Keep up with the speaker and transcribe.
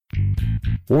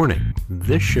Warning,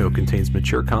 this show contains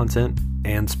mature content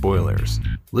and spoilers.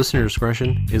 Listener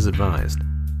discretion is advised.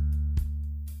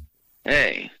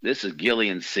 Hey, this is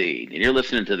Gillian Seed, and you're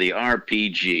listening to the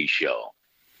RPG Show.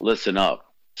 Listen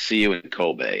up. See you in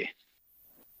Kobe.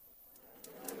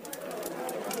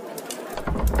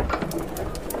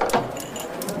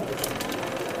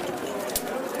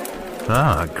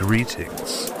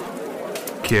 Greetings.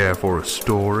 Care for a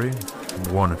story?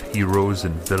 One of heroes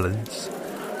and villains?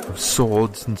 Of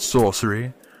swords and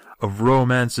sorcery? Of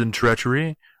romance and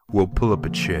treachery? We'll pull up a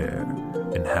chair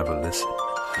and have a listen.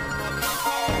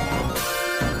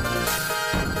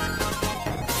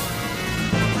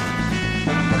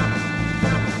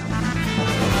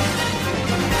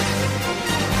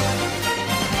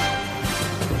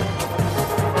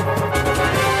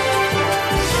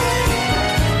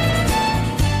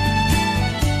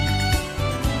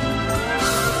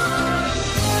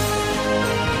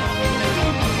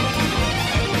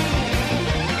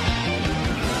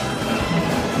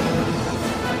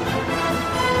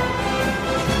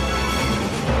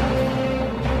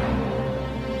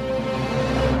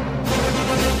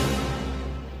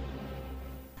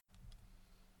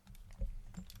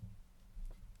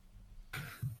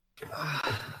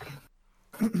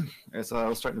 So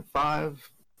I'll start in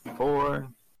 5, 4,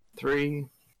 3.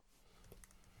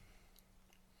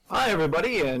 Hi,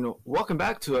 everybody, and welcome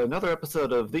back to another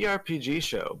episode of the RPG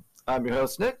Show. I'm your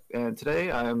host, Nick, and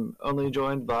today I'm only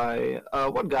joined by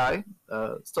one guy.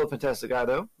 Still a fantastic guy,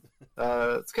 though.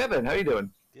 It's Kevin. How you doing?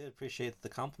 Good. Appreciate the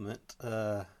compliment.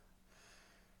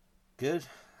 Good.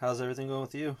 How's everything going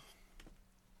with you?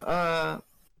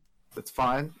 It's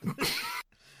fine.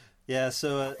 Yeah.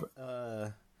 So,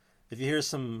 if you hear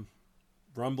some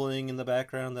rumbling in the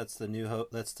background, that's the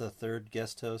that's the third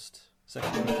guest host,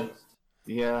 second guest host.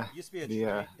 Yeah. It used to be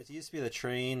it used to be the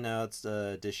train. Now it's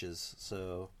the dishes.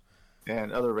 So.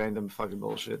 And other random fucking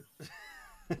bullshit.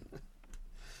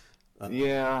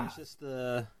 Yeah. It's just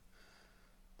the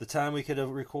time we could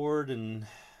record, and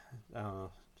I don't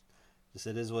know. Just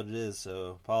it is what it is.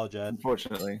 So apologize.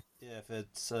 Unfortunately. Yeah, if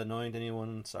it's annoying to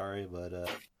anyone, sorry, but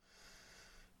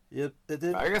yep, it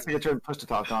did. I guess I get your push to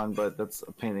talk on, but that's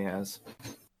a pain in the ass.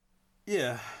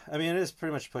 Yeah, I mean, it is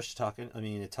pretty much push to talk. I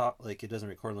mean, it doesn't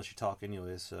record unless you talk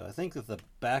anyways. So I think that the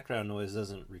background noise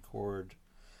doesn't record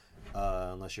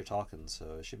unless you're talking,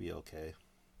 so it should be okay.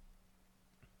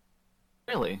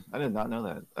 Really? I did not know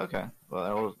that. Okay. Well,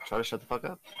 I will try to shut the fuck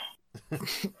up.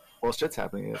 Well, shit's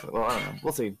happening. Well, I don't know.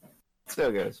 We'll see. See how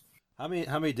it goes. How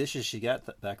many dishes she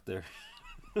got back there?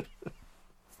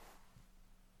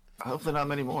 Hopefully not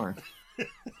many more.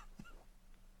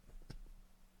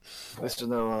 At least there's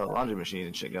no laundry machine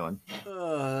and shit going.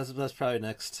 That's probably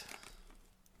next.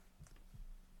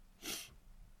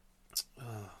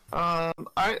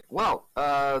 Alright, well,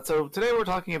 so today we're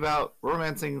talking about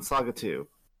Romancing Saga 2.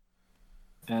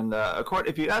 And,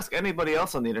 if you ask anybody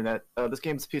else on the internet, this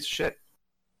game's a piece of shit.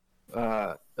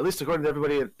 At least according to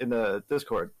everybody in the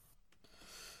Discord.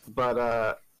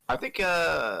 But, I think,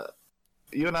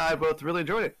 you and I both really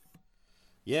enjoyed it.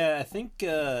 Yeah, I think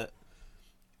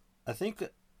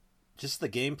just the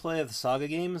gameplay of the Saga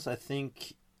games, I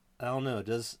don't know,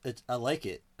 I like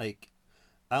it. Like,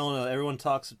 I don't know, everyone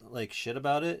talks like shit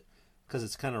about it because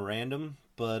it's kind of random,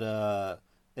 but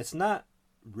it's not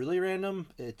really random.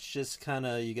 It's just kind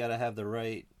of, you got to have the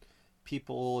right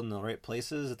people in the right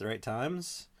places at the right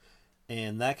times,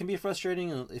 and that can be frustrating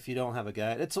if you don't have a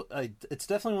guide. It's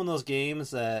definitely one of those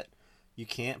games that you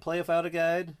can't play without a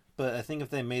guide, but I think if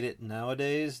they made it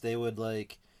nowadays, they would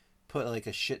like put like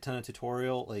a shit ton of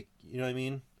tutorial, like, you know what I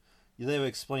mean? They would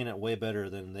explain it way better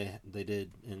than they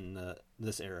did in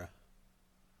this era.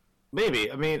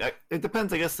 Maybe. I mean, it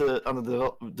depends, I guess, on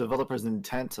the developer's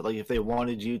intent. Like, if they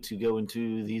wanted you to go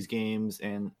into these games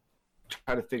and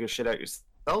try to figure shit out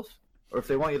yourself, or if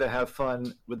they want you to have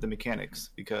fun with the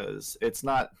mechanics, because it's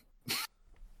not.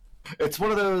 It's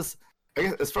one of those. I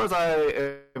guess, as far as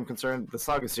I am concerned, the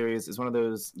Saga series is one of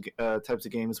those types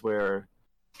of games where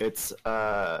it's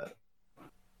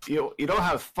you don't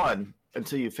have fun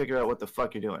until you figure out what the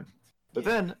fuck you're doing. But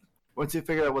then once you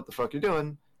figure out what the fuck you're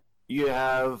doing, you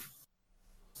have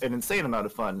an insane amount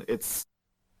of fun.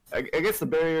 I guess the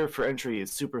barrier for entry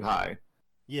is super high.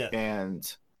 Yeah.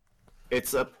 And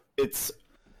depending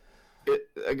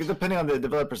on the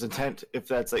developer's intent, if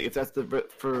that's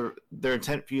for their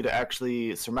intent for you to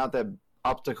actually surmount that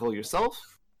obstacle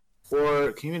yourself,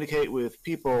 or communicate with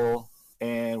people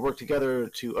and work together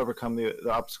to overcome the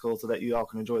obstacle so that you all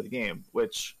can enjoy the game.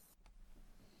 Which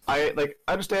I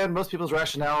understand most people's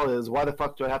rationale is, why the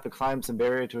fuck do I have to climb some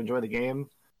barrier to enjoy the game?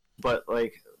 But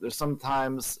like, there's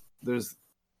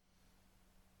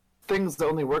things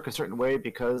only work a certain way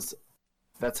because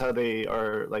that's how they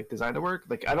are like designed to work.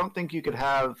 Like I don't think you could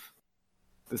have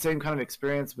the same kind of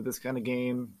experience with this kind of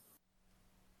game.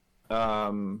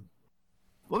 Well,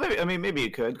 maybe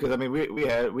you could because I mean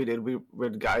we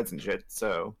read guides and shit.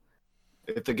 So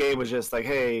if the game was just like,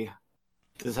 hey,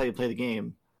 this is how you play the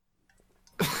game,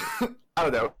 I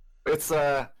don't know. It's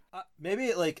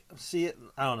maybe like see it.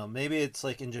 I don't know. Maybe it's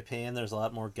like in Japan. There's a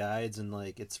lot more guides and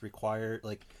like it's required.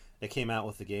 Like it came out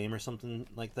with the game or something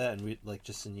like that, and we like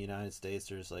just in the United States,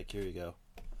 there's like here you go.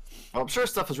 well, I'm sure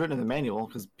stuff was written in the manual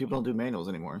because people don't do manuals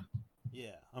anymore.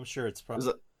 Yeah, I'm sure it's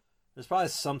probably there's probably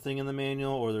something in the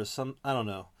manual or there's some I don't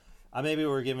know. Maybe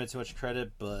we're giving it too much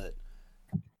credit, but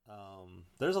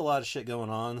there's a lot of shit going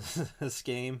on in this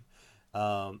game,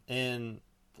 and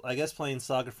I guess playing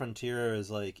Saga Frontier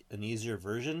is like an easier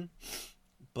version,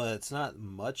 but it's not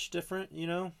much different, you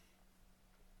know.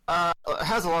 It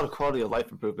has a lot of quality of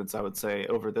life improvements, I would say,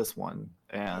 over this one.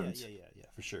 And yeah,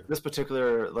 for sure. this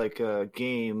particular like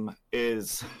game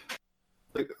is,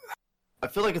 like, I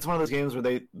feel like it's one of those games where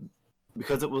they,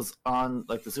 because it was on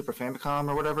like the Super Famicom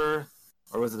or whatever,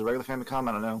 or was it the regular Famicom?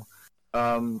 I don't know.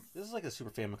 This is like a Super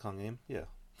Famicom game, yeah.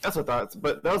 That's what I thought.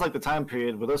 But that was like the time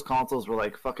period where those consoles were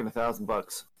like fucking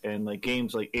 $1,000 and like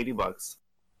games were like $80,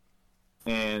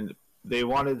 and they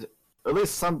wanted at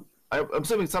least some. I'm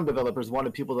assuming some developers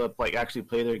wanted people to like actually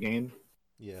play their game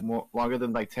more longer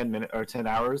than like 10 minutes or 10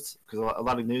 hours because a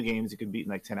lot of new games you could beat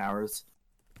in like 10 hours,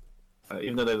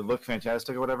 even though they look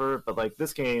fantastic or whatever. But like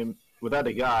this game without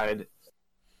a guide,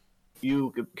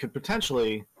 you could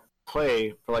potentially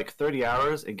play for like 30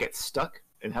 hours and get stuck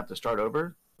and have to start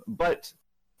over. But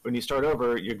when you start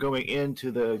over, you're going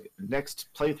into the next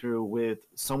playthrough with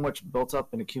so much built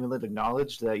up and accumulated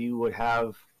knowledge that you would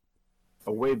have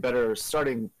a way better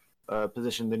starting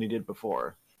position than you did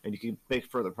before, and you can make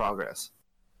further progress.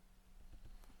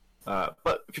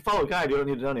 But if you follow a guide, you don't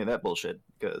need to know any of that bullshit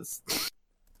because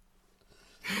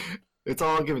it's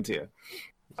all given to you.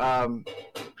 So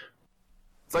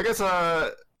I guess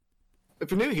if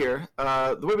you're new here,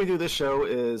 the way we do this show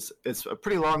is it's a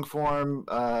pretty long form,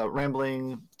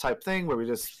 rambling type thing where we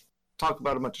just talk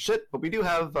about a bunch of shit. But we do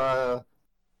have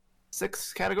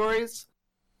 6 categories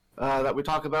that we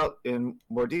talk about in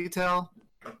more detail.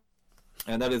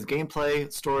 And that is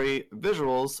gameplay, story,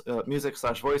 visuals,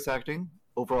 music/voice acting,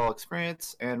 overall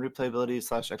experience, and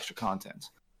replayability/extra content.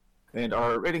 And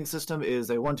our rating system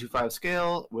is a 1 to 5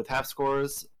 scale with half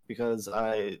scores because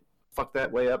I fucked it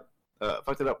up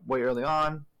way early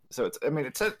on. So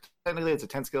technically it's a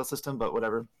 10 scale system, but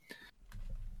whatever.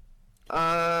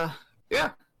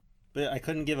 Yeah. But I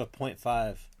couldn't give a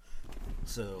 0.5,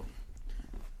 so.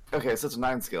 Okay, so it's a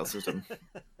 9 scale system.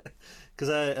 Because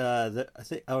I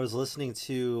think I was listening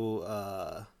to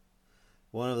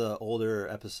one of the older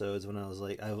episodes when I was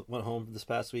like I went home this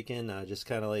past weekend. I just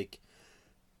kind of like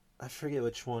I forget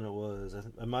which one it was.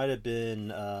 It might have been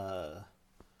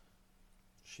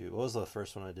shoot. What was the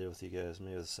first one I did with you guys?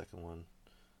 Maybe the second one.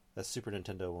 That Super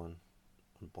Nintendo one.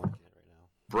 I'm blanking it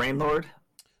right now.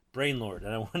 Brainlord,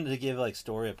 and I wanted to give like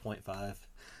story a 0.5,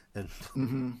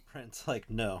 and Brent's like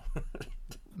no.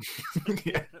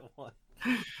 Yeah.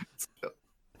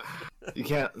 You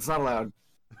can't. It's not allowed.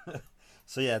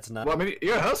 So yeah, it's not. Well, I mean,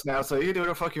 you're a host now, so you can do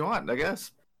whatever the fuck you want, I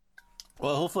guess.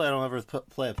 Well, hopefully I don't ever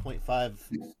play a 0.5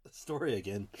 story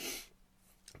again.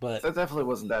 But that definitely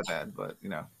wasn't that bad. But you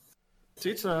know,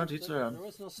 teach their own. There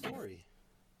was no story.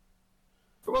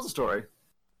 There was a story.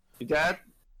 Your dad.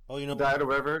 Oh, you know, died or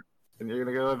whatever, and you're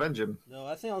gonna go avenge him. No,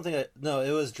 I don't think. No,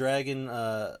 it was Dragon.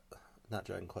 Not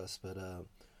Dragon Quest, but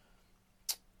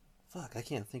fuck, I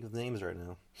can't think of the names right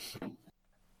now.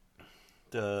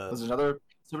 Was it another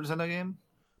Super Nintendo game?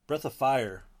 Breath of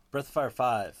Fire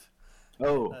 5.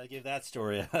 Oh, I gave that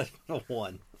story a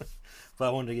 1, but I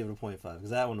wanted to give it a 0.5 because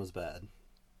that one was bad.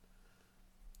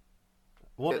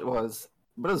 It was,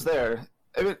 but it was there.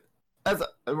 I mean, this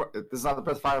is not the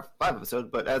Breath of Fire 5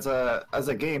 episode, but as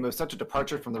a game, it was such a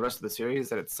departure from the rest of the series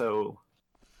that it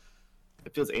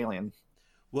feels alien.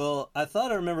 Well, I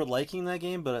thought I remembered liking that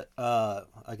game, but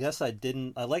I guess I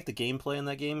didn't. I liked the gameplay in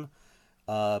that game,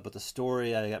 but the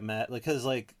story I got mad because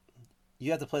like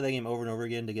you have to play that game over and over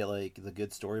again to get like the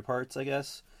good story parts, I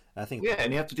guess. And I think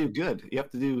and you have to do good. You have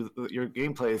to do your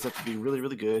gameplays have to be really,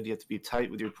 really good. You have to be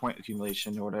tight with your point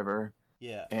accumulation or whatever.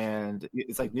 Yeah. And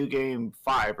it's like New Game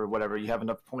 5 or whatever. You have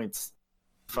enough points,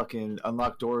 fucking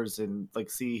unlock doors and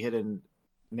like see hidden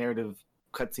narrative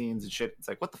cutscenes and shit. It's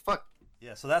like what the fuck.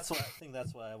 Yeah, so that's why I think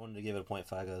that's why I wanted to give it a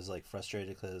 0.5. I was like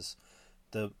frustrated because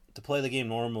to play the game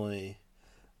normally,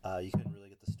 you couldn't really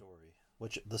get the story.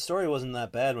 Which the story wasn't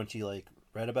that bad once you like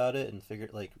read about it and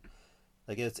figured like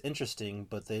Like it's interesting,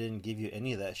 but they didn't give you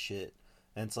any of that shit.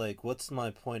 And it's like, what's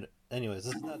my point? Anyways,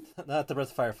 this is not the Breath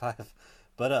of Fire 5,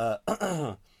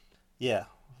 but yeah,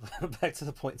 back to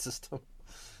the point system.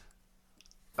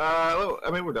 Well, I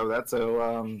mean, we're done with that, so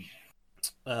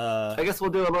I guess we'll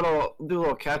do a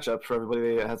little catch up for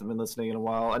everybody that hasn't been listening in a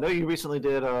while. I know you recently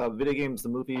did Video Games the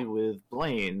Movie with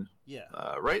Blaine.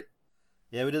 Yeah. Right?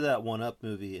 Yeah, we did that One Up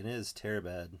movie, and it is terrible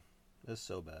bad. It's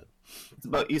so bad. It's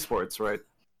about esports, right?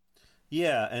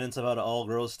 Yeah, and it's about an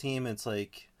all-girls team. It's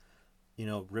like,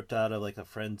 ripped out of like a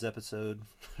Friends episode,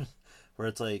 where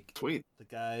it's like, Sweet. The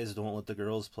guys don't let the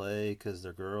girls play because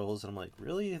they're girls, and I'm like,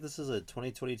 really? This is a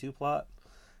 2022 plot?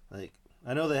 Like,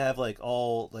 I know they have like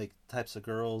all like types of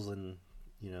girls and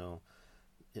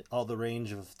all the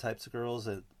range of types of girls.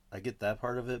 And I get that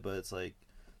part of it, but it's like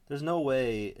there's no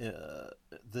way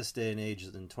this day and age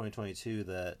in 2022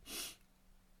 that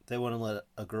they wouldn't let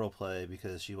a girl play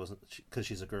because because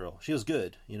she's a girl. She was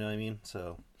good, you know what I mean?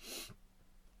 So,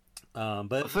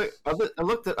 but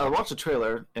I watched the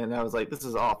trailer and I was like, this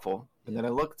is awful. And then I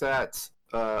looked at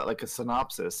like a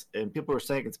synopsis, and people were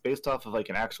saying it's based off of like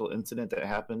an actual incident that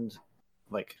happened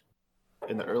like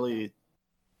in the early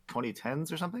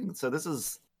 2010s or something. So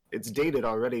it's dated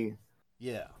already.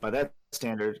 Yeah. By that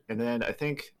standard. And then I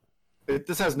think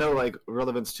this has no like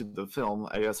relevance to the film,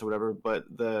 I guess, or whatever. But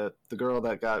the girl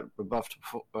that got rebuffed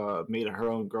made her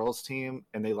own girls team,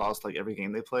 and they lost like every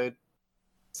game they played.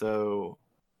 So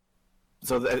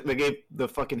they gave the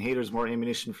fucking haters more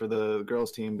ammunition for the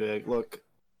girls team to be like, look,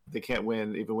 they can't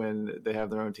win even when they have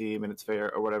their own team and it's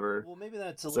fair or whatever. Well, maybe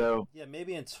that's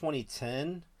maybe in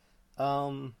 2010,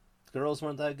 girls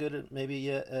weren't that good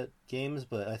at games,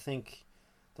 but I think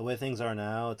the way things are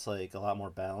now, it's like a lot more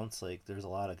balanced. Like there's a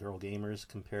lot of girl gamers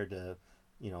compared to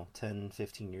 10,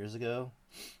 15 years ago.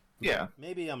 Yeah,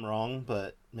 maybe I'm wrong,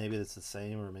 but maybe it's the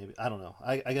same, or maybe I don't know.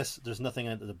 I guess there's nothing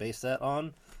to base that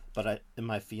on, but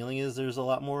my feeling is there's a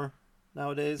lot more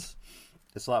nowadays.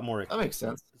 It's a lot more. That makes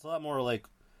sense. It's a lot more like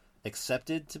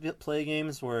accepted to play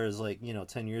games, whereas like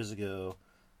 10 years ago,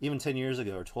 even 10 years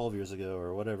ago or 12 years ago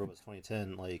or whatever it was,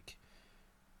 2010, like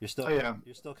you're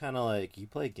still kind of like, you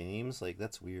play games, like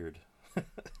that's weird.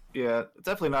 Yeah, it's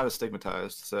definitely not as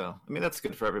stigmatized, so I mean that's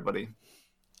good for everybody.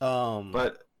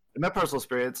 But in my personal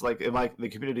experience, like in the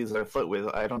communities that I float with,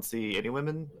 I don't see any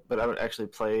women, but I don't actually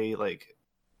play like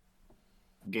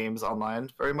games online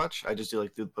very much. I just do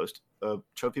the post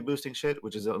trophy boosting shit,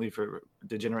 which is only for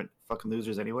degenerate fucking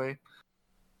losers anyway.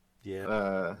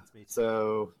 Yeah.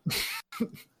 So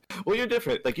well, you're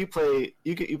different. Like you play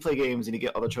games and you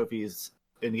get all the trophies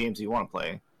in games you want to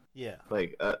play. Yeah.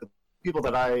 Like people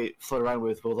that I float around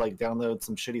with will like download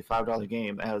some shitty $5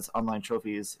 game that has online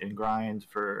trophies and grind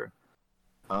for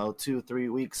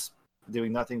 2-3 weeks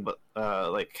doing nothing but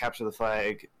like capture the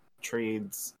flag,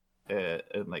 trades,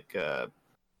 and like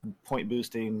point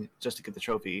boosting just to get the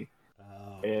trophy.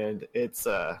 Oh. And it's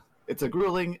a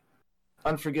grueling,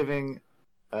 unforgiving,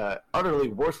 utterly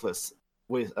worthless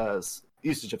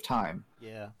usage of time.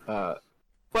 Yeah.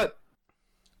 But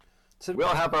we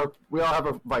all have our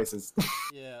vices.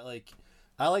 Yeah, like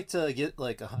I like to get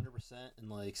like 100% and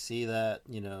like see that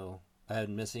I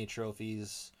hadn't missed any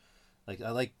trophies. Like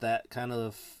I like that kind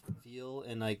of feel,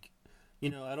 and like I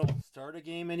don't start a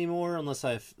game anymore unless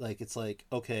it's like,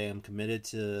 okay, I'm committed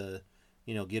to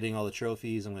getting all the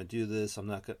trophies. I'm gonna do this. I'm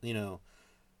not gonna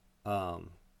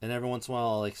and every once in a while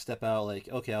I'll like step out, like,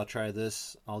 okay, I'll try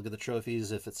this. I'll get the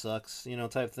trophies if it sucks,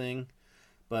 type thing.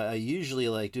 But I usually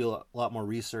like do a lot more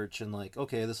research and like,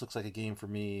 okay, this looks like a game for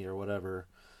me or whatever.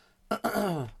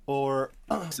 or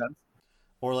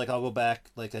like I'll go back,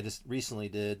 like I just recently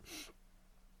did,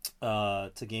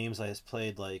 to games I just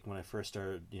played like when I first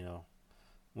started,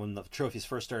 when the trophies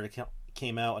first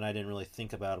came out, and I didn't really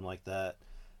think about them like that.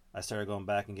 I started going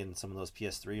back and getting some of those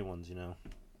PS3 ones,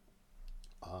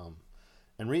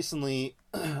 and recently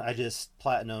I just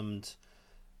platinumed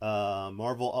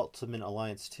Marvel Ultimate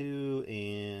Alliance 2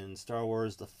 and Star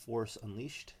Wars The Force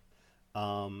Unleashed.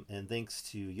 And thanks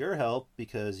to your help,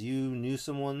 because you knew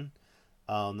someone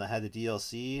that had the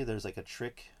DLC, there's like a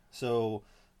trick. So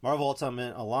Marvel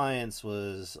Ultimate Alliance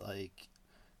was like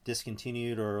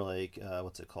discontinued, or like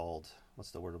what's it called?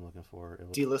 What's the word I'm looking for? It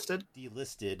was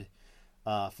delisted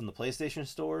from the PlayStation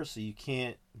Store, so you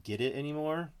can't get it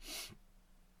anymore.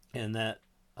 And that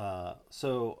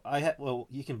so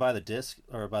you can buy the disc,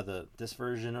 or buy the disc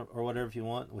version or whatever if you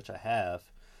want, which I have.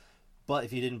 But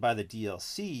if you didn't buy the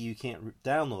DLC, you can't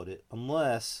download it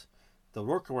unless the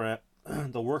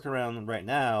workaround right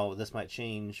now. This might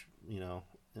change,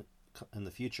 in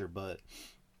the future. But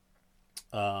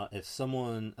if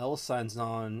someone else signs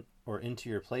on or into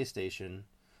your PlayStation,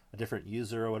 a different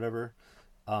user or whatever,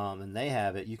 and they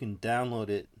have it, you can download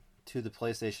it to the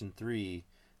PlayStation 3,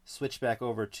 switch back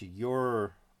over to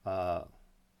your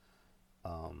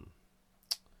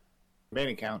Main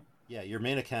account. yeah, your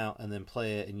main account, and then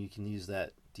play it, and you can use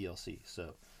that DLC.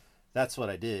 So that's what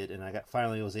I did, and I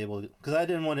finally was able to, because I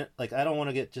didn't want to, like, I don't want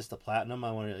to get just the platinum.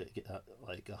 I want to get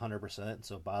like 100%.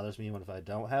 So it bothers me when if I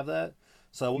don't have that.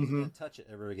 So I wasn't gonna touch it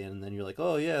ever again. And then you're like,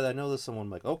 oh yeah, I know this someone.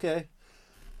 I'm like, okay,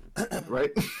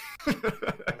 Right? I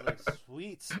was like,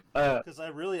 sweet, because I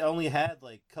really only had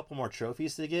like a couple more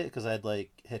trophies to get because I'd like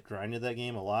had grinded that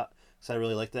game a lot. Because I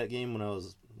really liked that game when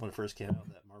it first came out,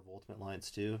 that Marvel Ultimate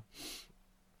Alliance 2.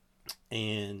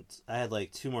 And I had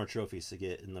like 2 more trophies to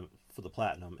get for the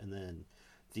platinum, and then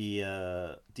the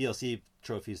DLC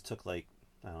trophies took like,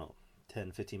 I don't know,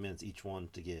 10-15 minutes each one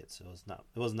to get, so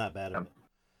it wasn't that bad of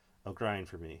a grind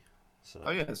for me. So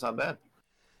Oh yeah, it's not bad.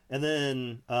 and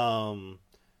then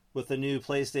with the new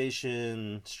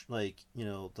PlayStation, like,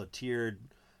 the tiered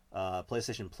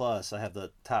PlayStation Plus, I have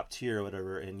the top tier or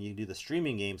whatever, and you can do the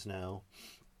streaming games now.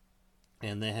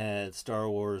 And they had Star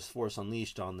Wars Force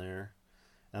Unleashed on there.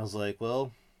 And I was like,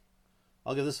 well,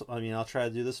 I'll try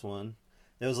to do this one.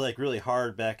 It was like really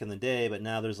hard back in the day, but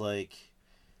now there's like,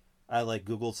 I like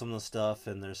Googled some of the stuff,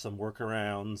 and there's some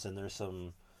workarounds, and there's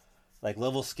some like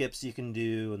level skips you can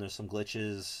do, and there's some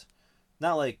glitches.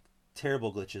 Not like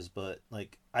terrible glitches, but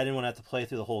like I didn't want to have to play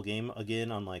through the whole game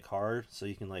again on like hard, so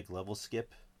you can like level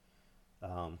skip.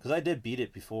 Because I did beat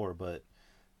it before, but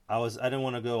I didn't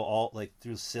want to go all like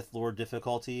through Sith Lord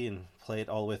difficulty and play it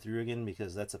all the way through again,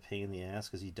 because that's a pain in the ass,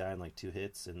 because you die in like 2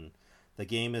 hits, and the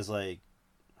game is like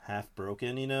half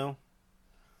broken,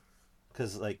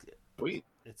 because like Sweet.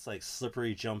 it's like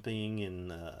slippery jumping,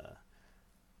 and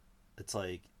it's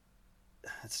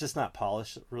just not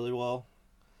polished really well.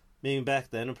 Maybe back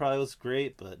then it probably was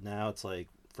great, but now it's like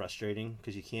frustrating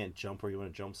because you can't jump where you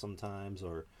want to jump sometimes,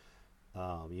 or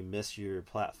you miss your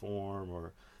platform,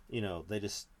 or they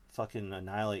just fucking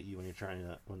annihilate you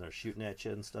when they're shooting at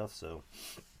you and stuff. So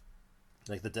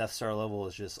like the Death Star level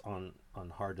is just on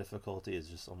hard difficulty is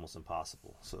just almost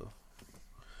impossible. So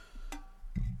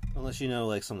unless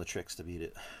like some of the tricks to beat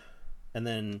it. And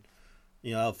then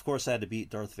of course I had to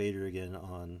beat Darth Vader again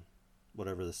on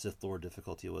whatever the Sith Lord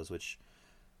difficulty was, which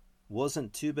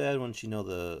wasn't too bad once you know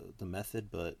the method,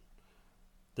 but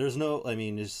there's no,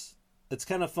 it's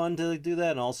kind of fun to do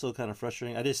that, and also kind of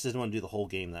frustrating. I just didn't want to do the whole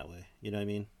game that way. You know what I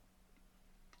mean?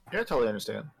 Yeah, I totally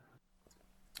understand.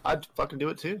 I'd fucking do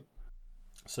it too.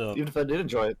 So even if I did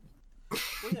enjoy it.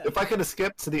 well, yeah. If I could have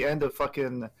skipped to the end of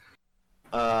fucking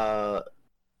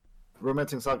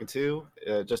Romancing Saga 2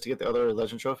 just to get the other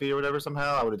Legend Trophy or whatever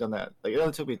somehow, I would have done that. Like, it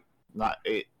only took me not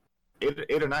 8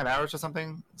 or 9 hours or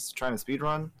something trying to speed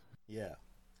run. Yeah.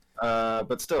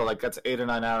 But still, like, that's 8 or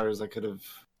 9 hours I could have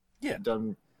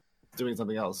done doing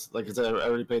something else. Like I said, I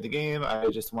already played the game. I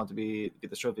just want to get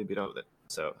this trophy and beat out with it.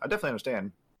 So I definitely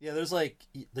understand. Yeah, there's like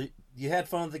you had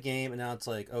fun with the game, and now it's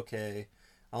like, okay,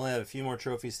 I only have a few more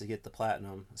trophies to get the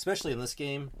platinum. Especially in this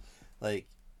game, like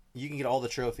you can get all the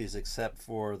trophies except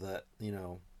for the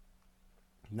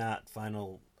not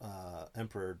final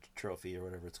Emperor trophy or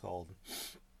whatever it's called.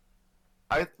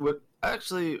 I would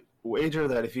actually wager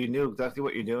that if you knew exactly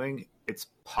what you're doing, it's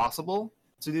possible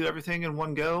to do everything in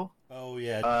one go. Oh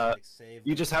yeah, like save.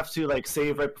 You just have to like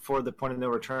save right before the point of no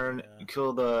return. Yeah. You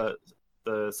kill the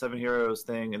 7 heroes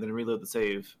thing, and then reload the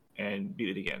save and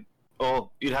beat it again. Oh,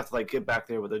 you'd have to like get back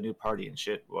there with a new party and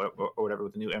shit, or whatever,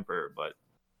 with the new emperor. But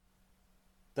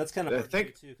that's kind of I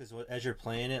think too, because as you're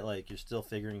playing it, like you're still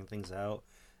figuring things out,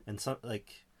 and some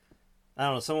like I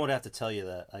don't know, someone would have to tell you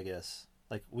that, I guess.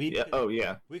 Like we could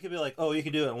be like, oh, you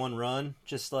could do it in one run,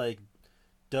 just like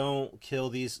don't kill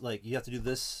these. Like you have to do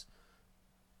this.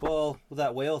 Well, with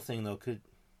that whale thing though,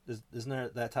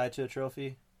 isn't that tied to a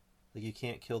trophy? Like you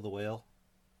can't kill the whale.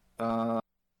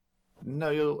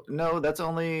 No, that's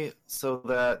only so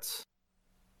that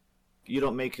you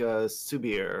don't make a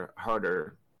Subir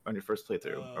harder on your first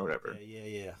playthrough or whatever.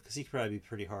 Okay, yeah. Because he could probably be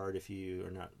pretty hard if you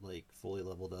are not like fully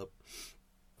leveled up.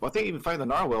 Well, I think even fighting the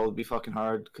narwhal would be fucking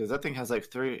hard because that thing has like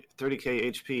 30k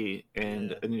HP,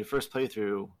 and in your first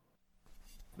playthrough,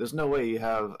 there's no way you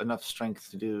have enough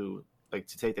strength to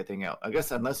take that thing out. I guess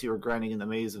unless you were grinding in the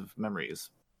maze of memories.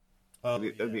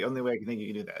 That'd be the only way I can think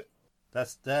you can do that.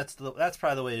 That's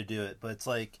probably the way to do it, but it's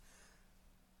like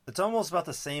it's almost about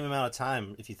the same amount of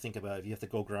time if you think about it. If you have to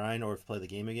go grind or play the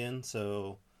game again,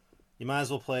 so you might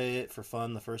as well play it for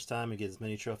fun the first time and get as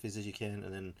many trophies as you can,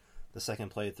 and then the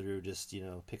second playthrough just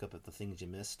pick up at the things you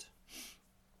missed.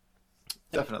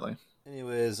 Definitely.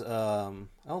 Anyways, I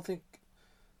don't think.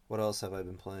 What else have I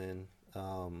been playing?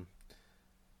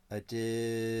 I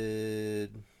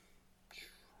did.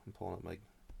 I'm pulling up my. I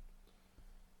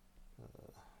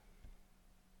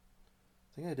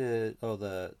think I did. Oh,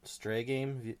 the Stray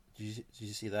game. Did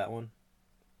you see that one?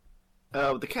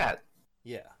 The cat.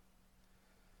 Yeah.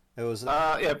 It was.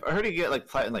 Yeah, I heard you get like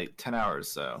plat in like 10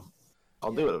 hours, so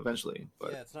I'll do Yeah. it eventually.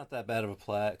 But Yeah, it's not that bad of a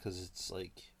plat because it's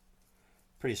like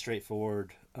pretty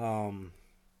straightforward.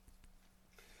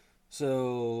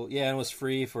 So yeah, and it was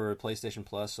free for PlayStation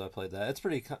Plus, so I played that. It's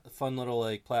pretty fun little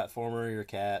like platformer. You're a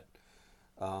cat.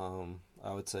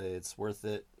 I would say it's worth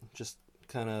it. Just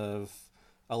kind of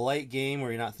a light game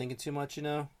where you're not thinking too much.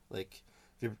 Like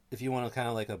if you want to kind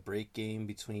of like a break game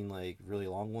between like really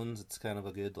long ones, it's kind of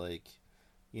a good like,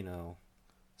 you know,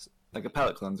 like a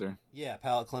palate cleanser. yeah,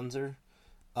 palate cleanser.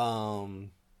 So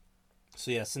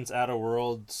yeah, since Outer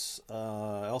Worlds,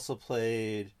 I also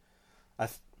played.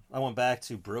 I went back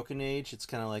to Broken Age. It's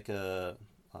kind of like a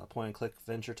point and click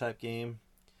adventure type game.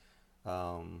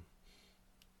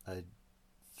 I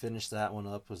finished that one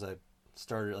up. I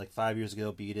started like 5 years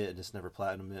ago, beat it, and just never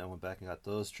platinumed it. I went back and got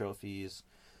those trophies,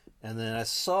 and then I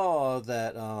saw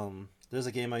that there's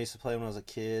a game I used to play when I was a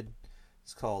kid.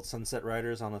 It's called Sunset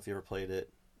Riders. I don't know if you ever played it.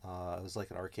 It was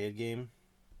like an arcade game.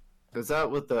 Is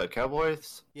that with the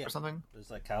Cowboys Yeah. or something?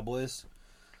 There's like cowboys.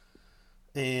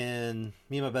 And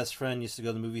me and my best friend used to go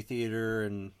to the movie theater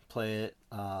and play it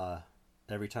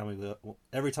every time we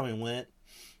went.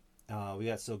 We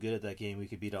got so good at that game we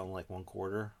could beat it on like one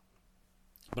quarter.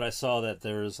 But I saw that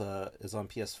is on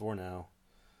PS4 now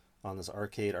on this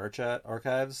arcade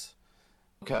archives.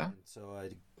 Okay. And so I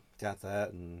got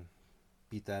that and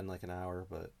beat that in like an hour.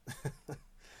 But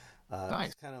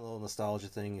Nice. it's kind of a little nostalgia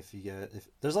thing. If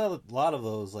there's a lot of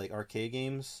those like arcade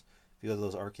games, if you go to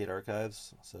those arcade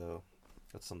archives, so.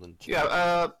 That's something.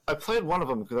 Yeah, I played one of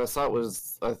them because I saw it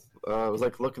was I was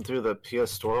like looking through the PS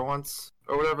Store once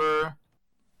or whatever.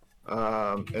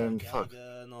 And fuck,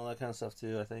 Galaga and all that kind of stuff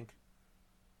too. I think.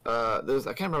 there's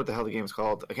I can't remember what the hell the game's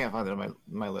called. I can't find it on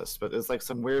my list, but it's like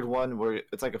some weird one where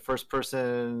it's like a first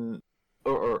person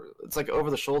or it's like over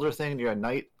the shoulder thing. And you're a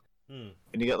knight, and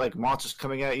you get like monsters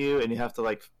coming at you, and you have to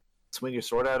like swing your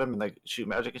sword at them and like shoot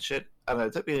magic and shit. I don't know.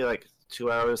 It took me like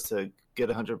 2 hours to get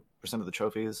 100% of the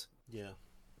trophies. Yeah.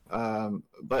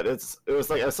 But it was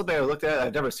like something I looked at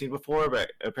I'd never seen before,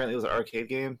 but apparently it was an arcade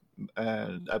game,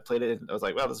 and I played it and I was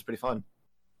like, wow, this is pretty fun.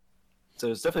 So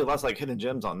there's definitely lots of like hidden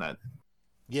gems on that.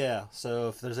 Yeah. So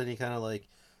if there's any kind of like,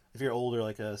 if you're older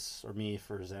like us or me,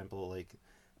 for example, like,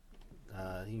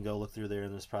 you can go look through there,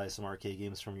 and there's probably some arcade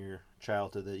games from your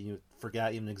childhood that you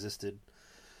forgot even existed.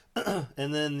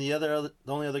 And then the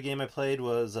only other game I played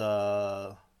was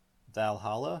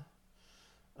Valhalla.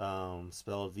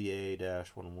 Spelled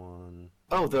VA-11.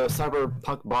 Oh, the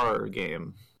Cyberpunk bar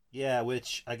game. Yeah,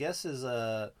 which I guess is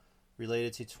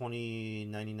related to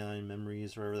 2099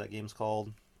 Memories, whatever that game's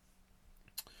called.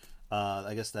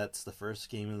 I guess that's the first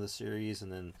game in the series,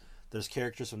 and then there's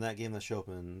characters from that game that show up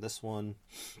in this one.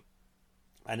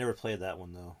 I never played that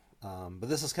one though. But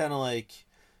this is kind of like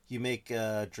you make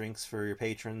drinks for your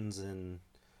patrons, and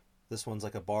this one's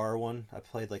like a bar one. I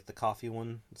played like the coffee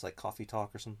one. It's like Coffee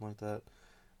Talk or something like that.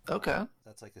 Okay.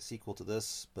 That's like a sequel to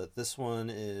this, but this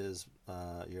one is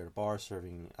you're at a bar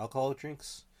serving alcoholic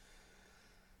drinks,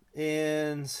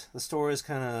 and the story is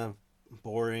kind of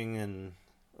boring, and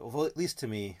well, at least to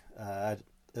me,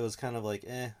 it was kind of like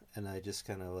and I just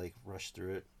kind of like rushed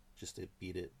through it just to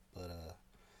beat it. But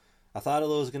I thought it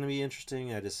was going to be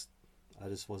interesting. I just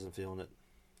wasn't feeling it.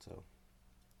 So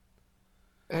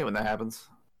Hey, when that happens.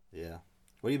 yeah,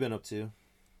 what have you been up to?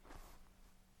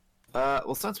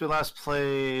 Well, since we last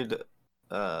played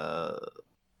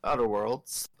Outer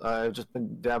Worlds, I've just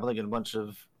been dabbling in a bunch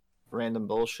of random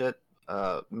bullshit.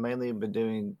 Mainly been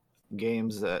doing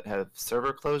games that have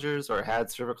server closures or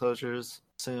had server closures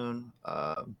soon.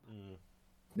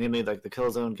 Namely, like the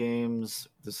Killzone games.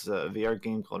 This is a VR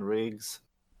game called Rigs,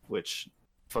 which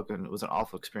fucking was an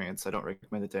awful experience. I don't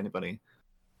recommend it to anybody.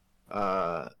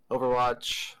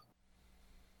 Overwatch.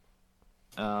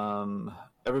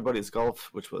 Everybody's Golf,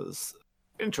 which was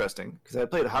interesting because I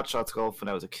played Hot Shots Golf when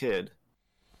I was a kid,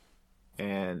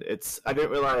 and I didn't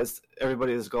realize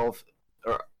Everybody's Golf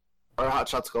or Hot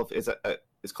Shots Golf is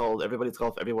called Everybody's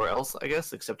Golf everywhere else, I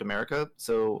guess, except America.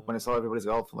 So when I saw Everybody's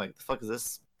Golf, I'm like, the fuck is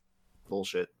this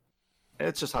bullshit? And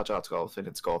it's just Hot Shots Golf, and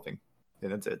it's golfing,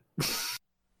 and that's it.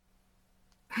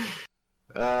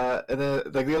 And then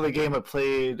like the only game I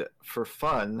played for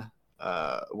fun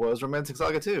was Romantic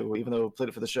Saga 2, even though I played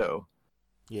it for the show.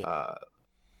 Yeah.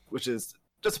 Which is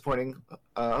disappointing.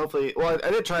 Hopefully, well,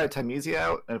 I did try Timeesia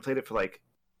out, and I played it for like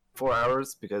 4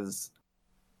 hours because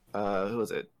who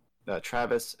was it?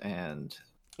 Travis and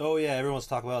Oh yeah, everyone's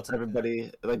talking about it.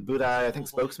 Everybody, like Budai, I think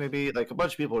Spokes maybe, like a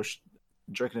bunch of people were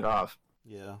jerking it off.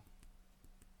 Yeah.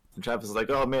 And Travis was like,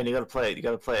 "Oh man, you gotta play it, you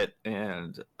gotta play it,"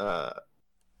 and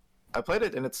I played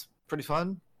it, and it's pretty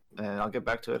fun. And I'll get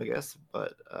back to it, I guess,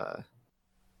 but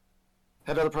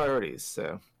had other priorities,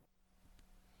 so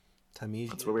Tameji.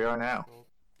 that's where we are now.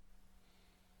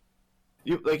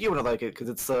 You wouldn't like it because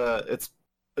it's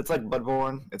like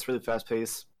Bloodborne. It's really fast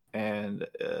paced, and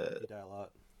You die a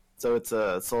lot. so it's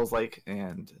Souls like,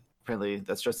 and apparently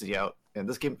that stresses you out. And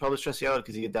this game probably stresses you out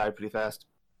because you get die pretty fast.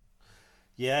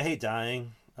 Yeah, I hate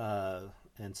dying.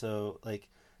 And so like,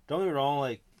 don't get me wrong,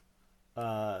 like,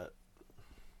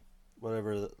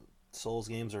 whatever the Souls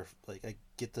games are like, I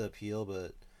get the appeal,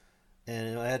 but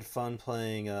and I had fun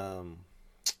playing.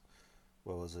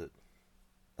 What was it?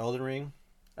 Elden Ring.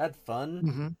 I had fun,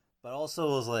 Mm-hmm. but also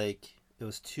was like it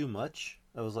was too much.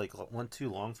 It was like one too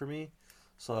long for me,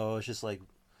 so I was just like,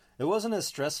 it wasn't as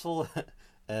stressful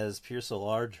as Pure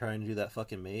Solar trying to do that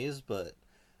fucking maze, but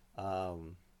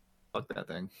Fuck that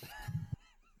thing.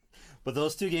 but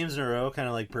those two games in a row kind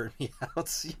of like burnt me out,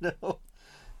 you know.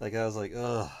 Like I was like,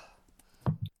 ugh,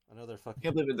 another fucking. I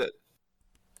can't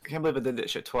believe it did that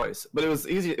shit twice. But it was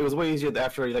easy. It was way easier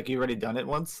after like you already done it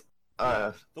once.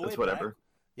 The way That's whatever. back-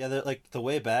 Yeah, like the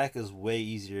way back is way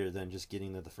easier than just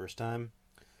getting there the first time.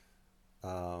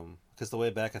 Because the way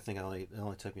back, I think it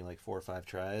only took me like 4 or 5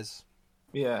 tries.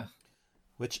 Yeah.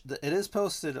 Which it is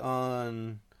posted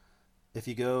on. If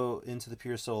you go into the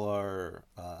Pure Solar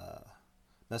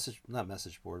not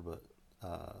message board, but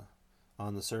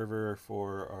on the server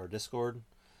for our Discord,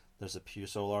 there's a Pure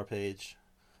Solar page.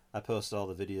 I post all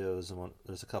the videos and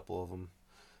there's a couple of them.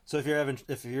 So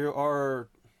if you are,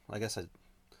 I guess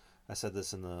I said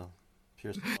this in the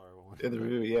Pure Solar one. In the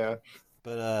review, yeah.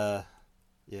 But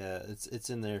yeah, it's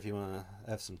in there if you want to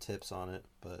have some tips on it.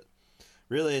 But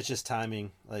really, it's just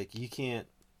timing. Like you can't.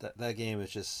 That game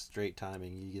is just straight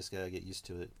timing. You just gotta get used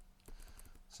to it.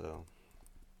 So.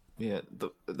 Yeah.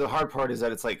 The hard part is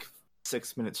that it's like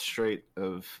 6 minutes straight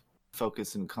of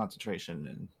focus and concentration,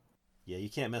 and Yeah, you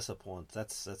can't mess up once.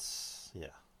 That's yeah.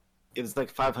 it's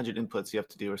like 500 inputs you have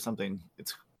to do or something.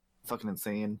 It's fucking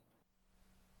insane.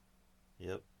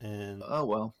 Yep. And Oh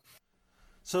well.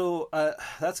 so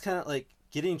that's kind of like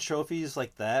getting trophies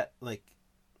like that. Like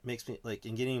makes me like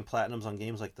and getting platinums on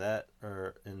games like that,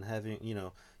 or and having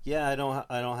yeah, I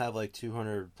don't have like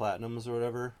 200 platinums or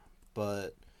whatever,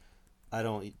 but I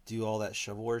don't do all that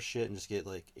shovelware shit and just get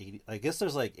like 80. I guess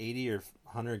there's like 80 or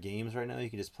 100 games right now you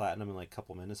can just platinum in like a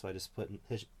couple minutes by just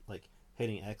like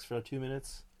hitting X for 2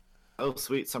 minutes. Oh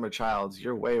sweet summer child,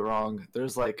 you're way wrong.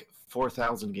 There's like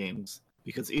 4,000 games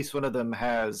because each one of them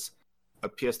has a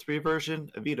PS3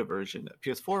 version, a Vita version, a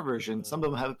PS4 version. Some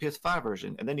of them have a PS5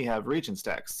 version, and then you have region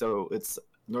stacks. So it's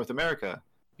North America,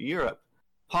 Europe,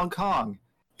 Hong Kong,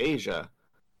 Asia,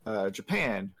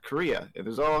 Japan, Korea. And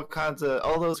there's all kinds of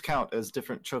all those count as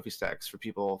different trophy stacks for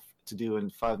people to do in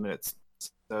 5 minutes.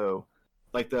 So,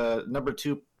 like the number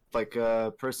 2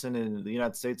 person in the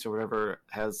United States or whatever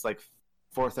has like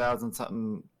 4,000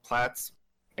 something plats,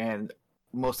 and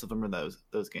most of them are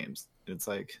those games. It's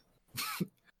like.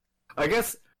 I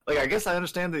guess I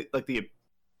understand the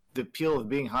appeal of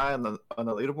being high on the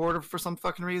leaderboard for some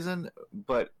fucking reason,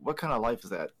 but what kind of life is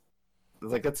that?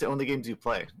 Like that's the only games you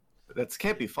play. That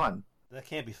can't be fun. That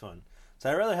can't be fun. So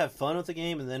I'd rather have fun with the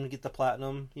game and then get the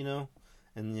platinum,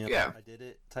 and Yeah. I did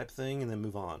it type thing, and then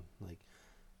move on. Like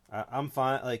I'm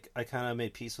fine. Like I kind of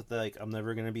made peace with that. Like I'm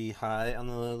never gonna be high on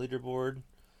the leaderboard,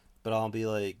 but I'll be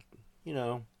like,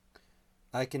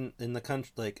 I can in the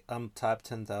country. Like I'm top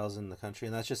 10,000 in the country,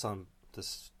 and that's just on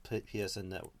this PSN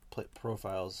Net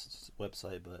Profiles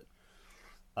website. But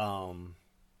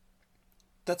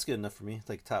that's good enough for me.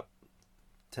 Like top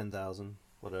 10,000,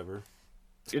 whatever.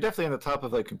 You're definitely on the top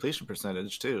of like completion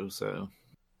percentage too. So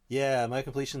Yeah, my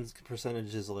completion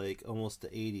percentage is like almost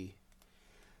to 80.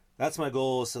 That's my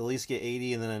goal, is to at least get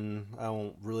 80, and then I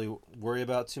won't really worry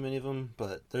about too many of them.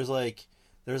 But there's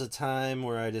a time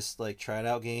where I just like tried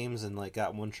out games and like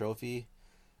got one trophy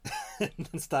and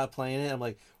then stopped playing it. I'm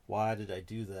like, why did I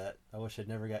do that? I wish I'd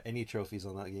never got any trophies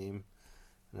on that game.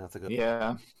 And I have to go.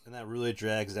 yeah, And that really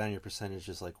drags down your percentage,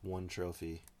 just like one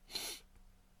trophy.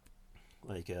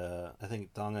 Like I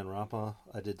think Danganronpa,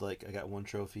 I got one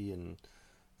trophy, and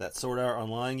that Sword Art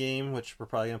Online game, which we're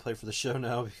probably gonna play for the show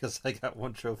now because I got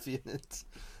one trophy in it.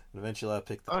 And eventually I'll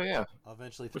pick. Oh yeah. I'll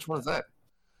eventually. Which one is that?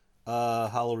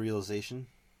 Hollow Realization.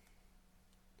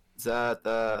 Is that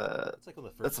It's like on the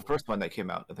first. that's the first one that came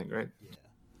out, I think, right? Yeah.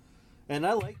 And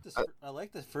I like this. I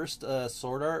like the first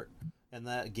Sword Art, and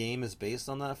that game is based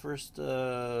on that first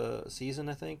season,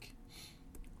 I think.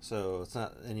 So it's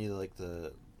not any like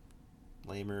the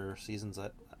lamer seasons.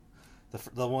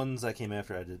 The ones that came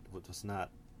after I was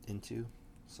not into.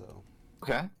 So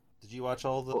Okay. did you watch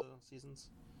all the seasons?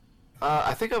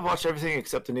 I think I've watched everything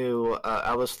except the new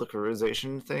Alice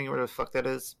localization thing, whatever the fuck that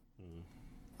is.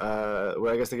 Where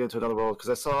I guess they go to another world, because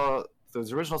I saw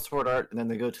there's original Sword Art, and then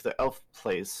they go to the elf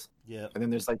place. Yep. And then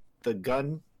there's like the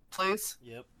gun place.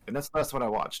 Yep. And that's the last one I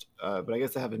watched. But I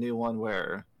guess they have a new one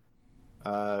where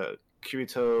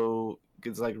Kirito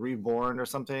gets like reborn or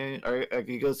something. Or like,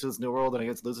 he goes to this new world and I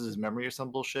guess loses his memory or some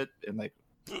bullshit. And like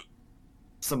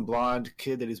some blonde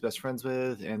kid that he's best friends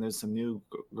with, and there's some new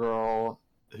girl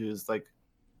who's like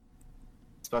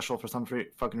special for some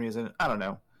fucking reason. I don't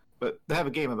know. But they have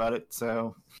a game about it,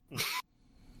 so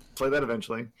play that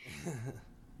eventually.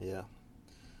 Yeah.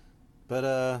 But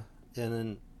and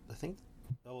then I think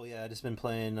I just been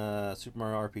playing Super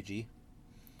Mario RPG.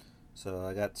 So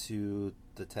I got to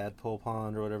the Tadpole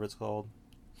Pond or whatever it's called.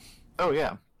 Oh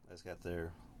yeah. I just got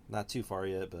there. Not too far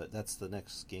yet, but that's the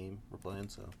next game we're playing,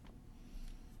 so.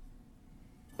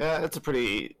 Yeah, it's a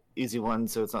pretty easy one,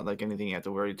 so it's not like anything you have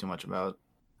to worry too much about.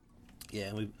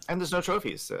 Yeah, and there's no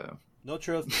trophies, so. No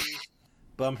trophies,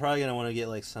 but I'm probably gonna want to get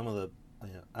like some of the.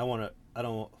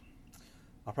 I'll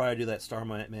probably do that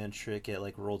Starman trick at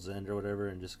like World's End or whatever,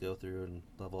 and just go through and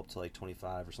level up to like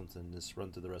 25 or something, and just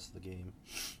run through the rest of the game.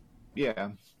 Yeah.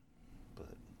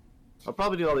 But I'll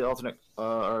probably do all the alternate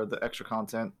or the extra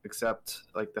content, except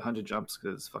like the 100 jumps,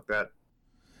 because fuck that.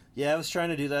 Yeah, I was trying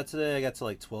to do that today. I got to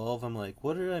like 12. I'm like,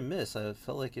 what did I miss? I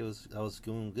felt like I was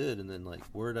going good, and then like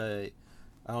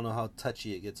I don't know how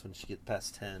touchy it gets when you get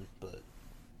past 10, but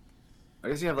I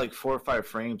guess you have like 4 or 5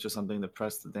 frames or something to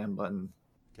press the damn button.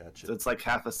 Gotcha. So it's like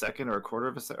half a second or a quarter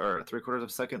of a second or 3/4 of a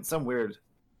second, some weird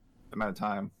amount of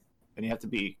time, and you have to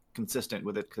be consistent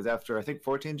with it, because after I think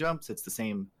 14 jumps, it's the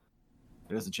same.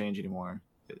 It doesn't change anymore.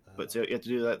 But so you have to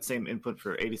do that same input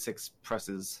for 86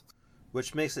 presses.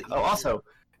 Which makes it. Oh, also,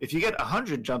 if you get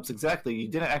 100 jumps exactly, you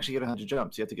didn't actually get 100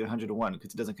 jumps. You have to get 101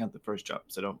 because it doesn't count the first jump.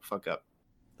 So don't fuck up.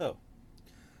 Oh.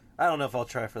 I don't know if I'll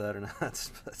try for that or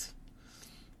not, but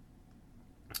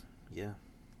yeah.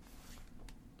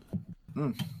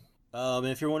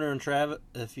 If you're wondering,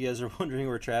 if you guys are wondering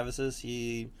where Travis is,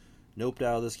 he noped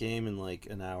out of this game in like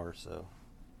an hour. So,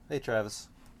 hey, Travis.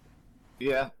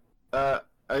 Yeah.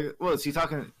 Is he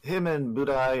talking? Him and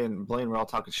Budai and Blaine were all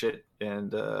talking shit,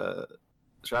 and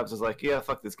Travis was like, "Yeah,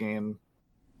 fuck this game,"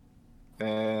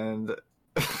 and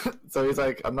so he's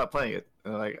like, "I'm not playing it."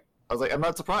 And I was like, "I'm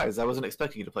not surprised. I wasn't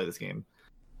expecting you to play this game.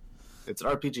 It's an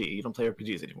RPG. You don't play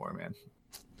RPGs anymore, man."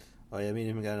 Oh yeah, me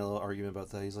and him got in a little argument about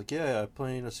that. He's like, "Yeah, I'm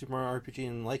playing a Super Mario RPG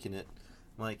and liking it."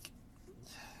 I'm like,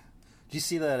 "Did you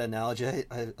see that analogy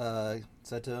I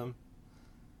said to him?"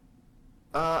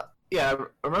 Yeah,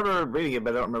 I remember reading it,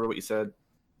 but I don't remember what you said.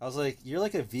 I was like, "You're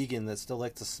like a vegan that still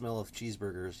likes the smell of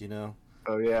cheeseburgers, you know?"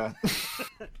 Oh yeah.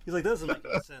 He's like, "That doesn't make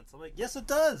any sense." I'm like, "Yes, it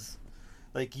does.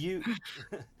 Like you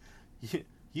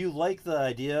like the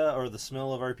idea or the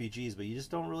smell of RPGs, but you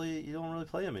just don't really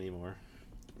play them anymore."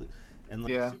 And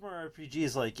like Super Mario RPG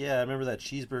is like, yeah, I remember that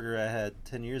cheeseburger I had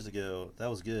 10 years ago. That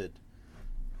was good.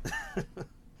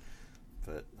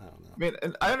 But I don't know. I mean,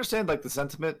 and I understand like the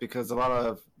sentiment, because a lot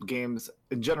of games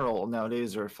in general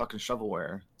nowadays are fucking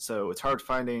shovelware. So it's hard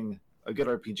finding a good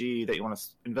RPG that you want to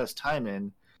invest time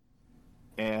in.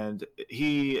 And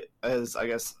he, as I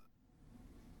guess,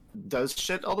 does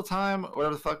shit all the time, or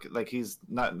whatever the fuck. Like, he's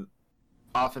not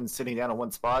often sitting down in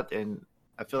one spot. And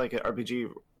I feel like an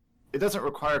RPG, it doesn't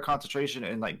require concentration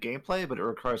in like gameplay, but it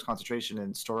requires concentration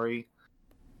in story.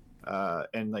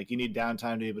 And like you need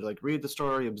downtime to be able to like read the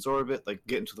story, absorb it, like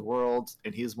get into the world.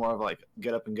 And he's more of like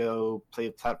get up and go, play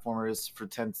platformers for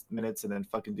 10 minutes, and then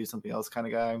fucking do something else kind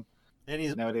of guy. And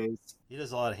he's nowadays he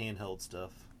does a lot of handheld stuff.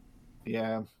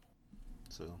 Yeah.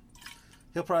 So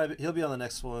he'll be on the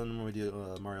next one when we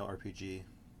do Mario RPG.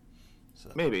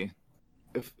 So maybe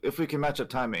if we can match up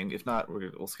timing. If not,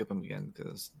 we'll skip him again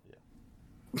because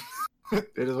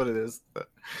it is what it is. But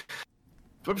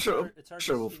I'm sure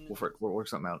we'll work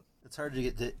something out. It's hard to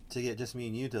get just me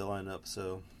and you to line up,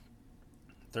 so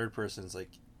third person is like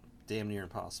damn near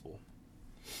impossible.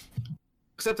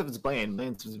 Except if it's Blaine.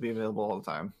 Blaine seems to be available all the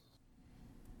time,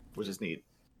 which is neat.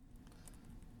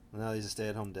 Now he's a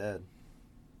stay-at-home dad.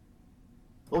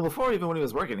 Well, before, even when he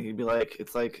was working, he'd be like,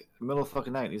 it's like middle of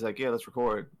fucking night. He's like, yeah, let's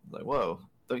record. I'm like, whoa,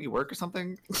 don't you work or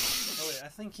something? Oh wait, I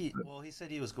think he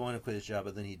said he was going to quit his job,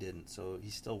 but then he didn't, so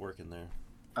he's still working there.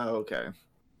 Oh, okay.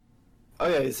 Oh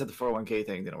yeah, he said the 401k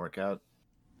thing didn't work out.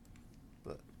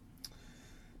 But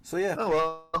so yeah. Oh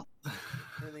well.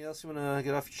 Anything else you want to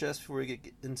get off your chest before we get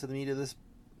into the meat of this?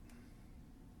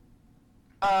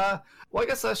 Well, I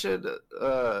guess I should.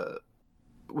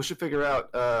 we should figure out.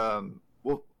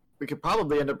 Well, we could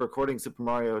probably end up recording Super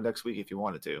Mario next week if you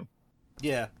wanted to.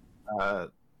 Yeah.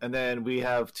 And then we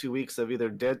have 2 weeks of either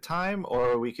dead time,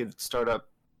 or we could start up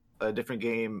a different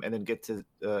game and then get to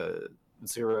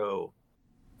 0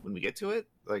 when we get to it.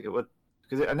 Like what?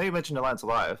 Because I know you mentioned Alliance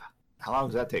Alive. How long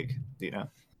does that take? Do you know?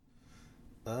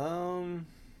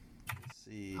 Let's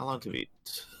see. How long to beat?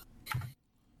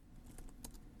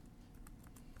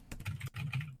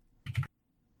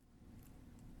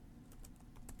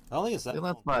 I don't think it's that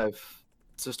Alliance long. Alive.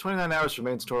 So it's 29 hours for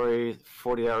main story,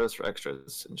 40 hours for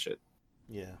extras and shit.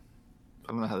 Yeah.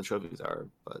 I don't know how the trophies are,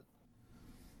 but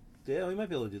Yeah, we might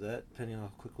be able to do that, depending on how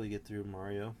quickly we get through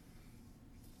Mario.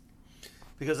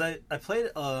 Because I played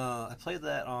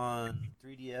that on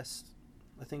 3DS,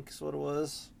 I think is what it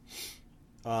was.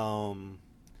 And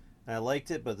I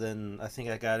liked it, but then I think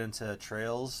I got into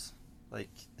Trails, like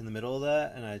in the middle of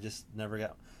that, and I just never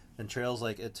got. And Trails,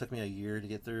 like it took me a year to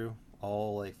get through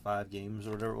all like 5 games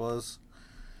or whatever it was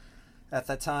at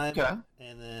that time. okay.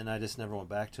 And then I just never went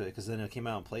back to it because then it came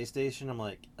out on PlayStation. I'm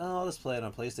like, oh, I'll just play it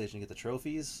on PlayStation and get the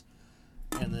trophies.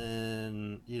 And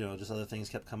then, just other things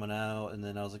kept coming out. And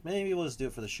then I was like, maybe we'll just do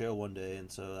it for the show one day. And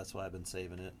so that's why I've been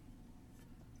saving it.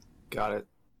 Got it.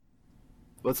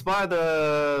 Let's buy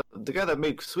the guy that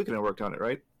made Suikoden worked on it,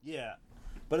 right? Yeah.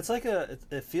 But it's like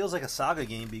it feels like a Saga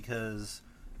game because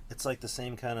it's like the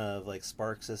same kind of like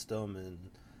spark system and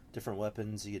different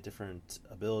weapons. You get different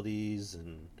abilities.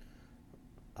 And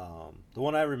the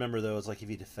one I remember, though, is like if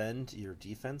you defend, your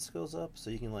defense goes up. So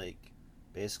you can like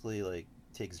basically like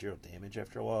take 0 damage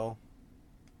after a while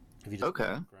if you just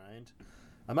grind.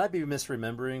 I might be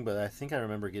misremembering, but I think I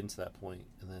remember getting to that point,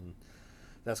 and then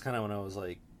that's kind of when I was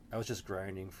like, I was just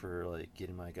grinding for like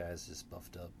getting my guys just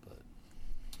buffed up.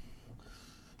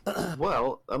 But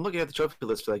Well, I'm looking at the trophy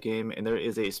list for that game, and there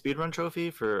is a speedrun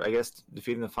trophy for, I guess,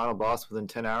 defeating the final boss within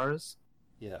 10 hours.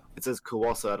 yeah, It says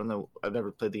Kawasa. I don't know. I've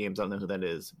never played the games. I don't know who that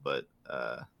is, but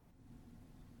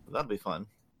that'll be fun.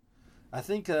 I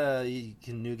think you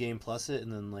can New Game Plus it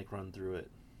and then like run through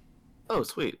it. Oh,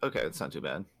 sweet. Okay, that's not too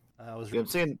bad. I'm I'm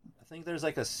saying, I think there's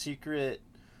like a secret.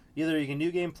 Either you can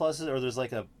New Game Plus it, or there's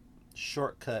like a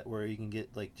shortcut where you can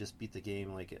get like just beat the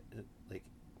game like like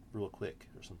real quick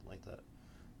or something like that.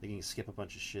 Like you can skip a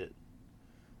bunch of shit.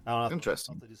 I don't know.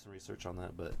 Interesting. I'll have to do some research on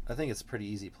that, but I think it's pretty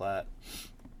easy plat.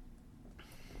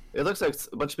 it looks like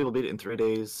a bunch of people beat it in 3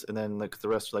 days, and then like the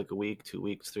rest are like a week, 2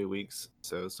 weeks, 3 weeks.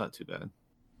 So it's not too bad.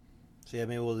 So yeah,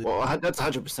 maybe we'll do. Well, that's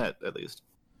 100% at least.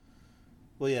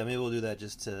 Well, yeah, maybe we'll do that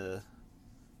just to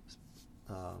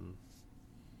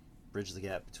bridge the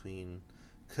gap between,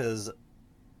 because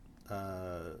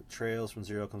Trails from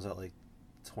 0 comes out like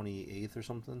 28th or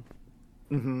something,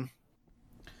 Mm-hmm.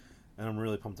 and I'm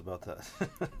really pumped about that.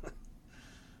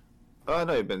 Oh, I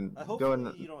know you've been Hopefully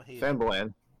going you don't hate it.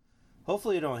 fanboying.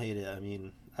 Hopefully you don't hate it. I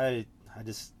mean, I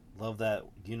just love that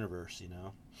universe,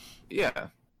 Yeah.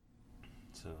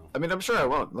 So I mean, I'm sure I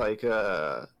won't. Like,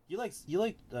 you like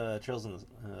Trails in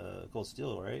Cold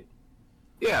Steel, right?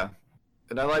 yeah.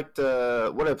 And I liked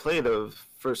what I played of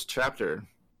first chapter,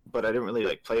 but I didn't really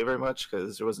like play very much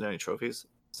because there wasn't any trophies.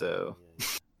 So Yeah.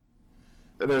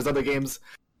 and there's other games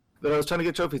that I was trying to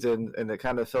get trophies in, and it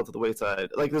kind of fell to the wayside.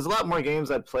 Like, there's a lot more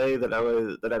games I'd play that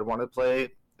I'd want to play,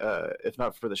 if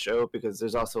not for the show, because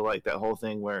there's also like that whole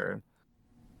thing where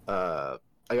I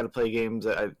got to play games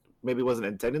that I maybe wasn't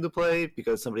intending to play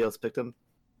because somebody else picked them.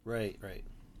 Right.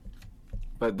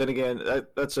 But then again,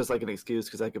 that's just like an excuse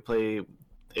because I could play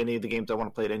any of the games I want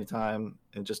to play at any time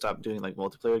and just stop doing like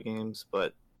multiplayer games.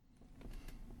 But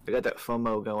I got that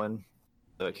FOMO going,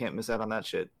 so I can't miss out on that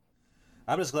shit.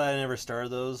 I'm just glad I never started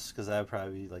those because I would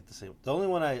probably be like the same. The only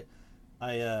one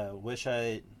I wish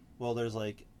there's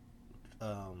like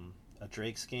a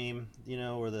Drake's game,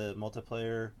 where the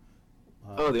multiplayer.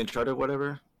 The Uncharted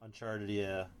whatever. Uncharted,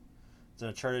 yeah. It's an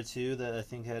Uncharted 2 that I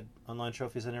think had online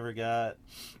trophies I never got.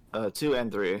 2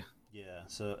 and 3. Yeah.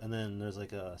 So and then there's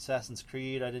like a Assassin's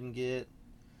Creed I didn't get.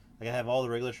 Like I have all the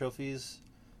regular trophies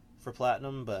for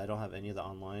platinum, but I don't have any of the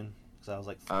online because I was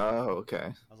like, Okay.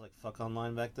 I was like, fuck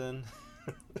online back then.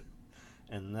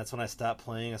 And that's when I stopped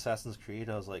playing Assassin's Creed.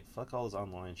 I was like, fuck all this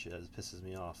online shit. It pisses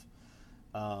me off.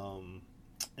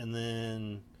 And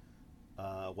then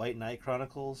White Knight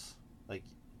Chronicles. Like,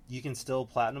 you can still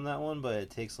platinum that one, but it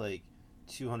takes like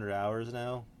 200 hours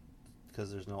now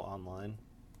because there's no online.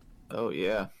 Oh,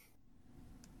 yeah.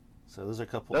 So those are a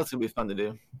couple. That's going to be fun to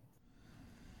do.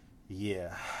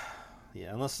 Yeah.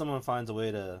 Yeah, unless someone finds a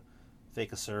way to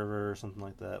fake a server or something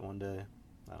like that one day.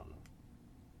 I don't know.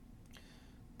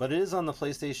 But it is on the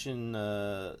PlayStation,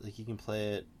 like you can play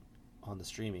it on the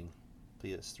streaming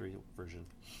PS3 version.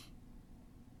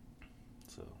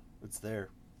 So it's there.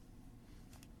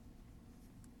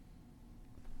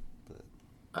 But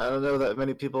I don't know that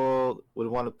many people would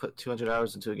want to put 200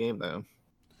 hours into a game, though.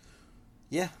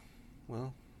 yeah,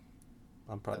 well,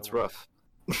 I'm probably That's rough.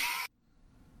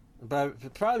 But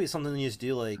it'd probably be something you just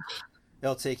do like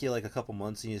it'll take you like a couple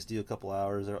months and you just do a couple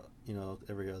hours or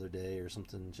every other day or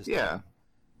something. Just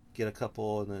get a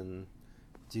couple and then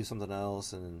do something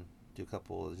else and then do a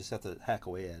couple. You just have to hack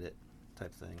away at it,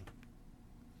 type thing.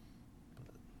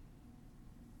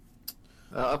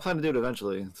 I plan to do it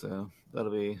eventually, so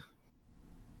that'll be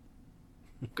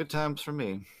good times for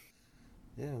me.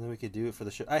 Yeah, and then we could do it for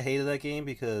the show. I hated that game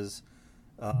because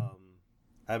I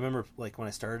remember like when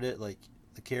I started it, like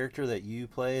the character that you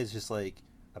play is just like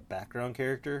a background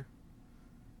character.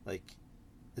 Like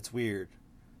it's weird.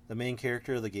 The main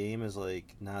character of the game is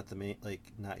like not the main, like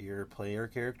not your player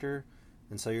character,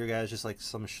 and so your guy's just like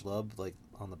some schlub like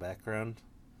on the background.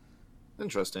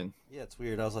 Interesting. Yeah, it's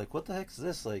weird. I was like, what the heck is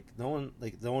this? Like no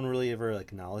one really ever like,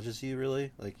 acknowledges you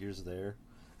really. Like you're just there.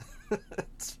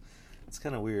 it's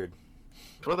kind of weird.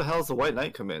 Where the hell does the White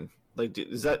Knight come in? Like,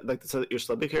 is that like so your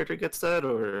celebrity character gets that,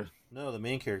 or no? The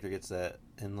main character gets that,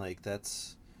 and like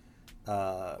that's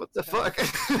what the fuck?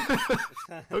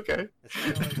 Okay, it's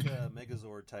kind of like a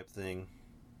Megazord type thing.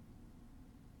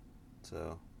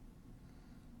 So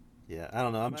yeah, I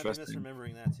don't know. I might be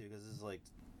misremembering that too because this is like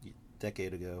a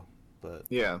decade ago. But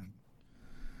yeah.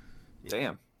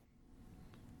 Damn.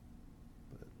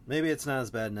 But maybe it's not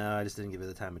as bad now. I just didn't give it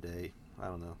the time of day. I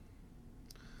don't know.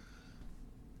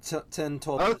 10,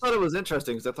 12... I thought it was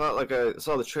interesting because I thought like I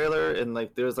saw the trailer and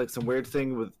like there's like some weird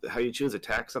thing with how you choose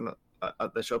attacks on the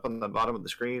that show up on the bottom of the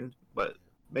screen, but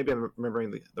maybe I'm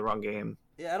remembering the wrong game.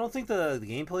 Yeah, I don't think the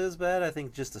gameplay is bad. I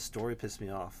think just the story pissed me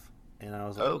off, and I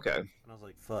was like, okay. And I was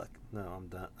like, fuck, no, I'm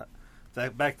done.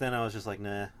 Back then, I was just like,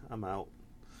 nah, I'm out.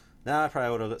 Now I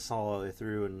probably would have saw all the way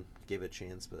through and gave it a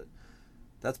chance, but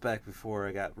that's back before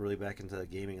I got really back into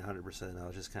gaming 100%. I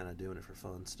was just kind of doing it for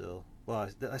fun still. Well,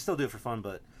 I still do it for fun,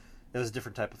 but it was a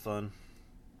different type of fun.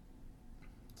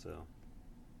 So.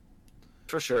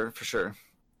 For sure.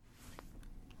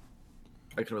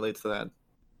 I can relate to that.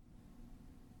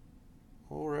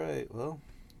 All right, well,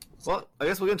 I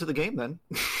guess we'll get into the game then.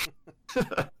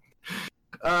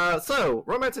 So,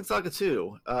 Romancing Saga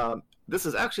 2. This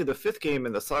is actually the 5th game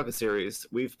in the Saga series.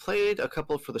 We've played a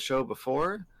couple for the show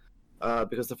before,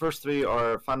 because the first 3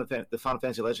 are the Final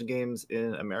Fantasy Legend games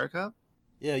in America.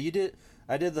 Yeah, you did.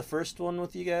 I did the first one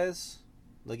with you guys,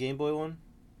 the Game Boy one.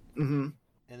 Mm-hmm.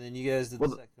 And then you guys did the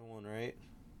second one, right?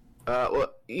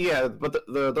 Yeah, but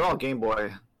they're all Game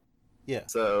Boy. Yeah.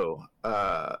 So,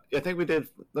 I think we did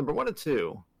number 1 and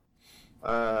 2.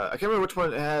 I can't remember which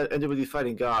one ended with you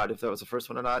fighting God, if that was the first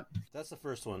one or not. That's the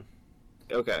first one.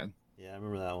 Okay. Yeah, I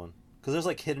remember that one. Because there's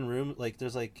like hidden room, like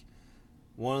there's like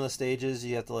one of the stages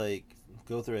you have to like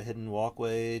go through a hidden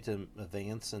walkway to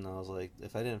advance, and I was like,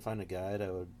 if I didn't find a guide, I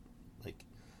would like,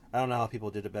 I don't know how people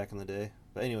did it back in the day,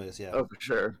 but anyways, yeah. Oh, for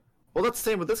sure. Well, that's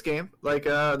the same with this game. Like,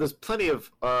 there's plenty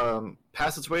of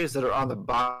passageways that are on the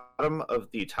bottom of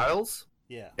the tiles.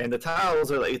 Yeah. And the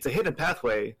tiles are like, it's a hidden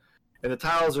pathway, and the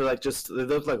tiles are like just, they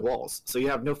look like walls. So you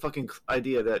have no fucking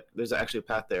idea that there's actually a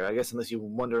path there, I guess, unless you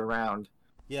wander around.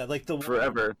 Yeah, like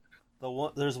forever.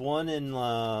 There's one in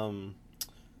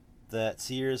that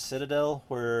Sears Citadel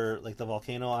where like the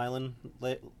volcano island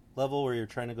level where you're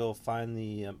trying to go find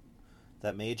the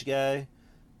that mage guy,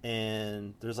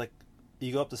 and there's like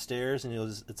you go up the stairs and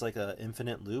it's like a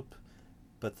infinite loop,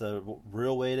 but the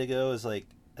real way to go is like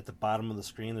at the bottom of the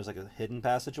screen. There's like a hidden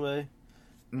passageway,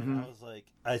 and I was like,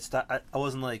 I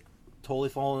wasn't like totally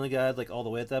following the guide like all the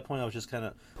way at that point. I was just kind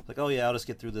of like, oh yeah, I'll just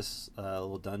get through this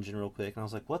little dungeon real quick, and I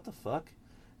was like, what the fuck?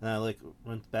 And I like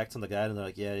went back to the guide, and they're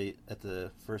like, yeah, at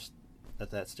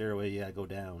that stairway you gotta go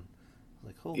down. I was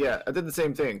like, holy yeah, I did the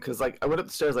same thing because like I went up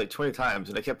the stairs like 20 times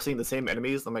and I kept seeing the same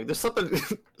enemies. I'm like, there's something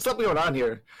going on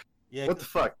here. Yeah, what the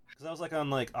fuck? Because I was like on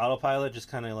like autopilot, just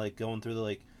kind of like going through the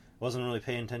like, wasn't really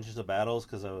paying attention to battles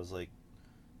because I was like,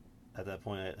 at that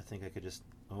point I think I could just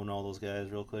own all those guys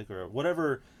real quick, or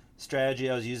whatever strategy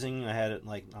I was using. I had it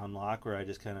like on lock where I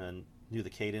just kind of knew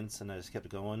the cadence and I just kept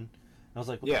going. And I was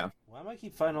like, yeah, why am I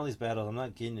keep fighting all these battles? I'm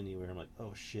not getting anywhere. I'm like,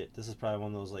 oh shit, this is probably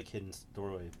one of those like hidden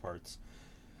doorway parts.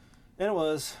 And it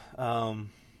was,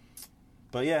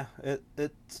 but yeah,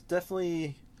 it's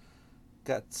definitely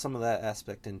got some of that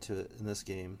aspect into it in this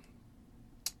game.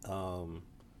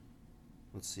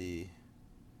 Let's see,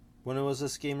 when was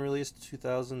this game released?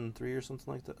 2003 or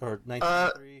something like that, or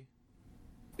 1993?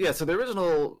 Yeah, so the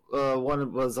original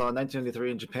one was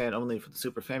 1993 in Japan only for the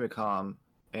Super Famicom,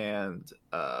 and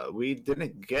we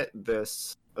didn't get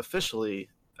this officially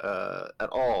at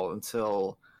all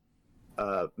until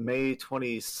May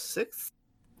 26th,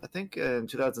 I think, in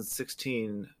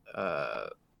 2016. Oh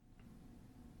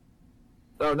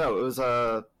no, it was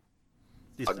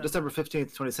December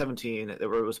 15th, 2017. It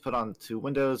was put on to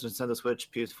Windows, Nintendo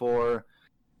Switch, PS4,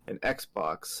 and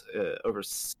Xbox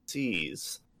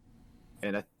overseas.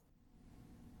 And I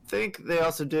think they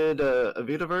also did a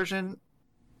Vita version,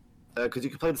 because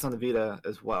you can play this on the Vita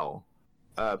as well.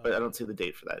 But I don't see the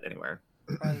date for that anywhere.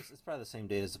 It's probably the same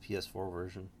date as the PS4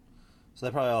 version. So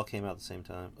they probably all came out at the same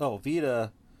time. Oh,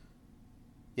 Vita,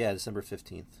 yeah, December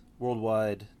 15th.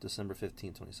 Worldwide, December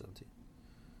 15th, 2017.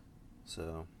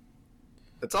 So...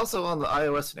 It's also on the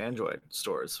iOS and Android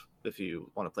stores if you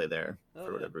want to play there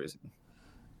for whatever reason.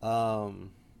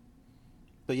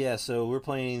 But yeah, so we're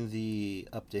playing the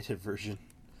updated version.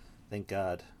 Thank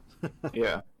God.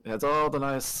 Yeah, it has all the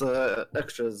nice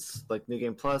extras like New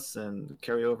Game Plus and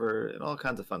carryover and all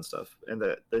kinds of fun stuff, and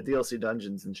the DLC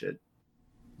dungeons and shit.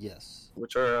 Yes.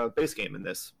 Which are a base game in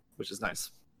this, which is nice.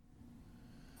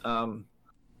 So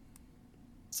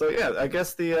yeah, I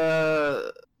guess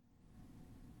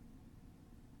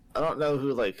I don't know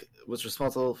who was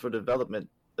responsible for development.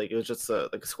 It was just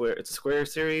like a Square. It's a Square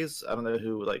series. I don't know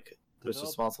who was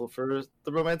responsible for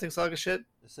the Romancing Saga shit.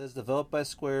 It says developed by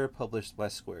Square, published by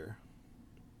Square.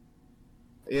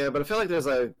 Yeah, but I feel like there's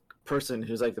a person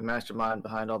who's the mastermind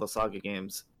behind all the Saga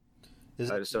games.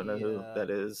 I just don't know who that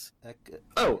is.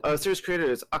 Series creator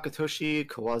is Akitoshi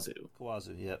Kawazu.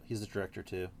 Kawazu, yeah, he's the director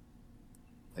too.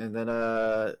 And then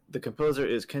the composer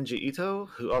is Kenji Ito,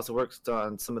 who also worked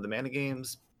on some of the Mana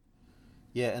games.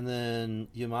 Yeah, and then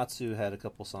Yumatsu had a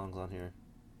couple songs on here.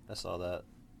 I saw that.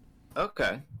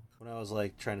 Okay. When I was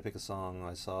trying to pick a song,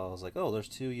 I was like, oh, there's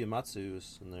 2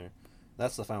 Yumatsus in there.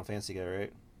 That's the Final Fantasy guy,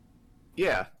 right?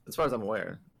 Yeah, as far as I'm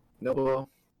aware. Nobuo.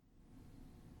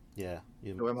 Yeah.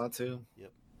 Uematsu.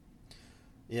 Yep.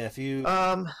 Yeah, if you...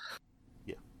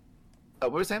 Yeah.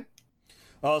 What were you saying?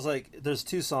 I was like, there's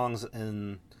 2 songs,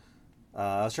 and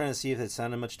I was trying to see if it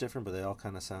sounded much different, but they all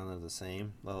kind of sounded the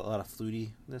same. A lot of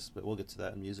flutiness, but we'll get to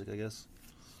that in music, I guess.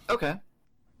 Okay.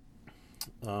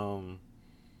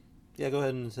 Yeah, go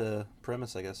ahead into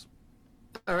premise, I guess.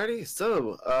 Alrighty,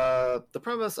 so the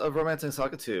premise of Romancing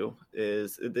Saga 2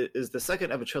 is the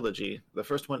second of a trilogy. The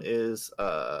first one is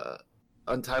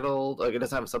untitled, it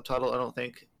doesn't have a subtitle, I don't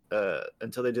think,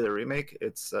 until they do the remake.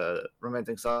 It's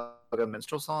Romancing Saga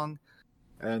Minstrel Song,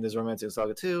 and there's Romancing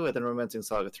Saga 2, and then Romancing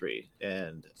Saga 3.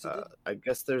 And I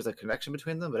guess there's a connection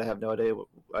between them, but I have no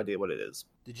idea what it is.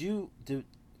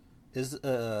 Is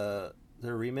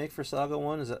there a remake for Saga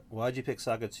 1? Why'd you pick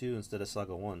Saga 2 instead of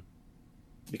Saga 1?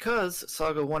 Because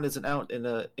Saga 1 isn't out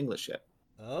in English yet.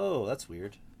 Oh, that's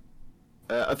weird.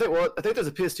 I think there's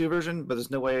a PS2 version, but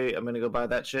there's no way I'm going to go buy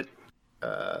that shit.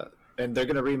 And they're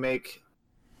going to remake,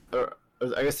 or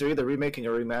I guess they're either remaking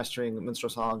or remastering Minstrel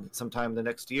Song sometime the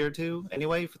next year or two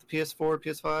anyway for the PS4,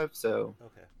 PS5, so...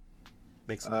 Okay.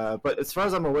 Makes sense. But as far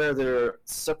as I'm aware, they're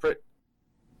separate,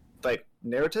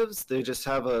 narratives. They just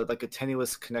have a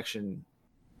tenuous connection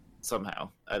somehow.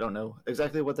 I don't know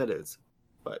exactly what that is,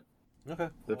 but... Okay.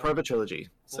 They're part of a trilogy,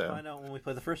 so... We'll find out when we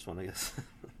play the first one, I guess.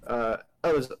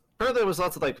 Apparently there was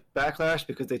lots of backlash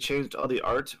because they changed all the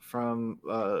art from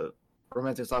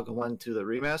Romancing Saga 1 to the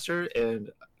remaster, and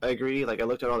I agree. I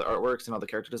looked at all the artworks and all the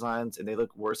character designs, and they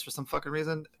look worse for some fucking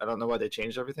reason. I don't know why they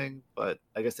changed everything, but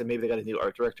I guess maybe they got a new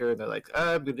art director, and they're like,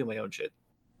 I'm gonna do my own shit.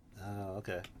 Oh,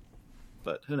 okay.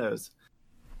 But who knows?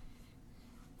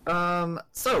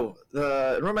 So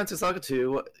the Romancing Saga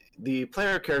 2, the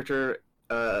player character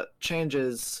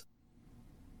changes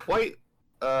quite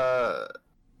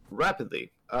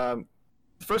rapidly.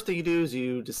 The first thing you do is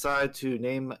you decide to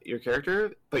name your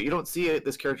character, but you don't see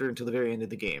this character until the very end of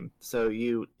the game. So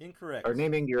you are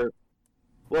naming your...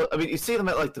 Well, I mean, you see them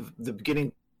at the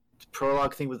beginning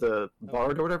prologue thing with the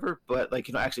bard or whatever, but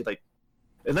actually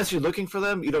unless you're looking for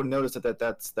them, you don't notice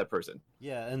that's that person.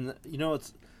 Yeah, and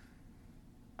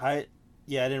I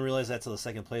didn't realize that till the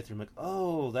second playthrough. I'm like,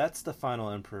 oh, that's the final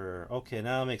emperor. Okay,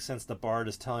 now it makes sense. The bard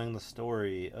is telling the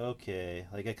story. Okay,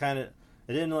 it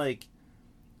didn't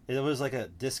it was a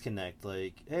disconnect.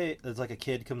 Hey, it's a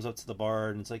kid comes up to the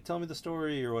bard and it's tell me the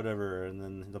story or whatever, and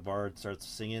then the bard starts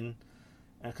singing.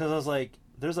 And because I was like,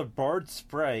 there's a bard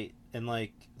sprite and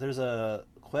there's a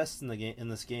quest in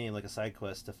this game, a side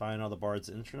quest to find all the bard's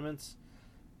instruments.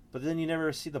 But then you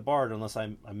never see the bard unless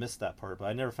I missed that part. But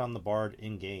I never found the bard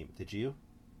in game. Did you?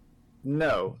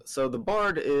 No. So the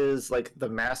bard is the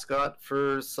mascot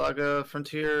for Saga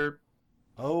Frontier.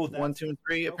 Oh, 1, 2, and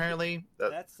 3. Okay. Apparently,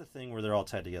 that's the thing where they're all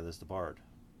tied together. Is the bard?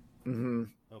 Mm-hmm.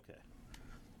 Okay.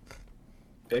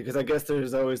 Yeah, because I guess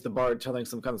there's always the bard telling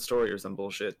some kind of story or some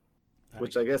bullshit.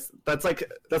 Which I guess that's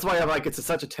why I'm like it's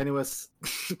such a tenuous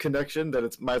connection that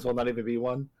it might as well not even be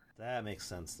one. That makes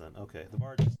sense then. Okay, the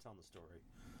bard is telling the story.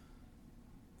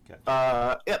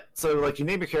 Yeah. So like you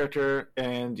name your character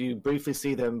and you briefly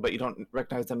see them, but you don't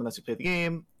recognize them unless you play the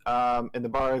game. And the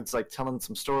bard's like telling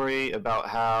some story about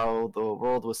how the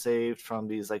world was saved from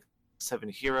these like the seven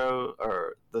heroes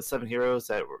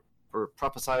that were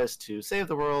prophesized to save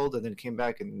the world, and then came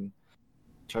back and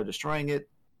tried destroying it.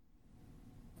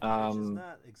 Which is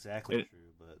not exactly true,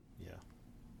 but yeah.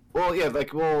 Well, yeah,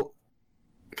 like we'll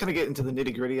kind of get into the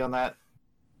nitty gritty on that,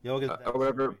 yeah, we'll get or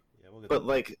whatever. Yeah, we'll get but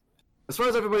like, as far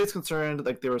as everybody's concerned,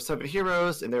 like there were seven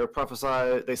heroes, and they were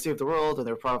prophesied. They saved the world, and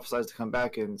they were prophesied to come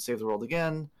back and save the world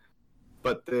again.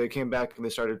 But they came back and they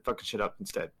started fucking shit up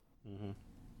instead. Mm-hmm.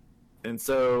 And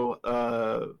so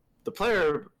the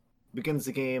player begins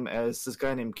the game as this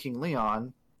guy named King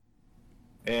Leon.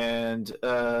 And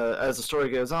as the story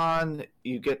goes on,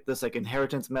 you get this like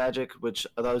inheritance magic, which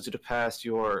allows you to pass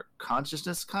your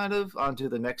consciousness kind of onto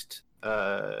the next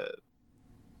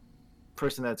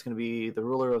person that's going to be the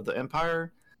ruler of the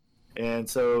empire. And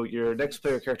so your next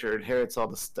player character inherits all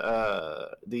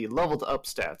the leveled up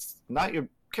stats, not your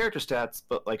character stats,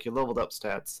 but like your leveled up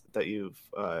stats that you've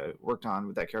worked on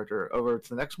with that character over to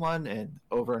the next one and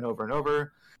over and over and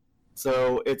over.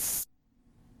 So it's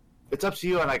up to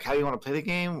you on like how you want to play the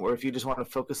game, or if you just want to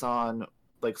focus on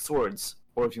like swords,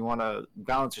 or if you want to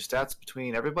balance your stats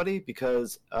between everybody,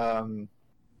 because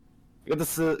get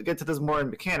to this more in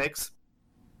mechanics.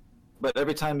 But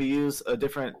every time you use a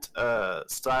different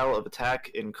style of attack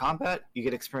in combat, you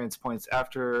get experience points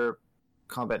after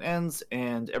combat ends,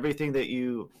 and everything that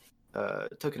you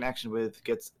took an action with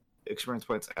gets experience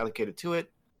points allocated to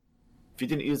it. If you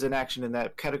didn't use an action in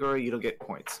that category, you don't get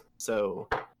points. So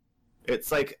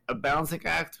it's like a balancing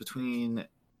act between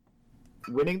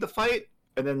winning the fight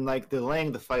and then like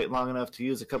delaying the fight long enough to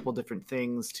use a couple different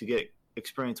things to get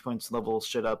experience points, level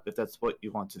shit up if that's what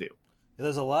you want to do.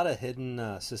 There's a lot of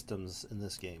hidden systems in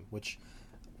this game, which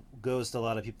goes to a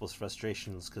lot of people's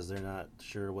frustrations because they're not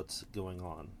sure what's going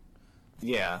on.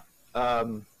 Yeah.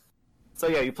 So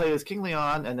yeah, you play as King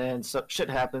Leon, and then shit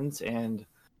happens, and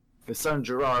his son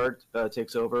Gerard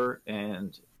takes over,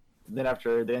 and then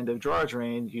after the end of Gerard's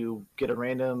reign, you get a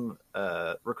random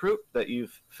recruit that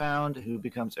you've found who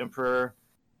becomes emperor,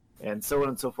 and so on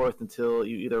and so forth until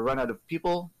you either run out of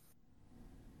people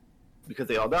because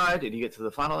they all died and you get to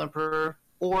the final emperor,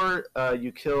 or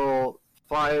you kill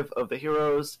 5 of the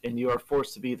heroes and you are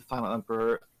forced to be the final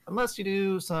emperor unless you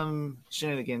do some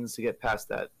shenanigans to get past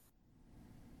that.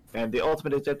 And the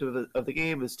ultimate objective of the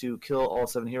game is to kill all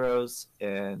 7 heroes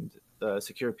and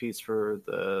secure peace for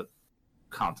the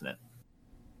continent.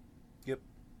 Yep.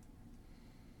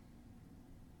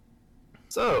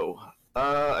 So,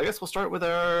 I guess we'll start with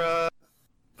our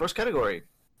first category,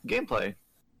 gameplay.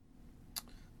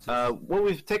 What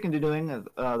we've taken to doing the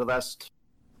last,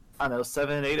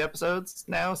 7, 8 episodes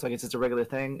now, so I guess it's a regular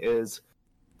thing, is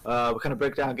we kind of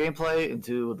break down gameplay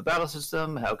into the battle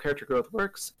system, how character growth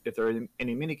works, if there are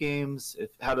any mini games,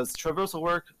 how does traversal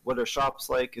work, what are shops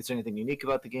like, is there anything unique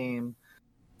about the game,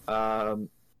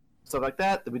 stuff like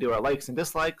that. Then we do our likes and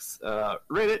dislikes,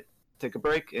 rate it, take a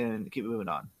break, and keep moving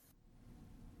on.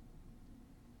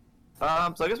 So I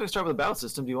guess we can start with the battle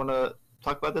system. Do you want to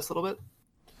talk about this a little bit?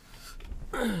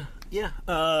 Yeah.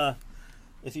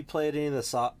 If you played any of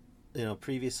the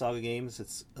previous Saga games,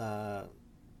 it's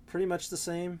pretty much the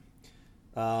same.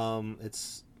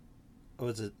 It's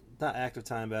not active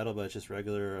time battle, but it's just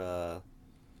regular.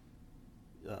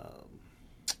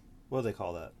 What do they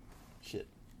call that? Shit.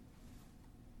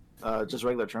 Just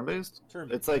regular turn-based?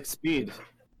 Turn-based. It's like speed.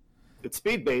 It's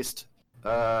speed-based,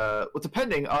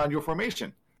 depending on your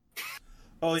formation.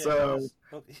 Oh, yeah. So,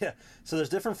 yeah. So there's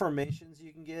different formations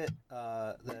you can get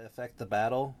that affect the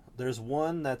battle. There's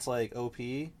one that's like OP,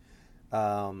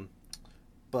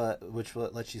 but which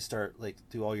lets you start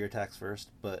do all your attacks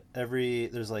first. But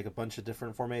there's like a bunch of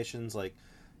different formations, like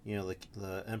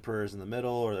the emperor's in the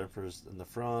middle, or the emperor's in the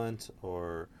front,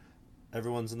 or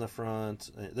everyone's in the front.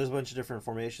 There's a bunch of different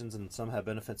formations, and some have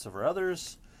benefits over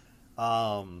others.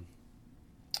 But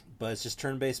it's just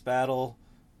turn-based battle.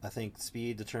 I think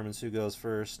speed determines who goes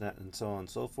first, and so on and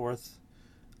so forth.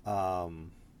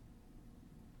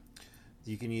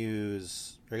 You can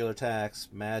use regular attacks,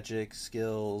 magic,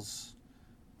 skills.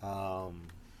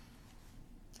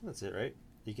 That's it, right?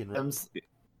 You can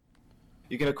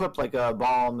equip like a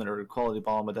bomb or a quality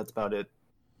bomb, but that's about it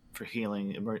for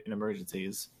healing in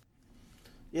emergencies.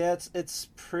 Yeah, it's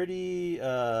pretty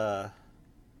your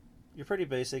pretty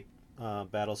basic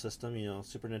battle system.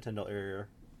 Super Nintendo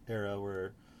era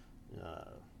where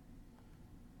uh,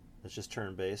 it's just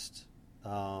turn based.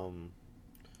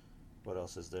 What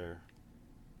else is there?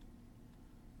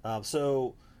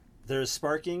 So there's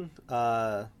sparking,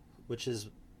 which is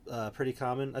pretty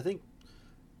common. I think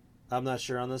I'm not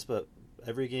sure on this, but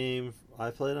every game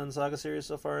I played on the Saga series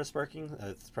so far is sparking.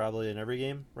 It's probably in every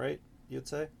game, right? You'd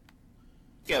say?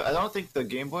 Yeah, I don't think the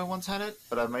Game Boy ones had it,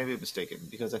 but I might be mistaken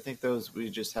because I think those we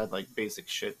just had like basic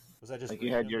shit. Was that just like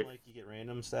random, you had your like you get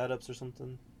random stat ups or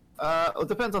something? it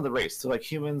depends on the race. So like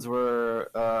humans were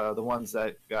the ones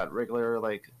that got regular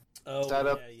like stat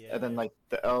up, and then like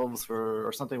the elves were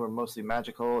or something were mostly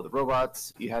magical. The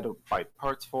robots you had to buy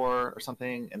parts for or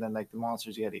something, and then like the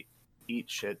monsters you had to eat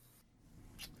shit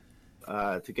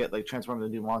to get like transform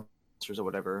into new monsters or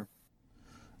whatever.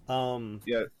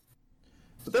 Yeah,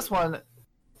 but this one,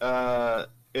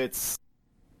 it's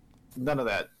none of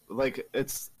that. Like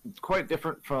it's quite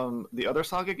different from the other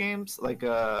Saga games, like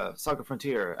Saga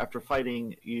Frontier. After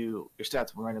fighting, your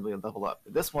stats will randomly level up.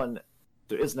 This one,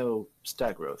 there is no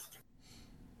stat growth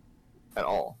at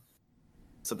all.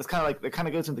 So this kind of like it kind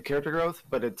of goes into character growth,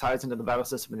 but it ties into the battle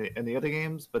system in the other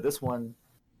games. But this one,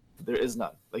 there is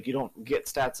none. Like you don't get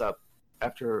stats up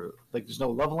after like there's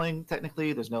no leveling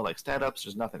technically. There's no like stat ups.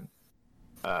 There's nothing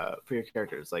for your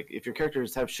characters. Like if your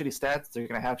characters have shitty stats, they're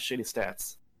gonna have shitty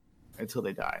stats until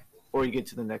they die, or you get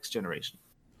to the next generation.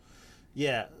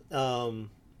 Yeah,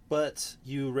 but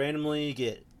you randomly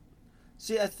get.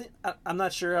 See, I'm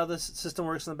not sure how this system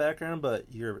works in the background, but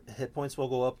your hit points will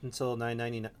go up until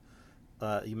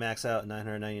 999. You max out at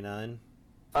 999.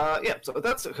 Yeah.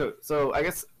 So I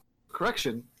guess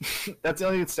correction. That's the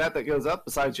only stat that goes up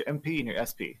besides your MP and your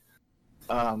SP.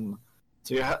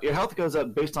 So your health goes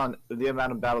up based on the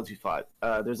amount of battles you fought.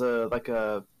 There's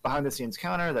a behind the scenes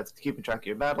counter that's keeping track of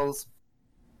your battles,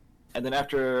 and then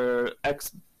after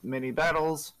X many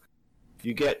battles,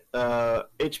 you get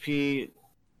HP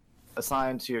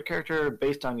assigned to your character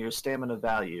based on your stamina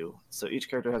value. So each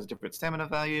character has a different stamina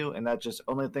value, and that just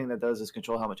only thing that does is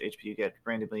control how much HP you get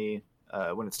randomly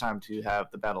when it's time to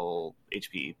have the battle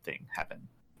HP thing happen.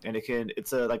 And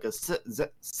it's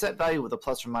a set value with a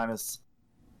plus or minus.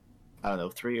 I don't know,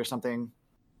 3 or something.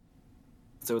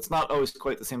 So it's not always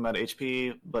quite the same amount of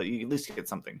HP, but you at least get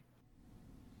something.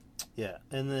 Yeah,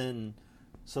 and then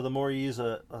so the more you use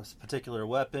a particular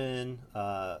weapon,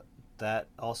 that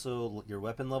also your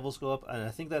weapon levels go up. And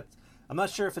I think that I'm not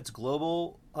sure if it's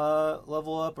global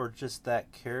level up or just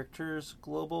that character's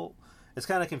global. It's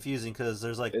kind of confusing because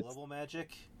there's like level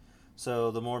magic. So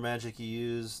the more magic you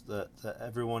use, the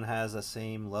everyone has the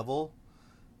same level.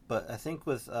 But I think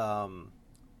with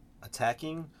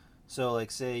attacking, so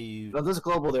like say you no, there's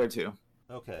global there too.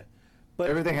 Okay, but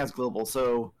everything has global.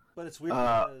 So but it's weird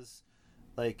because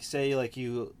like say like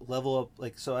you level up,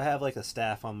 like so I have like a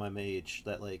staff on my mage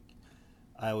that like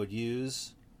I would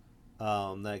use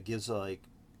that gives like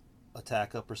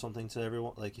attack up or something to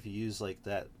everyone, like if you use like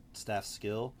that staff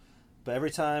skill. But every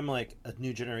time like a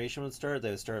new generation would start, they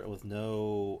would start with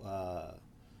no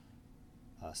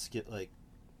skill, like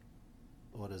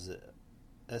what is it,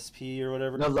 SP or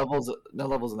whatever. No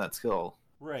levels in that skill.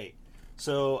 Right.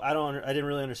 So I didn't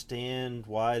really understand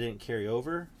why I didn't carry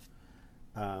over.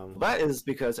 That is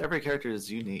because every character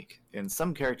is unique, and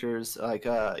some characters, like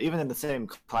even in the same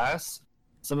class,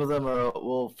 some of them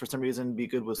will for some reason be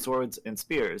good with swords and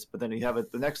spears. But then you have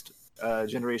the next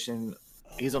generation,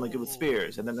 he's only good with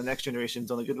spears, and then the next generation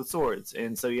is only good with swords.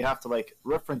 And so you have to like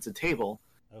reference a table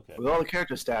with all the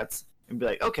character stats and be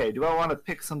like, okay, do I want to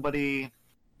pick somebody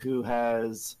who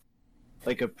has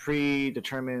like a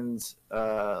predetermined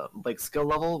like skill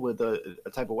level with a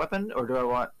type of weapon, or do I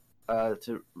want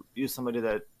to use somebody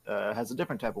that has a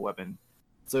different type of weapon?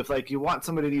 So if like you want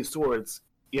somebody to use swords,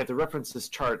 you have to reference this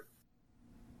chart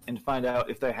and find out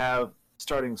if they have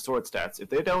starting sword stats. If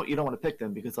they don't, you don't want to pick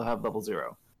them because they'll have level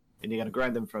 0, and you got to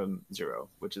grind them from 0,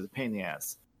 which is a pain in the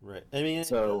ass. Right. I mean, it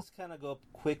does kind of go up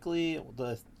quickly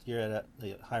if you're at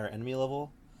a higher enemy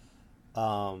level.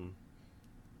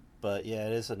 But yeah,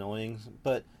 it is annoying.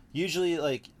 But usually,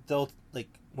 like they'll like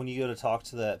when you go to talk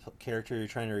to that character you're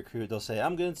trying to recruit, they'll say,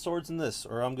 "I'm good at swords in this,"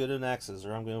 or "I'm good at axes,"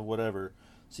 or "I'm good at whatever."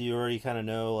 So you already kind of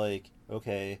know, like,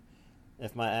 okay,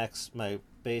 if my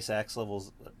base axe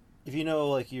levels, if you know,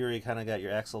 like you already kind of got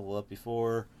your axe level up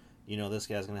before, you know this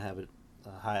guy's gonna have a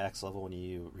high axe level when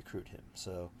you recruit him.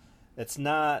 So it's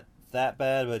not that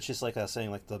bad, but it's just like I was saying,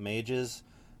 like the mages,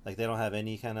 like they don't have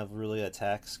any kind of really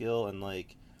attack skill, and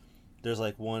like there's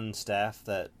like one staff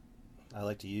that I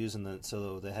like to use, and then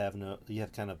so they have you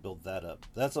have to kind of build that up.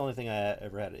 That's the only thing I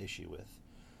ever had an issue with.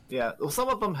 Yeah, well, some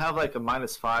of them have like a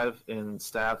 -5 in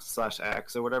staff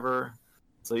 /axe or whatever,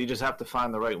 So you just have to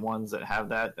find the right ones that have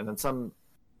that, and then some.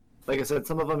 Like I said,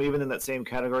 some of them, even in that same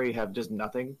category, have just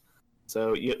nothing.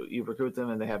 So you recruit them,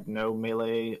 and they have no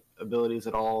melee abilities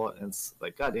at all, and it's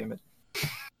like, god damn it.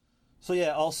 So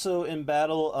yeah, also in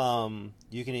battle,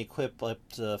 you can equip up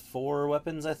to 4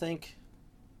 weapons, I think.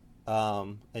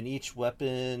 And each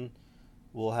weapon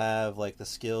will have like the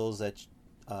skills that.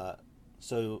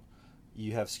 So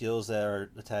you have skills that are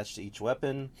attached to each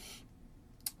weapon.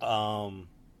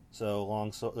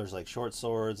 There's like short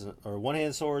swords or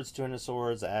one-handed swords, two-handed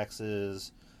swords,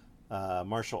 axes,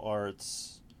 martial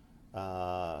arts,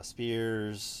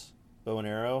 spears, bow and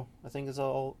arrow. I think is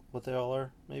all what they all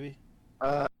are. Maybe.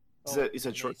 You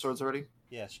said short swords already?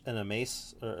 Yeah, and a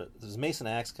mace. Is mace and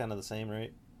axe kind of the same,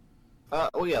 right?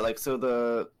 Well, yeah. Like so,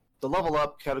 the level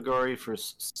up category for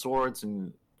swords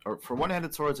or for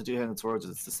one-handed swords and two-handed swords,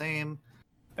 it's the same.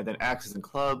 And then axes and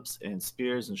clubs and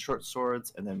spears and short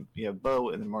swords, and then you have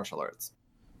bow and then martial arts.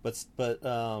 But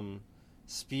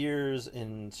spears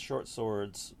and short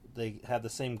swords, they have the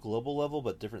same global level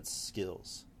but different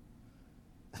skills.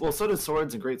 Well, so does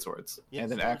swords and great swords, Yeah,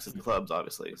 and then axes and clubs,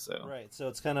 obviously. So right, so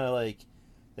it's kind of like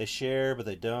they share but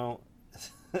they don't.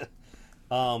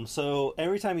 So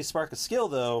every time you spark a skill,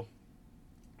 though,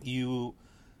 you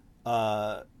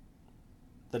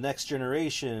the next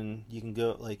generation, you can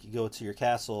go you go to your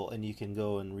castle and you can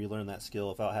go and relearn that skill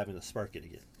without having to spark it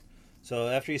again. So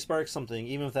after you spark something,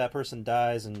 even if that person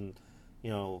dies and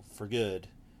for good,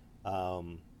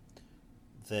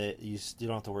 that you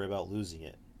don't have to worry about losing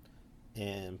it.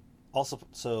 And also,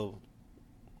 so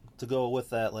to go with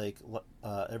that,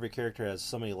 every character has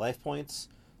so many life points.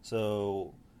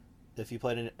 So if you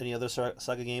played any other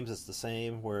Saga games, it's the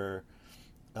same. Where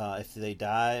if they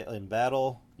die in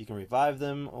battle, you can revive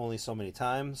them only so many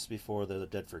times before they're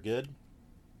dead for good.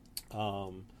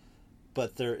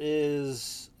 But there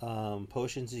is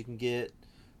potions you can get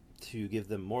to give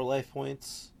them more life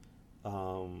points.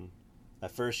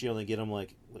 At first, you only get them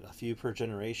like a few per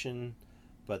generation,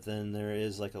 but then there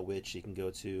is like a witch you can go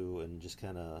to and just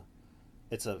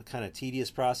it's a kind of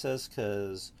tedious process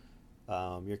because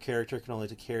your character can only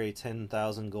carry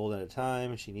 10,000 gold at a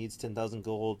time. She needs 10,000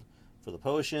 gold for the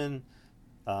potion.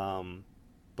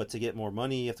 But to get more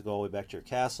money, you have to go all the way back to your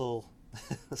castle.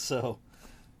 So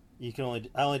I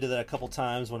only did that a couple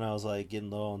times when I was like getting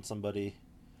low on somebody.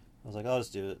 I was like, I'll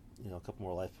just do it, a couple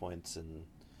more life points and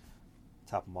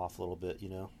top them off a little bit,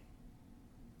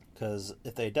 Because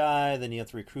if they die, then you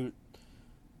have to recruit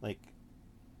like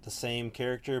the same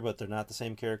character, but they're not the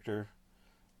same character,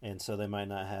 and so they might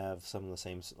not have some of the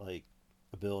same like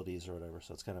abilities or whatever.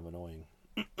 So it's kind of annoying.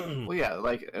 Well, yeah,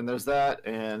 and there's that,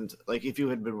 and if you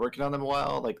had been working on them a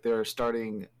while, they're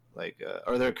starting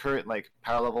or their current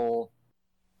power level,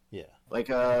 yeah,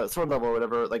 sword level or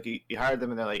whatever. You hired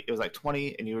them and they're it was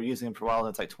 20, and you were using them for a while,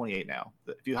 and it's 28 now.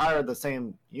 If you hire the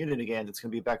same unit again, it's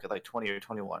gonna be back at 20 or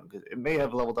 21 because it may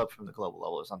have leveled up from the global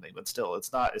level or something, but still,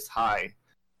 it's not as high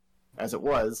as it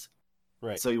was.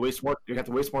 Right. So you have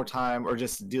to waste more time, or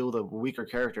just deal with a weaker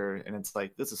character, and it's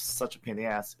this is such a pain in the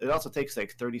ass. It also takes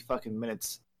 30 fucking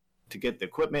minutes to get the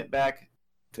equipment back,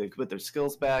 to put their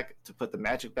skills back, to put the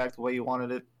magic back the way you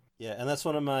wanted it. Yeah, and that's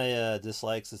one of my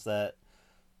dislikes is that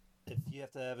if you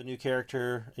have to have a new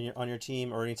character on your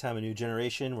team, or anytime a new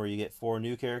generation where you get 4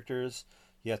 new characters,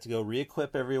 you have to go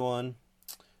re-equip everyone.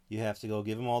 You have to go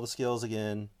give them all the skills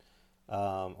again,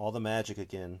 all the magic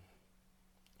again.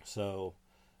 So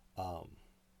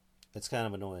it's kind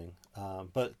of annoying.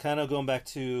 But kind of going back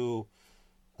to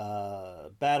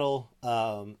battle,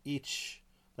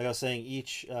 like I was saying,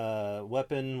 each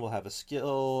weapon will have a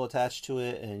skill attached to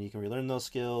it, and you can relearn those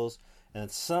skills. And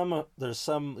there's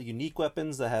some unique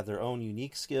weapons that have their own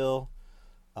unique skill,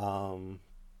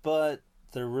 but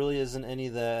there really isn't any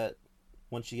that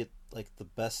once you get the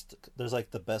best. There's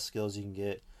the best skills you can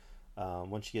get.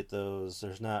 Once you get those,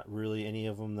 there's not really any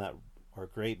of them that are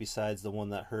great besides the one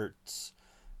that hurts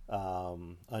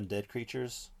undead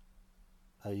creatures.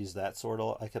 I used that sword.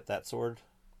 I kept that sword.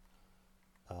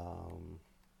 You know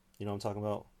what I'm talking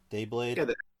about? Dayblade. Yeah,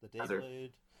 the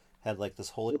Dayblade had this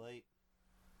holy light,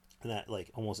 and that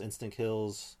almost instant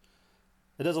kills.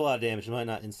 It does a lot of damage. It might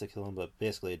not instant kill them, but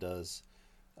basically it does.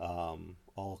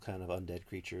 All kind of undead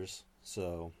creatures.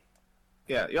 So.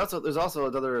 Yeah. There's also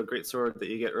another great sword that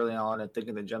you get early on, and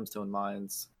thinking the gemstone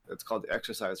mines. It's called the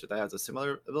Exerciser. That has a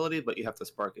similar ability, but you have to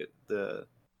spark it. We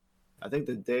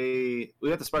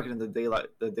have to spark it in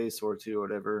the day sword too, or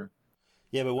whatever.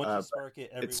 Yeah, but once you spark it,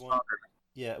 everyone.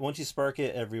 Yeah, once you spark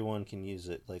it, everyone can use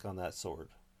it on that sword.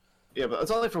 Yeah, but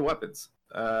it's only for weapons.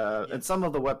 And some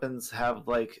of the weapons have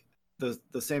the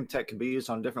same tech can be used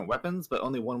on different weapons, but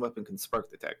only one weapon can spark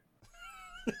the tech.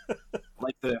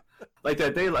 like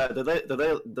that day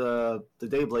the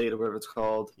day blade or whatever it's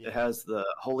called. Yeah. It has the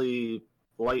holy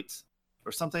light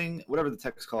or something, whatever the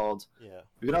tech's called. Yeah.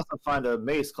 You can also find a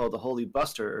mace called the Holy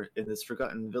Buster in this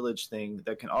Forgotten Village thing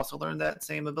that can also learn that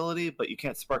same ability, but you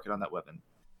can't spark it on that weapon.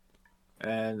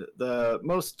 And the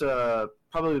most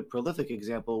probably prolific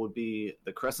example would be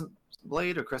the Crescent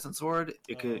Blade or Crescent Sword.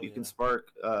 You can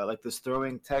spark like this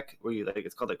throwing tech where you like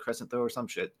it's called like Crescent Throw or some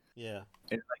shit. Yeah.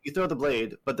 And like, you throw the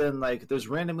blade, but then like there's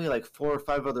randomly like 4 or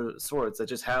 5 other swords that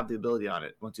just have the ability on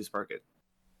it once you spark it.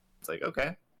 It's like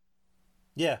okay.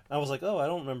 Yeah, I was like, oh, I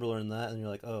don't remember learning that, and you're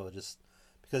like, oh, just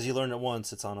because you learned it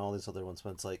once, it's on all these other ones.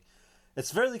 But it's like,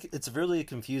 it's really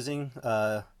confusing,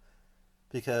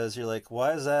 because you're like,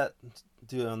 why is that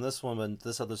do it on this one but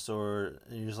this other sword?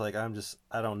 And you're just like,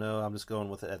 I don't know, I'm just going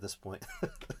with it at this point.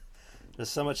 There's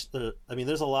so much.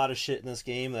 There's a lot of shit in this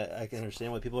game that I can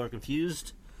understand why people are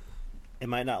confused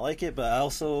and might not like it, but I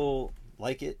also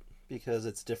like it because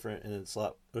it's different and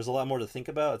there's a lot more to think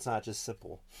about. It's not just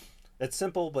simple. It's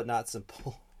simple, but not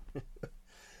simple.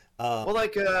 Well,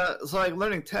 like so like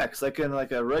learning text, like in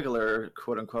like a regular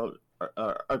quote unquote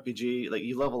RPG, like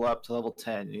you level up to level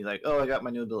 10, and you're like, oh, I got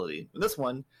my new ability. In this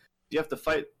one, you have to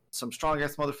fight some strong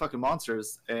ass motherfucking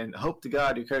monsters and hope to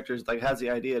God your character like has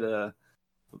the idea to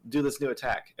do this new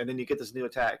attack, and then you get this new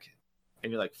attack,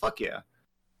 and you're like, fuck yeah.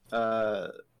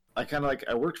 I kind of like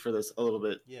I worked for this a little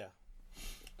bit. Yeah,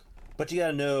 but you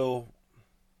gotta know.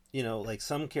 Like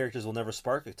some characters will never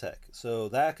spark a tech, so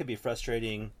that could be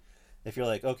frustrating. If you're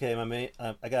like, okay,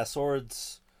 I got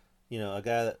swords, a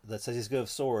guy that says he's good with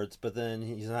swords, but then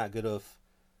he's not good with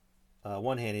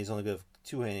one hand. He's only good with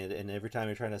two-handed, and every time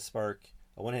you're trying to spark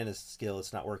a one-handed skill,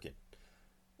 it's not working,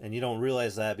 and you don't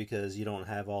realize that because you don't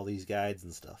have all these guides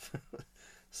and stuff.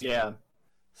 Yeah.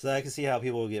 So I can see how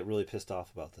people would get really pissed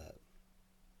off about that.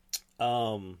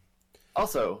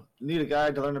 Also, need a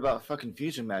guide to learn about fucking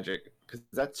fusion magic. Because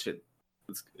that shit,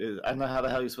 I don't know how the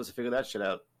hell you're supposed to figure that shit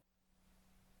out.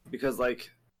 Because,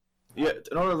 like, yeah,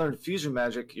 in order to learn fusion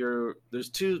magic, there's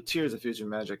 2 tiers of fusion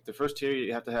magic. The first tier,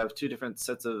 you have to have 2 different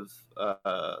sets of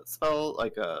spell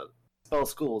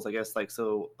schools, I guess, like,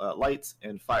 so light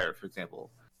and fire, for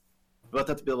example. You both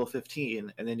have to be level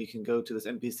 15, and then you can go to this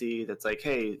NPC that's like,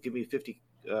 hey, give me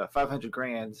 500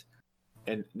 grand,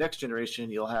 and next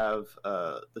generation, you'll have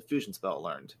the fusion spell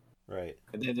learned. Right.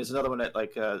 And then there's another one at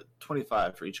like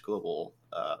 25 for each global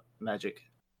magic.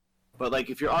 But like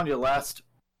if you're on your last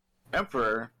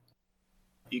emperor,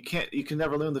 you can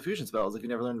never learn the fusion spells if you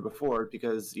never learned it before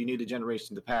because you need a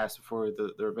generation to pass before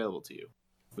they're available to you,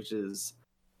 which is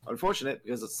unfortunate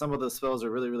because some of the spells are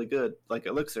really really good, like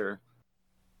elixir.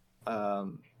 I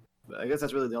guess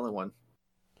that's really the only one.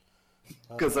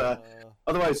 Because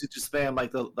otherwise you just spam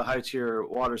like the high tier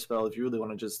water spell if you really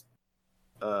want to just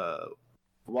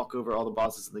walk over all the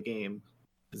bosses in the game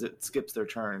because it skips their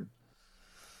turn.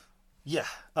 Yeah.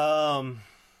 Well,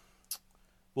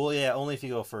 yeah, only if you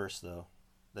go first though.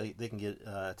 They can get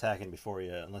attacking before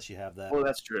you unless you have that. Well,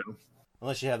 that's true.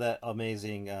 Unless you have that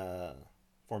amazing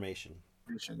formation.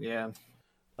 Yeah.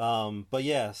 But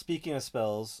yeah, speaking of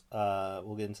spells,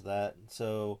 we'll get into that.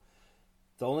 So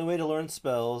the only way to learn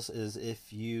spells is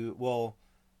if your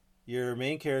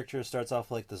main character starts off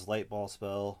like this light ball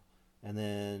spell, and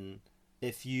then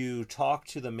if you talk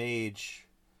to the mage,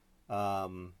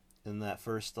 in that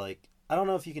first, like, I don't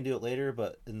know if you can do it later,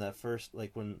 but in that first,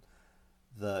 like, when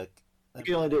you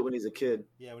can only do it when he's a kid.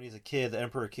 Yeah, when he's a kid, the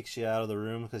emperor kicks you out of the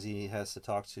room because he has to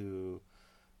talk to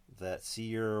that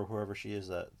seer or whoever she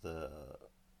is. I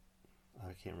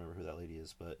can't remember who that lady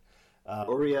is, but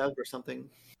Oriab or something.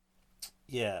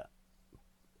 Yeah.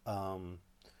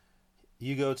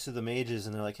 You go to the mages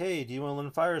and they're like, "Hey, do you want to learn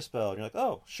fire spell?" And you're like,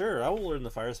 "Oh, sure, I will learn the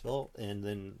fire spell." And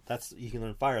then you can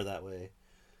learn fire that way,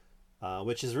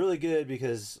 which is really good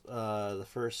because the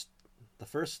first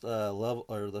level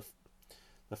or the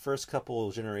first couple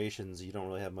of generations you don't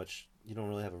really have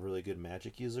a really good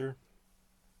magic user.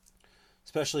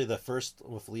 Especially the first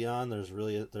with Leon,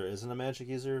 there isn't a magic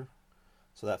user,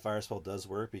 so that fire spell does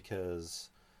work because,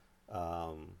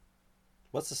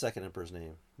 what's the second emperor's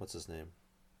name? What's his name?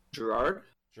 Gerard.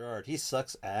 He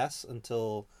sucks ass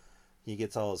until he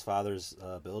gets all his father's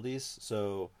abilities.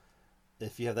 So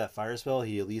if you have that fire spell,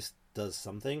 he at least does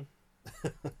something,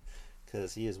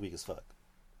 because he is weak as fuck.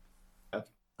 Yeah.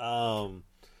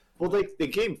 Well, the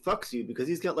game fucks you because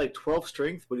he's got like 12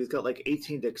 strength, but he's got like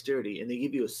 18 dexterity, and they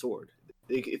give you a sword.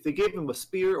 If they gave him a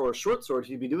spear or a short sword,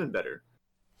 he'd be doing better.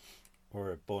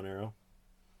 Or a bow and arrow.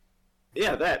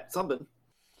 Yeah, something.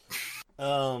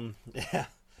 Yeah.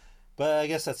 But I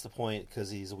guess that's the point, because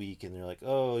he's weak, and they're like,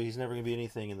 oh, he's never going to be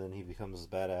anything, and then he becomes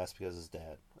badass because of his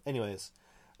dad. Anyways,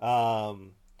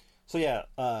 So yeah,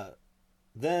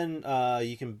 then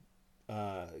you can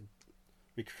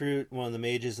recruit one of the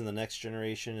mages in the next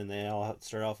generation, and they all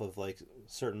start off with like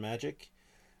certain magic.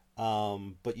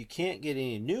 But you can't get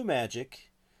any new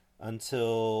magic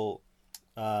until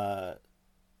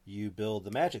you build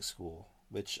the magic school,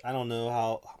 which I don't know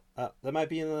how. That might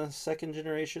be in the second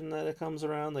generation that it comes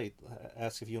around. They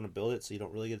ask if you want to build it, so you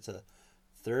don't really get to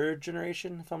third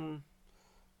generation, if I'm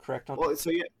correct on. Well, so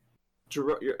yeah,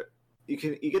 you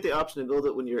get the option to build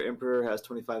it when your emperor has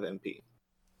 25 MP.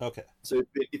 Okay. So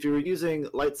if you were using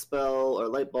light spell or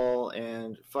light ball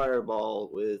and fireball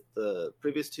with the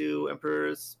previous two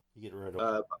emperors, You get rid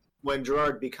of. when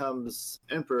Gerard becomes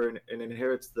emperor and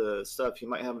inherits the stuff, he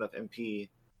might have enough MP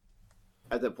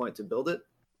at that point to build it,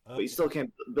 but Okay. you still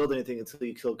can't build anything until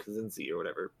you kill Kazinzi or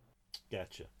whatever.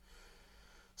 Gotcha.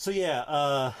 So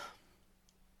yeah,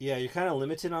 you're kind of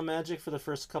limited on magic for the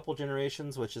first couple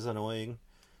generations, which is annoying.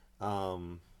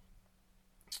 Um,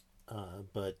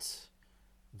 but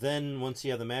then once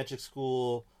you have the magic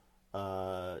school,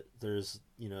 there's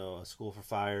a school for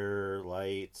fire,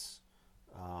 light,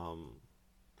 um,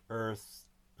 earth,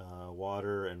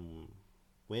 water, and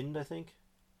wind, I think.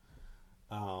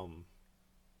 Um,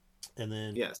 and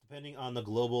then Yes. depending on the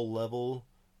global level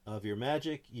of your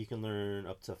magic, you can learn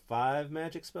up to 5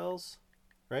 magic spells,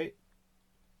 right?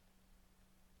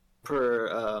 Per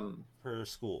Per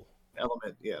school,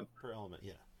 element, yeah. per element,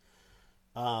 yeah.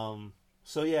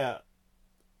 So yeah,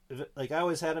 like I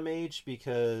always had a mage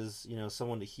because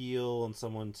someone to heal and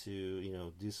someone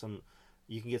to do some.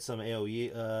 You can get some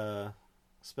AOE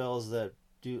spells that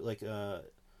do like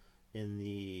in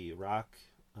the rock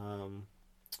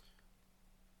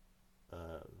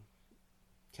uh,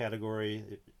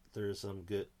 category. There's a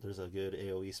good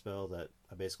AOE spell that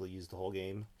I basically use the whole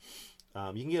game.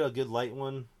 You can get a good light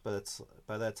one, but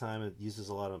by that time it uses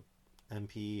a lot of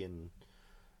MP, and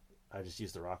I just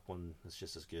use the rock one. It's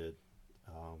just as good.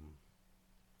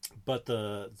 But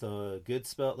the good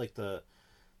spell, like the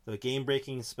game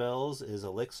breaking spells, is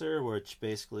elixir, which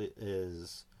basically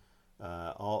is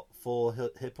all full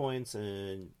hit points,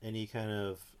 and any kind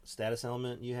of status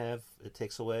element you have, it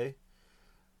takes away,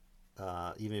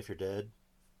 even if you're dead.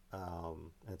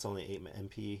 And it's only 8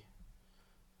 MP,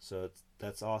 so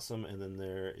that's awesome. And then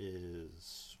there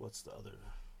is what's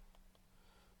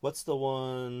the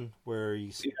one where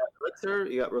you So you got Elixir,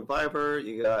 you got Reviver,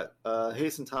 you got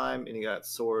Hasten Time, and you got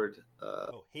Sword.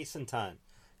 oh, hasten time.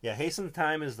 Yeah, hasten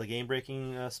time is the game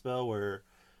breaking spell where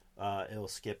it'll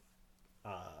skip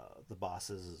the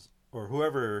bosses or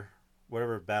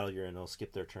whatever battle you're in. It'll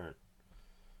skip their turn.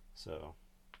 So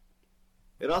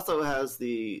It also has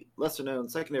the lesser known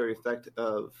secondary effect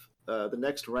of the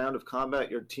next round of combat,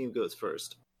 your team goes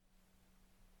first.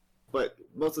 But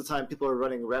most of the time, people are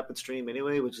running rapid stream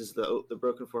anyway, which is the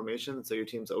broken formation, so your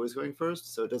team's always going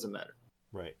first, so it doesn't matter.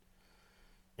 right.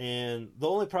 And the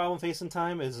only problem facing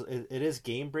time is it is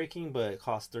game breaking, but it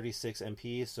costs 36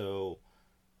 MP. So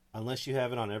unless you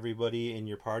have it on everybody in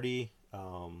your party,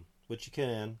 which you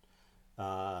can,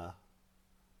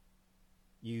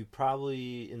 you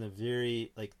probably in the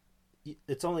very like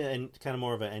it's only kind of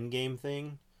more of an end game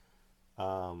thing.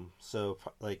 So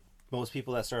like most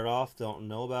people that start off don't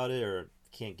know about it or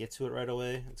can't get to it right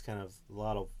away. It's kind of a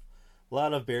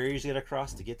lot of barriers you got to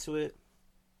cross to get to it.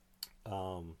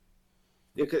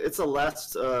 It's the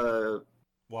last Water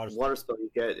water spell you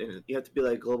get, and you have to be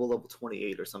like global level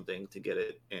 28 or something to get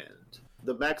it, and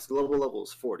the max global level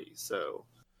is 40, so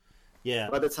yeah.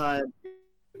 by the time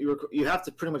you have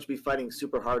to pretty much be fighting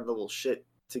super hard level shit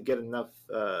to get enough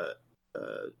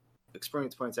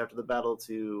experience points after the battle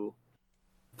to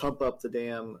pump up the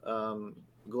damn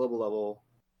global level.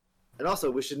 And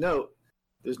also, we should note,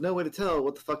 there's no way to tell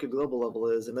what the fucking global level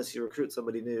is unless you recruit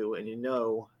somebody new and you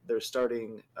know they're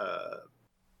starting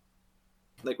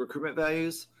like recruitment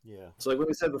values. Yeah. So like what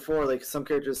we said before, like some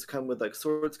characters come with like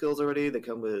sword skills already, they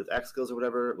come with axe skills or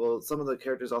whatever. Well, some of the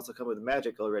characters also come with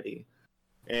magic already.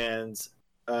 And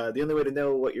the only way to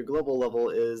know what your global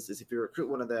level is if you recruit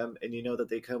one of them and you know that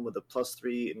they come with a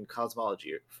 +3 in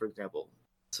cosmology, for example.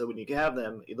 So when you have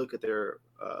them, you look at their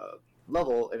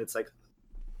level and it's like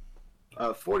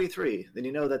 43. Then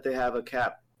you know that they have a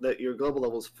cap, that your global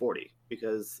level is 40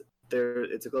 because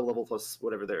it's a global level plus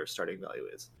whatever their starting value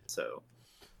is. So,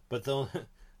 But the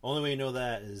only way you know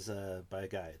that is by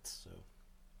guides.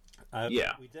 So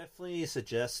yeah. we definitely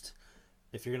suggest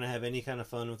if you're gonna have any kind of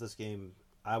fun with this game,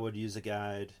 I would use a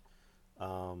guide.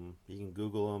 You can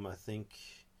Google them. I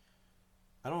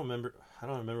don't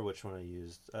remember which one I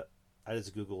used. I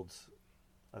just Googled.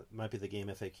 It might be the Game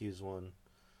FAQs one.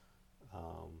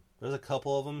 There's a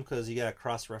couple of them because you gotta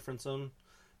cross-reference them.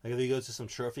 Like if you go to some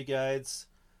trophy guides,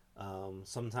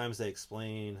 sometimes they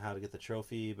explain how to get the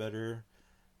trophy better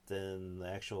than the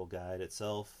actual guide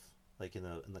itself. Like in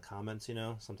the comments,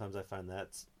 sometimes I find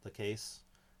that's the case.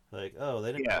 Like, oh,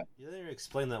 Yeah. they didn't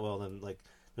explain that well. Then like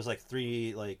there's like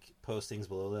three like postings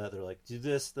below that. They're like, do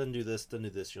this, then do this, then do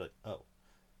this. You're like, oh,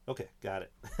 okay, got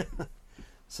it.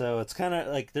 So it's kind of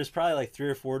like there's probably like 3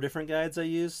 or 4 different guides I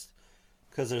used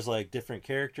because there's like different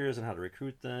characters and how to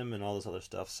recruit them and all this other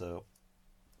stuff. So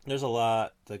there's a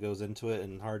lot that goes into it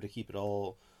and hard to keep it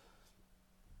all,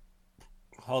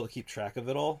 hard to keep track of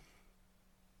it all.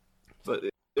 But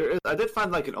I did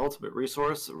find like an ultimate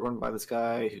resource run by this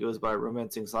guy who goes by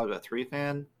Romancing Saga 3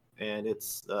 fan, and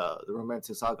it's the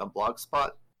Romancing Saga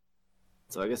blogspot.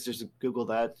 So I guess just Google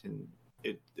that, and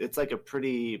it's like a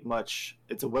pretty much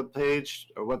it's a web page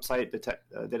or website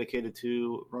dedicated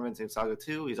to Romancing Saga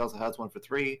 2. He also has one for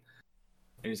 3,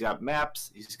 and he's got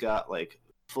maps. He's got like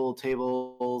full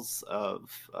tables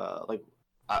of all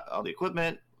the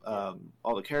equipment,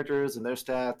 all the characters and their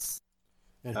stats.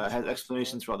 Has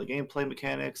explanations for all the gameplay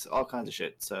mechanics, all kinds of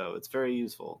shit. So it's very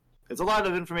useful. It's a lot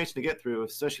of information to get through,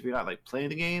 especially if you're not like playing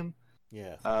the game.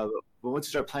 Yeah. But once you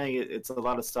start playing it, it's a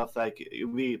lot of stuff like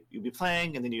you'll be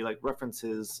playing, and then you like reference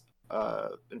his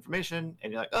information,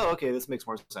 and you're like, oh, okay, this makes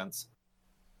more sense.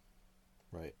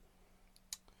 Right.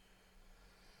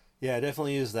 Yeah, I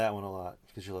definitely use that one a lot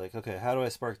because you're like, okay, how do I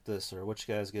spark this, or which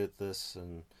guys get this?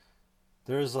 And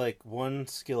there's like one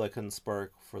skill I couldn't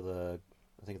spark for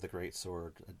I think the great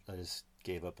sword. I just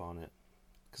gave up on it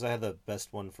because I had the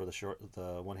best one for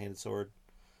the one-handed sword.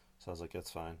 So I was like, that's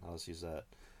fine. I'll just use that.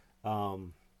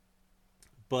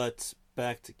 But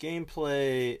back to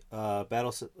gameplay,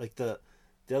 like the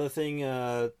other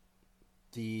thing,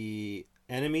 the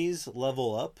enemies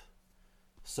level up.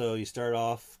 So you start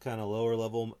off kind of lower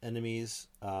level enemies,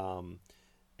 and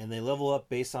they level up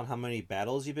based on how many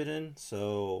battles you've been in.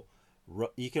 So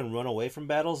you can run away from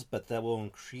battles, but that will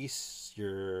increase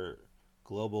your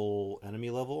global enemy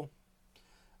level.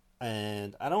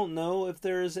 And I don't know if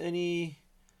there's any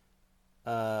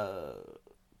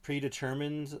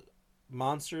predetermined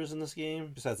monsters in this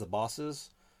game besides the bosses.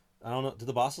 I don't know. Do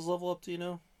the bosses level up? Do you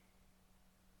know?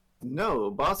 No,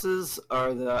 bosses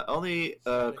are the only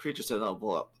creatures that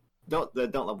level up. Don't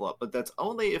level up, but that's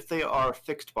only if they are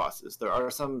fixed bosses. There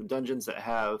are some dungeons that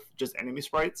have just enemy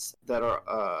sprites that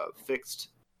are fixed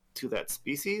to that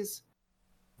species,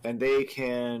 and they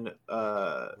can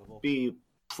be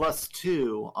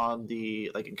 +2 on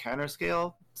the like encounter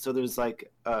scale. So there's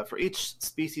like for each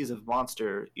species of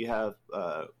monster, you have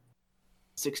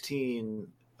 16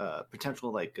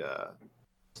 potential like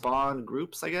spawn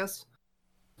groups, I guess.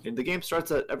 And the game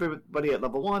starts at everybody at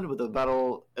level 1 with a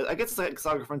battle. I guess it's like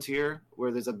Saga Frontier,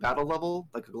 where there's a battle level,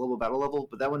 like a global battle level,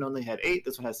 but that one only had 8.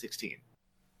 This one has 16.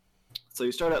 So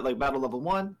you start at like battle level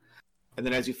 1, and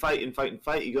then as you fight and fight and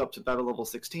fight, you go up to battle level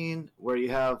 16, where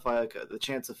you have like the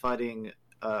chance of fighting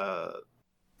all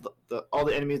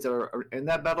the enemies that are in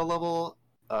that battle level.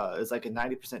 Is like a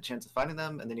 90% chance of fighting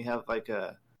them, and then you have like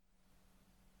a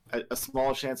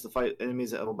small chance to fight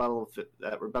enemies at battle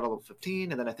level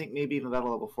 15, and then I think maybe even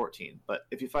battle level 14. But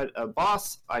if you fight a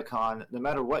boss icon, no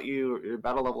matter what your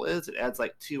battle level is, it adds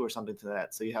like 2 or something to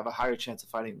that. So you have a higher chance of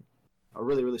fighting a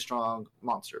really, really strong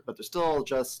monster. But they're still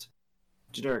just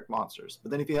generic monsters.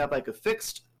 But then if you have like a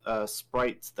fixed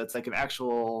sprite that's like an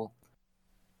actual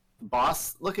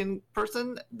boss-looking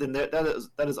person, then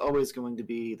that is always going to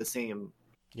be the same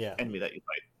enemy that you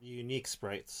fight. Unique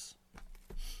sprites.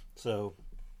 So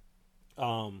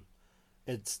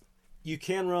it's you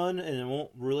can run and it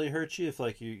won't really hurt you if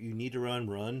like you need to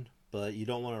run, but you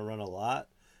don't want to run a lot.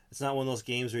 It's not one of those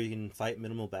games where you can fight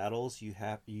minimal battles. You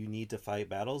need to fight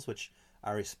battles, which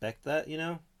I respect that,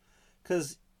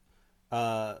 because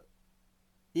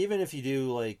even if you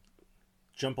do like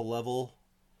jump a level,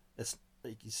 it's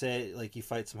like you say like you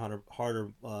fight some harder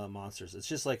monsters. It's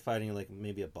just like fighting like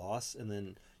maybe a boss, and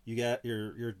then you got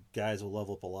your guys will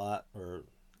level up a lot, or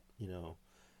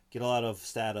get a lot of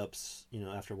stat ups,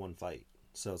 after one fight.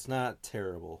 So it's not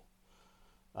terrible.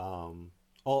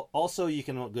 Also, you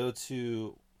can go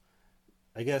to,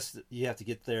 I guess you have to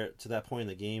get there to that point in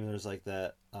the game. There's like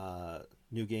that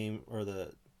new game or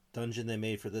the dungeon they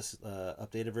made for this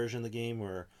updated version of the game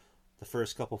where the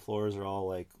first couple floors are all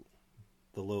like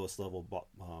the lowest level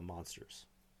monsters.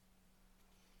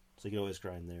 So you can always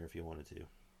grind there if you wanted to.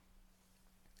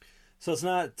 So it's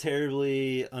not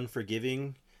terribly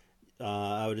unforgiving.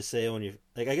 I would just say when you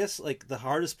like, I guess like the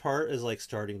hardest part is like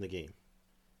starting the game,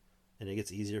 and it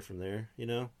gets easier from there.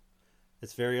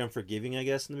 It's very unforgiving, I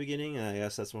guess, in the beginning, and I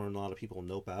guess that's when a lot of people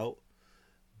nope out.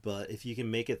 But if you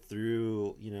can make it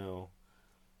through,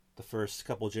 the the first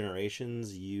couple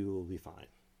generations, you will be fine.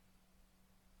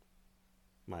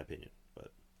 My opinion,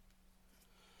 but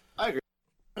I agree.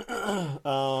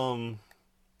 um,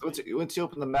 Once you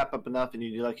open the map up enough, and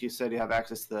you, like you said, you have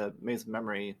access to the maze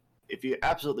memory. If you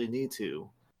absolutely need to,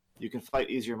 you can fight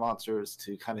easier monsters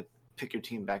to kind of pick your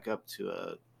team back up to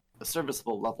a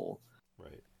serviceable level.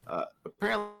 right.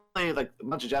 Apparently, like a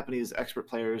bunch of Japanese expert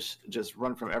players just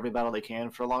run from every battle they can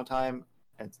for a long time,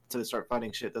 and so they start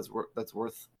fighting shit that's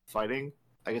worth fighting.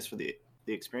 I guess for the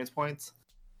experience points,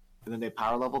 and then they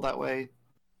power level that way.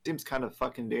 Seems kind of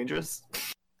fucking dangerous.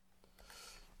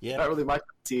 Yeah, Not really my cup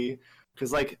of tea,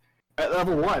 because like at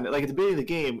level 1, like at the beginning of the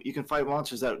game, you can fight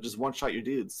monsters that just one shot your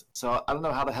dudes. So I don't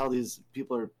know how the hell these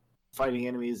people are fighting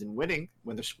enemies and winning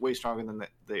when they're way stronger than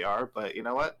they are. But you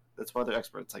know what? That's why they're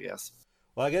experts, I guess.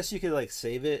 well, I guess you could like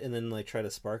save it and then like try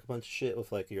to spark a bunch of shit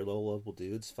with like your low level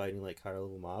dudes fighting like higher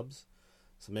level mobs.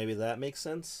 So maybe that makes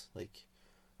sense. Like,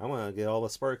 I'm gonna get all the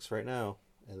sparks right now,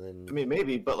 and then I mean,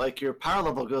 maybe, but like your power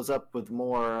level goes up with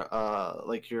more,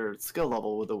 like your skill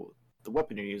level with the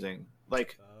weapon you're using.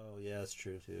 Like, oh yeah, that's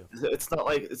true too. it's not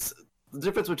like it's the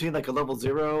difference between like a level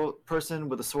 0 person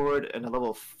with a sword and a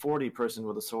level 40 person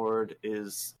with a sword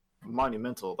is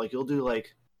monumental. Like you'll do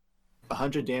like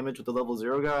 100 damage with the level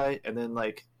 0 guy, and then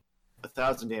like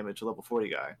 1,000 damage with level 40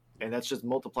 guy, and that's just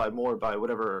multiplied more by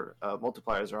whatever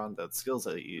multipliers are on the skills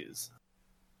that you use.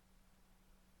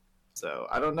 So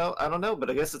I don't know, but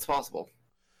I guess it's possible.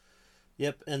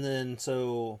 Yep, and then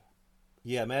so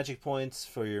yeah, magic points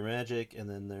for your magic, and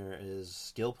then there is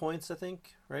skill points, I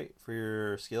think, right, for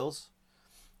your skills,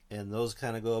 and those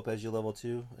kind of go up as you level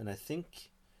 2. And I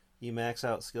think you max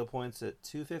out skill points at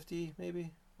 250,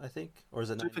 maybe. I think, or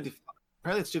is it 250?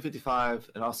 Apparently it's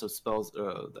 255, and also spells.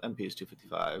 The MP is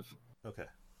 255. Okay.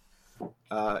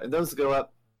 And those go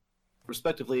up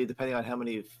respectively depending on how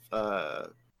many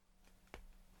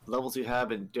levels you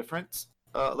have in different.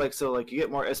 Like you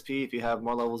get more SP if you have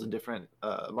more levels in different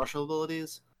martial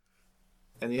abilities,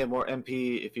 and you have more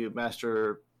MP if you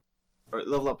master or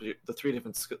level up the 3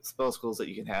 different spell skills that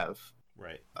you can have.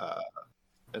 Right.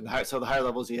 And the higher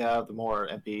levels you have, the more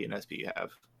MP and SP you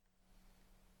have.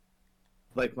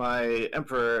 Like my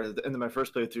Emperor, at the end of my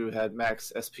first playthrough, had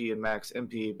max SP and max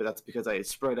MP, but that's because I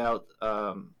spread out.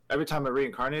 Every time I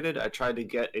reincarnated, I tried to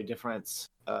get a different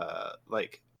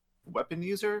like weapon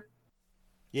user.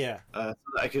 Yeah. So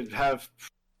that I could have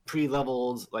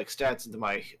pre-leveled like stats into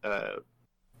my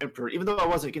Emperor, even though I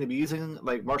wasn't going to be using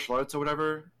like martial arts or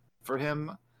whatever for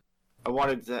him. I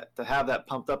wanted to have that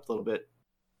pumped up a little bit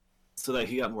so that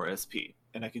he got more SP,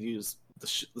 and I could use the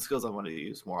skills I wanted to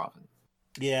use more often.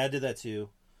 Yeah, I did that too.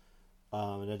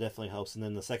 And it definitely helps. And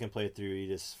then the second playthrough, you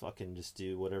just fucking just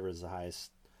do whatever is the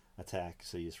highest attack,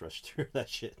 so you just rush through that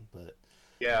shit. But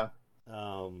Yeah.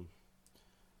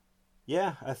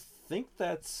 Yeah, I think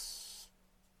that's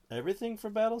everything for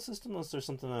battle system. Unless there's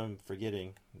something I'm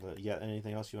forgetting. But you got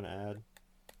anything else you want to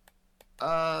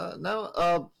add?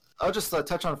 No. I'll just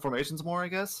touch on formations more, I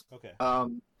guess. Okay.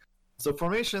 So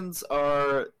formations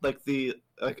are like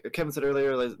like Kevin said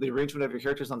earlier, like the arrangement of your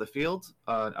characters on the field,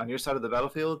 on your side of the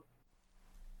battlefield,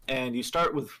 and you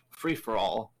start with free for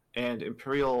all and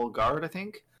Imperial Guard, I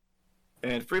think.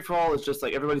 And free for all is just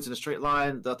like everybody's in a straight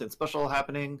line, nothing special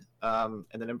happening. And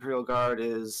then Imperial Guard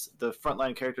is the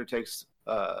frontline character takes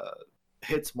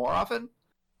hits more often,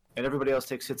 and everybody else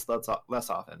takes hits less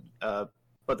often.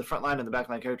 But the frontline and the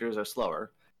backline characters are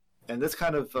slower. And this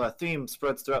kind of theme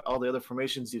spreads throughout all the other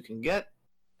formations you can get,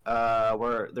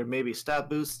 where there may be stat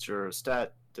boosts or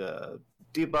stat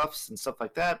debuffs and stuff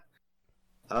like that.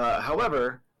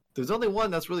 However, there's only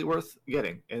one that's really worth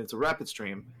getting, and it's a rapid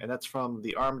stream, and that's from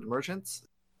the Armed Merchants.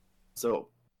 So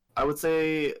I would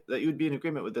say that you would be in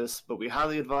agreement with this, but we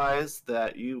highly advise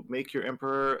that you make your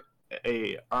Emperor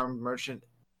a Armed Merchant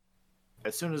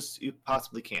as soon as you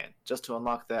possibly can, just to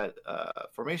unlock that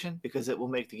formation, because it will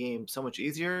make the game so much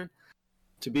easier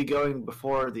to be going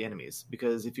before the enemies.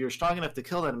 Because if you're strong enough to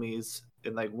kill enemies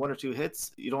in like 1 or 2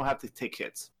 hits, you don't have to take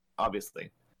hits, obviously.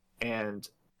 And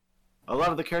a lot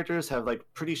of the characters have like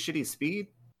pretty shitty speed,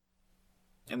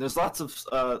 and there's lots of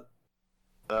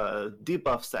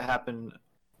debuffs that happen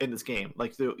in this game.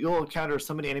 Like you'll encounter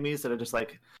so many enemies that are just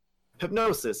like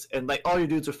hypnosis, and like all your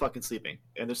dudes are fucking sleeping,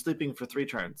 and they're sleeping for 3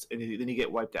 turns, and then you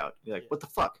get wiped out. You're like, what the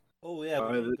fuck? Oh yeah,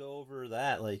 we didn't go over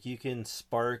that. Like you can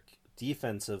spark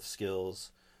defensive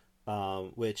skills,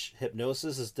 which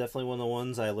hypnosis is definitely one of the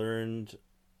ones I learned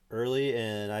early,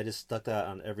 and I just stuck that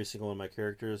on every single one of my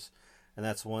characters. And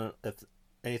that's one. If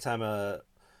anytime a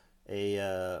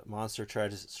monster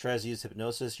tries to use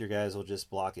hypnosis, your guys will just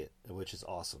block it, which is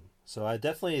awesome. So I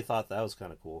definitely thought that was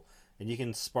kind of cool. And you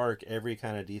can spark every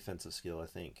kind of defensive skill, I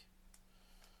think.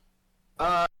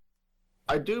 Uh,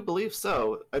 I do believe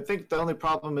so. I think the only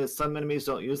problem is some enemies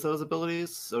don't use those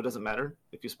abilities, so it doesn't matter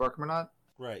if you spark them or not.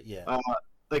 Right. Yeah.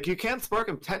 Like you can spark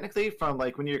them technically from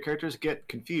like when your characters get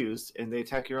confused and they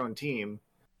attack your own team.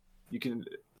 You can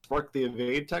spark the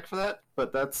evade tech for that,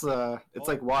 but that's it's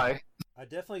like why? I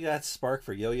definitely got spark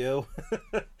for yo-yo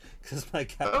because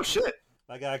Oh shit!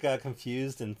 my guy got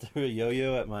confused and threw a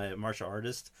yo-yo at my martial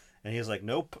artist, and he was like,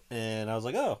 "Nope," and I was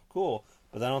like, "Oh, cool."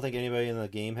 But I don't think anybody in the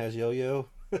game has yo-yo.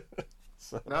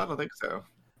 So, No, I don't think so.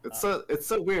 It's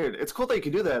so weird. It's cool that you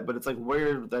can do that, but it's like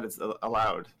weird that it's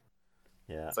allowed.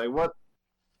 yeah. It's like what?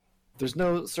 There's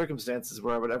no circumstances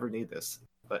where I would ever need this,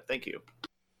 but thank you.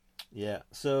 Yeah.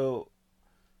 So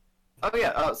Oh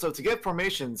yeah. So to get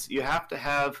formations, you have to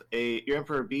have your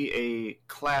emperor be a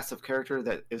class of character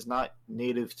that is not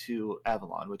native to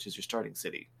Avalon, which is your starting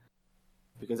city.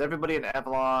 Because everybody in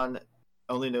Avalon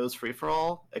only knows free for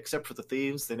all, except for the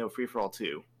thieves. They know free for all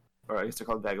too, or I guess they're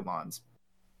called vagabonds.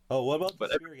 oh, what about the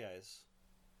But spear guys?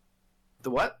 The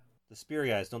what? The spear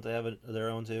guys, don't they have their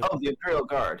own too? Oh, the Imperial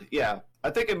Guard. Yeah, I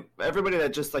think everybody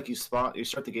that just like you start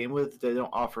the game with, they don't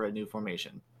offer a new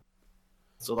formation.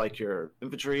 So like your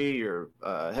infantry, your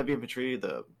heavy infantry,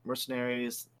 the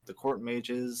mercenaries, the court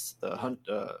mages, the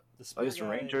I guess the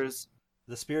rangers.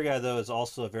 The spear guy though is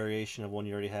also a variation of one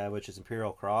you already have, which is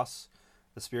Imperial Cross.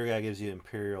 The spear guy gives you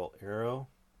Imperial Arrow,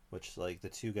 which like the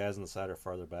two guys on the side are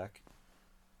farther back.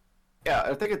 Yeah,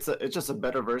 I think it's just a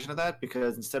better version of that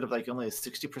because instead of like only a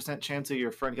 60% chance of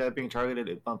your front guy being targeted,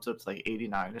 it bumps up to like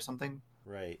 89 or something.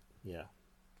 Right. Yeah.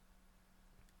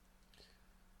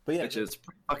 But yeah, which is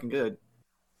pretty fucking good.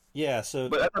 Yeah. So,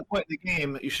 but at that point in the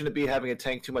game, you shouldn't be having a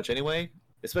tank too much anyway,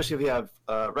 especially if you have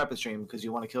rapid stream because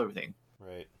you want to kill everything.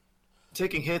 Right.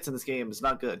 Taking hits in this game is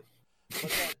not good.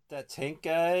 But that tank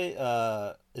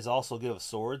guy is also good with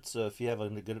swords. So if you have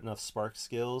good enough spark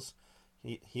skills.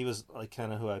 He was like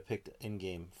kind of who I picked in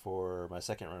game for my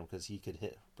second run because he could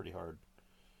hit pretty hard.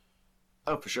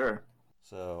 Oh, for sure.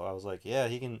 So I was like, yeah,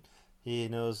 he can. He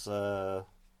knows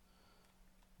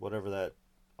whatever that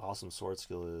awesome sword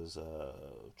skill is.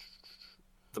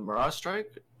 The Mirage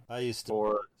Strike. I used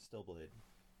Stillblade.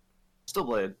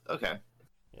 Stillblade. Okay.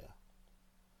 Yeah.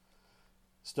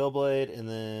 Stillblade, and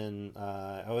then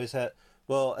I always had.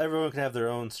 Well, everyone can have their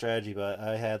own strategy, but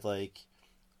I had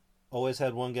always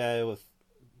had one guy with.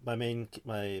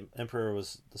 My emperor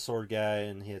was the sword guy,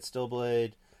 and he had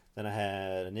Stillblade. Then I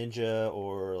had a ninja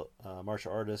or a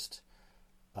martial artist,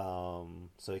 so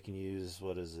he can use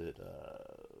what is it?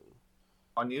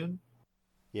 Onion?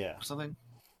 Yeah, or something.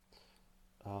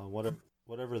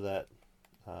 Whatever that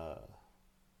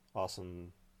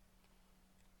awesome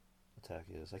attack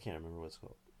is, I can't remember what it's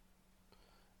called.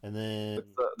 And then it's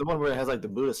the one where it has like the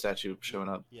Buddha statue showing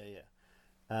up. Yeah.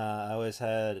 I always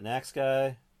had an axe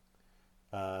guy.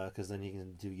 Because then he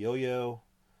can do yo-yo,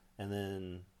 and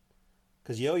then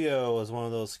because yo-yo is one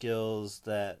of those skills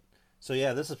that. So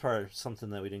yeah, this is part of something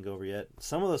that we didn't go over yet.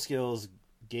 Some of those skills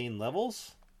gain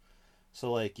levels.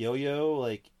 So like yo-yo,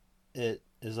 like it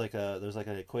is there's like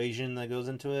an equation that goes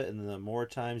into it, and the more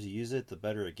times you use it, the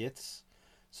better it gets.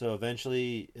 So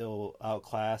eventually it'll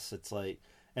outclass. It's like,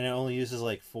 and it only uses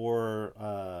like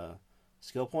 4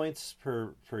 skill points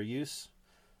per use.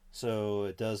 So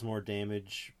it does more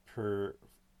damage per,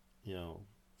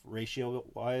 ratio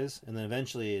wise, and then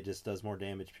eventually it just does more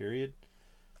damage. Period.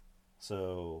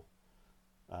 So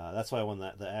that's why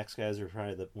the axe guys are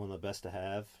probably one of the best to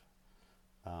have.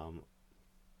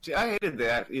 See, I hated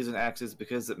using axes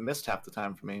because it missed half the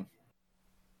time for me.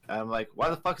 I'm like, why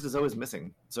the fuck is this always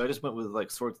missing? So I just went with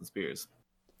like swords and spears.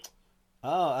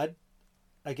 Oh,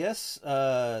 I guess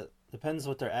depends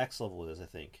what their axe level is. I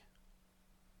think.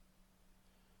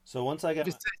 So once I got,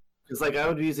 because like I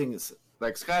would be using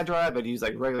like Skydrive, I'd use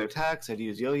like regular attacks, I'd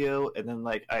use yo-yo, and then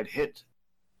like I'd hit,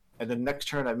 and then next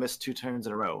turn I missed 2 turns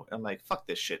in a row. And I'm like, fuck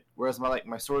this shit. Whereas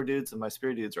my sword dudes and my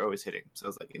spear dudes are always hitting. So I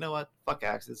was like, you know what? Fuck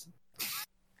axes.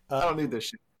 I don't need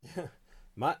this shit.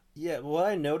 What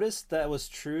I noticed that was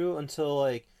true until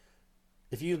like,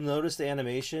 if you notice the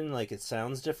animation, like it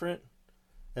sounds different.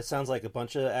 It sounds like a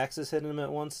bunch of axes hitting them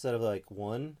at once instead of like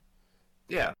one.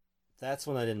 Yeah. That's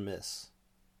when I didn't miss.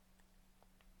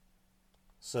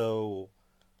 So,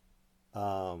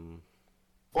 well,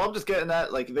 I'm just getting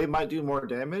that like they might do more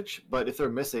damage, but if they're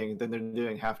missing, then they're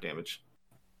doing half damage,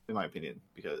 in my opinion,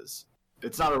 because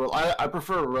it's not I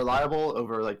prefer reliable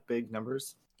over like big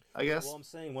numbers, I guess. Well, I'm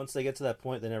saying once they get to that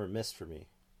point, they never missed for me.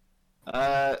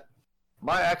 My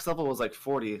axe level was like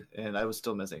 40, and I was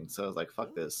still missing, so I was like,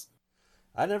 fuck this.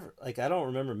 I don't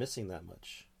remember missing that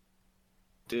much.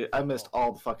 Dude, I missed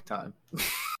all the fucking time.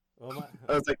 Well,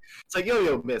 I was like, it's like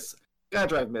yo-yo miss. Guy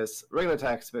drive miss, regular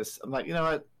attacks miss. I'm like, you know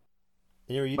what?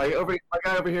 My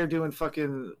guy over here doing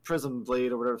fucking Prism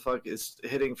Blade or whatever the fuck is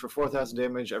hitting for 4,000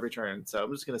 damage every turn, so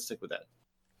I'm just gonna stick with that.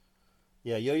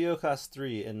 Yeah, yo-yo costs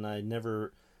 3, and I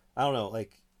don't know,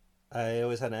 like, I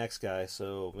always had an X guy,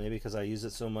 so maybe because I use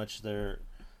it so much, I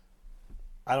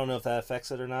don't know if that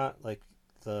affects it or not, like,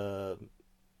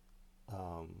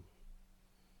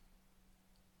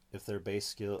 if their base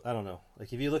skill, I don't know.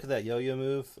 Like, if you look at that yo-yo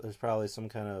move, there's probably some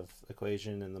kind of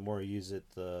equation, and the more you use it,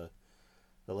 the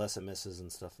less it misses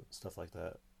and stuff like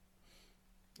that.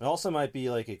 It also might be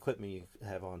like equipment you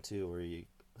have on too, where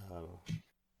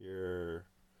your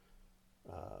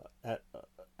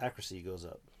accuracy goes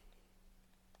up.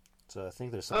 So I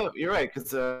think there's some... Oh, you're right,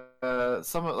 because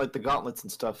some of like the gauntlets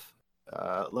and stuff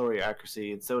lower your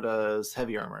accuracy, and so does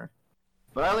heavy armor.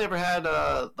 But I only ever had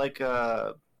I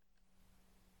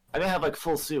didn't have like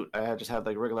full suit. I just had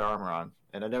like regular armor on,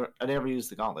 and I never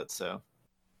used the gauntlets. So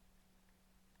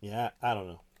yeah, I don't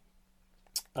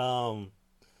know.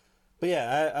 But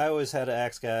yeah, I always had an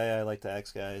axe guy. I like the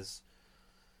axe guys.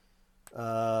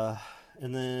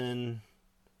 And then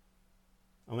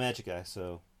a magic guy.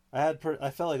 So I felt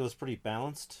like it was pretty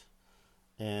balanced,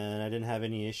 and I didn't have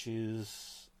any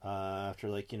issues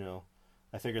after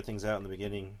I figured things out in the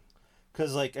beginning.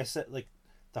 Because like I said, like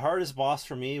the hardest boss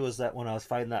for me was that when I was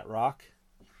fighting that rock,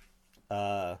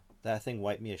 that thing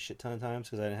wiped me a shit ton of times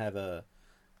because I didn't have a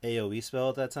AoE spell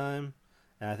at that time,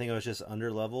 and I think I was just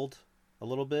under leveled a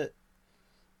little bit.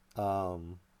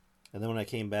 And then when I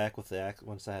came back with the axe,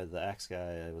 once I had the axe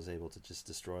guy, I was able to just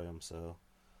destroy him. So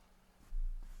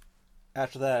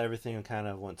after that, everything kind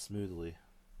of went smoothly.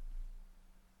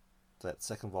 That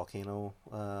second volcano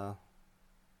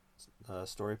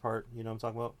story part, you know what I'm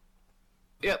talking about?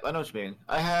 Yep, I know what you mean.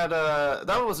 I had that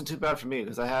one wasn't too bad for me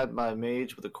because I had my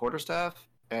mage with a quarterstaff,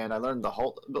 and I learned the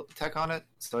halt tech on it,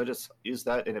 so I just used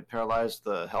that, and it paralyzed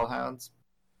the hellhounds.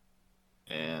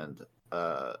 And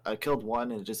I killed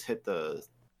one and just hit the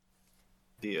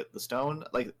stone.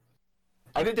 Like,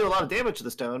 I didn't do a lot of damage to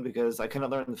the stone because I couldn't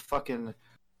learn the fucking.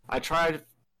 I tried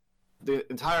the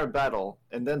entire battle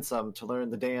and then some to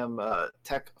learn the damn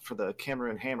tech for the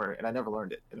Cameroon hammer, and I never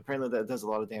learned it. And apparently that does a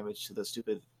lot of damage to the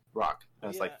stupid rock. And I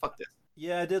was like, fuck this.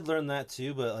 Yeah, I did learn that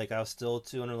too, but like I was still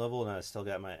 200 level and I still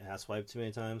got my ass wiped too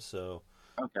many times, so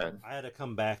okay, I had to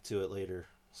come back to it later.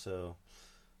 So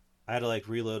I had to like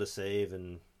reload a save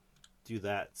and do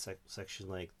that section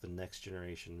like the next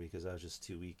generation because I was just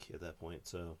too weak at that point.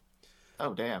 So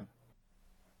oh damn,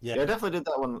 yeah, I definitely did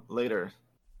that one later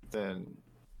than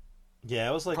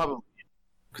I was like probably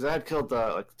because I had killed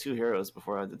like 2 heroes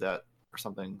before I did that or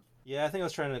something. Yeah, I think I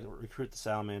was trying to recruit the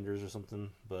salamanders or something,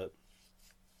 but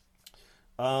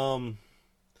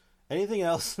anything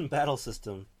else in battle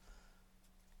system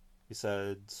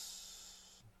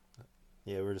besides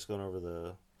we're just going over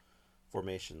the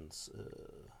formations.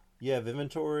 You have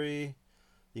inventory.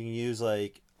 You can use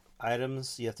like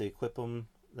items. You have to equip them.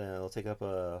 Then it'll take up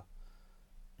a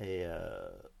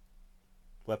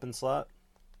weapon slot.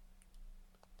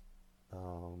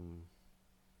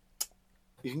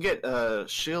 You can get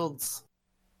shields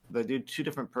that do 2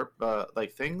 different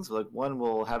like things. Like one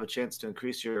will have a chance to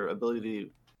increase your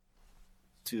ability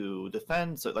to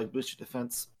defend, so like boost your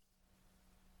defense,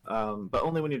 but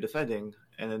only when you're defending.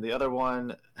 And then the other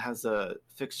one has a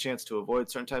fixed chance to avoid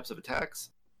certain types of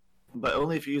attacks, but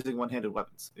only if you're using one-handed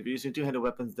weapons. If you're using two-handed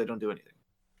weapons, they don't do anything.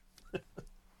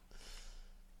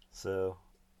 So,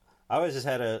 I always just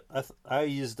had I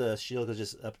used the shield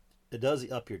because it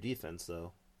does up your defense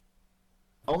though.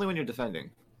 Only when you're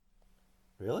defending.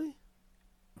 Really?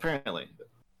 Apparently.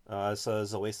 So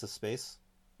it's a waste of space.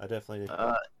 I definitely.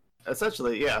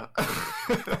 Essentially, yeah.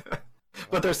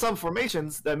 But there's some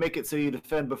formations that make it so you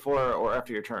defend before or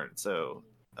after your turn, so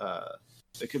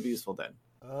it could be useful then.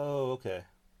 Oh, okay.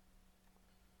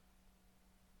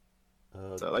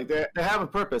 So like they have a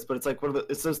purpose, but it's like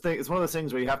it's one of those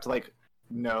things where you have to like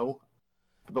know,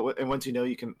 and once you know,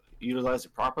 you can utilize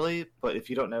it properly. But if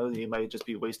you don't know, then you might just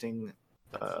be wasting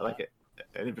like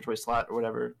an inventory slot or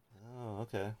whatever. Oh,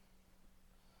 okay.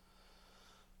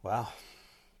 Wow.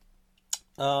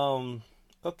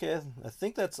 Okay, I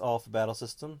think that's all for battle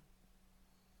system.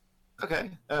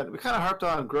 Okay, we kind of harped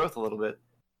on growth a little bit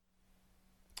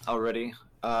already.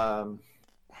 Do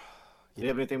you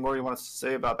have anything more you want to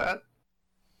say about that?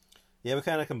 Yeah, we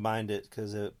kind of combined it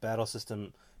because battle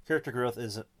system character growth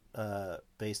is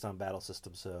based on battle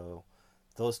system, so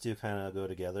those two kind of go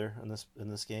together in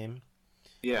this game.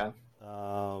 Yeah.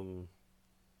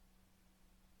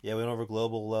 We went over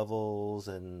global levels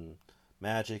and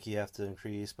magic. You have to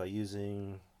increase by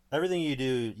using everything you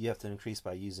do. You have to increase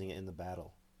by using it in the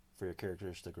battle for your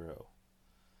characters to grow.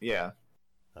 Yeah.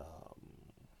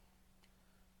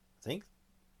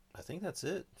 I think that's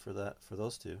it for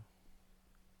those two.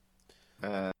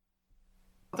 I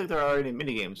don't think there are any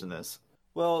mini games in this.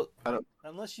 Well, I don't.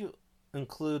 unless you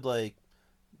include like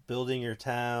building your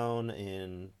town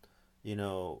and you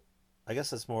know, I guess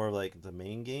that's more like the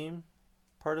main game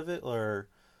part of it, or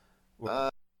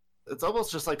It's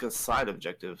almost just like a side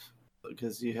objective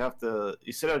because you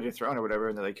sit on your throne or whatever,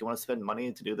 and they're like, "You want to spend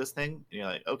money to do this thing?" And you're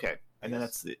like, "Okay," and then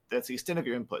that's the extent of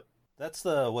your input. that's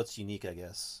the what's unique, I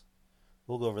guess.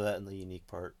 We'll go over that in the unique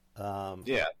part.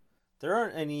 Yeah. There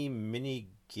aren't any mini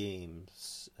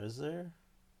games, is there?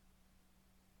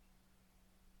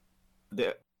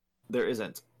 There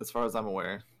isn't, as far as I'm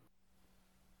aware.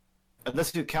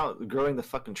 Unless you count growing the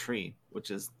fucking tree,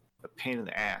 which is a pain in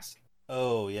the ass.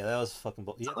 Oh yeah, that was fucking.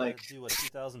 You have Like- to do what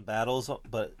 2,000 battles,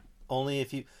 but only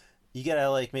if you gotta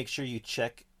like make sure you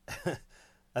check.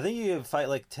 I think you fight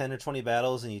like 10 or 20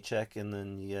 battles and you check, and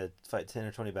then you gotta fight 10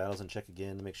 or 20 battles and check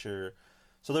again to make sure.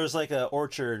 So there's like a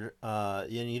orchard,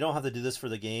 and you don't have to do this for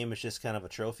the game. It's just kind of a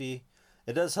trophy.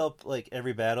 It does help like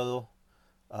every battle.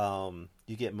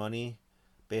 You get money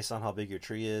based on how big your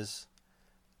tree is.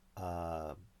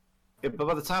 Yeah, but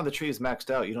by the time the tree is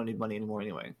maxed out, you don't need money anymore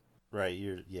anyway. Right,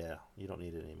 you don't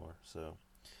need it anymore. So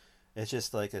it's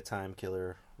just like a time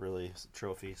killer, really,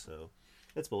 trophy. So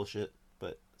it's bullshit.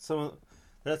 But a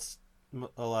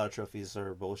lot of trophies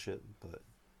are bullshit. But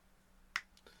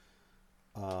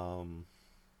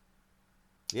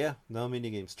yeah, no mini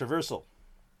games. Traversal.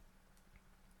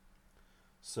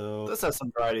 So This has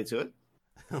some variety to it.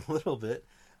 a little bit.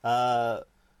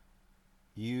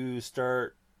 You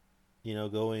start,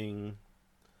 going.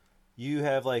 You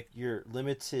have like you're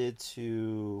limited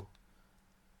to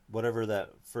whatever that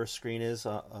first screen is,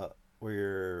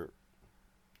 where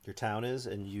your town is,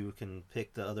 and you can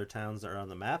pick the other towns that are on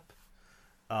the map.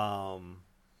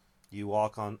 You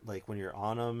walk on like when you're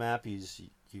on a map, you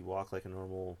walk like a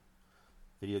normal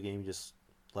video game, just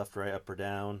left, right, up or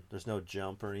down. There's no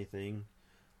jump or anything.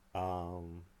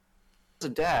 It's a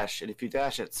dash, and if you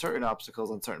dash at certain obstacles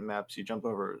on certain maps, you jump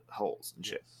over holes and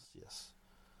shit. Yes.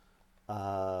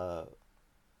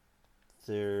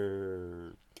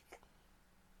 There.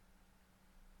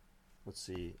 Let's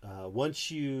see.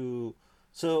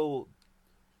 So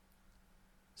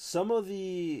some of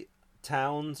the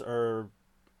towns are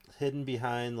hidden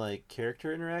behind like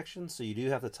character interactions, so you do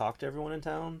have to talk to everyone in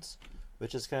towns,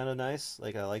 which is kind of nice.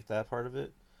 Like I like that part of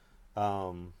it.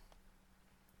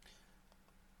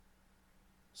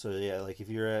 So yeah, like if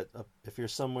you're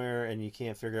somewhere and you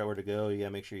can't figure out where to go, you gotta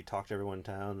make sure you talk to everyone in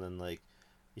town. Then like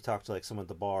you talk to like someone at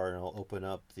the bar, and it'll open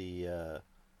up the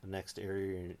next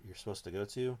area you're supposed to go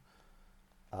to.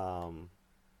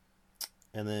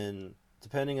 And then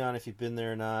depending on if you've been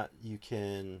there or not, you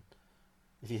can,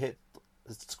 if you hit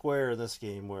the square in this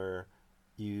game where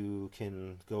you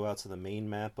can go out to the main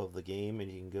map of the game,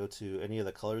 and you can go to any of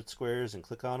the colored squares and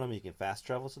click on them. You can fast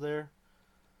travel to there.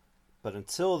 But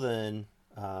until then,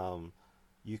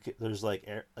 there's like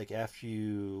after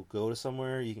you go to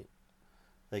somewhere, you can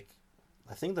like,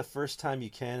 I think the first time you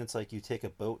can, it's like you take a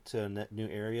boat to a new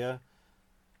area,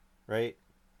 right?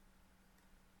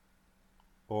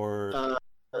 Or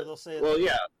they'll say Well,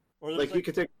 yeah, or like you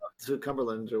could take to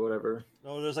Cumberland or whatever.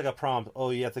 oh, there's like a prompt.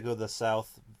 Oh, you have to go to the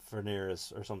south for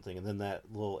nearest or something, and then that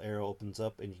little arrow opens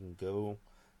up, and you can go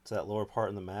to that lower part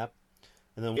in the map.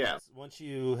 And then once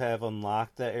you have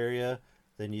unlocked that area,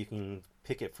 then you can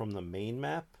pick it from the main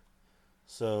map.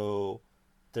 So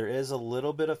there is a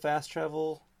little bit of fast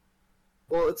travel.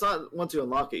 Well, it's not once you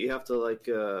unlock it, you have to like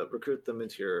recruit them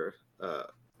into your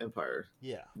empire.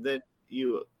 Yeah.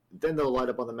 Then they'll light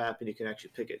up on the map, and you can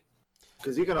actually pick it.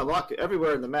 Because you can unlock it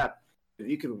everywhere in the map.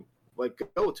 You can like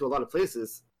go to a lot of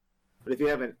places, but if you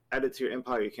haven't added to your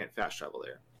empire, you can't fast travel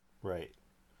there. Right.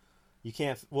 You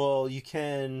can't. Well, you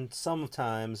can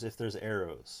sometimes if there's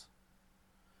arrows.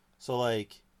 So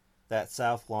like that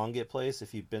South Longate place,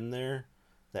 if you've been there,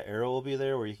 the arrow will be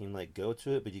there where you can like go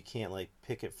to it, but you can't like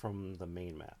pick it from the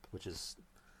main map, which is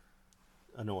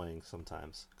annoying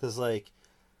sometimes. Because like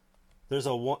there's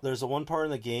a one part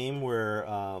in the game where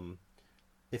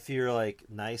if you're like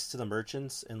nice to the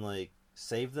merchants and like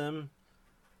save them,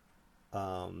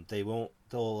 they won't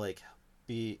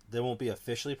be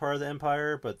officially part of the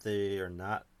empire, but they are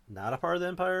not a part of the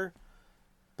empire.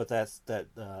 But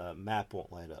that map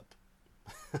won't light up.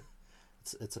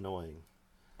 It's annoying.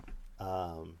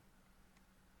 So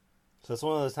it's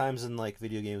one of those times in like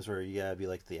video games where you gotta be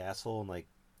like the asshole and like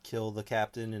kill the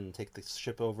captain and take the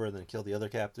ship over and then kill the other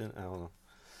captain. I don't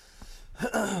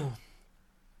know.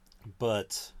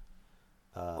 But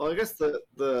well, I guess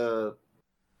the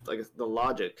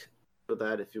logic for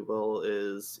that, if you will,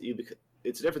 is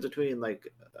it's a difference between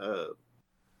like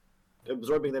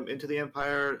absorbing them into the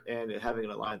Empire and having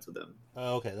an alliance with them.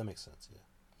 Oh, okay, that makes sense.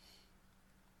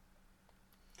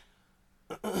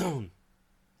 Yeah.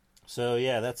 So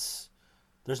yeah,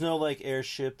 there's no like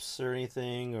airships or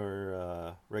anything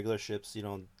or regular ships. You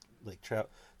don't like travel.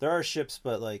 There are ships,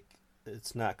 but like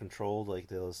it's not controlled. Like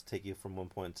they'll just take you from one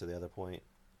point to the other point.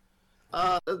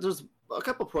 There's a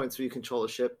couple points where you control a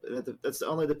ship. That's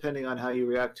only depending on how you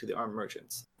react to the armed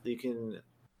merchants. You can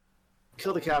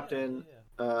kill the captain,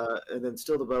 and then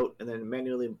steal the boat, and then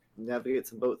manually navigate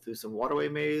some boat through some waterway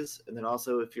maze. And then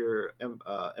also, if your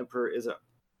emperor is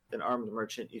an armed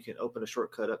merchant, you can open a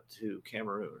shortcut up to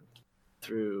Cameroon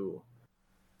through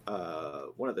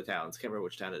one of the towns. Can't remember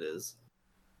which town it is.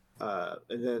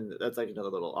 And then that's like another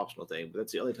little optional thing, but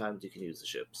that's the only times you can use the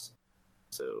ships.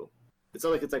 So it's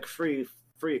not like it's like free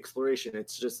exploration.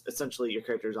 It's just essentially your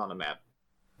character's on a map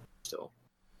still.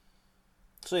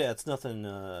 So yeah, it's nothing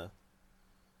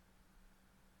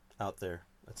out there.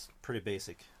 It's pretty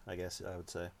basic, I guess I would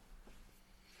say.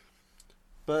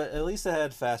 But at least it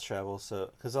had fast travel,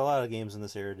 so because a lot of games in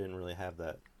this era didn't really have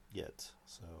that yet.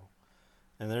 So,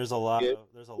 and there's a lot.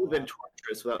 There's a lot. Been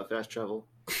torturous without fast travel.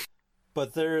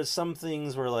 But there's some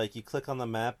things where like you click on the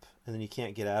map and then you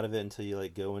can't get out of it until you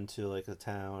like go into like a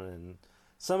town, and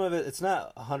some of it's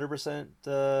not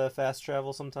 100% fast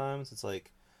travel. Sometimes it's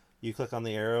like you click on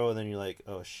the arrow and then you're like,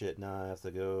 oh shit, now I have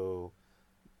to go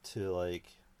to like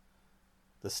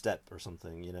the steppe or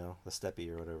something, you know, the steppe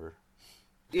or whatever.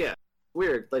 Yeah,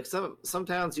 weird. Like some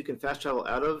towns you can fast travel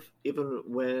out of even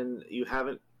when you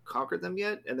haven't conquered them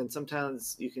yet, and then some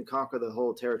towns you can conquer the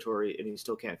whole territory and you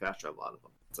still can't fast travel out of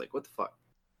them. It's like, what the fuck?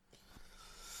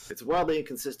 It's wildly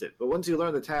inconsistent. But once you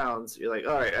learn the towns, you're like,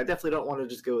 all right, I definitely don't want to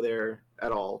just go there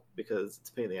at all because it's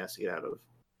a pain in the ass to get out of.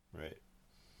 Right.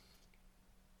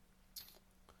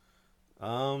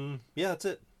 Yeah, that's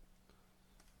it.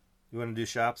 You want to do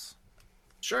shops?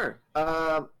 Sure.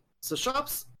 So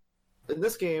shops in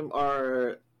this game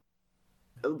are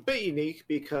a bit unique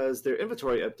because they're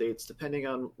inventory updates depending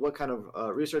on what kind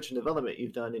of research and development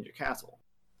you've done in your castle.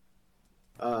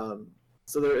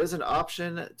 So there is an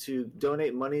option to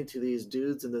donate money to these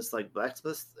dudes in this like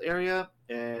blacksmith area,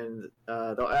 and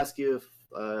they'll ask you if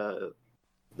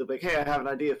they'll be like, "Hey, I have an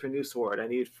idea for a new sword. I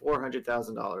need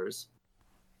 $400,000,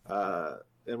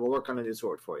 and we'll work on a new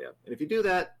sword for you." And if you do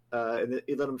that, and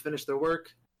you let them finish their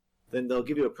work, then they'll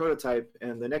give you a prototype,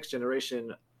 and the next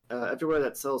generation, everywhere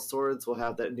that sells swords will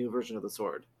have that new version of the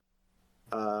sword.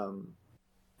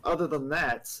 Other than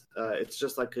that, it's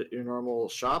just like your normal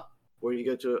shop where you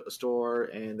go to a store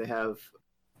and they have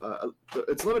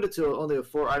it's limited to only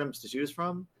 4 items to choose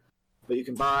from, but you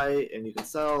can buy and you can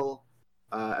sell.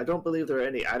 I don't believe there are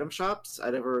any item shops.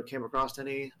 I never came across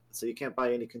any, so you can't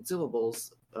buy any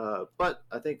consumables. But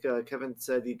I think Kevin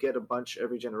said you get a bunch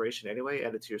every generation anyway,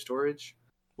 added to your storage.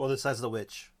 Well, besides the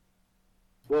witch.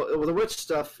 Well, the witch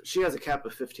stuff, she has a cap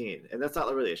of 15, and that's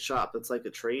not really a shop. It's like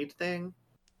a trade thing.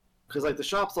 Because like the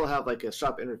shops will have like a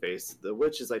shop interface. The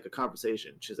witch is like a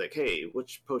conversation. She's like, "Hey,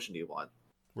 which potion do you want?"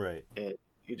 Right. And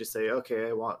you just say, "Okay,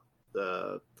 I want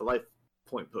the life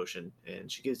point potion,"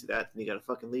 and she gives you that. And you gotta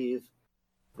fucking leave,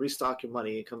 restock your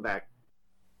money, and come back.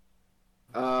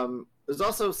 There's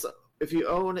also if you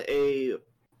own a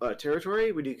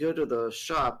territory, when you go to the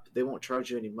shop, they won't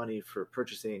charge you any money for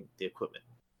purchasing the equipment,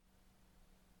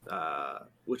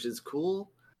 which is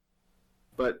cool.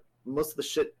 But most of the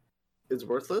shit is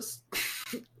worthless.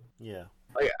 Yeah.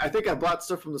 I think I bought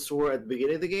stuff from the store at the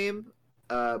beginning of the game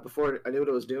before I knew what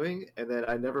I was doing, and then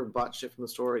I never bought shit from the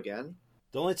store again.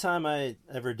 The only time I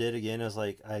ever did again was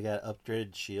like I got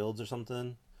upgraded shields or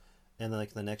something, and then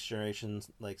like the next generation,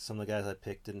 like some of the guys I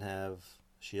picked didn't have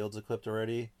shields equipped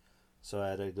already, so I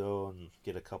had to go and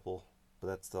get a couple. But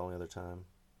that's the only other time.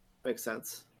 Makes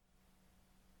sense.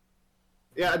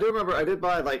 Yeah, I do remember I did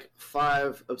buy like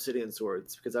 5 obsidian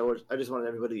swords because I just wanted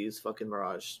everybody to use fucking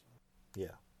Mirage.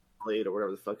 Yeah. Blade or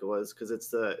whatever the fuck it was, because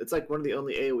it's like one of the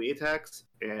only AoE attacks,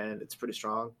 and it's pretty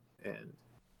strong. And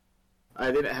I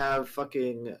didn't have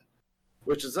fucking,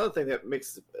 which is another thing that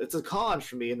makes it's a con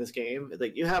for me in this game.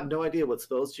 Like you have no idea what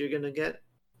spells you're gonna get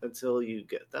until you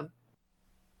get them.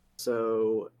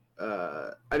 So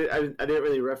I didn't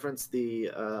really reference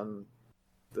the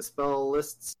spell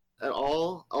lists at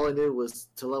all. All I knew was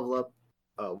to level up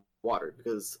water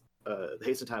because the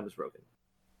hasten time was broken.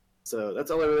 So that's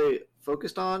all I really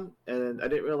focused on, and I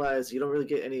didn't realize you don't really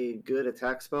get any good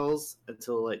attack spells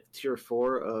until like tier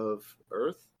 4 of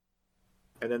Earth,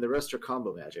 and then the rest are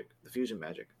combo magic, the fusion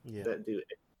magic that do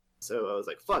it. So I was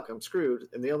like, fuck, I'm screwed.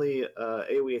 And the only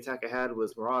AoE attack I had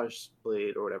was Mirage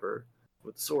Blade or whatever,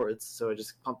 with swords, so I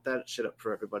just pumped that shit up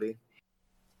for everybody.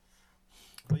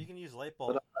 Well, you can use light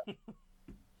bulb.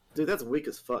 Dude, that's weak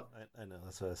as fuck. I know,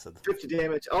 that's what I said. 50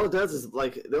 damage. All it does is,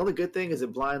 like, the only good thing is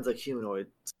it blinds, like, humanoids.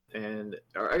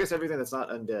 Or I guess everything that's not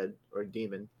undead or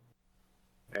demon.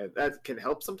 And that can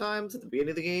help sometimes at the beginning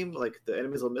of the game. Like, the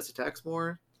enemies will miss attacks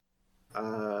more.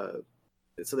 So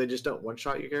they just don't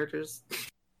one-shot your characters.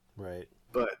 Right.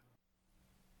 But,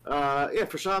 yeah,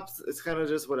 for shops, it's kind of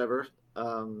just whatever.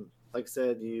 Like I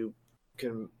said, you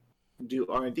can do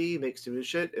R&D, make some new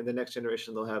shit, and the next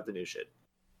generation they'll have the new shit.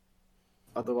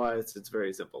 Otherwise, it's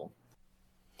very simple.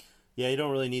 Yeah, you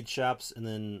don't really need shops, and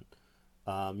then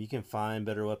you can find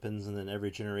better weapons, and then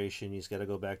every generation you just got to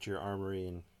go back to your armory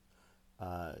and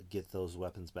get those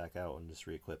weapons back out and just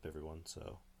re-equip everyone.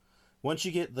 So once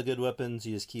you get the good weapons,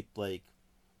 you just keep like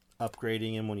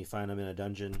upgrading them when you find them in a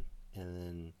dungeon, and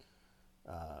then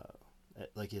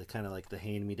like it kind of like the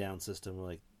hand-me-down system,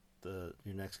 like your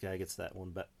next guy gets that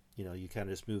one, but you know you kind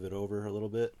of just move it over a little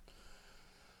bit.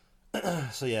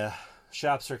 So yeah.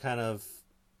 Shops are kind of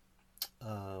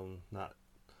not,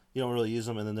 you don't really use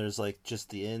them, and then there's like just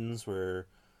the inns where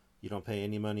you don't pay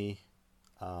any money.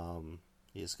 You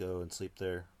just go and sleep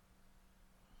there,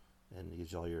 and it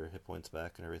gives you all your hit points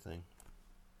back and everything.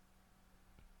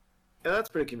 Yeah, that's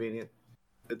pretty convenient.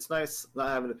 It's nice not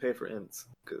having to pay for inns,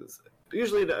 because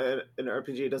usually in an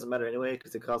RPG it doesn't matter anyway,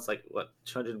 because it costs like what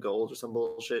 200 gold or some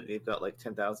bullshit, and you've got like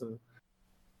 10,000.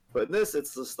 But in this,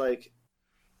 it's just like.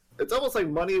 It's almost like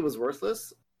money was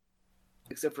worthless,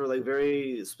 except for like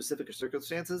very specific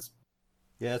circumstances.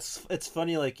 Yeah, it's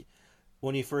funny. Like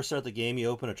when you first start the game, you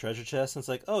open a treasure chest, and it's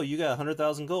like, oh, you got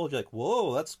 100,000 gold. You're like,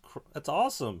 whoa, that's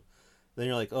awesome. Then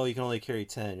you're like, oh, you can only carry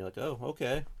 10. You're like, oh,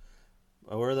 okay.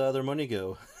 Where'd the other money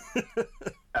go?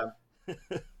 Yeah.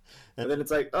 And then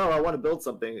it's like, oh, I want to build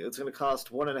something. It's going to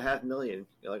cost 1.5 million.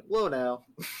 You're like, whoa, now.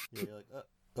 Yeah, you're like,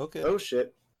 okay. Oh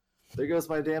shit! There goes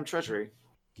my damn treasury.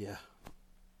 Yeah.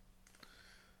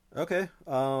 Okay,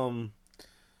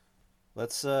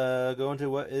 let's go into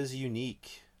what is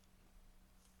unique.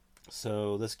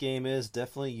 So this game is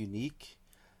definitely unique.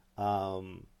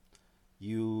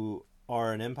 You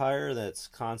are an empire that's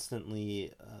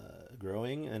constantly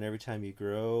growing, and every time you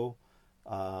grow,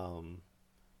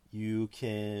 you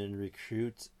can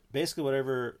recruit basically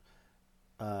whatever.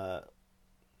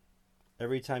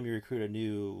 Every time you recruit a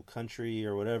new country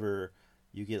or whatever,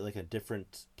 you get like a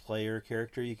different player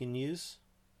character you can use.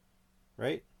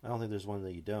 Right? I don't think there's one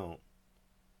that you don't.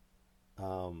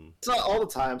 It's not all the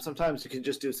time. Sometimes you can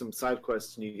just do some side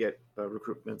quests and you get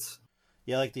recruitments.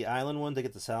 Yeah, like the island one to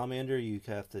get the salamander, you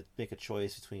have to make a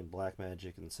choice between black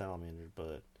magic and salamander.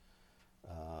 But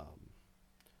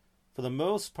for the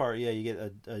most part, yeah, you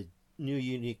get a new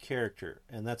unique character,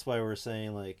 and that's why we're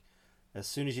saying like, as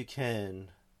soon as you can,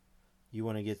 you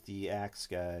want to get the axe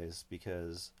guys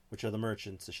which are the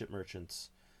merchants, the ship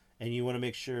merchants. And you want to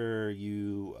make sure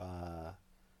you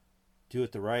do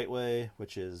it the right way,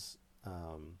 which is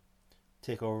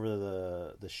take over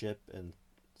the ship and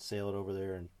sail it over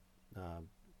there and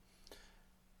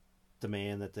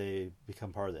demand that they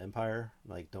become part of the empire.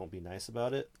 Like, don't be nice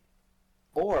about it.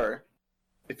 Or,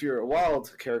 if you're a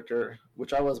wild character,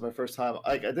 which I was my first time,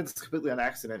 I did this completely on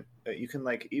accident. You can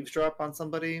like eavesdrop on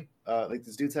somebody. Like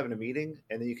this dude's having a meeting,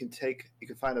 and then you can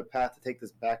find a path to take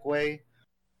this back way.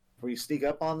 Where you sneak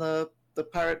up on the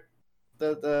pirate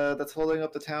that's holding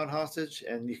up the town hostage,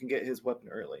 and you can get his weapon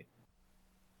early.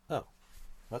 Oh,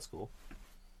 that's cool.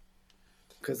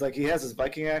 Because like he has his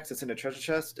Viking axe that's in a treasure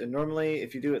chest, and normally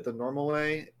if you do it the normal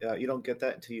way, you don't get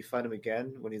that until you find him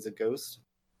again when he's a ghost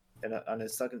and on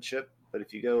his sunken ship. But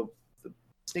if you go the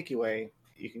sneaky way,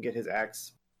 you can get his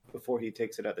axe before he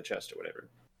takes it out the chest or whatever.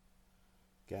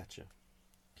 Gotcha.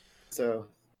 So.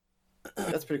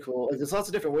 That's pretty cool. Like, there's lots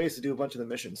of different ways to do a bunch of the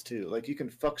missions too. Like you can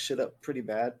fuck shit up pretty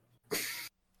bad.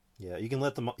 Yeah, you can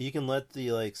let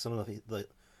the like some of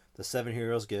the 7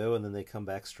 heroes go, and then they come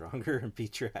back stronger and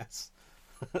beat your ass.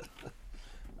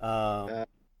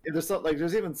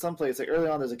 There's even some place like early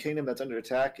on. There's a kingdom that's under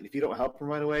attack, and if you don't help them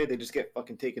right away, they just get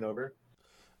fucking taken over.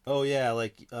 Oh yeah,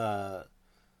 like the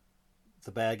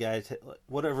bad guy,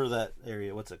 whatever that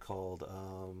area. What's it called?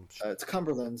 It's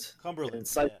Cumberland. Cumberland.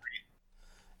 Yeah.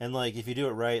 And like if you do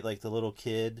it right, like the little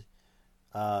kid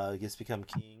gets to become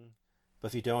king, but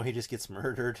if you don't, he just gets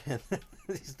murdered, and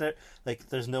he's not, like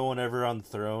there's no one ever on the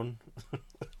throne.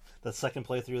 The second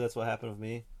playthrough, that's what happened with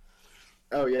me.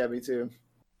 Oh yeah, me too.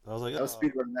 I was like, I was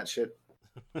speedrunning that shit.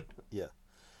 Yeah.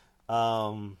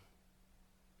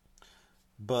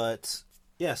 But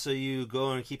yeah, so you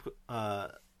go and keep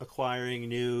acquiring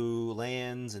new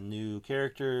lands and new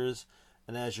characters,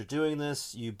 and as you're doing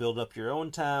this, you build up your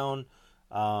own town.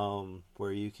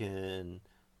 where you can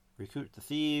recruit the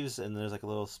thieves, and there's like a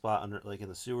little spot under, like in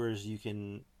the sewers,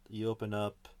 you open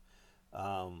up.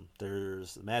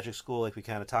 There's the magic school, like we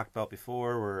kind of talked about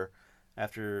before, where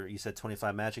after you said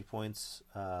 25 magic points,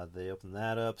 they open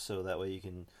that up so that way you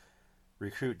can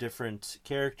recruit different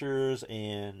characters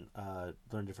and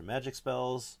learn different magic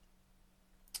spells.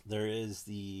 There is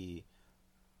the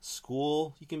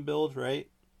school you can build, right?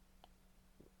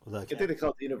 I think they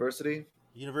call it the university.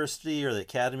 University or the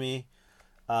academy.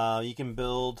 You can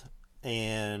build,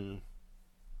 and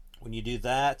when you do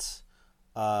that,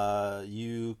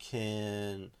 you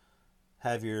can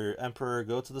have your emperor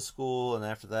go to the school, and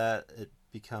after that, it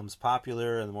becomes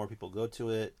popular, and the more people go to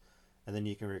it, and then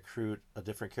you can recruit a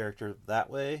different character that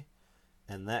way,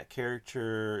 and that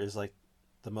character is like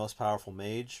the most powerful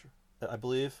mage, I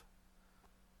believe.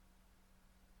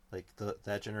 Like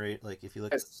that generate, like if you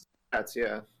look, That's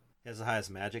yeah. he has the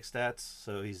highest magic stats,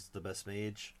 so he's the best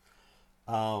mage.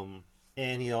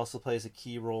 And he also plays a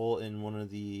key role in one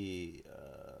of the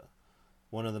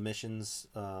missions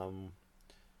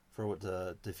for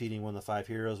defeating one of the 5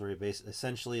 heroes, where he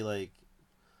essentially, like,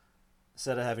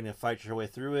 instead of having to fight your way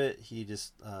through it, he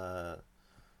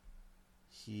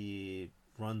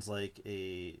runs like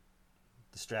a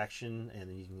distraction, and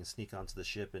then you can sneak onto the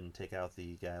ship and take out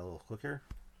the guy a little quicker.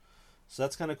 So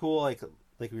that's kind of cool. Like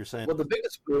we were saying. Well, the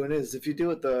biggest ruin is if you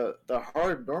do it the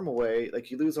hard normal way,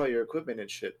 like you lose all your equipment and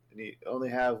shit, and you only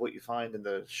have what you find in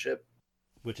the ship,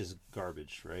 which is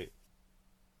garbage, right?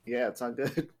 Yeah, it's not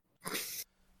good.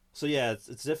 So yeah,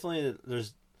 it's definitely,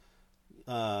 there's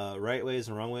right ways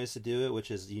and wrong ways to do it, which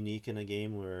is unique in a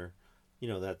game where,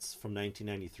 that's from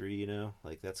 1993.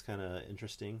 Like that's kind of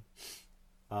interesting.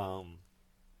 But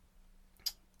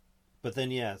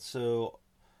then yeah, so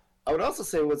I would also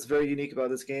say what's very unique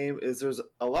about this game is there's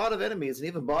a lot of enemies and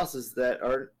even bosses that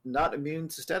are not immune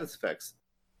to status effects.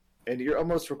 And you're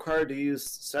almost required to use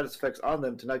status effects on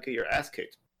them to not get your ass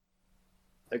kicked.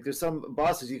 Like there's some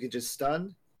bosses you can just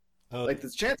stun. Oh. Like the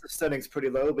chance of stunning is pretty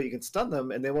low, but you can stun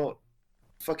them and they won't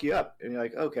fuck you up. And you're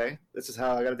like, okay, this is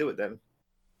how I gotta do it then.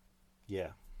 Yeah.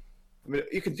 I mean,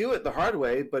 you can do it the hard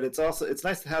way, but it's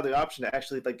nice to have the option to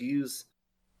actually like use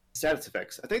status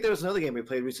effects. I think there was another game we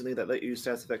played recently that let you use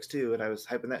status effects too, and I was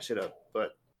hyping that shit up.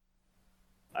 But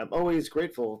I'm always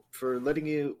grateful for letting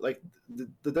you, like, the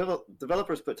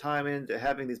developers put time into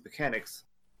having these mechanics.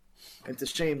 And it's a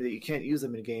shame that you can't use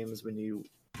them in games when you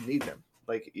need them.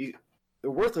 Like,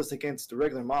 they're worthless against the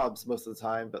regular mobs most of the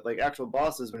time, but like actual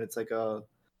bosses, when it's like a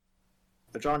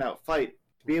drawn out fight,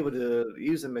 to be able to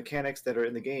use the mechanics that are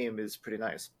in the game is pretty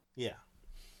nice. Yeah.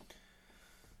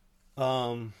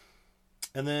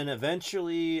 And then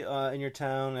eventually, in your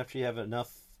town, after you have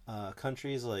enough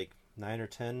countries, like 9 or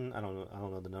 10, I don't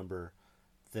know the number,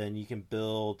 then you can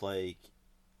build like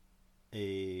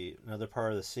another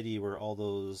part of the city where all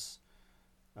those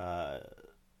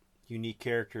unique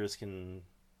characters can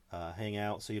hang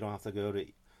out. So you don't have to go to,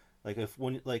 like,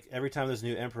 every time there's a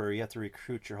new emperor, you have to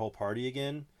recruit your whole party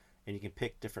again, and you can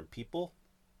pick different people,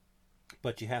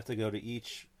 but you have to go to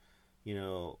each,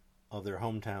 of their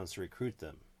hometowns to recruit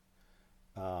them.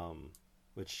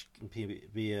 Which can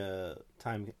be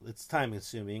it's time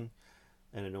consuming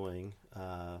and annoying,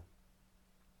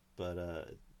 but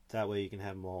that way you can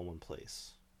have them all in one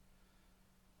place.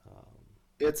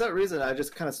 It's that reason I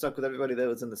just kind of stuck with everybody that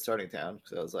was in the starting town,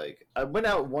 because I was like, I went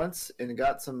out once and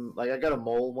got some, like, I got a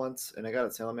mole once and I got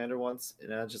a salamander once,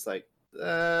 and I was just like,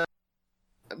 I'm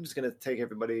just gonna take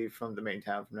everybody from the main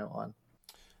town from now on.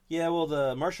 Yeah, well,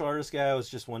 the martial artist guy was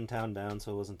just one town down,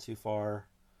 so it wasn't too far.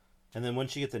 And then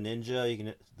once you get the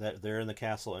ninja, they're in the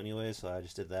castle anyway, so I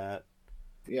just did that.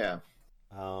 Yeah.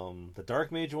 The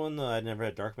dark mage one, though, I never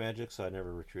had dark magic, so I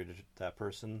never recruited that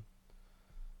person.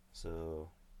 So,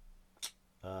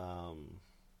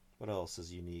 what else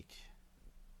is unique?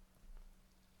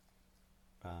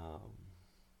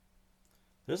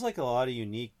 There's like a lot of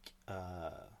unique,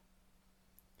 I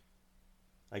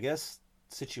guess,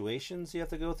 situations you have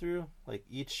to go through. Like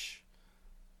each,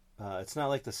 it's not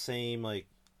like the same, like,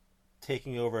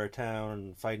 taking over a town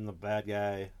and fighting the bad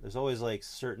guy. There's always like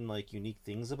certain like unique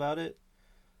things about it.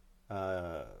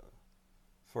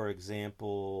 For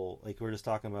example, like we were just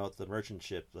talking about the merchant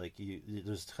ship. Like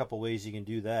there's a couple ways you can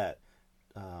do that.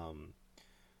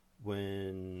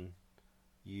 When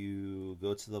you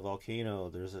go to the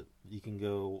volcano, you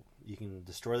can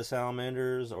destroy the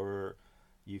salamanders, or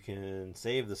you can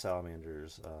save the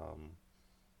salamanders.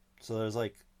 So there's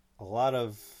like a lot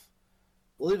of.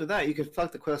 Well, even that, you can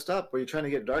fuck the quest up where you're trying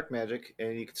to get dark magic,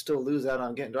 and you can still lose out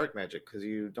on getting dark magic because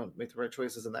you don't make the right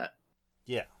choices in that.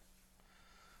 Yeah.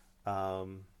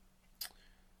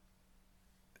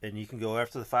 and you can go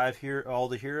after all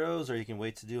the heroes, or you can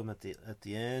wait to do them at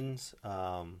the end.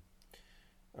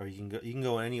 Or you can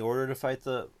go in any order to fight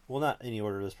not any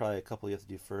order. There's probably a couple you have to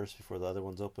do first before the other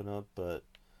ones open up. But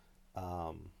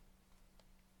I'd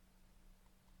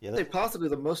say possibly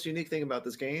the most unique thing about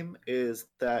this game is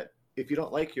that if you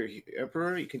don't like your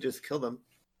emperor, you can just kill them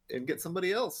and get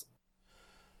somebody else.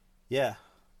 Yeah.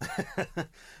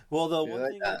 Well, the Yeah, one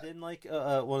like thing that. I didn't like,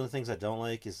 one of the things I don't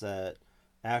like is that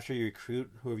after you recruit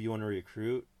whoever you want to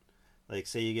recruit, like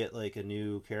say you get like a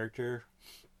new character,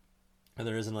 and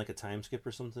there isn't like a time skip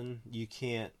or something, you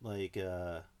can't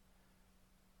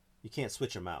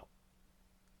switch them out.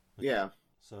 Yeah.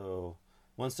 So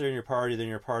once they're in your party, they're in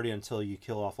your party until you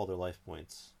kill off all their life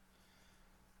points.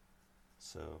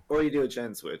 So Or you do a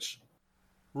gen switch.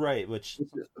 right, which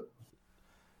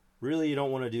really you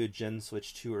don't want to do a gen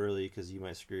switch too early because you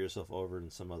might screw yourself over in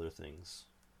some other things.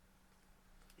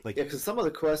 Like Yeah, because some of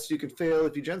the quests you could fail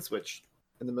if you gen switch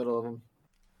in the middle of them.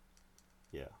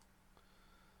 yeah.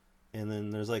 And then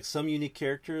there's like some unique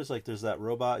characters, like there's that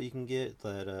robot you can get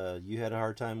that you had a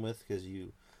hard time with because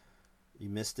you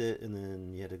missed it and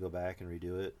then you had to go back and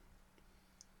redo it.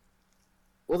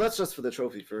 Well, that's just for the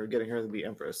trophy for getting her to be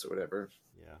Empress or whatever.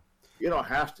 Yeah. You don't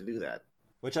have to do that.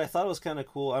 Which I thought was kind of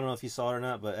cool. I don't know if you saw it or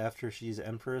not, but after she's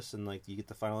Empress and like you get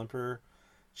the final Emperor,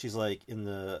 she's like in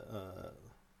the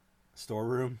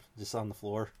storeroom, just on the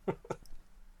floor.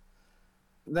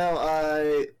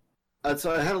 No,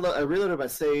 so I had I reloaded my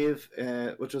save,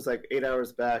 which was like 8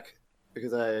 hours back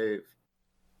because I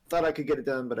thought I could get it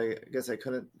done, but I guess I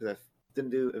couldn't because I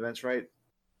didn't do events right,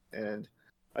 and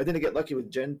I didn't get lucky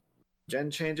with gen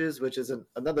changes, which is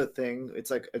another thing. It's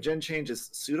like a gen change is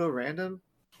pseudo random.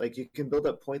 Like you can build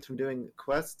up points from doing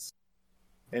quests,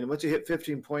 and once you hit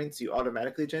 15 points, you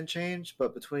automatically gen change.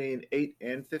 But between 8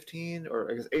 and 15, or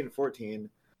I guess 8 and 14,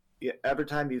 every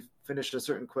time you finish a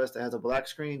certain quest that has a black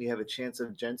screen, you have a chance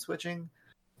of gen switching.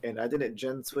 And I didn't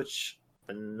gen switch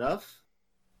enough.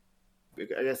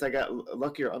 I guess I got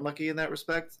lucky or unlucky in that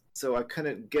respect. So I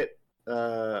couldn't get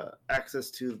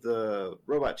access to the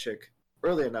robot chick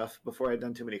early enough before I had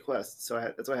done too many quests. So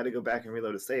that's why I had to go back and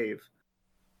reload a save.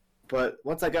 But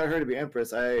once I got her to be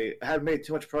Empress, I had made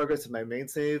too much progress in my main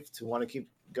save to want to keep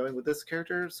going with this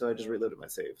character, so I just reloaded my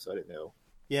save, so I didn't know.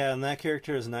 Yeah, and that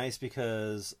character is nice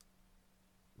because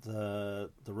the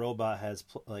robot has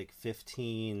like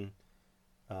 15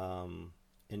 in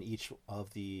each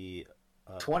of the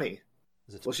 20.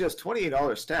 Is it Well, she has $28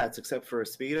 stats, except for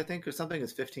speed, I think, or something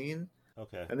is 15.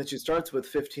 okay. And then she starts with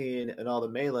 15 in all the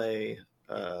melee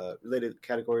related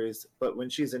categories. But when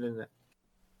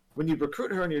when you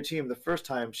recruit her on your team the first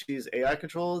time, she's AI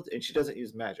controlled and she doesn't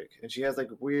use magic. And she has like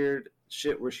weird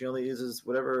shit where she only uses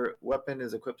whatever weapon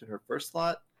is equipped in her first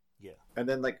slot. Yeah. And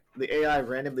then like the AI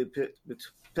randomly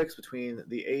picks between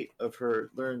the 8 of her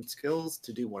learned skills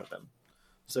to do one of them.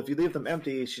 So if you leave them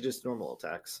empty, she just normal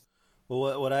attacks.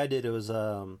 Well, what I did, it was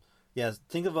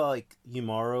think of like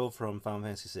Yumaro from Final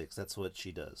Fantasy VI. That's what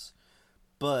she does.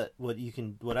 But what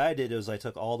I did was I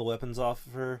took all the weapons off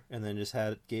of her and then just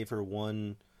gave her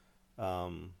one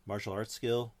martial arts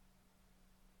skill,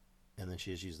 and then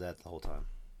she just used that the whole time.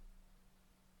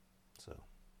 So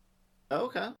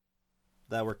Okay.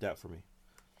 that worked out for me.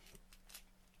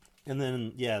 And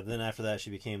then then after that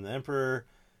she became the Emperor,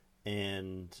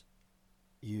 and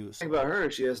Think about her,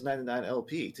 she has 99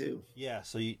 LP too. yeah,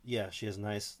 so she has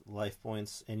nice life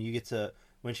points, and you get to,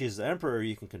 when she's the Emperor,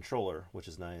 you can control her, which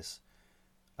is nice.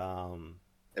 And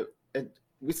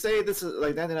we say this is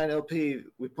like 99 LP,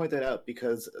 we point that out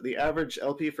because the average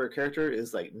LP for a character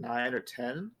is like 9 or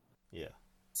 10. Yeah.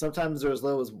 Sometimes they're as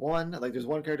low as 1. Like there's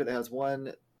one character that has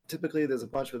 1. Typically there's a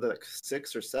bunch with like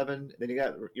 6 or 7. Then you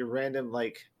got your random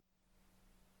like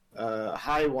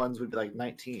high ones would be like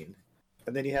 19.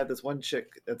 And then you have this one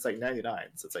chick that's like 99.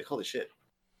 So it's like, holy shit.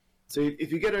 So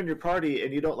if you get her in your party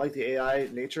and you don't like the AI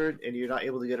nature and you're not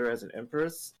able to get her as an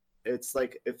Empress, it's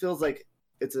like, it feels like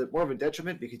it's more of a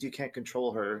detriment because you can't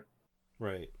control her.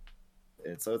 Right.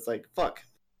 And so it's like, fuck.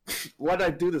 Why did I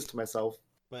do this to myself?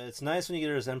 But it's nice when you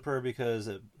get her as Emperor because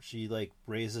she kind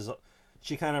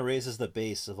of raises the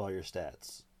base of all your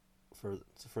stats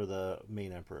for the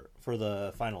main Emperor, for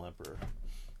the final Emperor.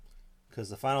 Because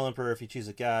the final Emperor, if you choose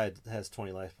a guide, has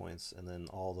 20 life points, and then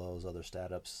all those other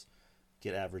stat ups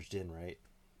get averaged in, right?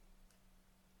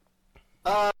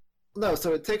 No,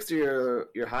 so it takes your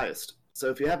highest. So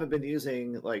if you haven't been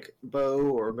using like bow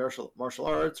or martial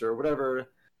arts or whatever,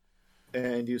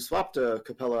 and you swap to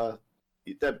Capella,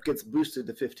 that gets boosted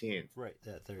to 15. Right.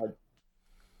 That there.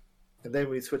 And then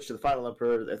when you switch to the final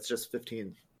Emperor, that's just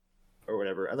 15 or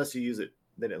whatever. Unless you use it,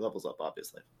 then it levels up,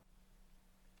 obviously.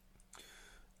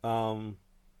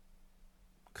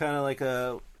 kind of like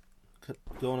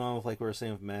going on with like we were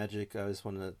saying with Magic. I just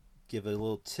wanted to give a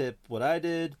little tip. What I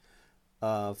did,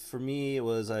 for me, it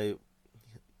was I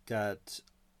got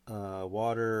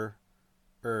water,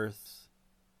 earth,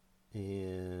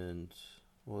 and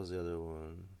what was the other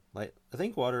one? Like I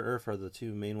think water, earth are the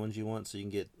two main ones you want, so you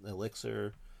can get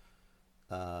elixir.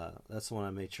 That's the one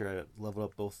I made sure I leveled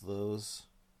up both of those.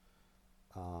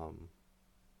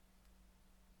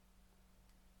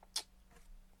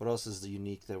 What else is the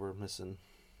unique that we're missing?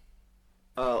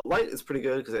 Light is pretty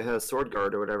good because it has sword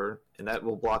guard or whatever, and that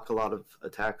will block a lot of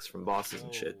attacks from bosses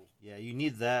and shit. Yeah, you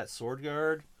need that sword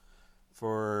guard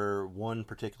for one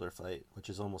particular fight, which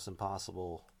is almost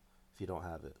impossible if you don't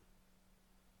have it.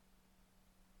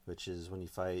 Which is when you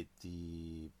fight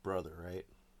the brother, right?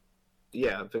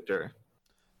 Yeah, Victor.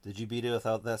 Did you beat it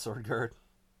without that sword guard?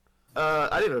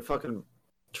 I didn't even fucking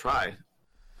try.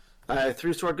 I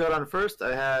threw sword guard on first.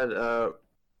 I had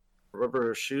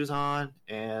rubber shoes on,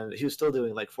 and he was still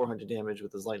doing like 400 damage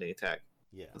with his lightning attack.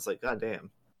 Yeah. It's like, god damn.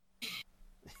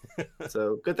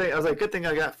 So good thing. I was like, good thing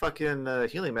I got fucking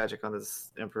healing magic on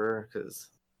this emperor because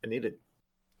I needed.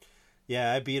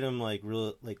 Yeah, I beat him like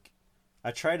real like. I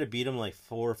tried to beat him like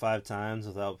 4 or 5 times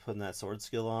without putting that sword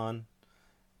skill on,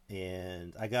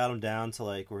 and I got him down to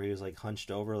like where he was like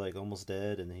hunched over, like almost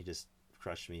dead, and he just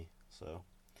crushed me. So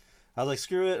I was like,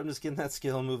 screw it, I'm just getting that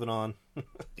skill and moving on.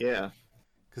 Yeah.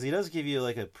 Because he does give you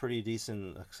like a pretty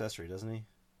decent accessory, doesn't he?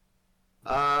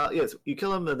 Yes. You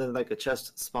kill him, and then like a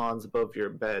chest spawns above your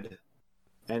bed,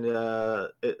 and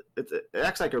it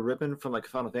acts like a ribbon from like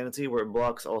Final Fantasy, where it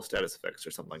blocks all status effects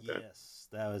or something like that. Yes,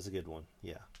 that was a good one.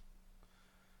 Yeah.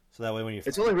 So that way, when you're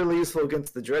It's only really useful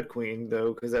against the Dread Queen,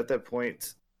 though, because at that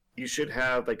point you should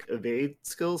have like evade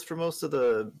skills for most of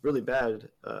the really bad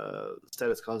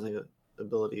status causing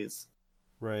abilities.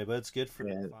 right, but it's good for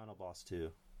Yeah. the final boss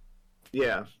too.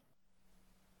 Yeah.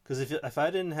 Because if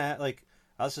I didn't have like,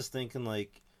 I was just thinking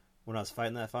like when I was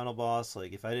fighting that final boss,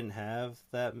 like if I didn't have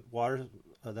that water,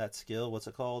 that skill, what's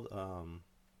it called?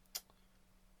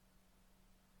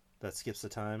 That skips the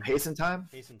time. Hasten time?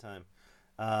 Hasten time.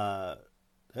 That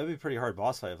would be a pretty hard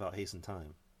boss fight without hasten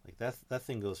time. Like that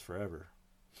thing goes forever.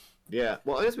 Yeah.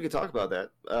 Well, I guess we could talk about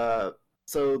that.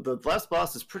 So the last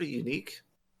boss is pretty unique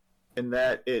in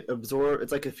that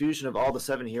it's like a fusion of all the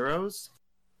 7 heroes.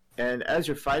 And as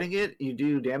you're fighting it, you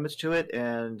do damage to it,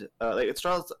 and like it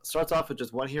starts off with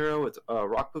just one hero. It's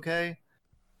Rock Bouquet,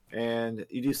 and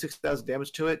you do 6,000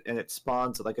 damage to it, and it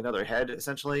spawns like another head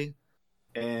essentially.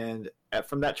 And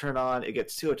from that turn on, it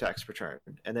gets 2 attacks per turn,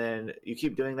 and then you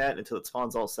keep doing that until it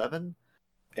spawns all 7.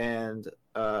 And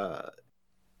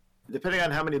depending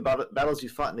on how many battles you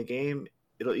fought in the game,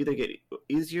 it'll either get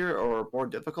easier or more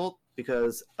difficult.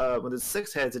 Because when there's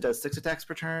 6 heads, it does 6 attacks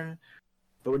per turn.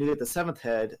 But when you get the 7th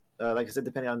head, like I said,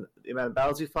 depending on the amount of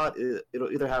battles you fought,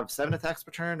 it'll either have 7 attacks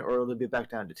per turn or it'll be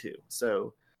back down to 2.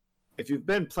 So if you've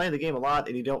been playing the game a lot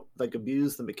and you don't like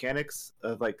abuse the mechanics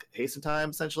of like hasten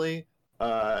time, essentially,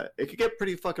 it could get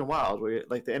pretty fucking wild. Where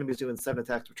like the enemy's doing 7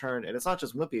 attacks per turn, and it's not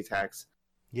just wimpy attacks.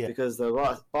 Yeah. Because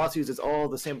the boss uses all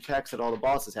the same attacks that all the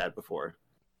bosses had before.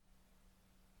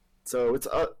 So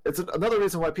it's another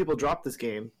reason why people drop this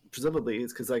game, presumably,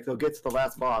 is because like they'll get to the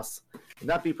last boss and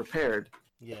not be prepared.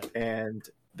 Yeah. And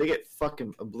they get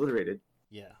fucking obliterated.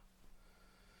 Yeah.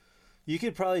 You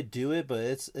could probably do it, but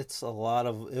it's a lot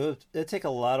of it'd take a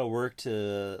lot of work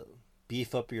to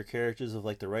beef up your characters with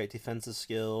like the right defensive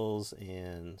skills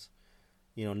and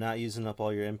not using up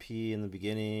all your MP in the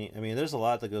beginning. I mean, there's a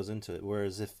lot that goes into it.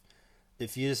 Whereas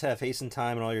if you just have hasten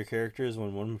time and all your characters,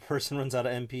 when one person runs out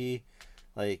of MP,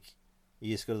 like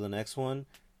you just go to the next one.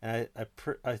 And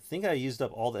I think I used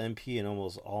up all the MP in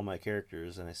almost all my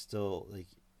characters, and I still like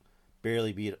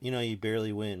barely beat. You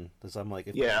barely win because I'm like,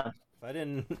 if I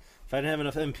didn't have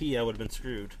enough MP, I would have been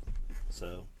screwed.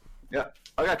 So yeah,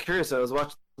 I got curious. I was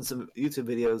watching some YouTube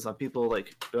videos on people they're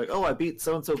like, oh, I beat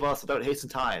so and so boss without hasten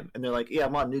time, and they're like, yeah,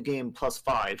 I'm on new game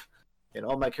 +5, and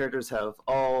all my characters have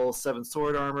all 7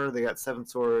 sword armor. They got 7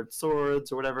 swords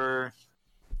or whatever.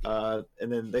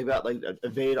 And then they've got like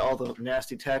evade all the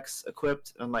nasty techs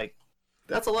equipped. I'm like,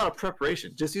 that's a lot of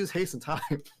preparation. Just use hasten time.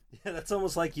 Yeah, that's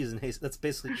almost like using haste. That's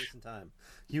basically hasten time.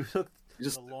 You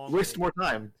just a long waste way. more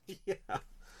time. Yeah,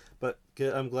 but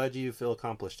good, I'm glad you feel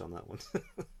accomplished on that one.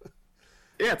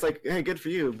 Yeah, it's like, hey, good for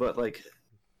you, but like,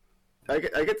 I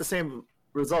get the same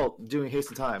result doing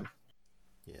hasten time.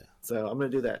 Yeah. So I'm gonna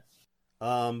do that.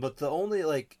 But the only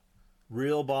like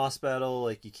real boss battle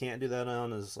like you can't do that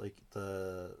on is like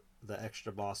the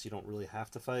extra boss you don't really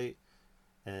have to fight,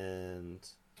 and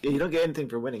Yeah, you don't get anything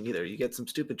for winning either. You get some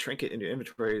stupid trinket in your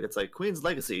inventory that's like Queen's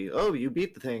Legacy. Oh, you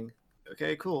beat the thing.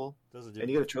 Okay, cool. doesn't do And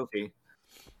you get a trophy.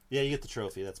 Yeah, you get the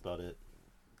trophy. That's about it.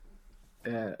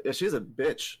 Yeah, she's a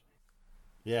bitch.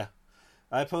 Yeah,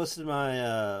 I posted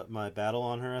my battle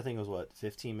on her. I think it was what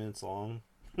 15 minutes long.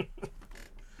 Yeah,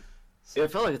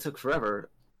 it felt like it took forever.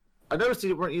 I noticed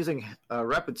you weren't using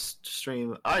Rapid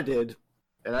Stream. I did,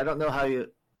 and I don't know how you're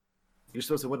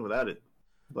supposed to win without it,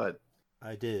 but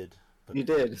I did, but you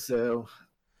did. So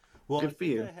well, good I for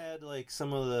think you. I had like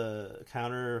some of the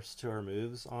counters to her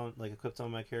moves on like equipped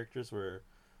on my characters where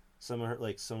some of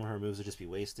her moves would just be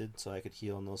wasted, so I could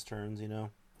heal in those turns.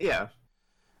 Yeah.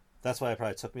 That's why it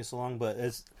probably took me so long. But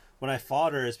it's when I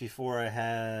fought her, it's before I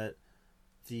had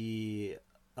the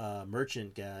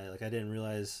merchant guy. Like I didn't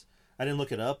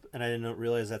look it up, and I didn't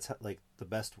realize that's like the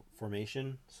best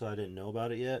formation, so I didn't know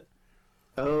about it yet.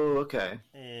 Oh, okay.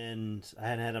 And I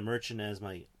hadn't had a merchant as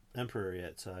my emperor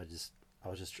yet, so I just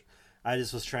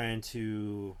was trying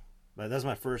to. But that was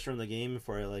my first run of the game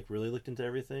before I like really looked into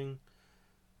everything,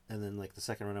 and then like the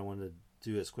second run I wanted to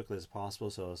do it as quickly as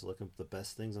possible, so I was looking for the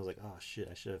best things. I was like, oh shit,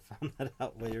 I should have found that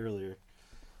out way earlier.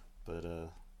 But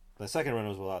the second run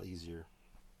was a lot easier.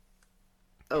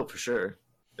 Oh, for sure.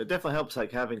 It definitely helps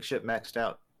like having shit maxed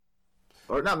out,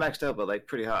 or not maxed out, but like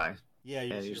pretty high, Yeah,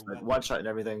 and you just like one shot and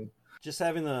everything. Just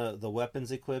having the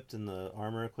weapons equipped and the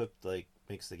armor equipped like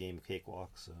makes the game a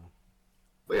cakewalk. So.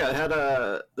 But yeah, I had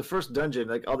the first dungeon.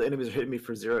 Like all the enemies are hitting me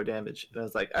for 0 damage, and I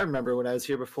was like, I remember when I was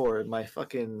here before, and my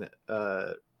fucking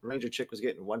ranger chick was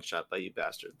getting one shot by you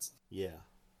bastards. Yeah.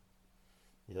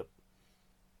 Yep.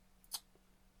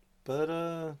 But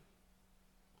I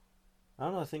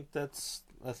don't know. I think that's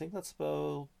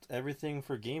about everything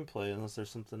for gameplay. Unless there's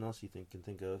something else you can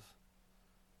think of.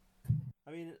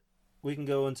 I mean, we can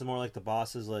go into more like the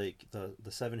bosses, like the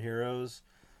 7 heroes.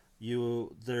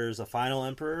 There's a final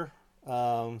emperor.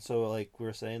 So like we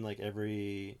were saying, like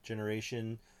every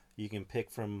generation, you can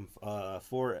pick from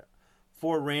four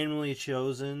randomly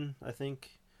chosen. I think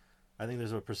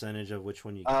there's a percentage of which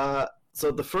one you. So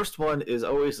the first one is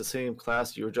always the same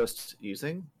class you were just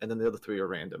using, and then the other 3 are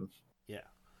random. Yeah.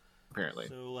 Apparently.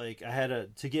 So like I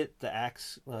had to get the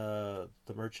axe, the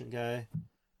merchant guy,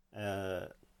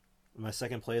 my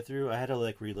second playthrough, I had to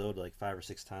like reload like 5 or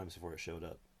 6 times before it showed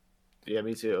up. Yeah,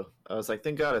 me too. I was like,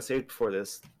 thank God I saved before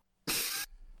this.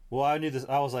 Well, I knew this.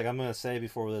 I was like, I'm gonna save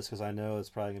before this because I know it's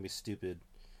probably gonna be stupid.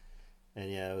 And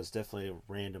yeah, it was definitely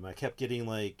random. I kept getting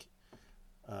like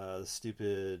the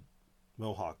stupid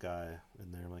Mohawk guy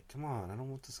in there. I'm like, come on, I don't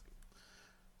want this.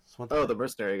 Oh, the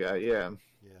mercenary guy. Yeah.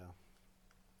 Yeah.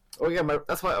 Oh yeah,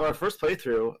 that's why my first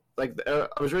playthrough, like I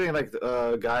was reading like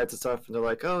guides and stuff, and they're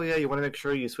like, "Oh yeah, you want to make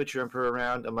sure you switch your emperor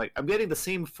around." I'm like, I'm getting the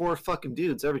same 4 fucking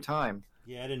dudes every time.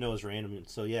 Yeah, I didn't know it was random,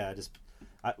 so yeah,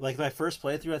 like my first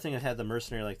playthrough, I think I had the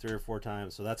mercenary like 3 or 4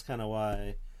 times, so that's kind of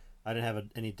why I didn't have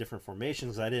any different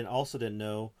formations. I didn't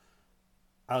know.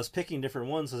 I was picking different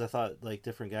ones because I thought like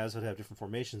different guys would have different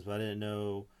formations, but I didn't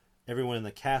know everyone in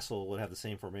the castle would have the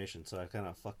same formation, so I kind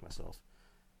of fucked myself.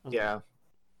 Yeah.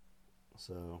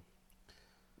 So,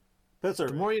 but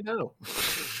the more you know.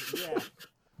 Yeah.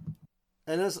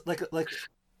 And there's like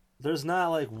there's not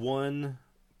like one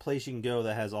place you can go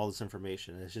that has all this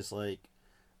information. It's just like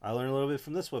I learned a little bit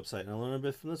from this website, and I learned a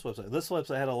bit from this website. This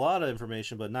website had a lot of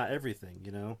information, but not everything,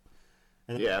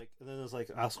 And yeah. And then it's like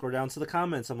I'll scroll down to the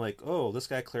comments. I'm like, oh, this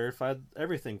guy clarified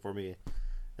everything for me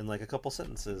in like a couple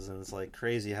sentences, and it's like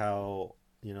crazy how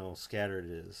scattered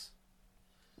it is.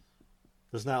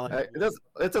 There's not like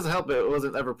it doesn't help. It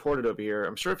wasn't ever ported over here.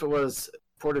 I'm sure if it was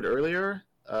ported earlier,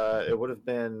 it would have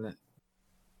been.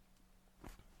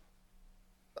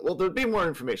 Well, there'd be more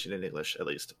information in English, at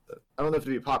least. I don't know if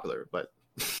it'd be popular, but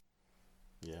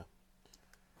yeah,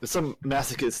 there's some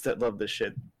masochists that love this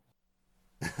shit.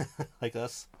 Like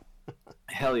us.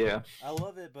 Hell yeah! I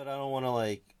love it, but I don't want to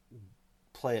like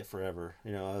play it forever.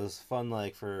 It was fun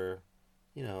like for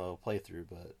playthrough,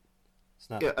 but it's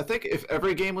not. Yeah, I think if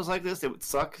every game was like this, it would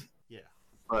suck. Yeah,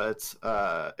 but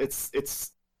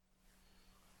it's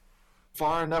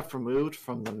far enough removed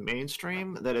from the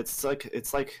mainstream that it's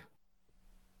like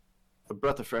a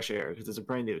breath of fresh air because it's a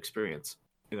brand new experience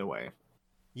in a way.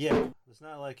 Yeah, there's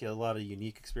not like a lot of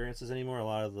unique experiences anymore. A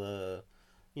lot of the,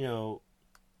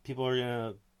 people are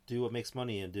gonna do what makes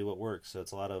money and do what works. So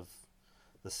it's a lot of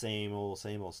the same old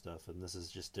stuff, and this is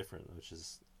just different, which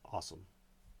is awesome.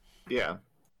 Yeah.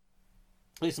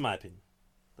 At least in my opinion.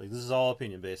 Like, this is all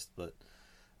opinion based, but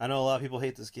I know a lot of people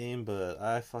hate this game, but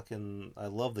I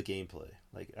love the gameplay.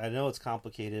 Like, I know it's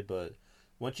complicated, but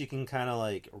once you can kind of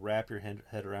like wrap your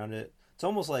head around it, it's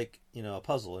almost like a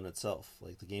puzzle in itself.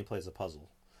 Like, the gameplay is a puzzle,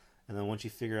 and then once you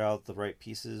figure out the right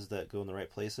pieces that go in the right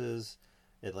places,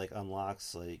 it like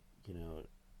unlocks like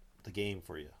the game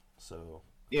for you. So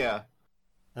yeah,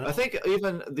 And I think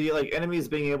even the like enemies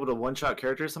being able to one-shot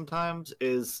characters sometimes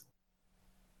is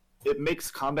it makes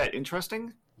combat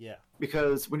interesting yeah,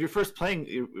 because when you're first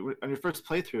playing on your first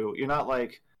playthrough, you're not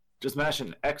like just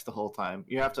mashing X the whole time.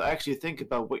 You have to actually think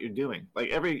about what you're doing. Like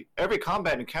every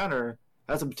combat encounter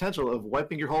has the potential of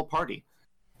wiping your whole party.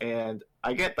 And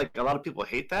I get like a lot of people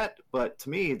hate that, but to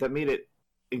me that made it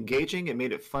engaging. It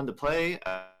made it fun to play.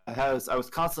 I was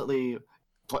constantly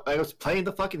I was playing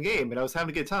the fucking game and I was having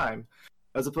a good time,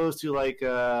 as opposed to like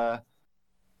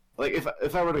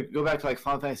if I were to go back to like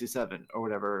Final Fantasy VII or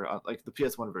whatever, like the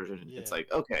PS1 version, Yeah. it's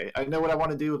like okay, I know what I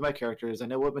want to do with my characters. I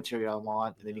know what material I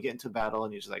want, and then you get into battle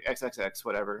and you're just like XXX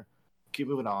whatever, keep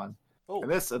moving on. Oh,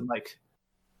 And this, I'm like,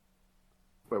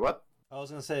 wait, what? I was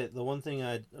gonna say the one thing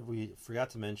we forgot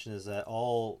to mention is that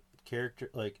all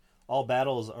all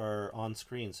battles are on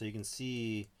screen, so you can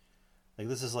see. Like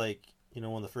this is like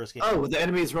one of the first games. Oh, the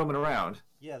enemies roaming around.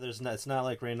 Yeah, it's not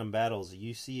like random battles.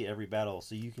 You see every battle,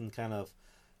 so you can kind of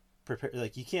prepare.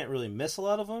 Like you can't really miss a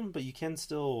lot of them, but you can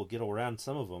still get around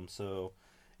some of them. So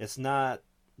it's not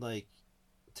like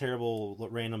terrible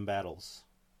random battles.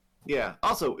 Yeah.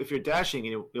 Also, if you're dashing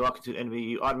and you walk into an enemy,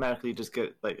 you automatically just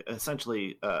get like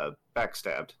essentially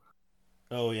backstabbed.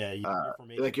 Oh yeah,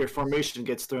 Like your formation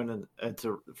gets thrown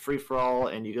into free for all,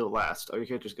 and you go last. All your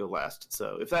characters go last.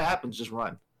 So if that happens, just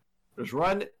run. Just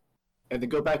run, and then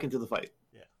go back into the fight.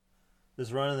 Yeah,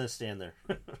 just run and then stand there.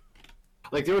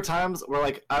 Like there were times where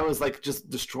like I was like just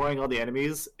destroying all the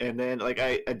enemies, and then like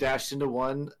I dashed into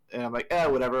one, and I'm like,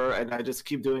 whatever, and I just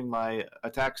keep doing my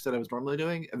attacks that I was normally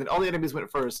doing, and then all the enemies went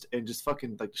first and just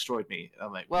fucking like destroyed me. And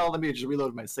I'm like, well, let me just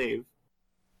reload my save.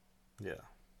 Yeah.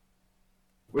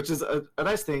 Which is a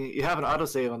nice thing. You have an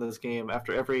autosave on this game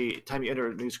after every time you enter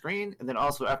a new screen, and then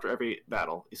also after every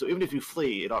battle. So even if you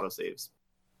flee, it autosaves.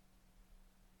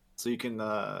 So you can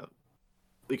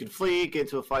flee, get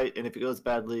into a fight, and if it goes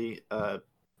badly,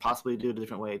 possibly do it a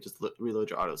different way. Just reload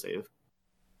your autosave.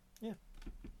 Yeah.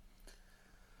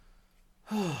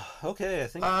 Okay, I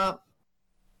think. Was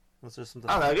there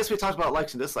something? I don't know. I guess we talked about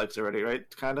likes and dislikes already, right?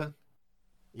 Kind of.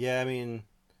 Yeah, I mean,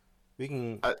 we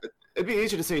can. It'd be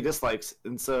easier to say dislikes,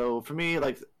 and so for me,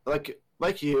 like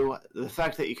you, the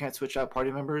fact that you can't switch out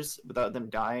party members without them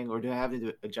dying or having to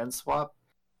do a gen swap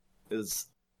is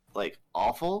like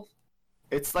awful.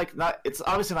 It's like not. It's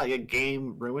obviously not like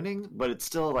game ruining, but it's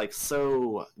still like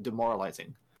so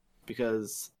demoralizing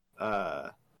because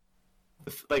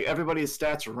like everybody's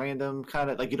stats are random, kind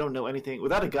of like you don't know anything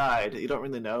without a guide. You don't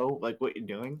really know like what you're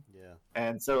doing. Yeah.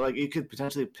 And so, like, you could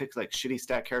potentially pick like shitty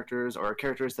stat characters or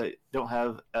characters that don't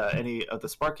have any of the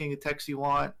sparking attacks you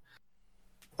want.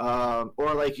 Or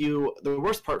like the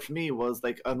worst part for me was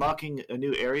like unlocking a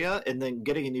new area and then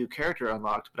getting a new character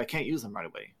unlocked, but I can't use them right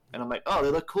away. And I'm like, oh, they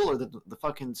look cooler than the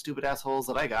fucking stupid assholes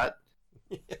that I got.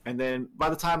 And then by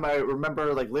the time I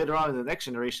remember, like later on in the next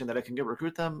generation, that I can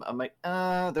recruit them, I'm like,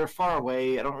 they're far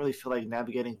away. I don't really feel like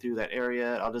navigating through that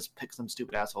area. I'll just pick some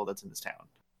stupid asshole that's in this town.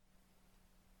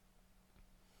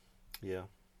 Yeah.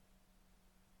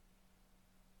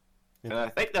 And I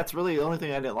think that's really the only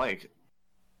thing I didn't like.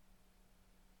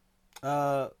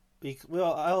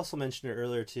 Well, I also mentioned it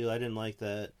earlier too. I didn't like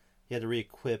that you had to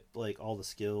re-equip like all the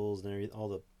skills and all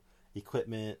the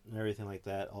equipment and everything like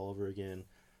that all over again.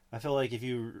 I feel like if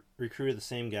you recruited the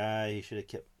same guy, he should have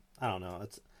kept. I don't know.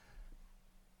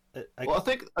 I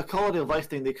think a quality of life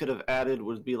thing they could have added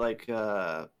would be like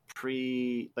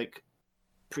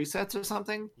presets or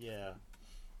something. Yeah.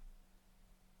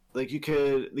 Like they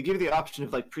give you the option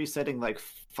of like presetting like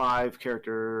 5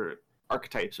 character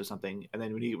archetypes or something, and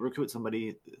then when you recruit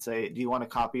somebody, say, do you want to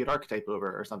copy an archetype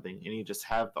over or something, and you just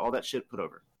have all that shit put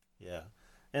over. Yeah,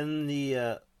 and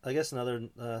I guess another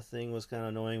thing was kind of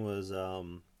annoying was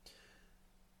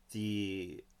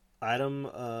the item.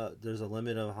 There's a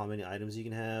limit of how many items you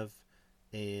can have,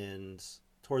 and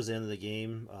towards the end of the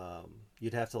game,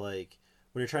 you'd have to like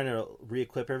when you're trying to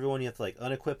re-equip everyone, you have to like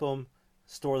unequip them,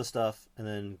 store the stuff, and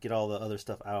then get all the other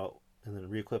stuff out, and then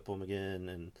re-equip them again,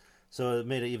 and so it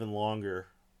made it even longer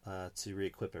to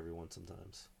re-equip everyone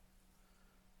sometimes.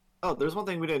 Oh, there's one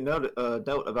thing we didn't note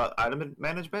about item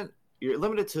management. You're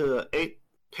limited to 8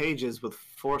 pages with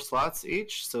 4 slots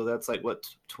each, so that's like what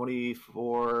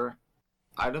 24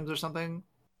 items or something.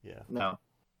 Yeah. No,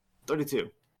 32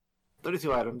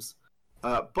 items.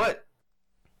 But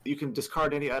you can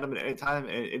discard any item at any time,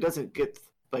 and it doesn't get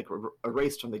like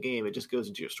erased from the game. It just goes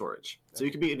into your storage. So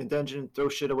you can be in a dungeon, throw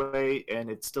shit away,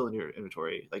 and it's still in your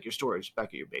inventory, like your storage back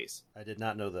at your base. I did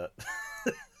not know that.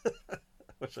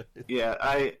 Which I did. Yeah,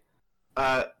 I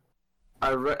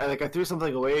threw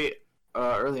something away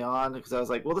early on because I was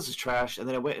like, well, this is trash. And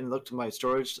then I went and looked at my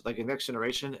storage, like in Next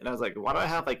Generation, and I was like, why do I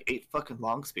have like 8 fucking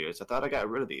long spears? I thought I got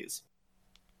rid of these.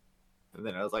 And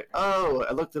then I was like, oh,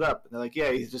 I looked it up. And they're like,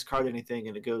 yeah, you just card anything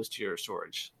and it goes to your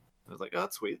storage. I was like, oh,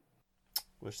 that's sweet.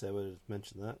 Wish they would have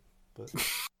mentioned that, but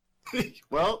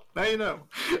well, now you know.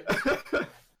 well,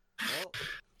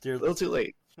 A little too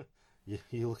late.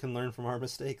 you can learn from our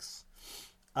mistakes.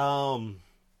 But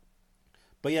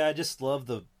yeah, I just love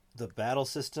the battle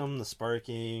system, the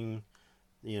sparking.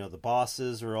 The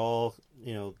bosses are all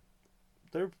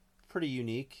they're pretty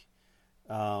unique.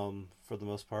 For the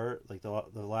most part, like the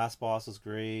last boss was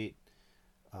great.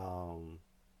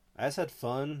 I just had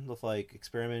fun with like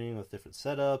experimenting with different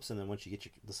setups, and then once you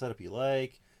get the setup you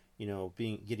like,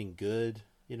 getting good,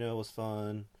 was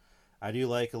fun. I do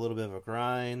like a little bit of a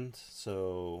grind,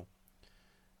 so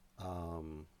I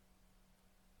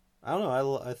don't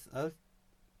know.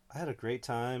 I had a great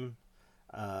time.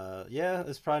 Yeah,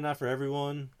 it's probably not for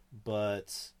everyone,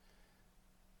 but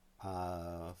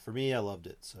for me, I loved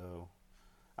it. So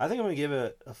I think I'm gonna give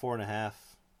it a 4.5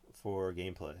 for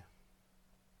gameplay.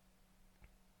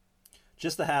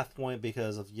 Just a half point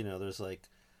because of there's like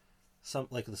some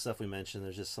like the stuff we mentioned.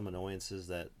 There's just some annoyances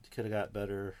that could have got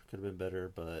better, could have been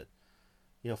better, but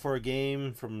for a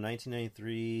game from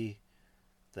 1993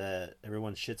 that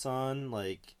everyone shits on,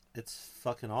 like it's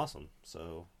fucking awesome.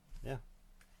 So yeah.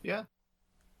 Yeah.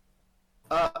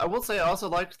 I will say I also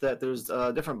liked that there's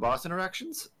different boss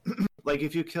interactions. Like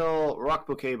if you kill Rock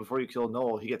Bouquet before you kill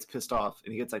Noel, he gets pissed off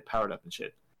and he gets like powered up and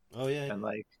shit. Oh yeah. And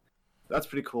like that's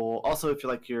pretty cool. Also, if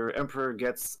your Emperor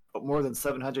gets more than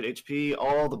 700 HP,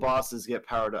 all the bosses get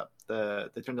powered up.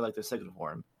 They turn to like their second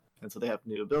form, and so they have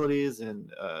new abilities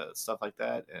and stuff like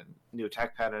that, and new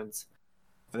attack patterns.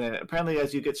 And then apparently,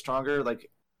 as you get stronger, like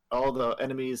all the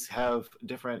enemies have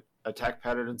different attack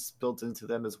patterns built into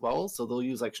them as well. So they'll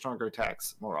use like stronger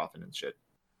attacks more often and shit.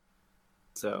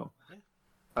 So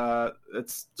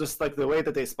it's just like the way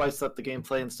that they spice up the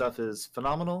gameplay and stuff is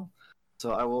phenomenal.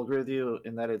 So I will agree with you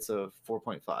in that it's a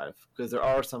 4.5 because there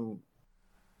are some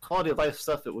quality of life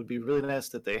stuff that would be really nice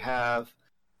that they have.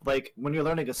 Like when you're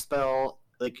learning a spell,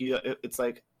 like it's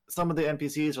like some of the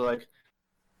NPCs are like,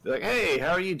 they're like, "Hey,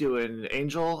 how are you doing,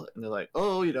 Angel?" And they're like,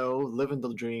 "Oh, living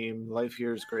the dream. Life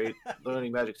here is great.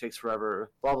 Learning magic takes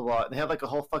forever. Blah blah blah." And they have like a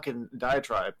whole fucking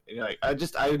diatribe. And you're like, I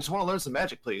just want to learn some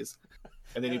magic, please."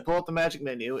 And then you pull up the magic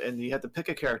menu, and you have to pick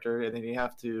a character, and then you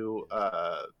have to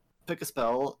pick a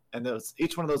spell, and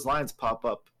each one of those lines pop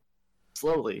up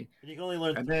slowly. And you can only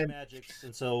learn 3 magics,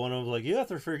 and so one of them was like, you have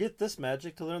to forget this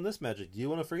magic to learn this magic. Do you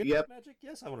want to forget this magic?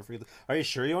 Yes, I want to forget this. Are you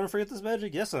sure you want to forget this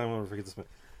magic? Yes, I want to forget this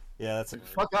magic. Yeah, that's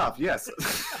fuck off. Yes.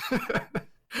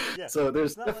 Yeah. So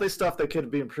there's definitely stuff that could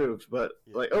be improved, but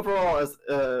like overall, as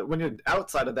when you're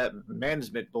outside of that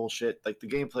management bullshit, like the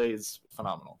gameplay is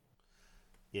phenomenal.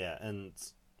 Yeah, and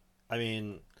I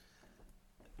mean,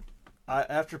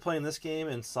 after playing this game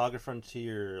and Saga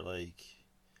Frontier, like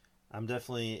I'm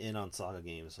definitely in on Saga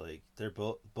games. Like they're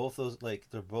both those like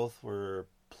they both were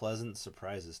pleasant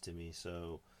surprises to me.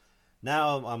 So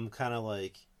now I'm kind of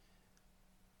like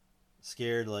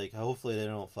scared. Like hopefully they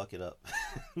don't fuck it up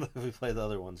if we play the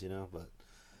other ones, But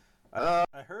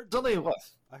I heard only what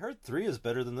I heard 3 is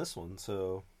better than this one.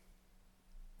 So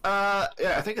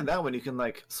yeah, I think in that one you can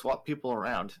like swap people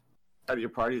around at your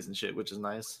parties and shit, which is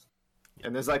nice.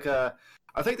 And there's like I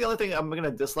think the only thing I'm gonna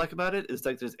dislike about it is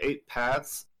like there's 8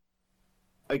 paths.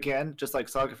 Again, just like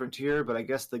Saga Frontier, but I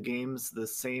guess the game's the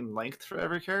same length for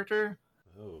every character.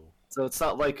 Oh. So it's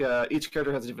not like each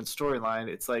character has a different storyline.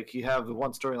 It's like you have the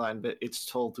one storyline, but it's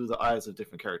told through the eyes of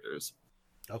different characters.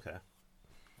 Okay.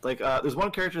 Like there's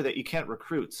one character that you can't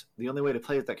recruit. The only way to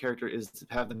play with that character is to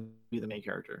have them be the main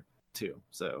character too.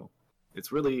 So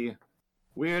it's really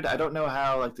weird. I don't know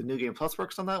how like the New Game Plus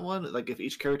works on that one. Like if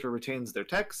each character retains their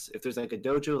text, if there's like a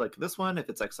dojo like this one, if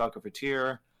it's like Saga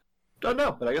Frontier, don't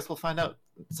know. But I guess we'll find out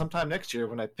sometime next year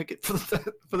when I pick it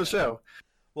for the show.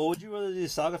 Well, would you rather do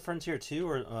Saga Frontier 2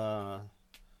 or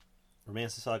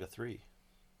Romance of Saga 3?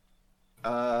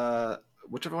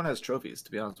 Whichever one has trophies,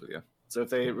 to be honest with you. So if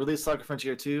they release Saga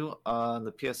Frontier 2 on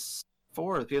the PS4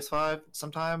 or the PS5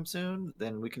 sometime soon,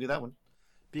 then we can do that one.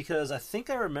 Because I think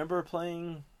I remember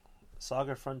playing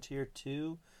Saga Frontier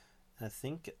 2, and I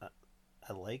think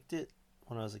I liked it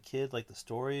when I was a kid, like the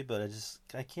story, but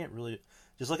I can't really...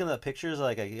 Just looking at the pictures,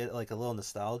 like I get like a little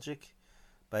nostalgic,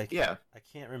 but I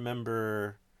can't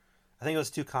remember... I think it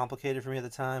was too complicated for me at the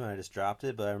time, and I just dropped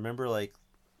it, but I remember like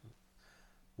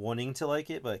wanting to like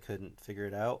it, but I couldn't figure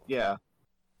it out. Yeah.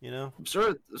 I'm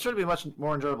sure it'll be much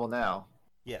more enjoyable now.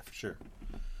 Yeah, for sure.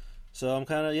 So I'm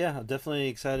kind of, I'm definitely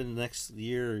excited next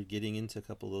year getting into a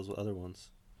couple of those other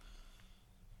ones.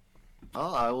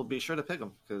 Oh, I will be sure to pick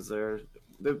them because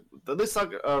this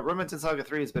Saga, Remnant and Saga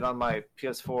 3 has been on my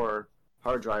PS4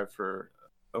 hard drive for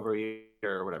over a year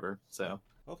or whatever. So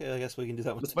Okay, I guess we can do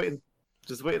that one.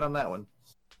 just waiting on that one.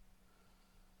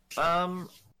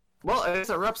 Well, I guess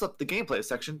that wraps up the gameplay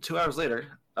section. 2 hours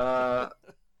later.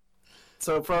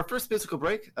 So for our first musical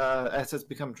break, as has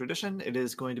become tradition, it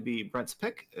is going to be Brent's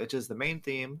pick, which is the main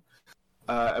theme.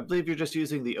 I believe you're just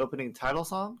using the opening title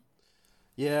song.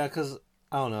 Yeah, because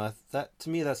I don't know. That to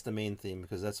me, that's the main theme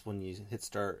because that's when you hit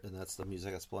start and that's the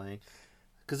music that's playing.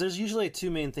 Because there's usually two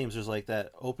main themes. There's like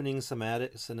that opening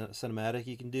cinematic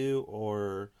you can do,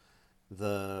 or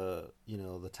the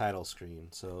the title screen.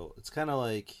 So it's kind of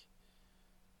like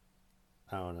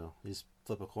I don't know. You just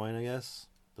flip a coin, I guess.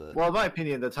 But Well, in my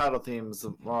opinion, the title theme is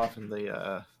more often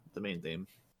the main theme.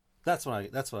 that's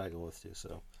what I go with too.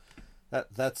 So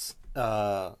that's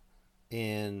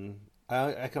and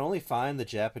I can only find the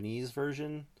Japanese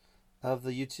version of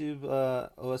the YouTube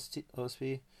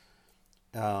OSP.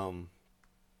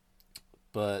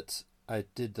 But I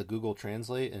did the Google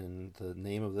Translate, and the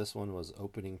name of this one was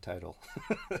opening title.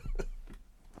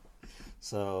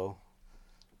 So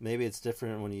maybe it's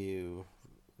different when you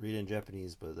read in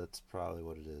Japanese, but that's probably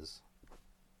what it is.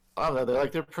 I don't know.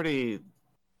 They're pretty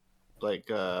like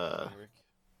direct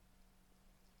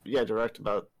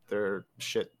about their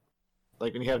shit.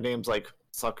 Like when you have names like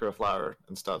Sakura Flower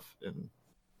and stuff, and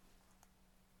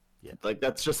Yeah. like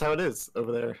that's just how it is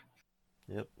over there.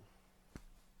 Yep.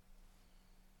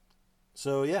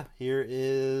 So yeah, here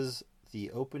is the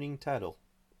opening title.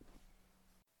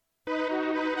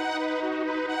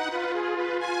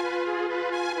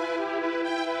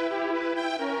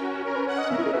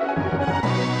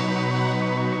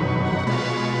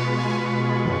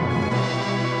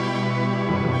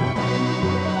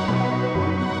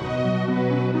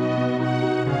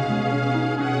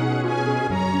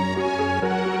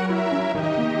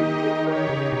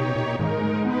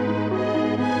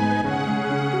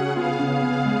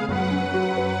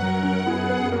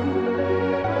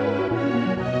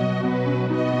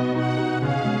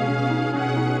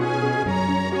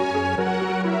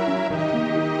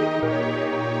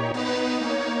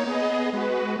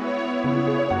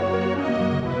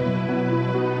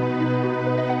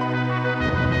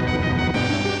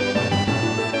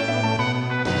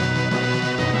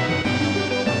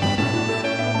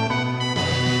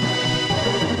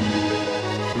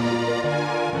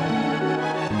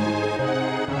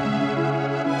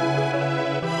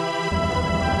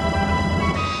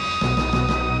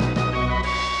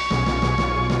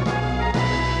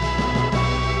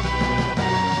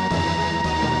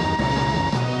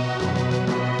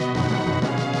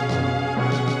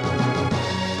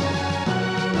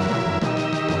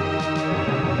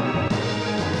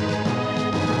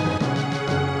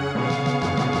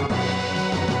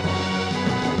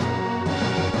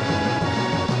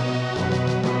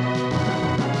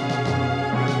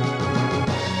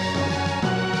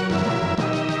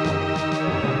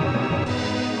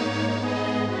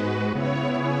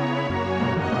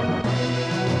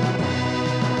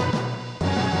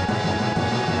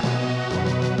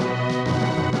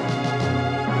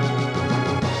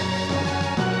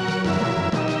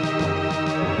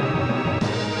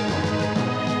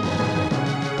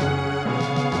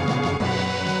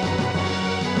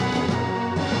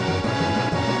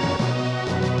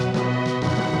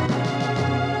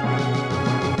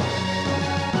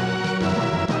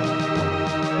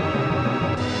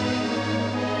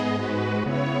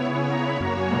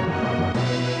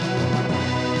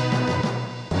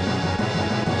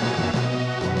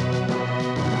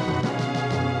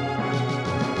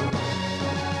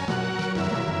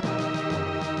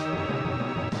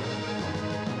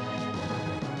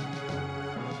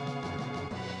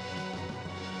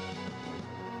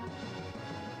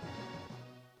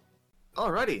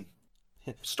 Alrighty,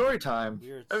 story time.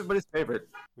 We're Everybody's favorite.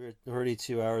 we're already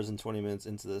 2 hours and 20 minutes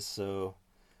into this, so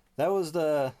that was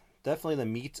definitely the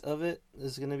meat of it.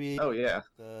 Is going to be Oh yeah,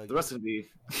 the the rest of the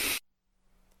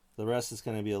the rest is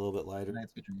going to be a little bit lighter.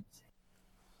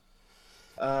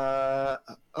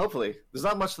 hopefully there's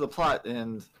not much to the plot,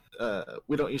 and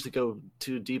we don't usually go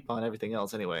too deep on everything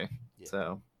else anyway. Yeah.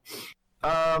 So,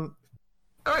 all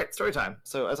right, story time.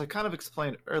 So as I kind of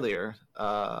explained earlier,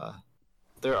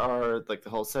 there are like the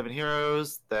whole 7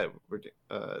 heroes that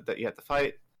you have to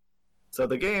fight. So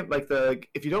the game,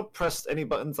 if you don't press any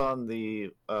buttons on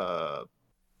the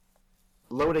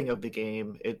loading of the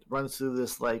game, it runs through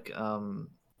this like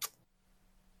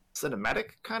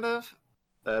cinematic kind of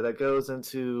that goes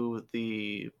into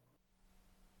the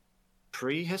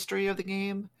prehistory of the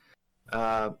game,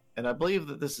 and I believe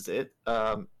that this is it.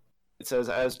 it says,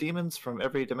 as demons from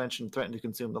every dimension threatened to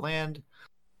consume the land,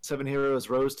 7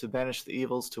 heroes rose to banish the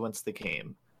evils to whence they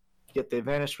came. Yet they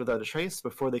vanished without a trace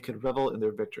before they could revel in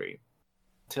their victory.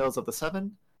 Tales of the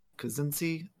Seven,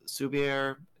 Kazinsi,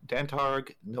 Subier,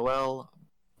 Dantarg, Noel,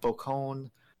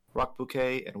 Bocone, Rock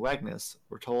Bouquet, and Wagnus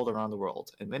were told around the world,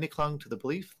 and many clung to the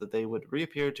belief that they would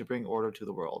reappear to bring order to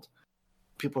the world.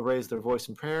 People raised their voice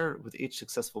in prayer with each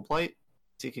successful blight,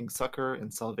 seeking succor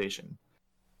and salvation.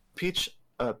 Peace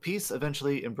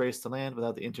eventually embraced the land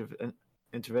without the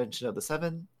intervention of the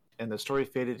Seven, and the story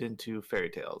faded into fairy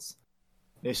tales.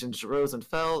 Nations rose and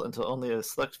fell until only a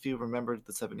select few remembered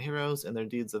the 7 heroes and their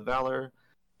deeds of valor,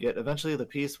 yet eventually the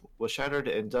peace was shattered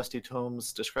and dusty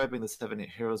tomes describing the 7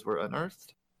 heroes were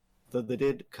unearthed, though they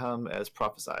did come as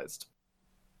prophesized.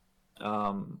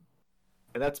 And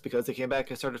that's because they came back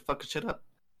and started fucking shit up.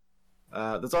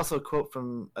 There's also a quote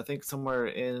from, I think, somewhere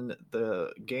in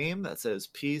the game that says,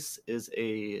 Peace is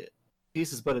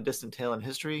but a distant tale in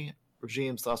history.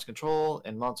 Regimes lost control,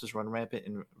 and monsters run rampant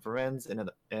in Varennes and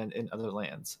in other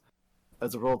lands.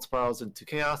 As the world spirals into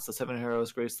chaos, the 7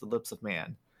 heroes grace the lips of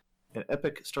man. An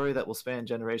epic story that will span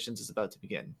generations is about to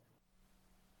begin.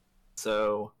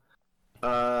 So,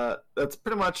 that's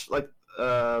pretty much like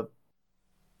the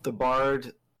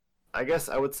bard, I guess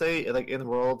I would say, like in the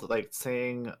world, like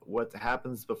saying what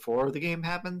happens before the game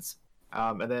happens,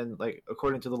 and then like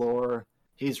according to the lore,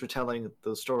 he's retelling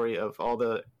the story of all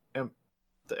the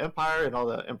empire and all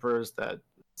the emperors that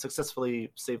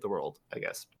successfully saved the world, I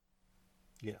guess.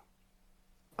 Yeah.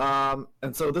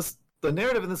 And so the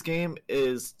narrative in this game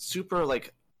is super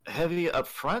like heavy up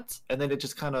front, and then it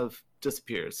just kind of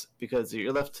disappears because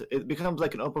you're left. It becomes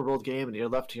like an open world game, and you're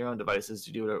left to your own devices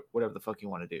to do whatever the fuck you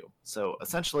want to do. So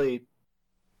essentially,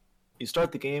 you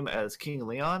start the game as King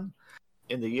Leon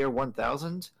in the year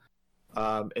 1000,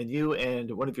 and you and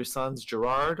one of your sons,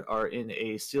 Gerard, are in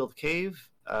a sealed cave,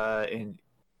 and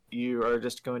you are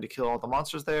just going to kill all the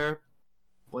monsters there.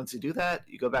 Once you do that,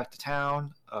 you go back to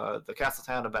town, the castle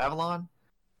town of Avalon,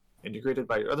 and you're greeted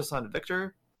by your other son,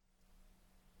 Victor.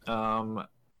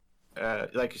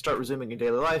 Like you start resuming your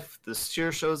daily life. The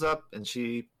seer shows up, and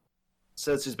she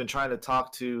says she's been trying to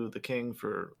talk to the king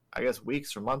for, I guess,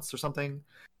 weeks or months or something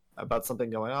about something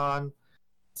going on.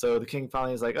 So the king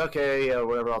finally is like, okay, yeah,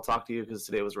 whatever, I'll talk to you because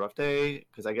today was a rough day.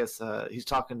 Because I guess he's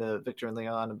talking to Victor and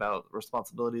Leon about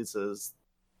responsibilities,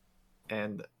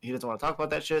 and he doesn't want to talk about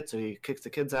that shit, so he kicks the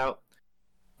kids out.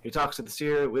 He talks to the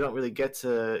seer. We don't really get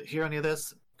to hear any of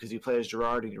this because you play as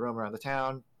Gerard and you roam around the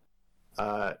town.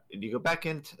 And you go back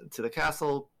into the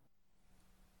castle,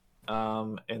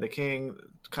 and the king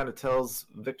kind of tells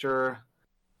Victor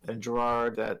and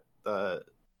Gerard that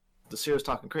the seer's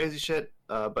talking crazy shit,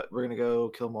 but we're going to go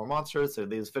kill more monsters, so it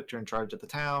leaves Victor in charge of the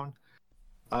town.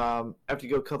 After you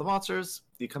go kill the monsters,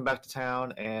 you come back to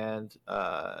town, and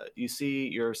you see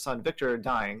your son Victor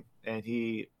dying, and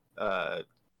he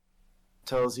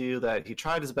tells you that he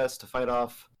tried his best to fight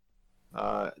off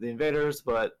the invaders,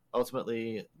 but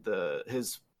ultimately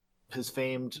his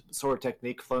famed sword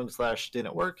technique, flowing slash,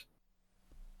 didn't work.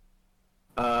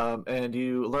 And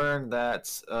you learn that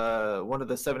one of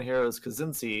the 7 heroes,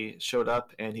 Kazinsi, showed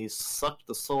up, and he sucked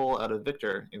the soul out of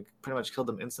Victor and pretty much killed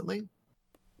him instantly.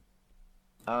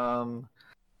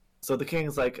 So the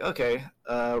king's like, okay,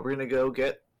 we're gonna go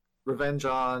get revenge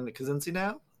on Kazinsi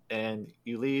now, and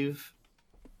you leave,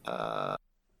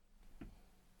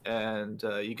 and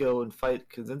you go and fight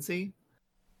Kazinsi.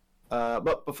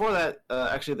 But before that,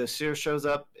 actually the seer shows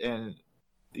up, and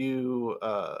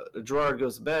Gerard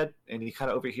goes to bed, and he kind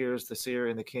of overhears the seer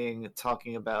and the king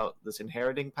talking about this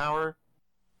inheriting power.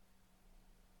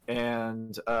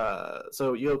 And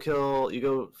so you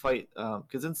go fight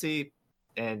Kazinsi,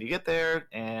 and you get there,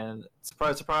 and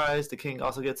surprise, surprise, the king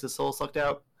also gets his soul sucked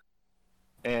out.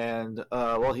 And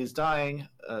while he's dying,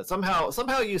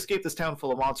 somehow you escape this town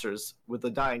full of monsters with the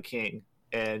dying king,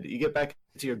 and you get back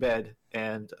to your bed,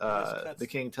 and the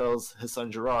king tells his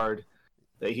son Gerard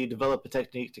that he developed a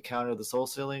technique to counter the soul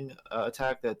stealing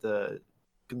attack that the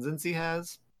Kazinsi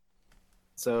has.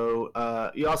 So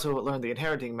you also learn the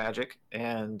inheriting magic,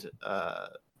 and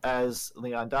as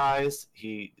Leon dies,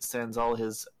 he sends all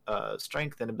his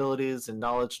strength and abilities and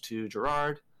knowledge to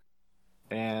Gerard,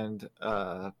 and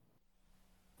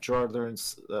Gerard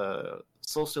learns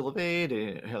Soul Steal Evade,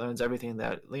 and he learns everything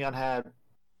that Leon had.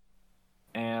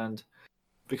 And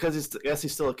because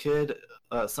he's still a kid,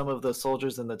 some of the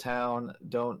soldiers in the town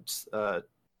don't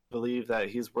believe that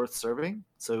he's worth serving.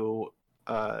 So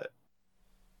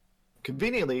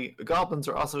conveniently, goblins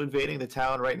are also invading the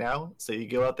town right now. So you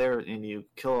go out there and you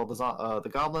kill all the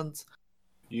goblins.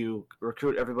 You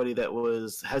recruit everybody that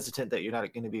was hesitant that you're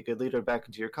not going to be a good leader back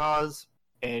into your cause.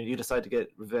 and you decide to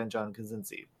get revenge on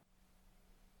Kazinsi.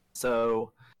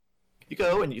 So you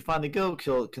go and you finally go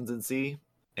kill Kazinsi,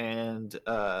 and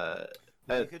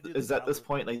at this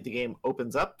point, like, the game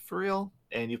opens up for real,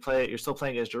 and you're still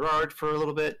playing as Gerard for a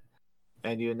little bit,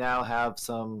 and you now have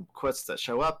some quests that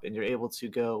show up, and you're able to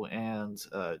go and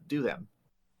do them.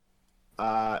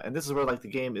 And this is where, like, the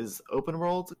game is open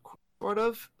world, sort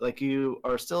of. Like, you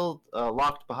are still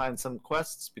locked behind some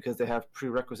quests because they have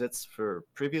prerequisites for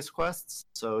previous quests.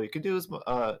 So you can do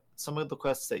some of the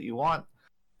quests that you want.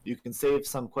 You can save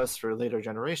some quests for later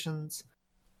generations.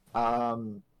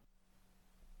 And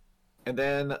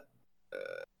then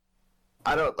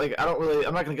I'm not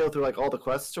going to go through like all the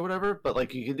quests or whatever, but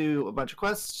like, you can do a bunch of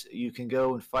quests. You can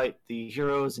go and fight the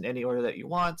heroes in any order that you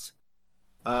want.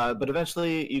 But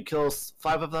eventually you kill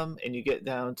 5 of them and you get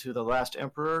down to the last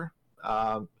emperor.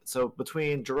 So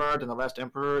between Gerard and the last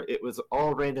emperor, it was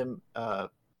all random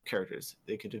characters.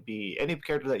 They could be any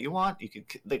character that you want.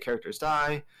 The characters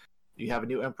die. You have a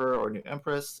new emperor or a new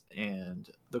empress, and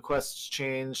the quests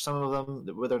change. Some of them,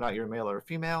 whether or not you're male or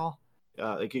female.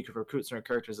 Like, you can recruit certain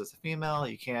characters as a female.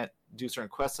 You can't do certain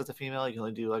quests as a female. You can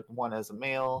only do like one as a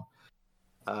male.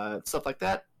 Stuff like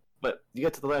that. But you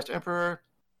get to the last emperor,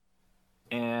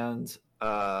 and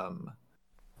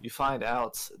you find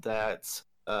out that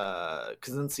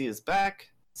Kazinsi is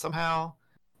back somehow,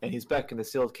 and he's back in the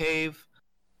sealed cave.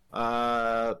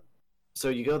 So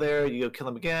you go there, you go kill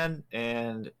him again,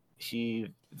 and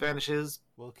he vanishes.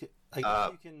 Well, I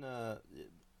guess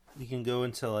you can go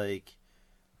into like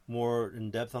more in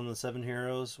depth on the 7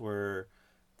 heroes where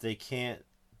they can't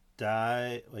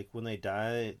die. Like, when they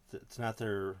die, it's not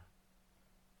their.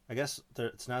 I guess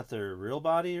it's not their real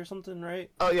body or something, right?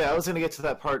 Oh yeah, I was gonna get to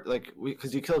that part, like,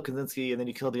 because you kill Kazinski and then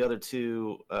you kill the other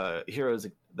 2 heroes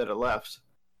that are left,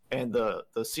 and the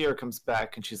seer comes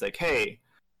back and she's like, "Hey,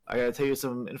 I gotta tell you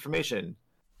some information.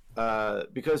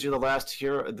 Because you're the last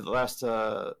hero,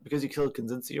 because you killed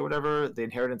Kazinsi or whatever, the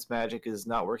inheritance magic is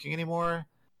not working anymore,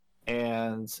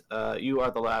 and you are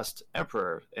the last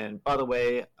emperor. And by the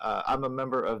way, I'm a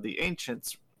member of the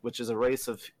Ancients, which is a race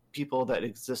of people that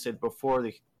existed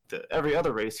before every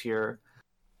other race here,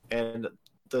 and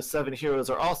the 7 heroes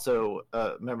are also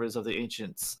members of the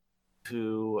Ancients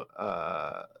who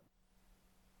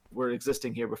were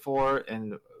existing here before.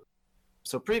 And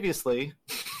so previously,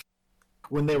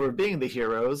 when they were being the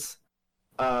heroes,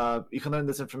 you can learn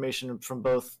this information from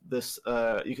both this.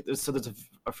 So there's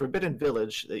a forbidden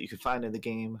village that you can find in the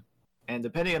game, and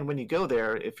depending on when you go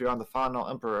there, if you're on the final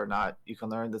emperor or not, you can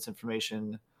learn this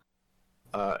information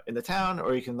in the town,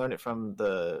 or you can learn it from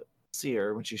the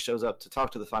seer when she shows up to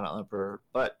talk to the final emperor.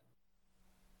 But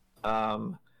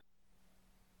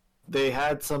they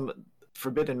had some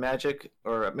forbidden magic,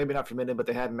 or maybe not forbidden, but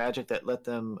they had magic that let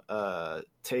them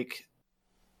take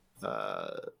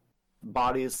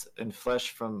bodies and flesh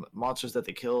from monsters that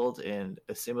they killed and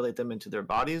assimilate them into their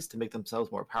bodies to make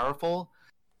themselves more powerful.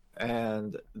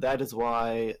 And that is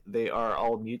why they are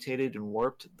all mutated and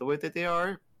warped the way that they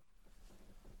are.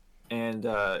 And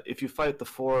if you fight the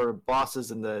 4 bosses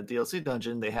in the DLC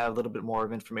dungeon, they have a little bit more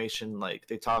of information. Like,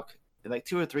 they talk in like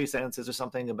 2 or 3 sentences or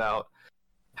something about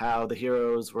how the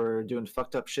heroes were doing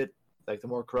fucked up shit, like the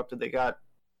more corrupted they got.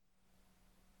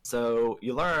 So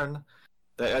you learn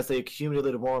that as they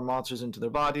accumulated more monsters into their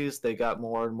bodies, they got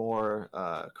more and more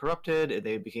corrupted, and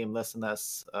they became less and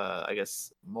less, I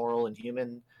guess, moral and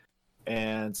human.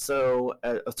 And so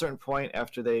at a certain point,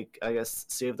 after they, I guess,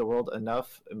 saved the world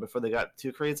enough, and before they got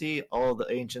too crazy, all the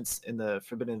ancients in the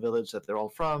Forbidden Village that they're all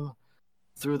from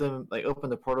threw them, like,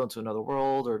 opened the portal into another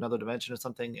world or another dimension or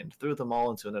something, and threw them all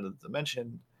into another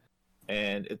dimension.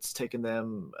 And it's taken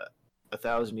them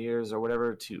 1,000 years or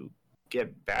whatever to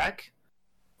get back.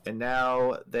 And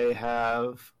now they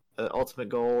have an ultimate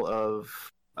goal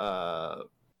of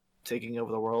taking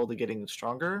over the world and getting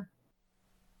stronger,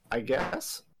 I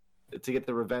guess, to get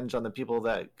the revenge on the people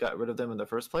that got rid of them in the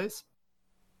first place.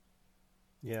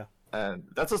 Yeah. And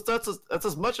that's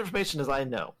as much information as I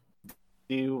know.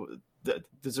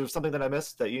 Is there something that I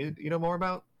missed that you know more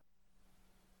about?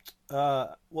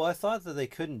 Well, I thought that they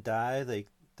couldn't die.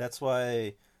 That's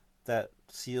why that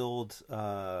sealed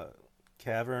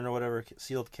cavern or whatever,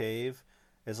 sealed cave,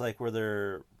 is like where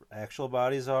their actual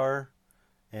bodies are,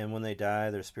 and when they die,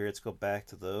 their spirits go back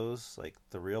to those, like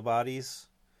the real bodies.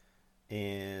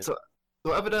 And so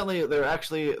evidently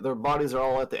their bodies are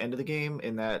all at the end of the game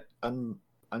in that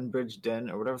unbridged den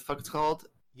or whatever the fuck it's called.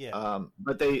 Yeah.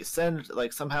 But they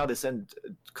somehow they send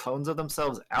clones of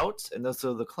themselves out, and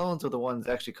so the clones are the ones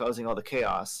actually causing all the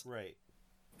chaos. Right.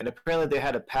 And apparently they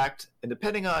had a pact, and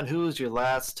depending on who's your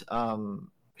last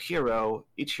hero,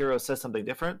 each hero says something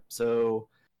different. So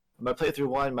my playthrough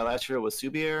one, my last hero was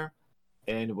Subier,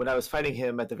 and when I was fighting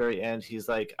him at the very end, he's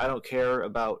like, "I don't care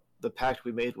about the pact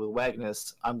we made with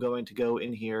Wagnus. I'm going to go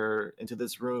in here into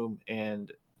this room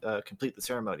and complete the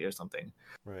ceremony or something."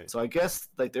 Right. So I guess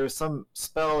like there was some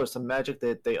spell or some magic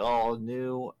that they all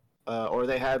knew, or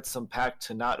they had some pact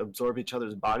to not absorb each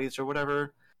other's bodies or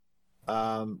whatever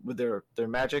with their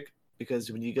magic.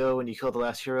 Because when you go and you kill the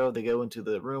last hero, they go into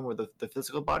the room where the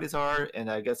physical bodies are,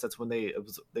 and I guess that's when they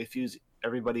fuse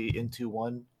everybody into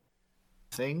one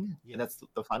thing, Yep. and that's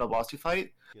the final boss you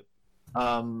fight. Yep.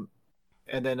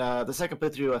 And then the second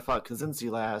playthrough, I fought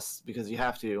Kazinski last because you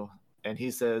have to, and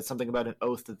he says something about an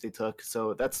oath that they took.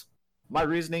 So that's my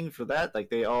reasoning for that.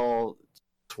 Like they all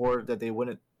swore that they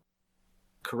wouldn't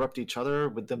corrupt each other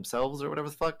with themselves or whatever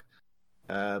the fuck.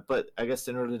 But I guess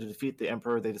in order to defeat the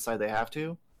Emperor, they decide they have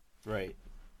to. Right.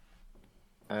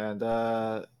 And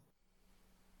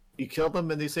you kill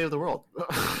them and you save the world.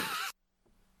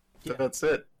 Yeah. That's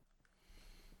it.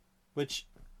 Which,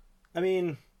 I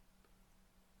mean,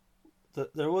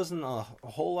 there wasn't a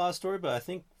whole lot of story, but I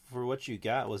think for what you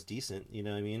got was decent. You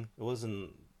know what I mean? It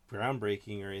wasn't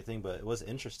groundbreaking or anything, but it was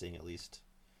interesting at least.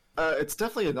 It's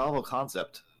definitely a novel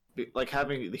concept, like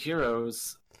having the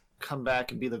heroes come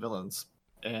back and be the villains.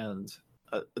 And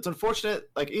it's unfortunate,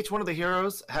 like each one of the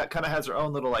heroes kind of has their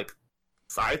own little like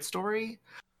side story.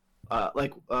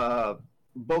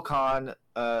 Bokan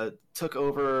took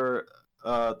over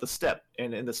the steppe,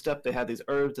 and in the steppe they had these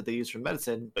herbs that they use for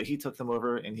medicine, but he took them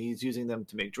over and he's using them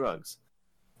to make drugs.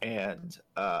 And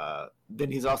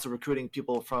then he's also recruiting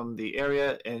people from the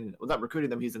area, and well, not recruiting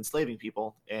them, he's enslaving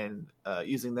people and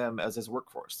using them as his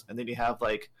workforce. And then you have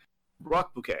like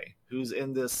Rock Bouquet, who's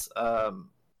in this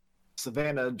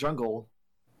savannah jungle,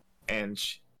 and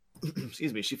she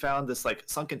found this like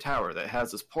sunken tower that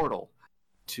has this portal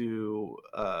to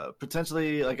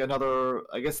potentially like another,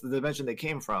 I guess, the dimension they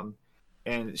came from,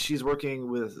 and she's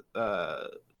working with to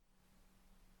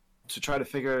try to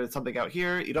figure something out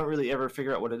here. You don't really ever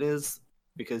figure out what it is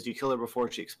because you kill her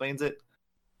before she explains it.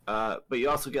 But you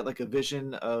also get like a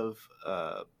vision of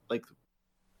like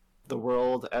the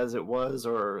world as it was,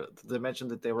 or the dimension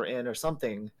that they were in, or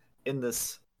something in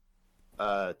this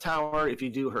tower. If you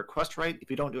do her quest right, if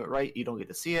you don't do it right, you don't get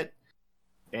to see it.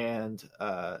 And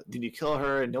then you kill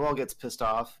her, and Noel gets pissed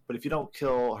off. But if you don't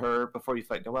kill her before you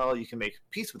fight Noel, you can make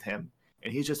peace with him,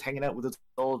 and he's just hanging out with his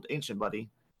old ancient buddy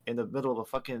in the middle of a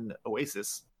fucking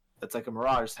oasis that's like a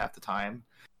mirage half the time.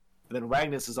 And then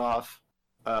Wagnus is off,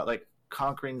 like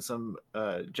conquering some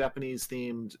Japanese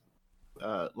themed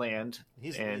land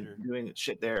He's the and leader. doing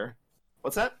shit there.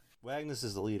 What's that? Wagnus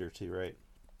is the leader too, right?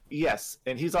 Yes,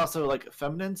 and he's also like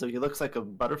feminine, so he looks like a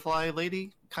butterfly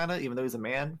lady, kind of, even though he's a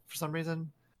man for some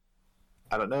reason.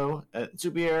 I don't know.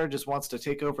 Zubier just wants to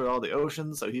take over all the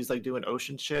oceans, so he's like doing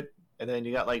ocean shit. And then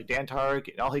you got like Dantarg,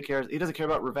 and all he doesn't care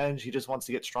about revenge. He just wants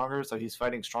to get stronger, so he's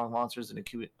fighting strong monsters and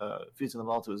fusing them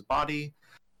all to his body.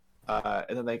 And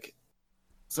then like,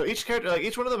 so each character, like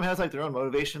each one of them has like their own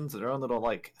motivations, their own little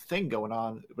like thing going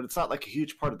on, but it's not like a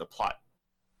huge part of the plot,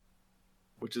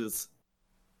 which is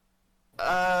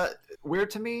weird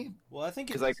to me. Well, I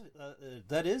think it's, like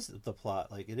that is the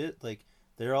plot. Like it is like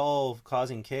they're all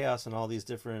causing chaos in all these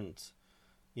different,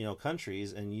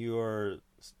 countries, and you are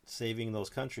saving those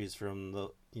countries from the,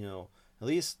 at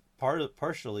least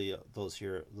partially those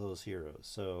heroes.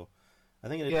 So I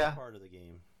think it is part of the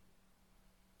game.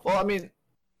 Well, I mean,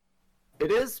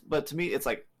 it is, but to me, it's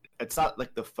like it's not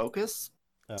like the focus.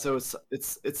 Oh. So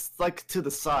it's like to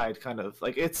the side, kind of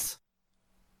like it's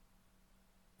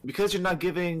because you're not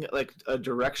giving like a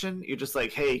direction. You're just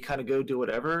like, hey, kind of go do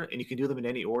whatever, and you can do them in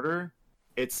any order.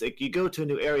 It's like you go to a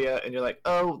new area and you're like,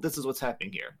 oh, this is what's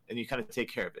happening here, and you kind of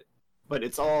take care of it. But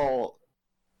it's all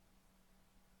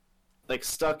like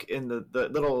stuck in the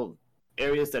little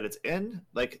areas that it's in.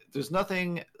 Like there's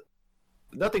nothing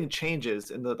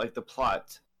changes in the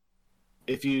plot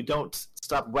if you don't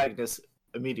stop Wagnus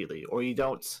immediately, or you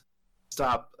don't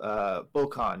stop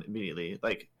Bokan immediately.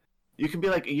 Like you can be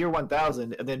like a year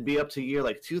 1000 and then be up to year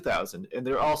like 2000, and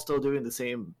they're all still doing the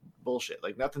same bullshit.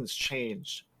 Like nothing's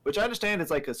changed, which I understand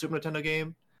it's like a Super Nintendo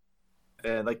game,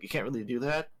 and like you can't really do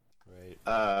that. Right.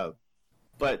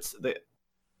 But to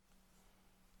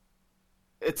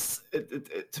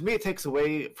me, it takes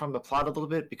away from the plot a little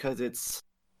bit because it's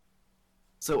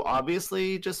so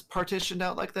obviously just partitioned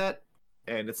out like that,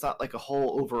 and it's not like a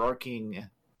whole overarching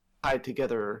tied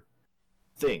together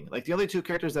thing. Like the only two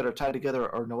characters that are tied together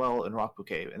are Noel and Rock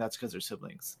Bouquet, and that's because they're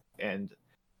siblings. And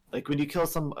like when you kill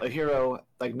a hero,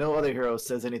 like no other hero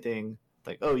says anything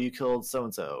like, "Oh, you killed so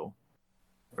and so,"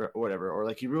 or whatever, or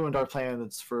like you ruined our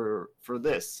plans for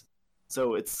this.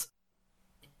 So it's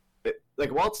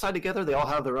like while it's tied together, they all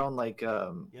have their own like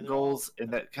they're goals, all-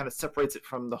 and that kind of separates it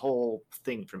from the whole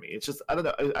thing for me. It's just I don't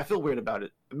know. I feel weird about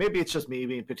it. Maybe it's just me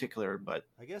being particular, but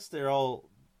I guess they're all,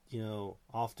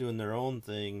 off doing their own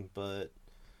thing, but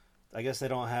I guess they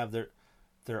don't have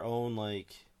their own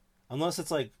like, unless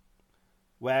it's like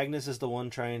Wagnus is the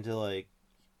one trying to like,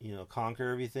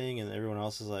 conquer everything, and everyone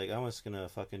else is like, I'm just gonna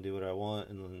fucking do what I want,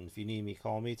 and then if you need me,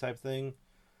 call me type thing.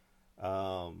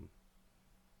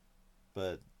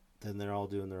 But then they're all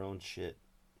doing their own shit,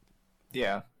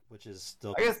 yeah, which is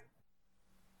still. I guess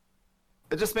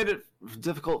it just made it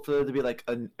difficult for there to be like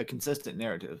a consistent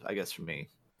narrative. I guess for me,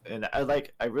 and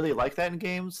I really like that in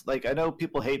games. Like I know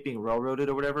people hate being railroaded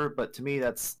or whatever, but to me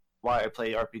that's why I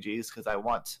play RPGs, because I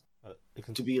want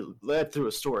to be led through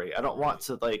a story. I don't want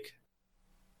to like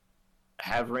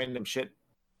have random shit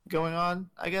going on,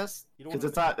 I guess, because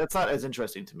it's not as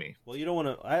interesting to me. Well, you don't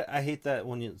want to. I hate that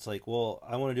when it's like, well,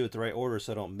 I want to do it the right order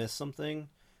so I don't miss something,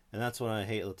 and that's when I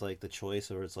hate it's like the choice,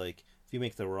 or it's like if you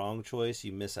make the wrong choice,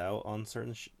 you miss out on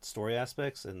certain story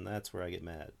aspects, and that's where I get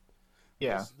mad.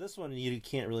 Yeah, this one you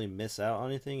can't really miss out on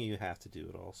anything; you have to do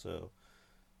it all. So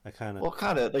I kind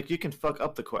of like you can fuck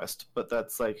up the quest, but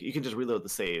that's like you can just reload the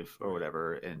save or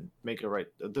whatever and make the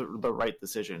right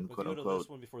decision, quote unquote. This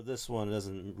one before this one, it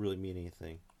doesn't really mean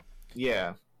anything.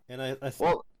 Yeah, and I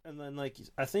think, and then like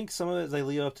I think some of it they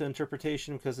leave up to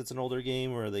interpretation because it's an older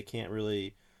game where they can't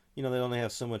really, they only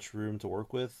have so much room to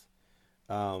work with.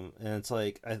 And it's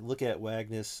like I look at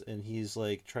Wagnus and he's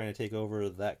like trying to take over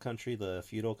that country, the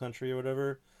feudal country or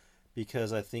whatever,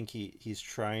 because I think he's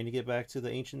trying to get back to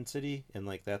the ancient city, and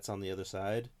like that's on the other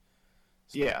side.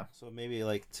 So, yeah. So maybe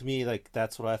like to me like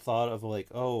that's what I thought of, like,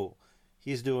 oh,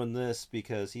 he's doing this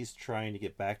because he's trying to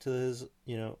get back to his,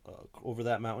 over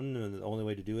that mountain, and the only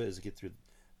way to do it is to get through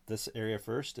this area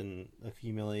first and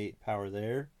accumulate power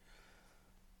there.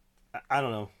 I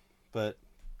don't know, but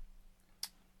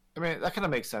I mean that kind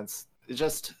of makes sense. It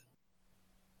just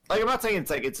like I'm not saying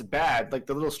it's bad. Like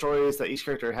the little stories that each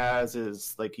character has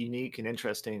is like unique and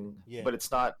interesting, but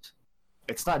it's not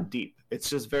deep. It's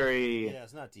just very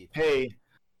it's not deep. Hey,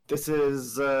 this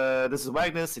is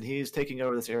Wagnus, and he's taking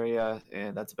over this area,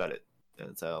 and that's about it.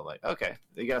 And so I'm like, okay,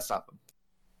 you gotta stop him.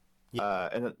 Yeah.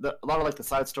 And a lot of like the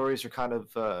side stories are kind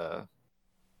of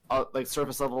like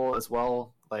surface level as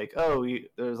well. Like, oh,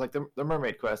 there's like the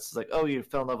mermaid quest. It's like, oh, you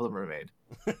fell in love with a mermaid.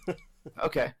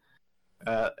 Okay.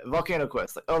 Volcano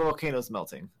quest. Like, oh, the volcano's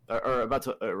melting or about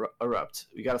to erupt.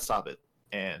 You gotta stop it.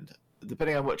 And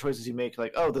depending on what choices you make,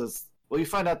 like, oh, you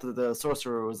find out that the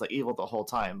sorcerer was like evil the whole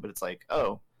time, but it's like,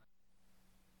 oh,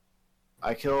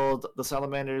 I killed the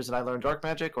salamanders and I learned dark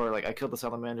magic, or like I killed the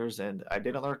salamanders and I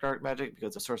didn't learn dark magic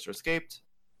because the sorcerer escaped,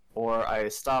 or I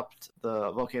stopped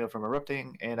the volcano from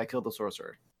erupting and I killed the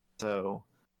sorcerer. So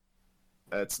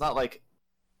it's not like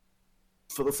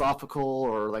philosophical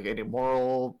or like any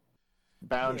moral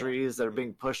boundaries that are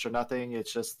being pushed or nothing.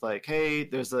 It's just like, hey,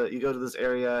 you go to this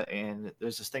area and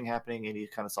there's this thing happening and you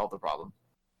kind of solve the problem.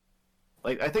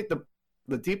 Like I think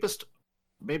the deepest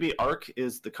maybe arc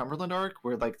is the Cumberland arc,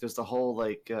 where like there's the whole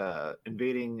like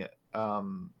invading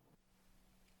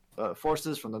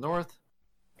forces from the north,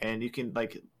 and you can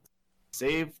like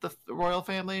save the royal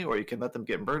family, or you can let them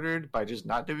get murdered by just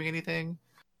not doing anything,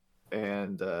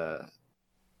 and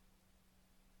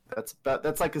that's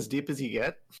like as deep as you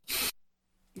get,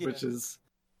 which is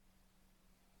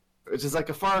like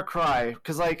a far cry,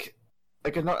 because like a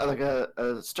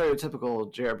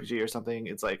stereotypical JRPG or something,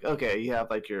 it's like, okay, you have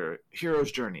like your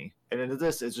hero's journey, and into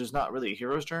this it's just not really a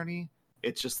hero's journey.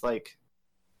 It's just like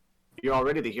you're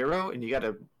already the hero and you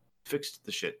gotta fix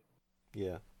the shit.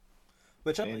 Yeah.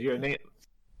 Which you're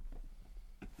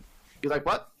like,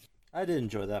 what? I did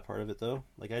enjoy that part of it though.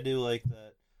 Like I do like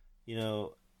that,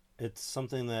 it's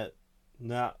something that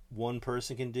not one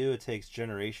person can do. It takes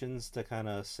generations to kind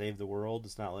of save the world.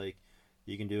 It's not like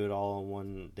you can do it all in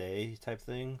one day type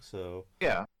thing. So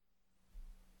yeah,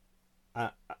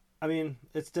 I mean,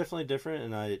 it's definitely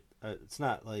different, and it's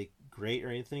not like great or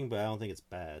anything, but I don't think it's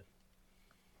bad.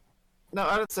 No,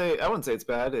 I wouldn't say it's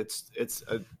bad. It's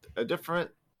a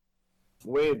different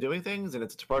way of doing things, and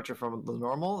it's a departure from the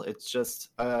normal. It's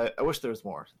just I wish there was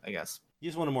more, I guess. You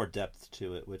just wanted more depth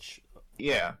to it, which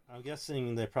yeah, I'm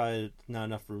guessing there probably not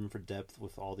enough room for depth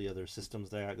with all the other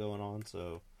systems they got going on.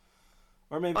 So.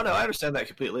 Or maybe. Oh no, I understand that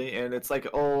completely, and it's like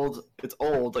old. It's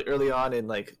old, like early on in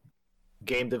like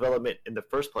game development in the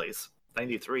first place.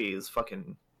 93 is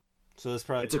fucking. So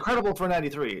it's incredible for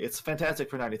 93. It's fantastic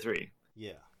for 93.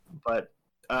 Yeah. But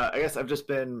I guess I've just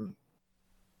been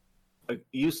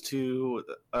used to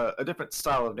a different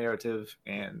style of narrative,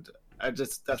 and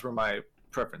that's where my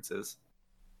preference is.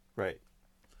 Right.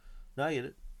 No, I get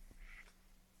it.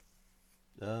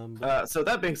 So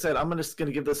that being said, I'm just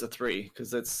gonna give this a 3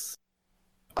 because it's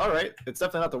all right. It's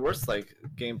definitely not the worst like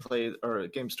gameplay or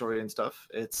game story and stuff.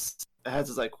 It has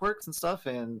its like quirks and stuff,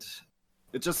 and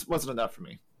it just wasn't enough for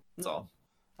me. That's all.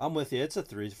 I'm with you. It's a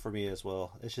 3 for me as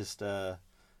well. It's just I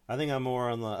think I'm more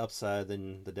on the upside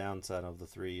than the downside of the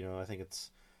 3. You know, I think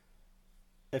it's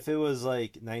if it was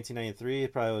like 1993,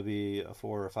 it probably would be a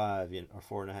 4 or 5, you know,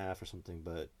 or 4.5 or something.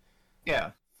 But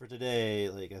Yeah. for today,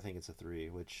 like I think it's a 3,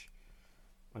 which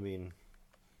I mean,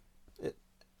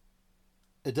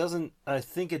 it doesn't. I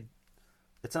think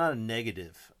it's not a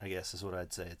negative, I guess is what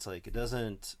I'd say. It's like it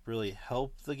doesn't really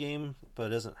help the game, but it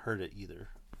doesn't hurt it either.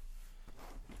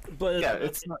 But Yeah,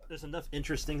 there's enough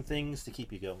interesting things to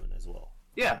keep you going as well.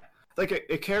 Yeah, like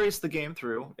it carries the game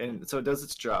through, and so it does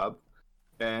its job.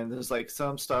 And there's like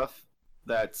some stuff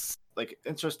that's like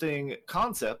interesting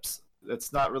concepts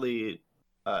that's not really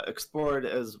explored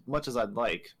as much as I'd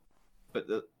like. But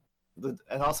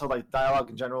and also like dialogue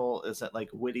in general isn't like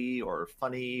witty or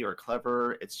funny or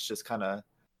clever. It's just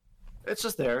it's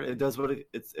just there. It does what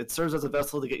it serves as a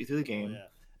vessel to get you through the game. Oh, yeah,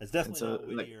 it's definitely so, not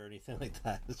witty or anything like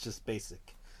that. It's just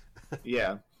basic.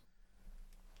 Yeah.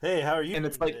 Hey, how are you And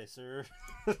doing it's like- today, sir?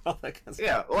 All that kind of stuff.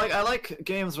 Yeah, like I like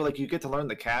games where like you get to learn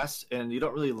the cast, and you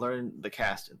don't really learn the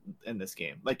cast in this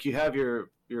game. Like you have your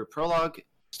prologue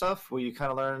stuff where you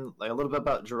kind of learn like a little bit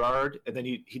about Gerard, and then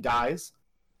he dies,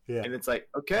 Yeah. and it's like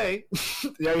okay,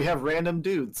 yeah, you have random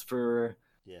dudes for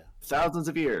Yeah. thousands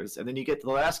of years, and then you get to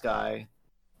the last guy,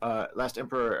 last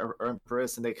emperor or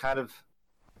empress, and they kind of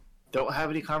don't have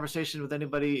any conversation with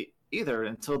anybody either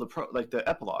until the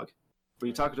epilogue, where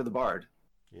you're talking to the bard.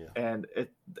 Yeah. And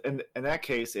in that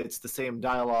case, it's the same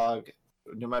dialogue,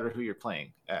 no matter who you're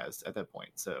playing as at that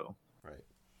point. So, Right.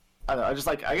 I don't know.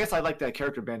 I guess I like that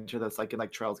character banter that's like in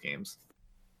like Trials games.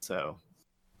 So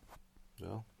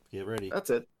Well, get ready. that's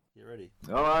it. Get ready.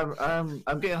 Oh,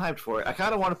 I'm getting hyped for it. I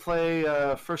kind of want to play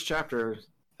first chapter,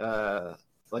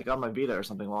 like on my Vita or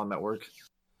something while I'm at work,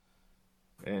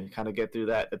 and kind of get through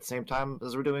that at the same time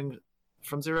as we're doing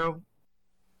From Zero.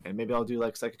 And maybe I'll do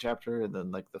like second chapter and then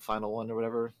like the final one or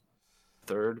whatever,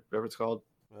 third, whatever it's called.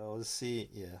 Well, let's see.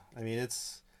 Yeah. I mean,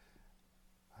 it's.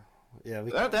 Yeah.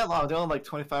 They're not that long. They're only like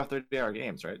 25, 30-hour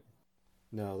games, right?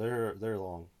 No, they're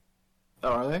long.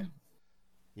 Oh, are they?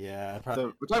 Yeah. I probably.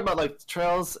 So we're talking about like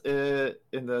Trails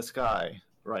in the Sky,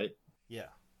 right? Yeah.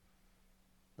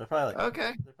 They're probably like.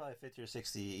 Okay. They're probably 50 or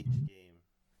 60 each game.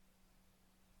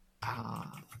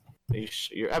 Ah,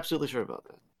 you're absolutely sure about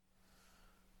that.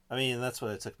 I mean, that's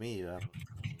what it took me.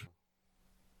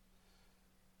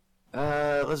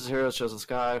 Legend of Heroes Trails in the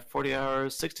Sky, 40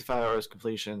 hours, 65 hours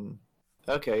completion.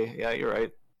 Okay, yeah, you're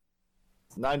right.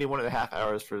 It's 91.5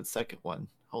 hours for the second one.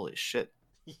 Holy shit.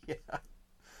 Yeah.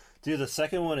 Dude, the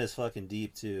second one is fucking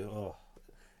deep too. Oh,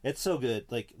 it's so good.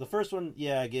 Like the first one,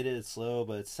 yeah, I get it. It's slow,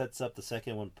 but it sets up the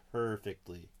second one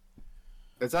perfectly.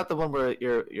 Is that the one where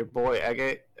your boy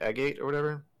Agate or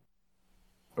whatever?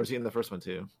 Or is he in the first one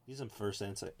too? He's in first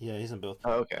and second. Yeah, he's in both.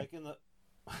 Oh, okay. Like in the,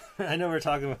 I know we're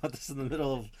talking about this in the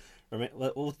middle of.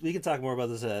 Well, we can talk more about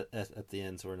this at the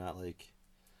end, so we're not like.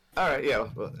 All right, yeah.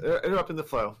 Well, interrupting the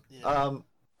flow. Yeah. Do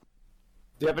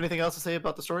you have anything else to say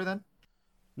about the story then?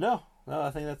 No, I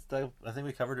think I think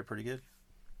we covered it pretty good.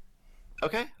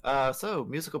 Okay. So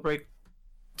musical break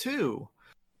 2.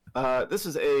 This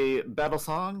is a battle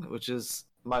song, which is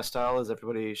my style, as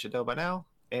everybody should know by now.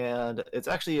 And it's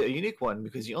actually a unique one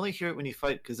because you only hear it when you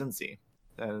fight Kazinsi.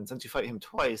 And since you fight him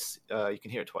twice, you can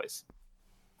hear it twice.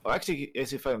 Well, actually, you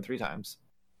fight him 3 times.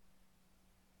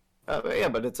 But yeah,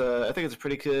 but I think it's a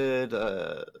pretty good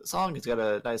song. It's got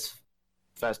a nice,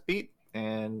 fast beat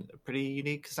and a pretty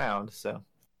unique sound. So,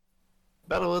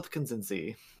 Battle with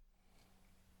Kazinsi.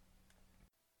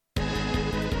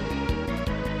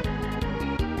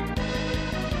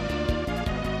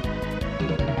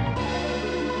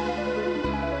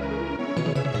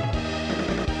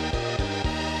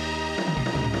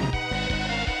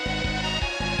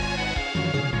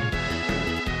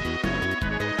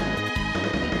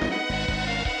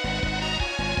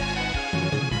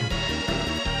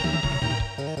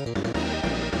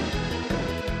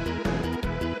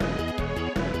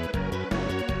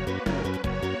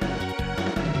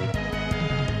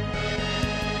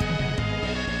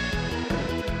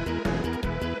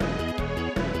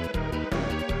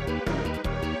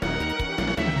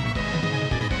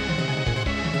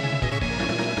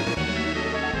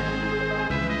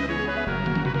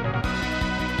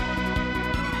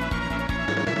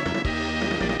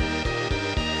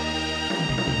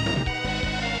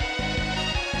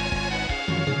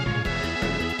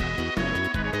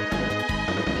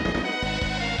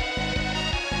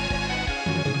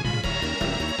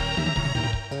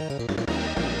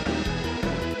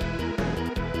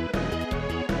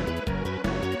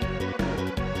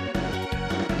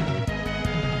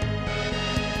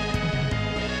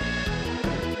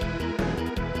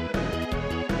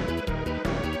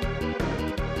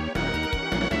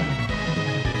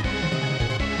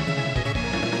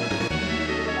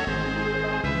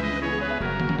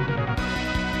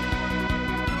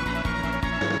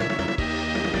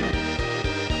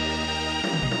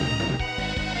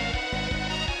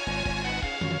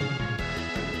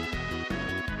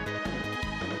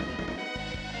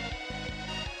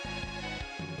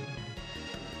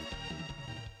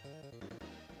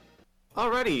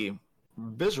 Alrighty,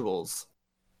 visuals.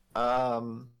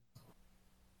 Um,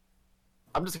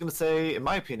 I'm just gonna say, in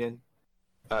my opinion,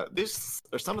 these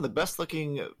are some of the best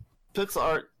looking pixel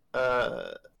art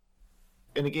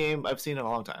in a game I've seen in a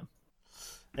long time.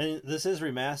 And this is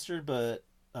remastered, but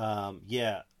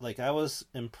yeah, like I was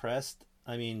impressed.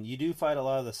 I mean, you do fight a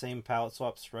lot of the same palette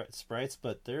swap sprites,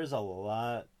 but there's a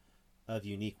lot of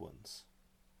unique ones,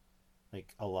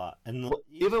 like a lot. And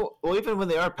Even when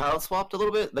they are palette swapped a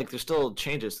little bit, like there's still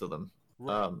changes to them.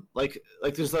 right.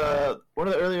 Like there's one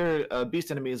of the earlier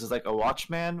beast enemies is like a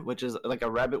watchman, which is like a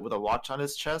rabbit with a watch on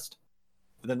his chest.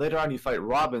 And then later on, you fight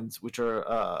robins, which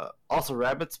are also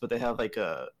rabbits, but they have like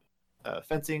a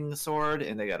fencing sword,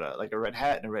 and they got a red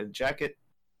hat and a red jacket.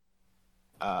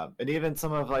 And even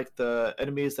some of like the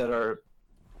enemies that are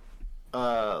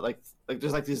like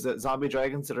there's like these zombie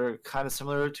dragons that are kind of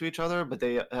similar to each other, but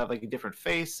they have like a different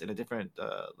face and a different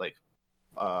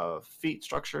feet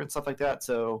structure and stuff like that.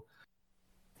 So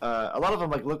a lot of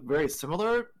them like look very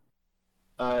similar,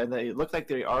 and they look like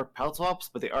they are palette swaps,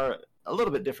 but they are a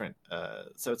little bit different.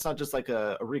 So it's not just like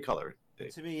a recolor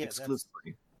To me, yeah,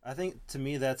 exclusively. I think to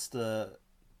me that's the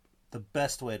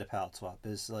best way to palette swap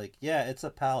is like, yeah, it's a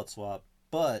palette swap,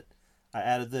 but I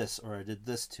added this or I did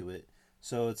this to it,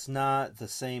 so it's not the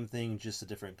same thing, just a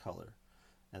different color.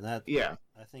 And that, Yeah,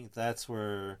 I think that's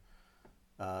where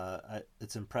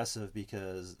it's impressive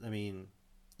because I mean,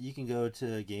 you can go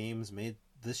to games made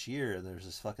this year and there's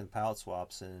just fucking palette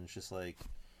swaps and it's just like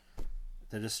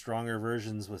they're just stronger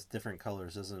versions with different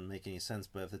colors. Doesn't make any sense.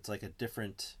 But if it's like a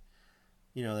different,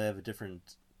 they have a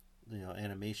different,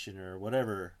 animation or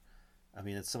whatever. I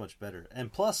mean, it's so much better.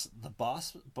 And plus, the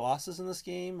bosses in this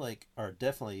game like are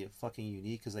definitely fucking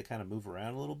unique because they kind of move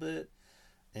around a little bit,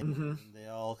 and mm-hmm. they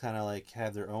all kind of like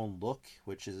have their own look,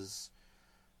 which is,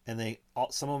 and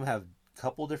some of them have a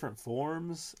couple different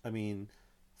forms. I mean,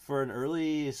 for an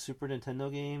early Super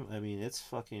Nintendo game, I mean, it's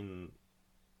fucking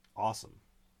awesome.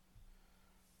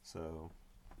 So,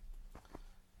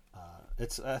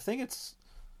 I think it's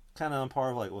kind of on par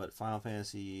with like what Final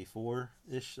Fantasy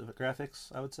 4-ish of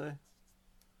graphics, I would say.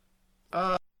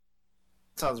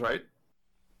 Sounds right.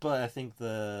 But I think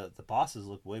the bosses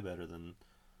look way better than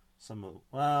some of.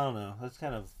 Well, I don't know.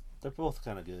 They're both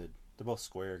kind of good. They're both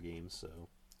Square games, so.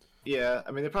 Yeah,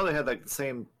 I mean they probably had like the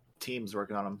same teams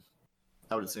working on them.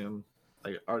 I would assume,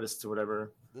 like artists or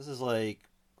whatever. This is like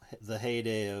the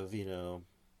heyday of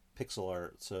pixel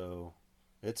art, so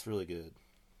it's really good.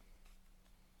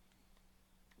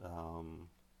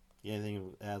 Yeah,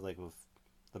 anything to add like with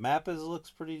the map looks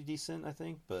pretty decent, I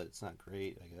think, but it's not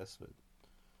great, I guess. But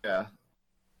Yeah.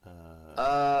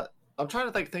 I'm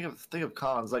trying to think of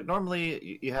cons. Like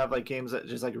normally you have like games that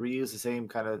just like reuse the same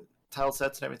kind of tile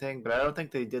sets and everything, but I don't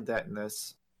think they did that in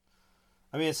this.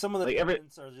 I mean, some of the Like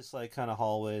dungeons are just like kind of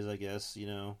hallways, I guess.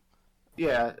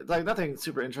 Yeah, like nothing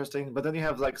super interesting. But then you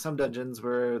have like some dungeons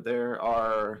where there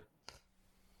are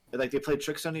like they play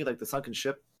tricks on you, like the sunken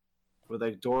ship, with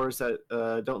like doors that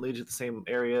don't lead you to the same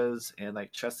areas and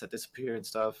like chests that disappear and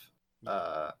stuff.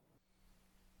 But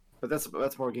that's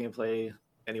more gameplay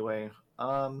anyway.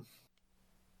 Well,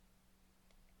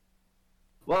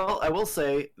 I will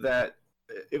say that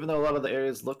even though a lot of the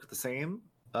areas look the same,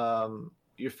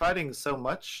 you're fighting so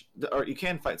much, or you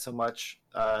can fight so much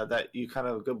that you kind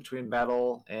of go between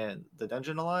battle and the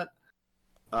dungeon a lot.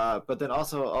 But then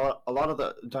also a lot of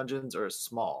the dungeons are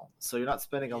small, so you're not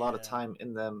spending a lot of Yeah. time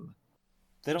in them,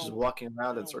 They just don't walking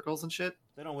around they in don't circles and shit.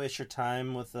 they don't waste your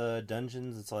time with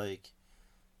dungeons. It's like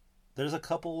there's a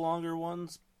couple longer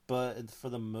ones, but for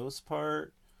the most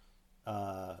part,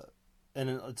 uh, and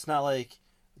it's not like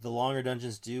the longer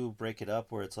dungeons do break it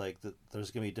up where it's like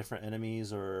there's gonna be different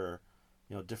enemies or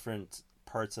different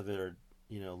parts of it are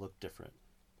look different.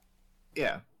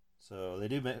 Yeah. So they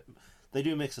do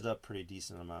mix it up pretty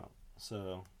decent amount.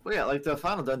 So Well, yeah, like the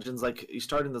final dungeons, like you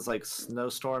start in this like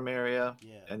snowstorm area,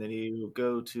 yeah, and then you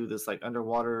go to this like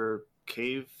underwater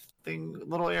cave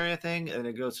little area thing, and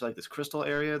it goes to like this crystal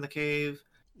area in the cave,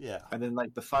 yeah. and then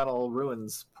like the final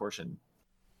ruins portion.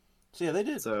 So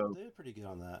yeah, So they did pretty good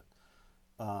on that.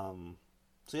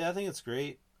 So yeah, I think it's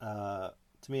great. To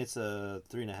me, it's a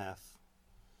 3.5.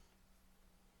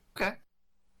 okay,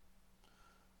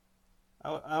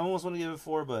 I almost want to give it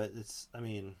 4, but I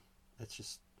mean, it's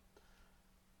just.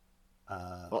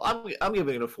 well, I'm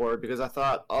giving it a 4 because I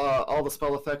thought all the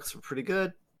spell effects were pretty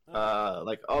good.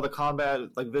 Like all the combat,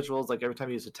 like visuals, like every time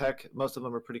you use a tech, most of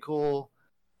them are pretty cool.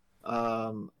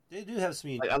 They do have some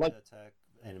unique I like attack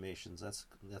animations. That's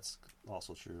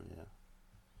also true. Yeah.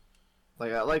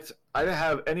 Like I didn't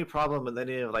have any problem with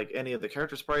any of the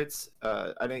character sprites.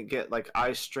 I didn't get like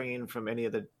eye strain from any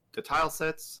of the tile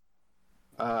sets.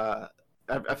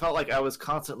 I felt like I was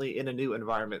constantly in a new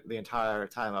environment the entire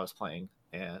time I was playing,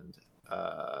 and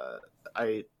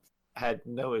I had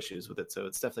no issues with it. So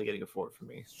it's definitely getting a 4 for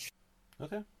me.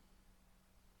 Okay.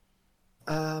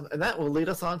 And that will lead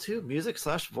us on to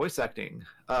music/voice acting.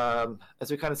 As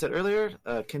we kind of said earlier,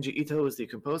 Kenji Ito is the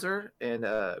composer, and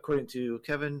according to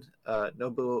Kevin,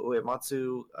 Nobuo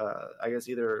Uematsu, I guess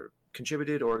either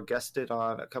contributed or guested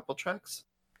on a couple tracks.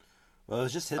 Well, it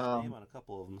was just his name on a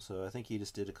couple of them, so I think he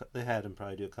just did. They had him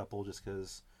probably do a couple just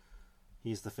because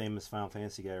he's the famous Final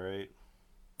Fantasy guy, right?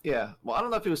 Yeah. Well, I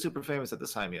don't know if he was super famous at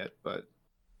this time yet, but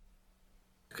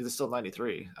because it's still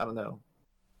 '93, I don't know.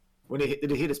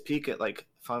 Did he hit his peak at like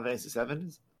Final Fantasy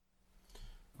VII?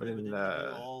 When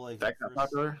that got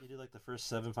popular? He did like the first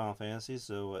 7 Final Fantasies,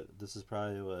 so this is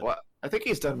probably what. Well, I think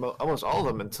he's done almost all of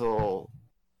them until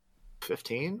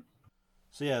 15.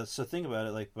 So yeah, so think about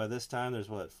it. Like by this time, there's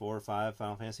what 4 or 5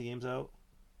 Final Fantasy games out.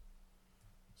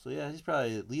 So yeah, he's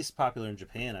probably at least popular in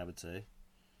Japan, I would say.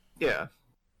 Yeah.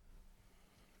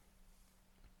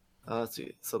 Let's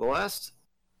see. So the last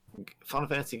Final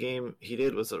Fantasy game he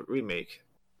did was a remake.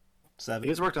 7.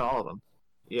 He's worked on all of them.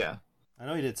 Yeah. I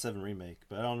know he did 7 remake,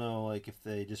 but I don't know like if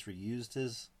they just reused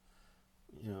his.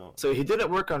 So he didn't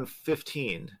work on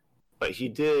 15, but he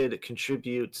did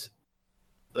contribute,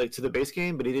 like to the base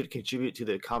game. But he did contribute to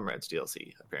the Comrades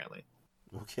DLC apparently.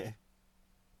 Okay.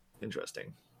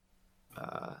 Interesting.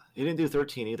 He didn't do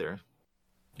 13 either.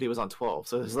 He was on 12.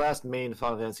 So his last main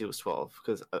Final Fantasy was 12,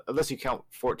 because unless you count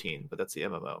 14, but that's the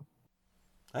MMO.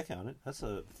 I count it. That's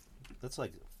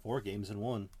like 4 games in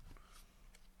one.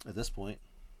 At this point.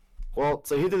 Well,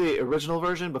 so he did the original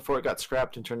version before it got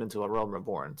scrapped and turned into A Realm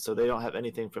Reborn. So they don't have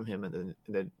anything from him in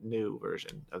the new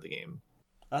version of the game.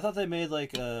 I thought they made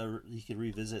like you could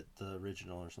revisit the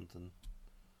original or something.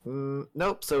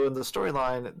 Nope. So in the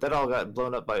storyline, that all got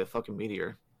blown up by a fucking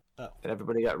meteor. Oh. And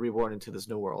everybody got reborn into this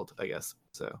new world, I guess.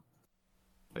 So,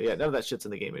 but yeah, none of that shit's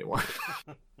in the game anymore.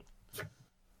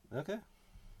 Okay.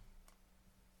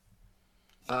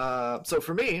 So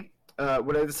for me,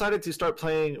 when I decided to start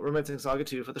playing Romancing Saga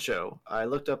 2 for the show, I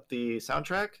looked up the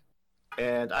soundtrack,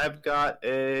 and I've got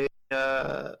a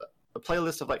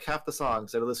playlist of like half the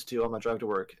songs that I listen to on my drive to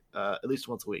work at least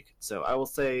once a week. So I will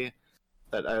say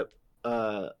that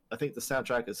I think the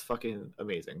soundtrack is fucking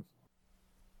amazing.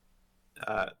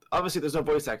 Obviously, there's no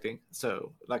voice acting,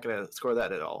 so I'm not gonna score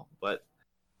that at all. But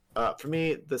for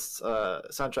me, this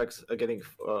soundtrack's getting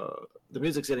the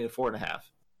music's getting a 4.5.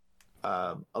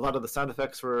 A lot of the sound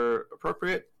effects were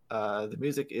appropriate. The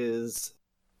music is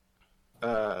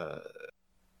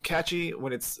catchy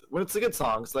when it's the good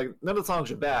songs. Like none of the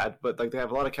songs are bad, but like they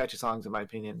have a lot of catchy songs in my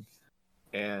opinion.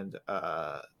 And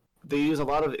they use a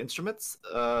lot of instruments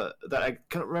that I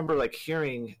can't remember like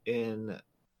hearing in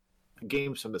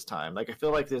games from this time. Like I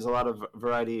feel like there's a lot of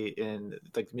variety in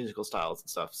like the musical styles and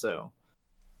stuff. So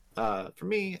for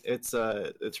me, it's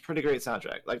a pretty great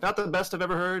soundtrack. Like not the best I've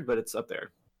ever heard, but it's up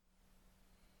there.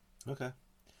 Okay.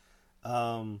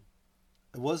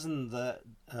 It wasn't that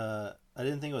I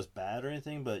didn't think it was bad or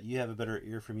anything, but you have a better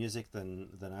ear for music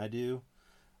than I do.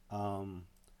 I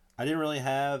didn't really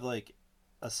have like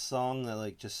a song that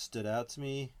like just stood out to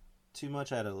me too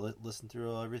much. I had to listen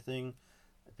through everything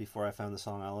before I found the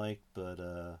song I liked, but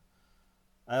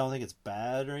I don't think it's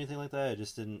bad or anything like that. It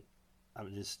just didn't.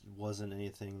 It just wasn't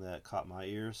anything that caught my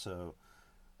ear. So,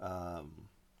 but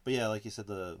yeah, like you said,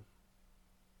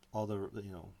 all the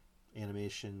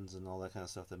animations and all that kind of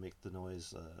stuff that make the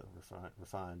noise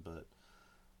refined. But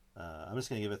I'm just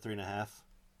gonna give it 3.5.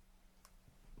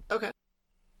 Okay.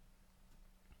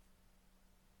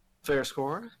 Fair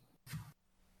score.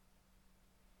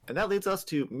 And that leads us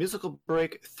to Musical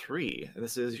Break 3. And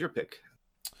this is your pick.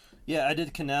 Yeah, I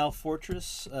did Canal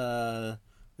Fortress,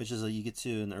 which is you get to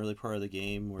in the early part of the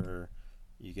game where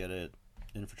you gotta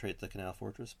infiltrate the Canal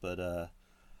Fortress. But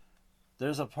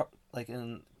there's a part like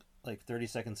in 30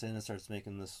 seconds in, it starts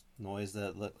making this noise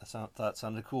that I thought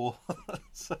sounded cool.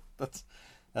 So that's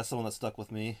the one that stuck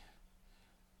with me.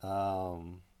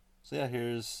 So yeah,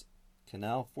 here's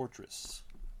Canal Fortress.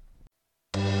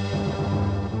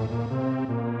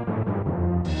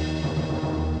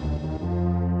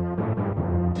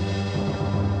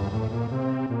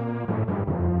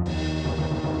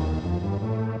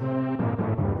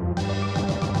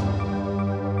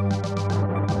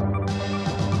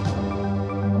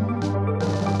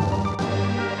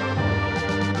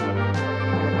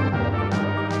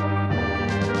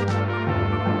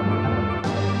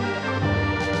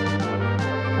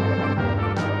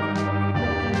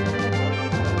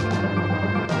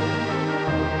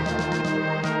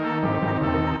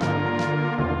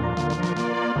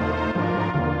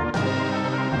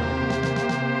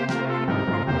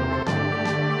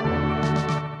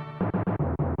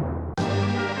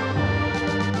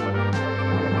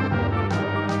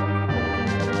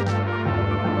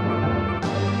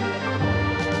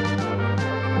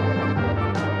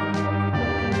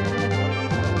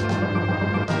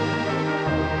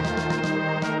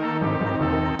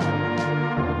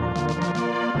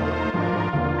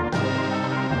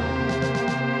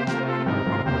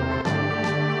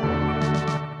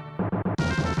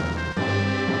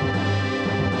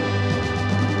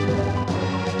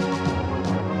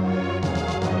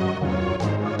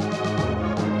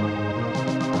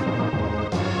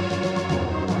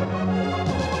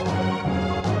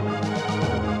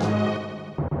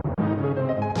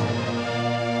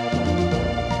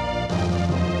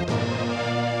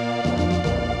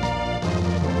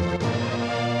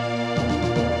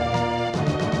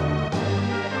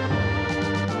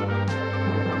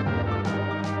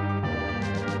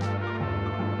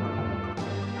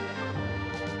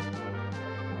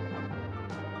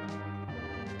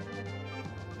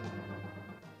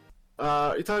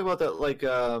 You talking about that like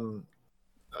I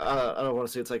don't want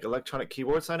to say it's like electronic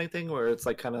keyboard sounding thing where it's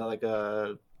like kind of like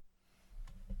a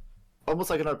almost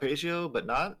like an arpeggio, but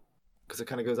not because it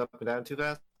kind of goes up and down too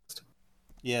fast.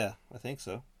 Yeah, I think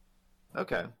so.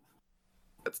 Okay,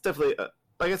 it's definitely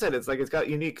like I said, it's like it's got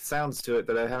unique sounds to it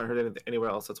that I haven't heard anywhere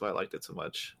else. That's why I liked it so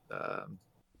much.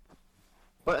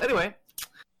 But anyway,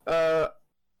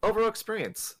 overall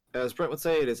experience, as Brent would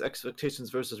say, it is expectations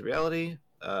versus reality.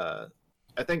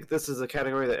 I think this is a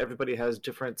category that everybody has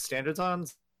different standards on,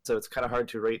 so it's kind of hard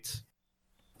to rate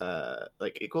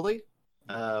like equally.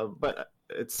 But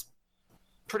it's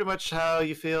pretty much how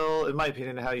you feel, in my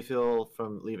opinion, how you feel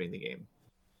from leaving the game.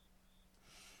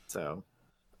 So,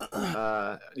 you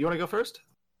want to go first?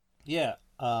 Yeah.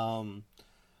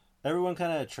 Everyone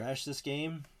kind of trashed this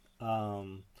game.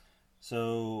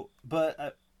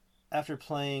 After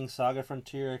playing Saga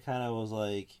Frontier, I kind of was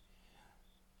like,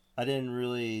 I didn't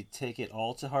really take it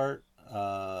all to heart.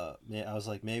 I was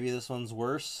like, maybe this one's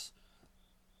worse.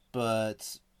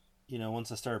 But,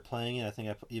 once I started playing it, I think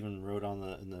I even wrote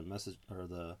in the message or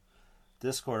the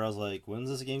Discord, I was like, when does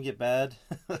this game get bad?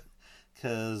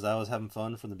 Because I was having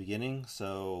fun from the beginning.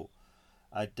 So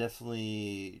I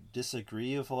definitely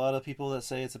disagree with a lot of people that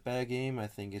say it's a bad game. I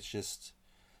think it's just,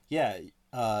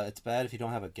 it's bad if you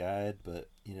don't have a guide, but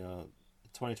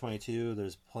 2022,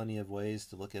 there's plenty of ways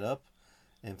to look it up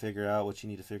and figure out what you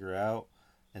need to figure out.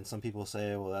 And some people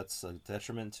say, well, that's a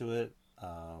detriment to it.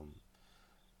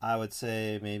 I would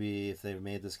say maybe if they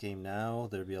made this game now,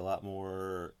 there'd be a lot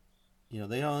more,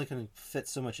 they only can fit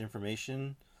so much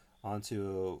information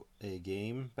onto a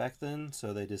game back then,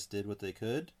 so they just did what they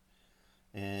could,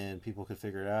 and people could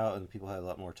figure it out, and people had a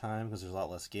lot more time because there's a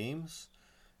lot less games,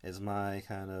 is my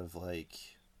kind of like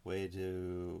way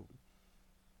to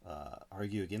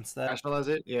argue against that. Rationalize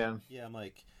it, yeah. Yeah, I'm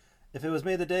like, if it was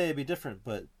made today, it'd be different,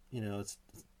 but it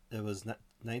was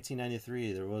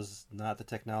 1993. There was not the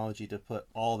technology to put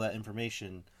all that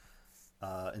information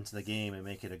into the game and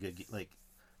make it a good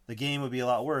the game would be a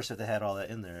lot worse if they had all that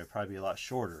in there. It'd probably be a lot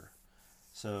shorter.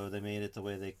 So they made it the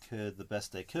way they could, the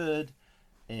best they could,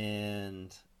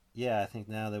 and I think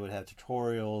now they would have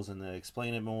tutorials and they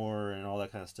explain it more and all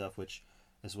that kind of stuff, which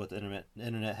is what the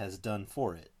internet has done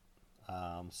for it.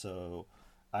 So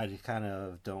I kind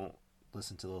of don't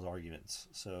listen to those arguments.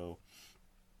 So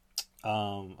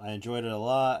I enjoyed it a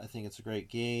lot. I think it's a great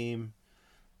game.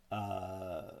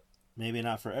 Maybe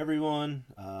not for everyone,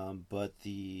 but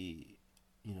the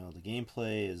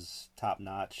gameplay is top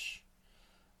notch.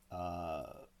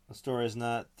 The story is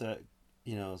not that,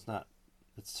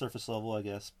 it's surface level, I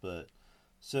guess, but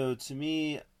so to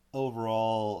me,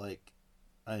 overall, like,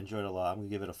 I enjoyed it a lot. I'm gonna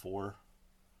give it a 4.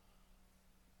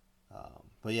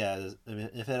 But yeah, I mean,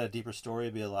 if it had a deeper story,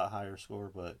 it'd be a lot higher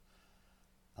score, but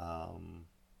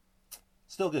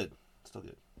still good.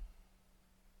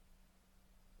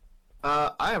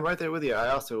 I am right there with you. I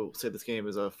also say this game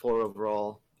is a 4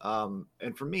 overall.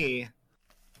 And for me,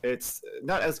 it's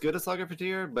not as good as Saga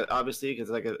Frontier, but obviously because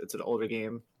it's an older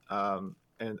game,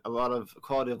 and a lot of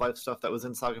quality of life stuff that was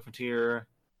in Saga Frontier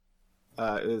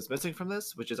is missing from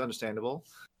this, which is understandable.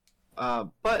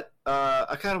 But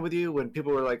I kind of with you when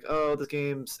people were like, "Oh, this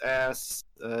game's ass.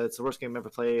 It's the worst game I've ever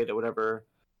played," or whatever.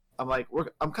 I'm like,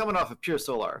 I'm coming off of Pure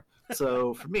Solar,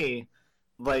 so for me,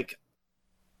 like,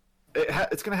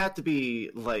 it's gonna have to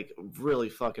be like really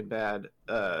fucking bad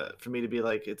for me to be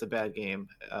like it's a bad game.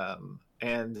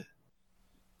 And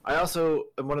I also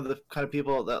am one of the kind of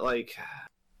people that, like,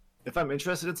 if I'm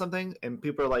interested in something and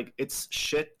people are like it's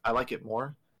shit, I like it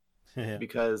more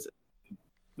because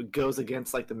it goes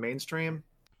against like the mainstream,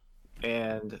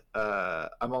 and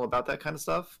I'm all about that kind of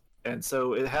stuff. And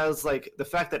so it has like the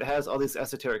fact that it has all these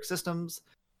esoteric systems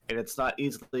and it's not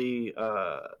easily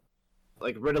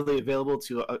like readily available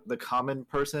to the common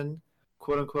person,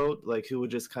 quote unquote, like who would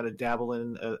just kind of dabble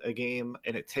in a game,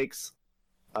 and it takes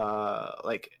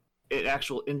like an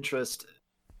actual interest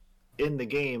in the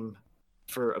game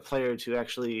for a player to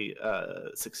actually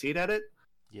succeed at it.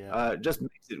 Just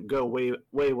makes it go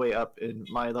way up in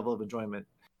my level of enjoyment.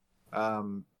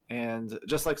 And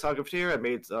just like Saga Frontier, I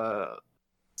made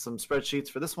some spreadsheets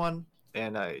for this one,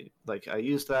 and I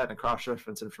used that and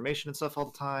cross-reference information and stuff all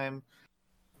the time.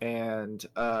 And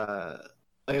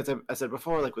like I said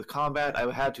before, like with combat, I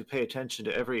had to pay attention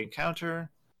to every encounter,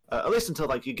 at least until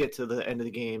like you get to the end of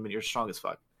the game and you're strong as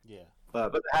fuck. Yeah.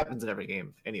 But that happens in every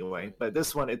game anyway. But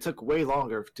this one, it took way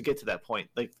longer to get to that point.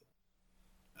 Like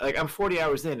I'm 40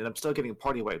 hours in and I'm still getting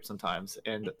party wipes sometimes.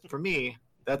 And for me,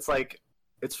 that's like,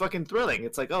 it's fucking thrilling.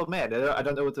 It's like, oh man, I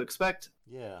don't know what to expect.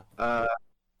 Yeah.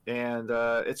 And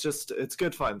it's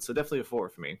good fun. So definitely a 4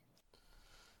 for me.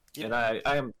 Yeah. And I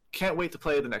am can't wait to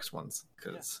play the next ones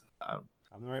because I'm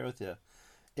right with you.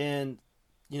 And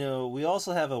we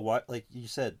also have like you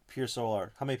said, Pure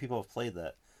Solar. How many people have played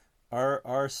that?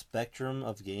 Our spectrum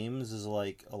of games is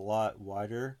like a lot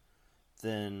wider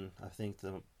than I think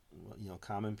the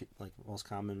common like most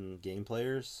common game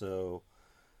players. So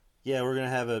yeah, we're gonna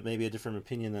have maybe a different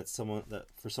opinion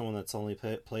for someone that's only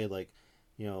played like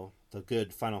the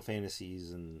good Final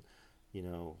Fantasies and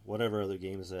whatever other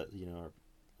games that are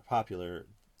popular.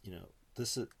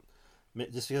 This is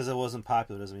just because it wasn't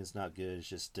popular doesn't mean it's not good. It's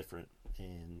just different,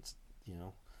 and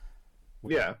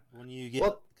when you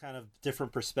get kind of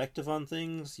different perspective on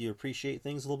things, you appreciate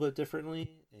things a little bit differently,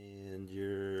 and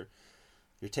your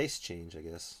tastes change, I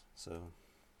guess. So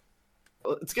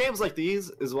it's games like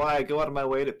these is why I go out of my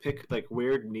way to pick like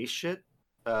weird niche shit.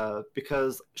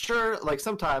 Because sure, like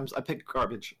sometimes I pick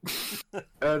garbage,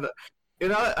 and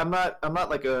I'm not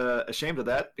like ashamed of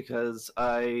that because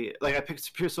I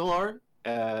picked Pure Solar.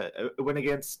 It went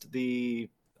against the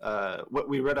what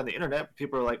we read on the internet.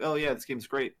 People are like, "Oh yeah, this game's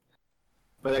great,"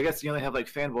 but I guess you only have like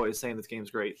fanboys saying this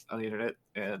game's great on the internet,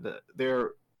 and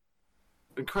they're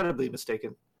incredibly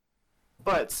mistaken.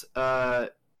 But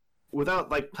without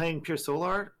like playing Pure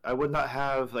Solar, I would not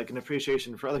have like an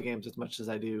appreciation for other games as much as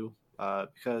I do.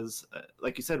 Because,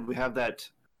 like you said, we have that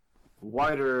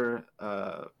wider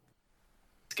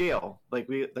scale.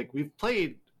 We've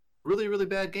played really really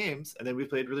bad games, and then we've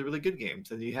played really really good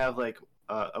games, and you have like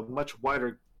a much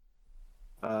wider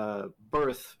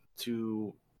berth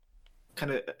to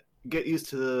kind of get used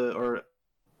to or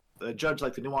judge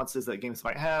like the nuances that games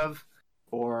might have,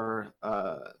 or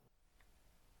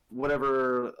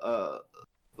whatever.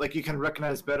 Like you can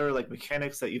recognize better like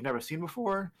mechanics that you've never seen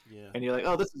before, and you're like,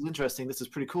 oh, this is interesting, this is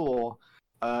pretty cool,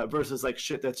 versus like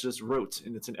shit that's just rote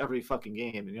and it's in every fucking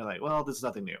game, and you're like, well, this is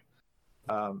nothing new.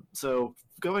 So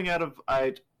going out of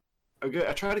I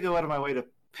try to go out of my way to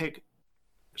pick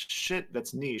shit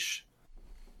that's niche,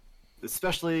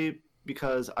 especially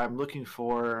because I'm looking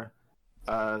for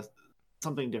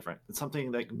something different. It's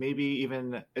something like maybe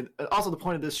even. And also, the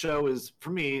point of this show is for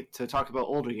me to talk about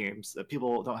older games that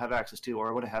people don't have access to,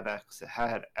 or would have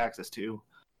had access to,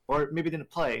 or maybe didn't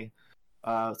play.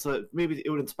 So that maybe it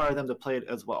would inspire them to play it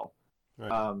as well.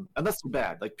 Right. And that's too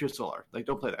bad. Like Pure Solar, like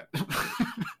don't play that.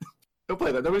 Don't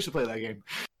play that. Nobody should play that game.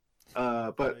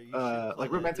 But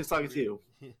like Romantic Saga 2.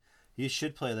 You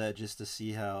should play that just to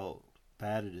see how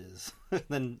bad it is.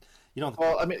 Then you don't.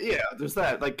 Well, I mean, yeah, there's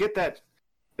that. Like, get that.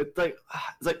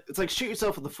 It's like shoot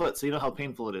yourself in the foot so you know how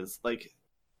painful it is. Like,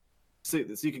 so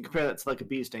you can compare that to like a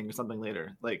bee sting or something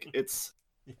later. Like, it's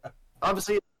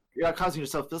obviously you're not causing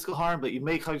yourself physical harm, but you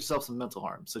may cause yourself some mental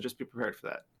harm. So just be prepared for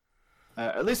that.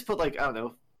 At least put like I don't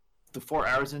know, the 4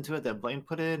 hours into it that Blaine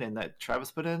put in and that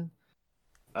Travis put in.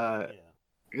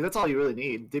 That's all you really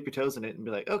need. Dip your toes in it and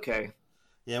be like, okay.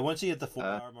 Yeah, once you hit the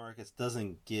 4-hour mark, it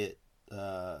doesn't get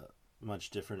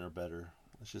much different or better.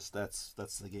 It's just that's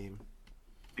the game.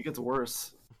 It gets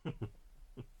worse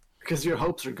because your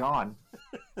hopes are gone.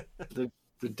 They're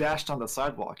dashed on the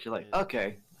sidewalk. You're like,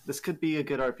 okay, this could be a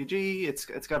good RPG.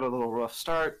 It's got a little rough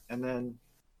start, and then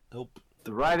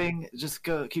the writing just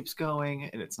keeps going,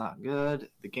 and it's not good.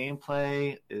 The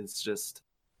gameplay is just,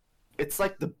 it's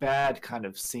like the bad kind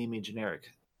of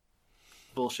semi-generic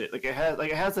bullshit. Like it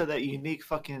has that unique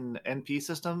fucking NP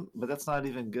system, but that's not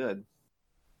even good.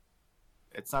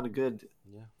 It's not a good.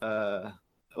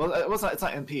 Well, it's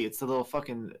not NP. It's the little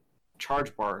fucking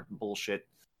charge bar bullshit.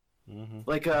 Mm-hmm.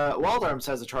 Like Wild Arms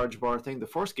has a charge bar thing, the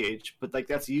force gauge, but like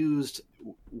that's used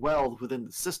well within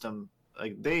the system.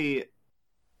 Like you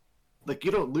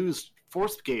don't lose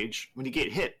force gauge when you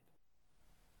get hit.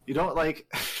 You don't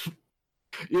like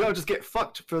you don't just get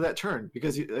fucked for that turn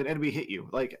because an enemy hit you.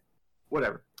 Like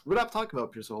whatever. We're not talking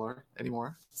about Pure Solar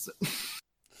anymore. So.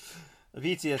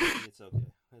 VTSD, it's okay.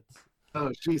 Oh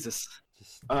Jesus.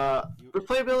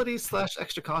 Replayability /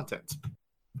 extra content.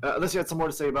 Unless you had some more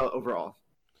to say about overall.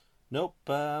 Nope,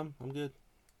 I'm good.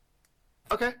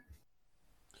 Okay.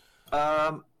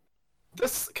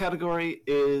 This category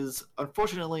is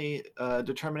unfortunately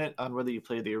determinant on whether you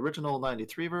play the original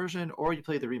 93 version or you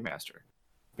play the remaster.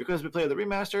 Because we play the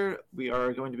remaster, we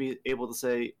are going to be able to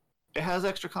say it has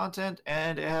extra content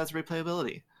and it has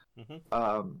replayability.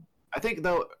 Mm-hmm. I think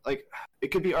though, like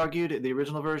it could be argued the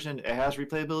original version it has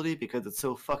replayability because it's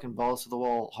so fucking balls to the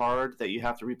wall hard that you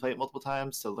have to replay it multiple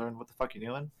times to learn what the fuck you're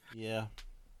doing. Yeah.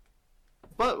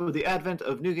 But with the advent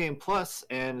of New Game Plus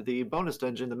and the bonus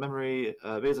dungeon, the memory,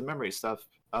 base of memory stuff,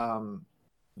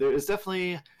 there is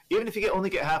definitely, even if you only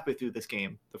get halfway through this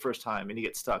game the first time and you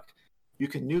get stuck, you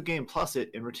can New Game Plus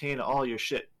it and retain all your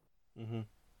shit. Mm-hmm.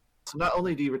 So not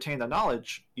only do you retain the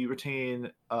knowledge, you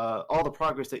retain all the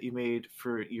progress that you made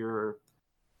for your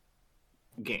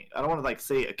game. I don't want to like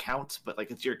say account, but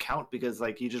like it's your account because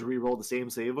like you just re-roll the same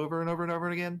save over and over and over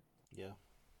again. Yeah.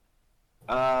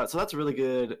 So that's a really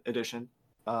good addition.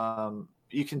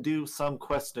 You can do some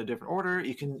quests in a different order.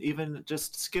 You can even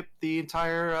just skip the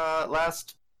entire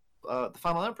the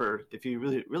Final Emperor if you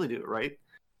really do it right.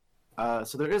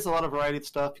 So there is a lot of variety of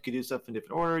stuff. You can do stuff in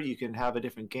different order. You can have a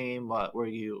different game where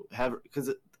you have,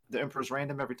 because the Emperor's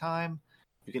random every time.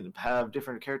 You can have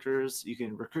different characters. You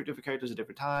can recruit different characters at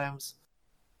different times.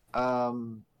 I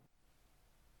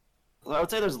would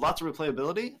say there's lots of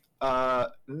replayability.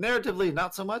 Narratively,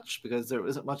 not so much because there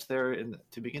isn't much there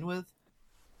to begin with.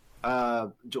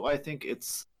 Do I think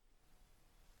it's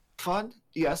fun?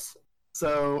 Yes.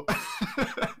 So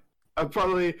I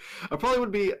probably wouldn't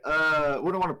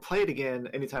want to play it again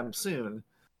anytime soon.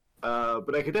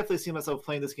 But I could definitely see myself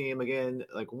playing this game again,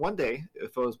 like one day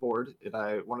if I was bored and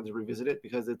I wanted to revisit it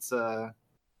because it's a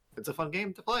fun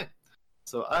game to play.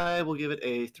 So I will give it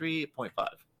a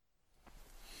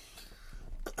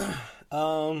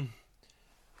 3.5.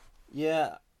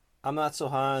 Yeah, I'm not so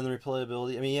high on the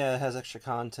replayability. I mean, yeah, it has extra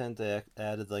content. They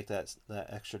added like that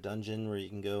extra dungeon where you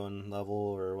can go and level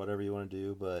or whatever you want to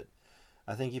do. But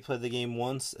I think you played the game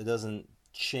once, it doesn't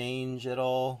change at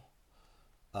all.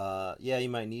 Yeah, you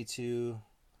might need to,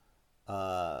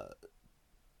 because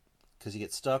you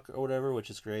get stuck or whatever, which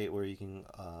is great, where you can,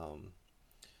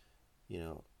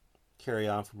 carry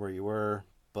on from where you were.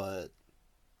 But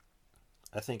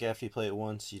I think after you play it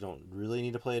once, you don't really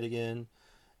need to play it again.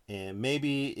 And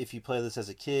maybe if you play this as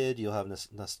a kid, you'll have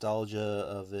nostalgia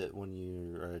of it when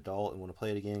you're an adult and want to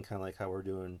play it again, kind of like how we're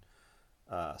doing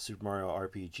Super Mario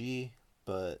RPG.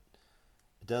 But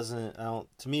it doesn't.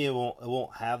 To me, it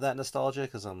won't have that nostalgia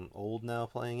because I'm old now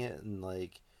playing it, and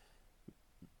like,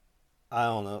 I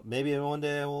don't know. Maybe one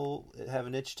day I will have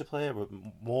an itch to play it, but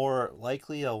more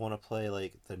likely I'll want to play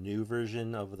like the new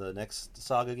version of the next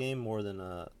Saga game more than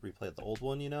replay the old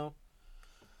one.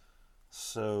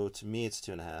 So to me, it's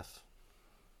 2.5.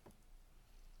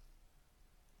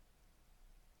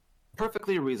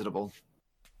 Perfectly reasonable.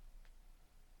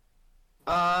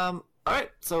 All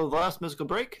right. So the last musical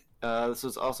break. This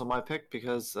is also my pick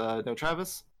because no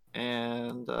Travis,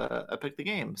 and I picked the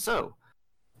game. So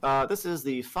this is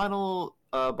the final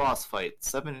boss fight.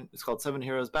 It's called Seven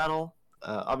Heroes Battle.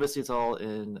 Obviously, it's all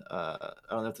in I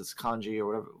don't know if it's kanji or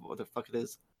whatever, what the fuck it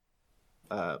is.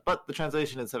 But the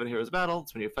translation is Seven Heroes Battle.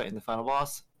 It's when you're fighting the final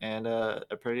boss, and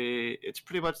it's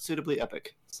pretty much suitably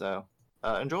epic. So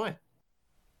enjoy.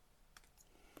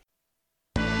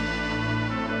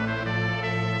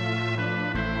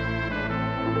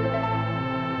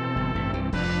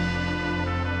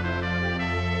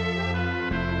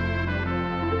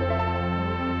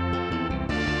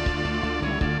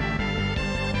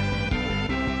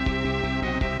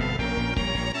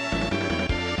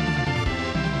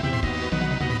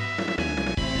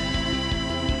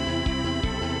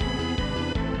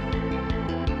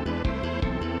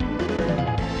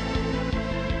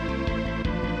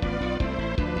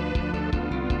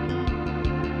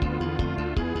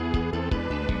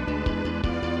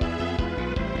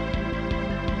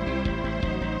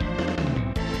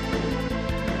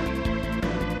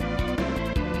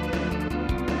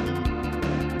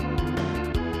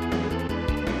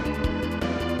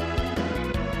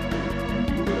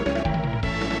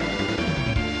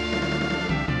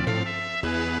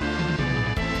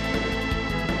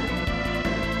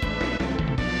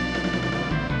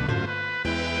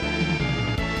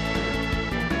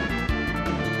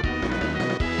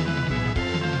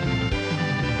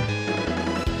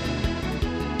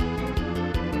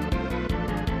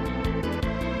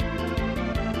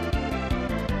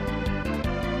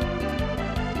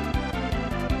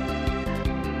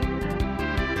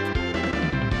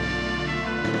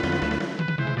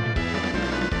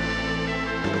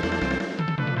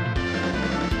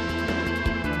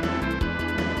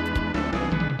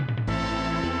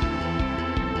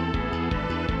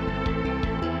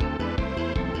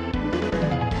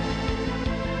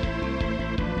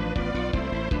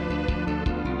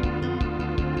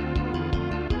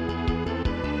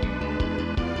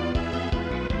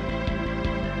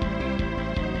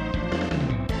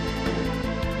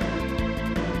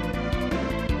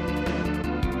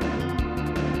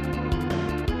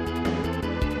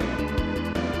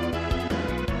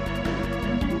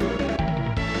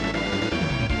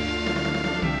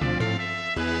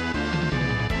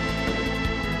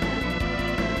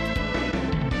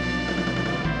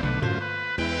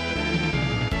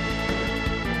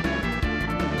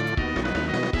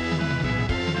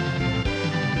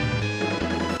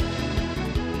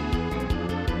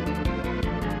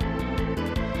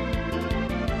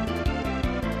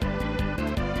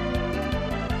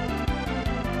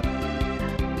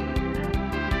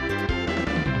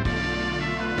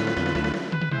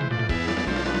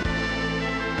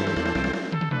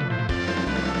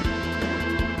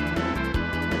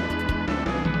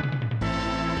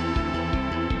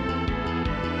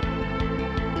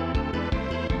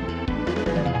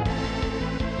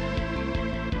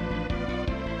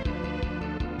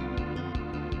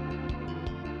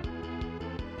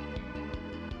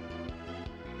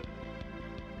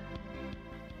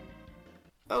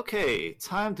 Okay,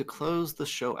 time to close the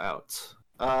show out.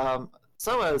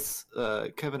 So as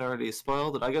Kevin already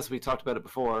spoiled, and I guess we talked about it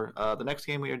before, the next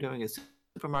game we are doing is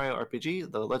Super Mario RPG: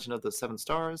 The Legend of the Seven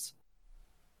Stars.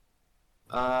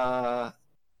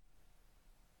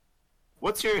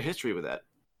 What's your history with that?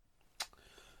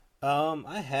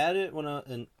 I had it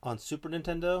on Super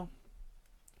Nintendo.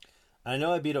 I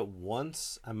know I beat it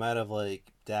once. I might have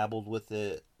like dabbled with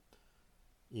it,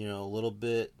 a little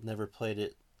bit. Never played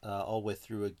it all the way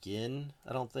through again.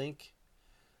 I don't think.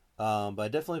 But I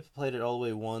definitely played it all the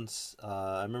way once.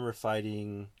 I remember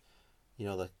fighting,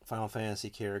 the Final Fantasy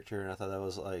character, and I thought that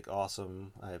was like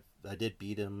awesome. I did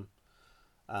beat him,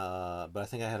 but I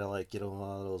think I had to like get a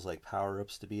lot of those like power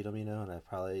ups to beat him, and I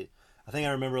think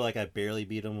I remember like I barely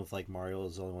beat him with like Mario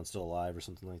was the only one still alive or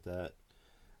something like that.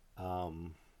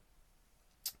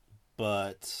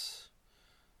 But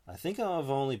I think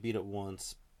I've only beat it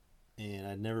once, and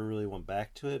I never really went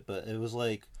back to it. But it was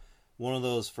like one of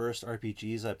those first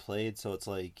RPGs I played, so it's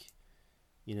like,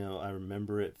 I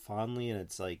remember it fondly, and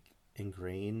it's like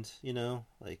ingrained.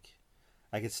 Like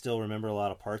I could still remember a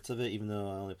lot of parts of it, even though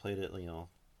I only played it,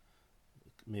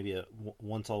 maybe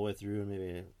once all the way through, and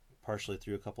maybe partially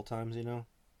through a couple times.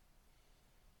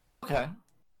 Okay.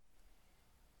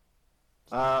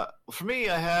 For me,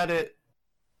 I had it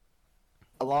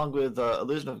along with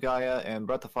Illusion of Gaia and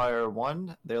Breath of Fire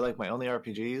 1. They're like my only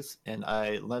RPGs, and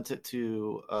I lent it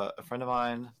to a friend of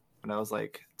mine when I was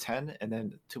like 10, and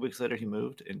then 2 weeks later he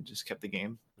moved and just kept the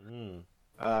game. And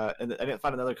I didn't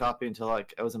find another copy until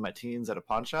like I was in my teens at a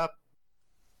pawn shop.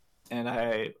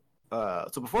 And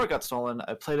so before it got stolen,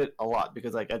 I played it a lot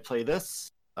because like I'd play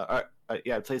this.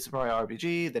 I'd play Super Mario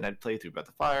RPG, then I'd play through Breath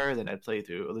of Fire, then I'd play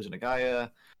through Illusion of Gaia,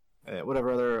 whatever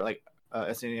other like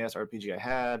SNES RPG I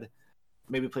had.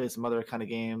 Maybe played some other kind of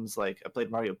games, like I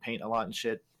played Mario Paint a lot and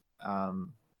shit.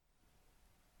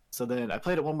 So then I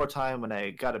played it one more time when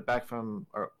I got it back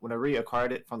or when I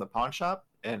reacquired it from the pawn shop,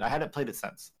 and I hadn't played it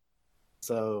since.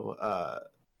 So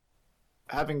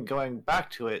going back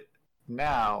to it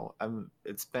now,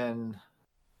 it's been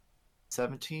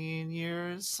 17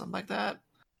 years, something like that.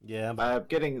 Yeah, I'm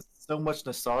getting so much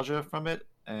nostalgia from it,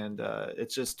 and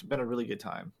it's just been a really good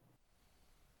time.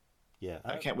 Yeah,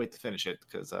 I can't wait to finish it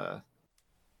because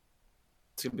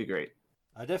it's gonna be great.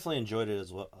 I definitely enjoyed it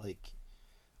as well. Like,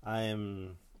 I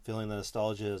am feeling the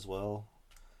nostalgia as well.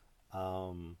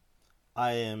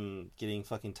 I am getting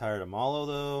fucking tired of Malo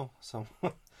though. So,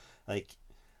 like,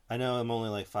 I know I'm only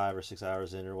like 5 or 6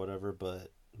 hours in or whatever,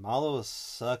 but Malo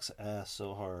sucks ass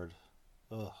so hard.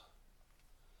 Ugh.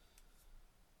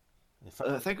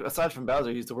 I think aside from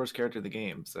Bowser, he's the worst character in the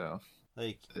game. So,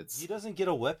 like, he doesn't get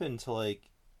a weapon till like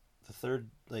the third.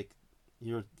 Like,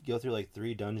 you go through like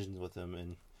 3 dungeons with him,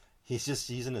 and he's just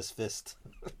using his fist.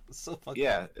 So fucking.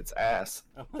 Yeah, it's ass.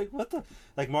 I'm like, what the?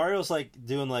 Like, Mario's like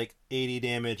doing like 80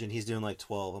 damage, and he's doing like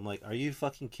 12. I'm like, are you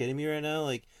fucking kidding me right now?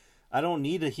 Like, I don't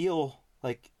need a heal.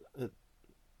 Like,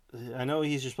 I know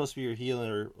he's just supposed to be your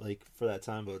healer, like, for that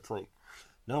time, but it's like,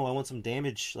 no, I want some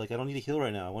damage. Like, I don't need a heal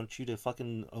right now. I want you to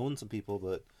fucking own some people,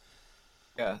 but.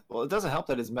 Yeah, well, it doesn't help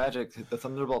that his magic, the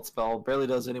Thunderbolt spell, barely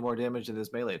does any more damage than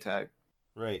his melee attack.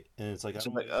 Right, and it's like,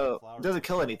 I'm like, oh, it doesn't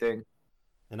kill anything.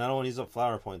 And I don't want to use up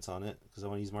flower points on it, because I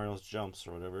want to use Mario's jumps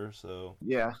or whatever, so.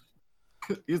 Yeah.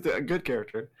 He's a good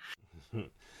character.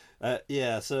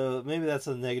 Yeah, so maybe that's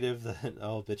a negative that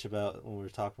I'll bitch about when we're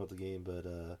talking about the game, but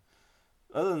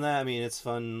other than that, I mean, it's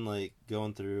fun, like,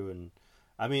 going through, and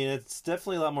I mean, it's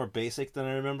definitely a lot more basic than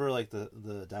I remember, like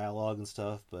the dialogue and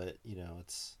stuff, but,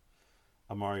 it's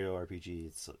a Mario RPG.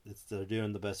 It's they're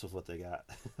doing the best with what they got.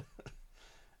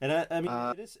 And I mean,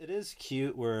 it is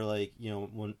cute where, like,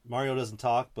 when Mario doesn't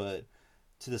talk, but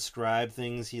to describe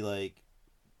things, he like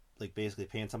basically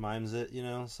pantomimes it,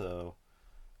 so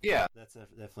yeah, that's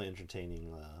definitely entertaining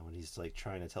when he's like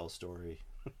trying to tell a story.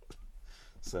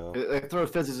 So like throw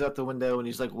physics out the window and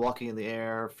he's like walking in the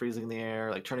air, freezing in the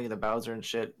air, like turning into Bowser and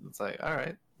shit. It's like, all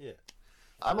right, yeah,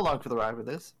 I'm along for the ride with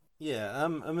this. Yeah,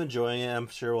 I'm enjoying it. I'm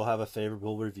sure we'll have a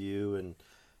favorable review, and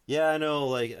yeah, I know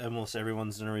like almost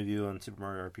everyone's done a review on Super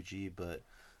Mario RPG, but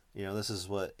this is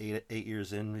what 8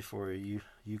 years in before you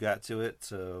got to it,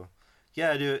 so yeah,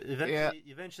 I do it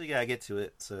eventually gotta get to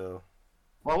it. So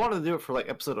well, I wanted to do it for like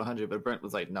episode 100, but Brent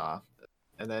was like, nah,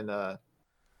 and then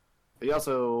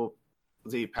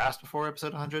he passed before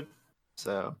episode 100,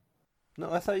 so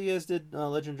no, I thought you guys did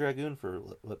Legend Dragoon for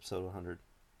episode 100.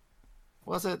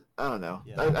 Was it? I don't know.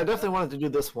 Yeah. I definitely wanted to do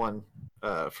this one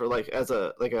for like as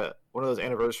a one of those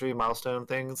anniversary milestone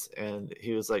things, and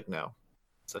he was like, no.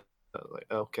 So I was like,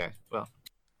 okay, well,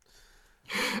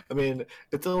 I mean,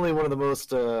 it's only one of the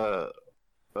most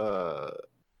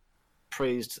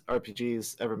praised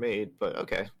RPGs ever made, but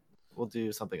okay, we'll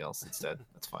do something else instead.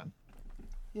 That's fine.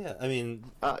 Yeah, I mean,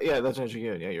 Yeah, Legend of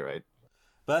Dragoon. Yeah, you're right.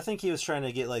 but I think he was trying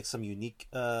to get like some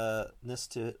uniqueness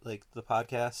to like the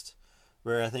podcast,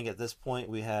 where I think at this point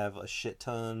we have a shit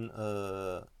ton.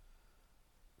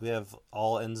 We have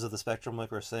all ends of the spectrum,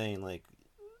 like we're saying. Like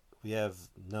we have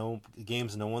no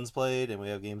games no one's played, and we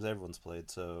have games everyone's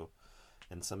played. So,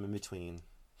 and some in between.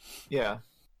 Yeah.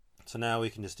 So now we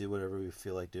can just do whatever we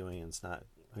feel like doing, and it's not.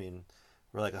 I mean,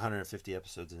 we're like 150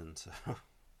 episodes in, so.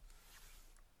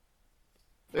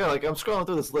 Yeah, like I'm scrolling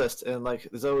through this list, and like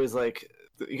there's always like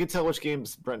you can tell which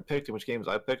games Brent picked and which games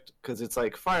I picked because it's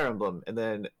like Fire Emblem and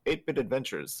then 8-Bit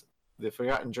Adventures, The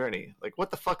Forgotten Journey. Like, what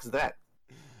the fuck is that?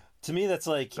 To me, that's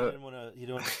like he didn't want to. He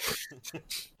didn't.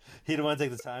 He didn't want to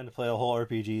take the time to play a whole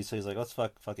RPG, so he's like, "Let's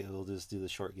fuck it. We'll just do the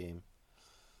short game."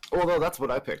 Well, no, that's what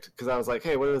I picked because I was like,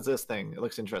 "Hey, what is this thing? It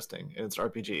looks interesting, and it's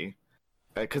RPG."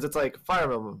 Because it's like Fire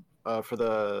Emblem for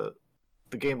the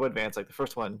Game Boy Advance, like the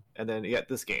first one, and then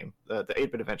this game, the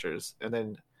 8-Bit Adventures, and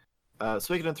then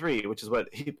Suikoden 3, which is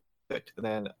what he picked, and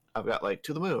then I've got like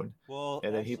To the Moon. Well,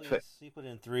 and then actually,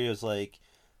 Suikoden 3 was like,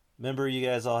 remember you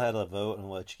guys all had a vote on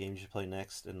which game you should play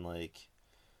next, and like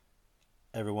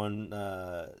everyone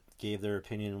gave their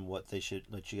opinion on what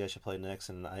you guys should play next,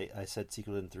 and I said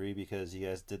Suikoden 3 because you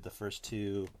guys did the first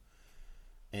two,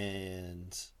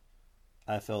 and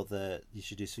I felt that you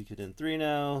should do Suikoden 3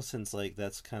 now, since like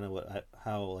that's kind of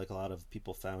how like a lot of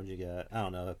people found you guys. I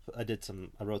don't know.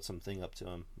 I wrote something up to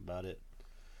him about it,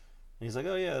 and he's like,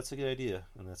 "Oh yeah, that's a good idea,"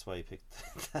 and that's why he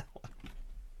picked that one.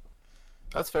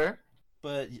 That's fair.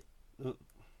 But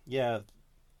yeah,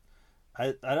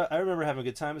 I remember having a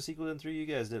good time with Suikoden 3. You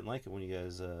guys didn't like it when you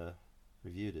guys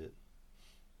reviewed it,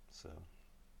 so.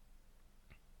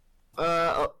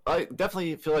 I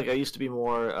definitely feel like I used to be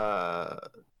more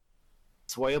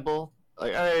swayable.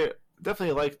 Like I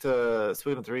definitely liked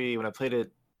Suikoden 3 when I played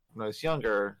it when I was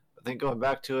younger. I think going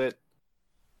back to it,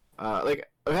 like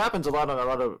it happens a lot on a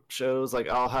lot of shows. Like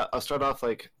I'll start off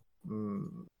like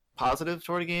positive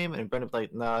toward a game, and Brendan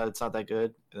like, "Nah, it's not that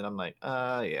good," and then I'm like,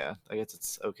 yeah, I guess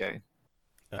it's okay."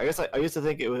 I guess I used to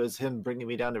think it was him bringing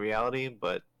me down to reality,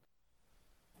 but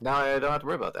now I don't have to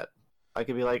worry about that. I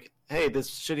could be like, "Hey, this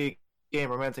shitty game,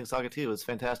 Romancing Saga 2, is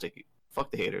fantastic.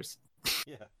 Fuck the haters."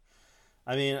 Yeah.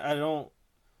 I mean, I don't.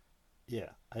 Yeah,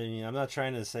 I mean, I'm not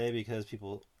trying to say because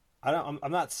people.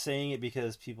 I'm not saying it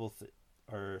because people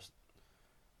are.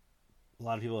 A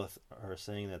lot of people are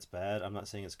saying that's bad. I'm not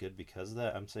saying it's good because of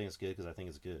that. I'm saying it's good because I think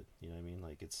it's good. You know what I mean?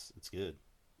 Like it's good.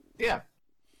 Yeah.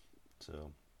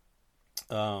 So,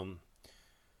 so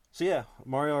yeah,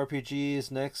 Mario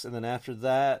RPGs next, and then after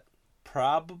that,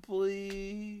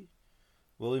 probably.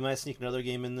 Well, we might sneak another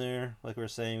game in there. Like we were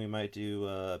saying, we might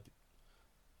do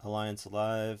Alliance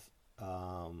Alive.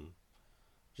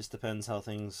 Just depends how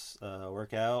things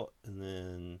work out, and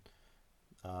then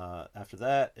after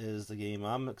that is the game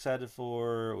I'm excited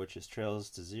for, which is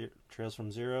Trails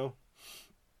from Zero,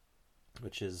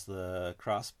 which is the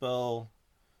Crossbell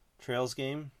Trails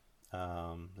game.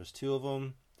 There's two of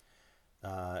them.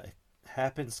 It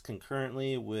happens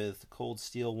concurrently with Cold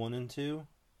Steel 1 and 2.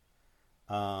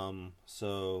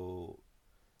 So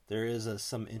there is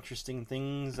some interesting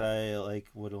things I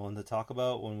would want to talk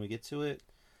about when we get to it,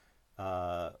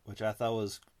 which I thought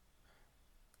was,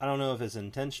 I don't know if it's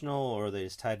intentional or they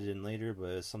just tied it in later,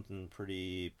 but it's something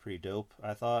pretty dope,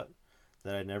 I thought,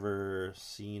 that I'd never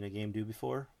seen a game do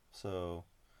before. So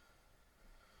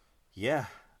yeah,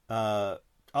 I'll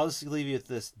just leave you with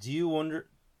this. Do you wonder?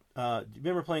 Do you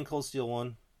remember playing Cold Steel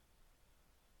 1?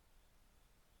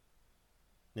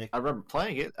 Nick? I remember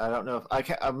playing it. I don't know if I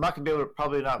can. I'm not gonna be able to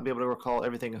probably not be able to recall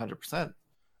everything 100%.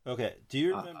 Okay. Do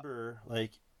you remember in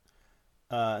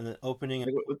the opening?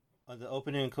 The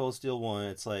opening in Cold Steel 1,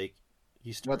 it's like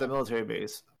you start at the military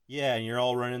base. Yeah, and you're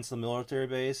all running to the military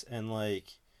base, and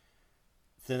like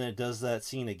then it does that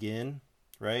scene again,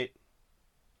 right?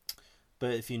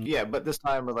 But if you but this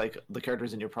time with like the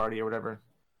characters in your party or whatever.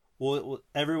 Well,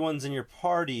 everyone's in your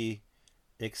party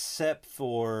except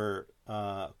for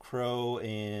Crow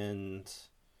and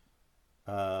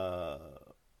the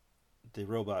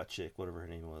robot chick, whatever her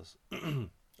name was,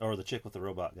 or the chick with the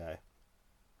robot guy.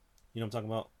 You know what I'm talking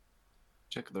about?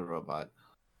 Chick the robot.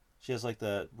 She has like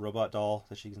the robot doll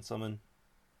that she can summon.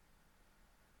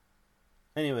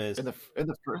 Anyways,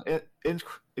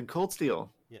 in Cold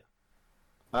Steel.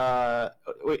 Yeah.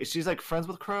 Wait, she's like friends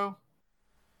with Crow?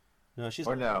 No, she's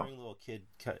like a little kid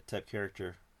type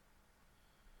character.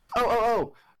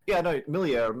 Oh. Yeah, no,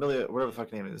 Milia, whatever the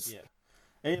fuck name is. Yeah.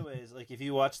 Anyways, like if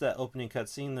you watch that opening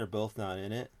cutscene, they're both not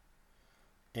in it,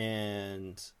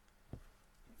 and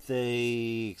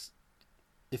they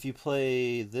if you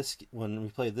play this, when we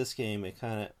played this game, it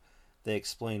kind of they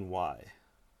explain why.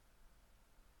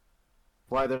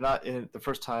 Why they're not in it the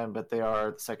first time, but they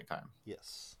are the second time.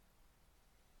 Yes.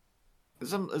 Is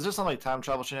there some like time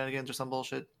travel shenanigans or some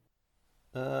bullshit?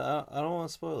 I don't want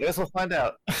to spoil I it. guess we'll find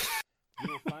out. We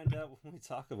will find out when we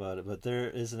talk about it, but there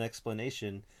is an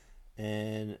explanation,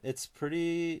 and it's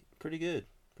pretty good.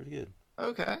 Pretty good.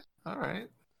 Okay, all right.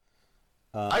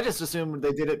 Uh, I just assumed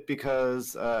they did it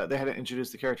because they hadn't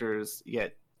introduced the characters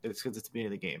yet. It's because it's the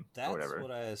beginning of the game that's or whatever.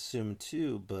 what I assumed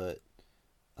too, but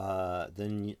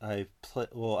then I play.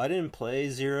 Well, I didn't play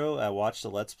Zero. I watched the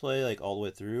Let's Play like all the way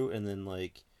through, and then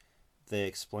like they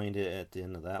explained it at the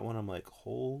end of that one. I'm like,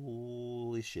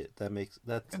 holy shit!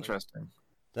 That's Interesting.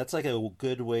 that's like a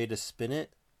good way to spin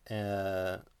it.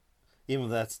 Even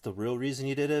if that's the real reason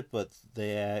you did it, but they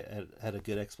had a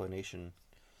good explanation.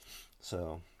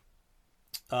 So,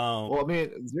 Well, I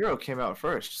mean, Zero came out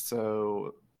first,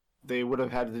 so they would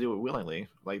have had to do it willingly.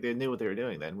 Like they knew what they were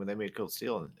doing then when they made Cold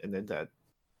Steel and did that.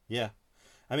 yeah,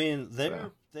 I mean Yeah.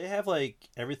 they have like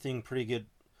everything pretty good.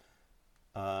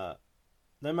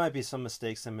 There might be some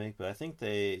mistakes they make, but I think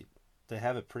they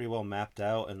have it pretty well mapped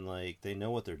out, and like they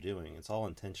know what they're doing. It's all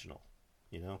intentional,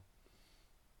 you know.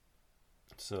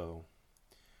 So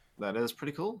That is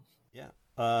pretty cool. yeah.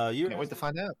 You Can't wait to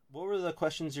find out. What were the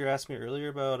questions you asked me earlier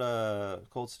about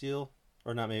Cold Steel,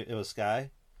 or not? Maybe it was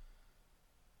Sky.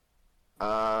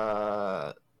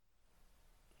 I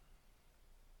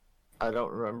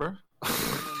don't remember.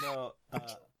 About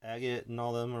Agate and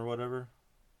all them or whatever.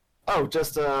 Oh,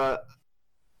 just I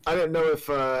didn't know if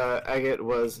Agate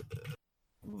was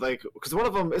like because one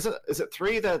of them is it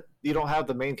three that you don't have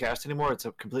the main cast anymore? It's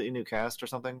a completely new cast or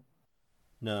something.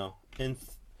 No, and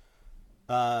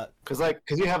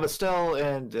Because you have Estelle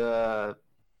and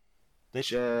they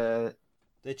Je-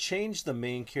 they changed the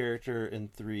main character in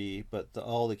 3, but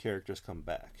all the characters come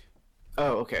back.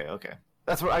 oh, okay.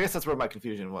 That's where I guess that's where my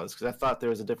confusion was because I thought there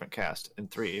was a different cast in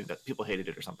 3 that people hated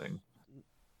it or something.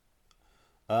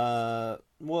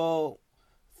 Well,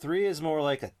 3 is more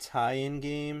like a tie-in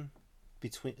game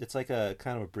between. It's like a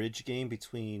kind of a bridge game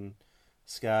between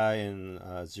Sky and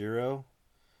Zero.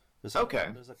 Okay.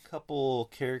 There's a couple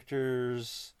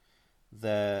characters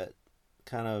that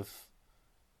kind of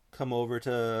come over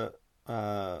to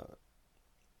that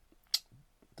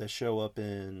show up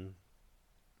in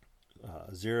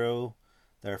Zero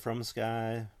that are from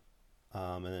Sky,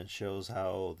 and it shows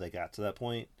how they got to that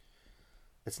point.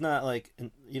 It's not like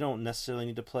you don't necessarily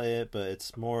need to play it, but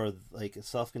it's more like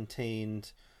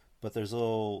self-contained. But there's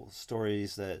little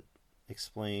stories that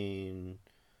explain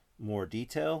more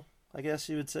detail, I guess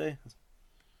you would say.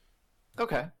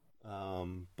 Okay.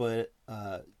 But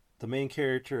the main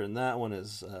character in that one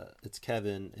is it's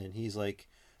Kevin, and he's like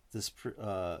this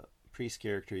priest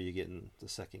character you get in the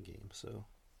second game. So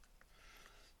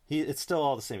it's still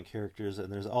all the same characters,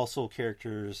 and there's also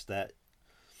characters that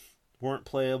weren't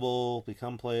playable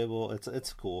become playable.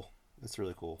 It's cool. It's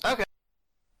really cool. Okay.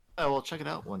 I will check it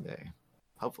out one day,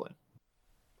 hopefully.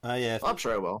 Yeah. I'm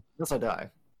sure I will. Unless I die.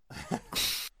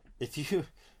 If you,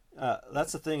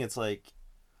 that's the thing. It's like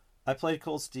I played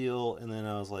Cold Steel, and then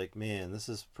I was like, man, this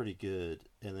is pretty good.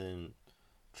 And then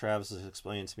Travis has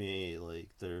explained to me like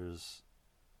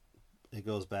it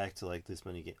goes back to like this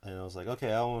many games, and I was like,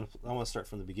 okay, I want to start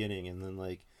from the beginning. And then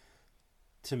like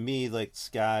to me, like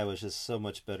Sky was just so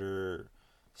much better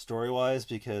story wise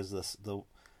because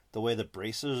the way the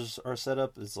bracers are set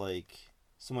up is like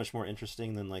so much more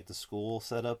interesting than like the school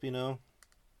setup, you know?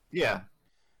 Yeah.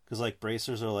 Because like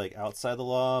bracers are like outside the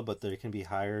law, but they can be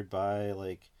hired by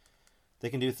like they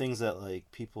can do things that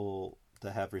like people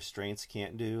that have restraints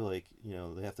can't do. Like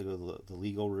they have to go the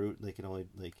legal route. They can only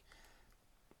like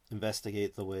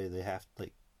investigate the way they have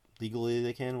like legally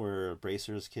they can. Where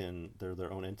bracers they're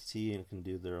their own entity and can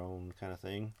do their own kind of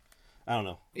thing. I don't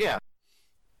know. Yeah.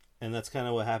 And that's kind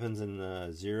of what happens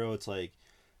in Zero. It's like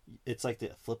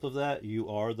the flip of that. You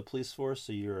are the police force,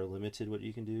 so you are limited what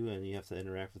you can do, and you have to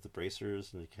interact with the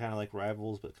bracers, and they're kind of like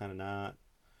rivals, but kind of not.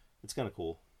 It's kind of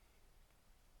cool.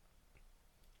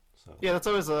 So Yeah, that's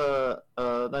always a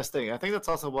nice thing. I think that's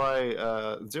also why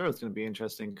Zero is going to be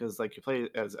interesting because like you play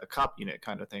as a cop unit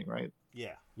kind of thing, right?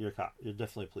 yeah, you're a cop. You're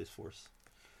definitely a police force.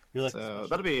 You're like So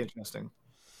that'll be interesting.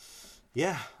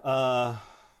 yeah.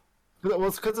 Well,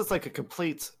 it's because it's like a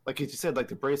complete, like you said, like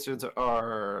the bracers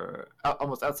are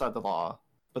almost outside the law,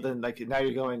 but then like now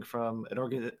you're going from an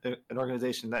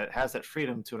organization that has that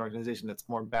freedom to an organization that's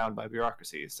more bound by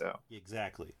bureaucracy. So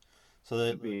Exactly. So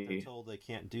they're told they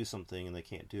can't do something and they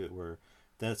can't do it. Where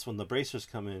that's when the bracers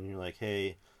come in. And you're like,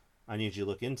 hey, I need you to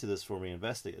look into this for me,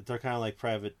 investigate. They're kind of like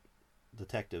private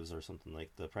detectives or something,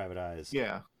 like the private eyes.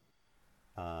 Yeah.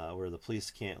 Where the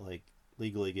police can't like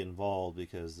legally get involved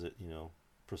because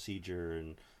procedure,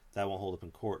 and that won't hold up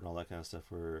in court and all that kind of stuff.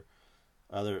 Where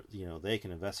other they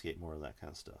can investigate more of that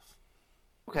kind of stuff.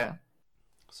 Okay.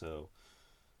 So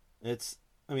it's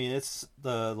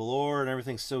the lore and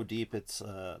everything's so deep. It's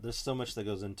there's so much that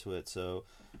goes into it. So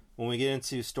when we get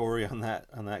into story on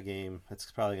that game,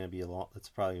 it's probably gonna be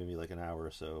like an hour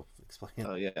or so explaining.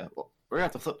 Oh yeah. Well, we're gonna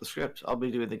have to flip the script. I'll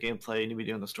be doing the gameplay, and you'll be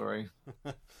doing the story.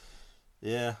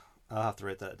 Yeah, I'll have to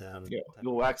write that down. Yeah,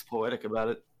 you'll wax poetic about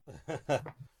it.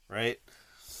 Right.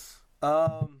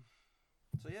 So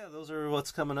yeah, those are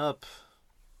what's coming up.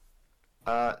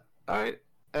 All right.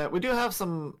 We do have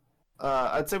some.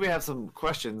 I'd say we have some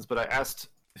questions, but I asked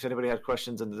if anybody had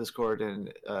questions in the Discord,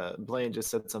 and Blaine just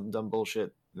said some dumb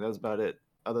bullshit. And that was about it.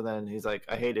 Other than he's like,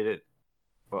 I hated it.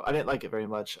 Well, I didn't like it very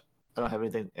much. I don't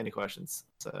have any questions.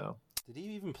 So Did he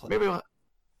even play? maybe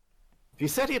he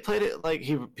said he played it like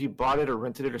he bought it or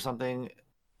rented it or something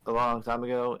a long time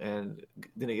ago and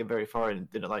didn't get very far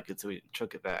and didn't like it, so he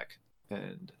took it back.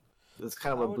 And that's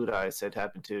kind of what Blue Eye said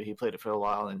happened too. He played it for a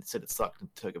while and said it sucked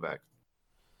and took it back.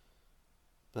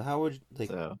 But how would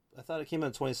So, I thought it came out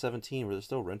in 2017. Were there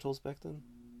still rentals back then?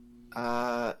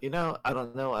 I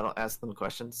don't know. I don't ask them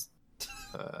questions.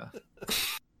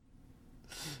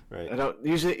 Right. I don't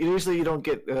usually you don't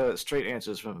get straight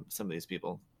answers from some of these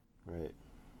people. Right.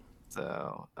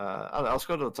 So I'll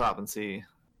scroll to the top and see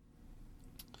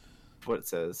what it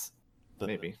says. But,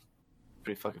 Maybe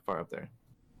pretty fucking far up there.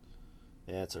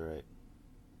 Yeah, it's all right.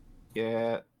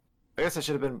 Yeah, I guess I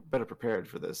should have been better prepared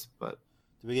for this, but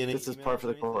Did we get any this is emails par for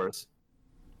or the anything? course.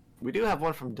 We do have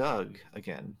one from Doug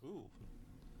again. Ooh.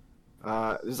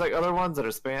 There's like other ones that are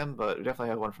spam, but we definitely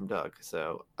have one from Doug.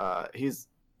 So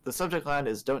the subject line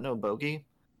is "Don't know bogey,"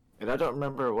 and I don't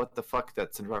remember what the fuck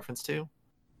that's in reference to.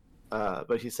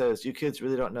 But he says, "You kids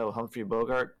really don't know Humphrey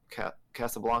Bogart,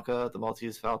 Casablanca, the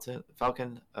Maltese Falcon,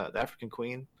 the African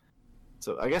Queen."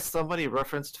 So I guess somebody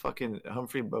referenced fucking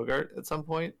Humphrey Bogart at some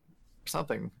point or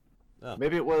something. Oh.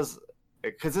 Maybe it was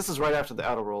because this is right after the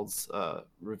Outer Worlds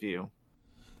review.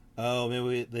 Oh,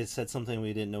 maybe they said something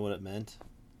we didn't know what it meant.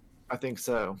 I think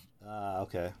so.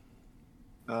 Okay.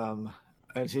 And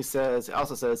he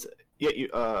also says, "Yeah, you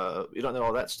don't know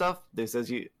all that stuff." They says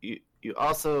you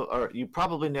also are, you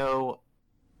probably know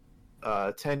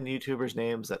 10 YouTubers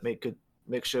names that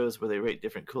make shows where they rate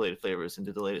different Kool-Aid flavors and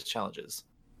do the latest challenges.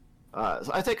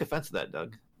 So I take offense to that,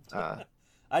 Doug.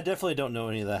 I definitely don't know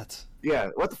any of that. Yeah,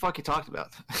 what the fuck you talked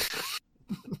about?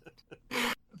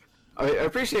 I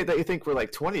appreciate that you think we're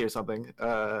like 20 or something,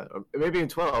 or maybe even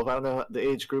 12. I don't know the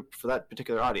age group for that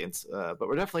particular audience, but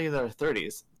we're definitely in our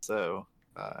 30s. So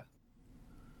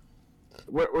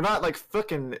we're not like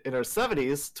fucking in our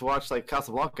 70s to watch like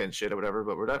Casablanca and shit or whatever,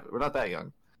 but we're not that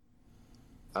young.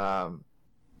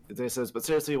 He says, but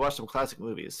seriously, watch some classic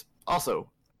movies.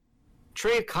 Also,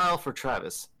 trade Kyle for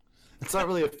Travis. It's not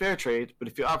really a fair trade, but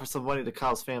if you offer some money to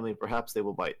Kyle's family, perhaps they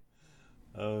will bite.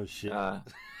 Oh shit.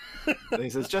 And he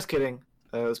says, just kidding.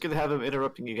 It was good to have him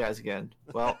interrupting you guys again.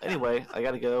 Well, anyway, I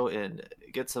gotta go and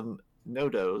get some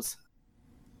no-dos.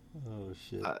 Oh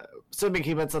shit. Assuming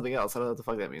he meant something else. I don't know what the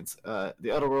fuck that means.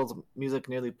 The Outer Worlds music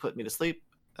nearly put me to sleep.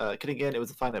 Kidding again, it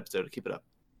was a fine episode. Keep it up.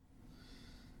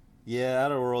 Yeah,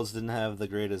 Outer Worlds didn't have the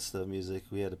greatest music.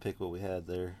 We had to pick what we had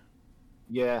there.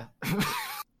 Yeah.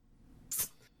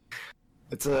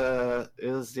 It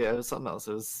was something else.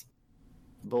 It was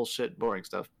bullshit, boring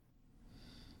stuff.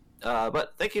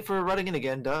 But thank you for writing in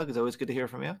again, Doug. It's always good to hear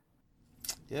from you.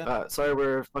 Yeah. Sorry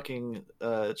we're fucking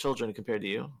children compared to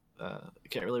you. I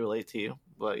can't really relate to you,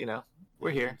 but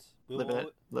we're here, living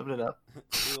it up.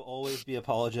 We will always be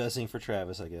apologizing for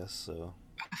Travis, I guess. So.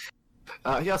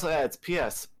 He also adds,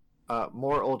 "P.S.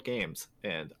 More old games,"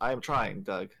 and I am trying,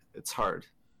 Doug. It's hard.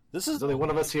 There's only one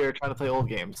of us here trying to play old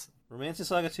games. Romancing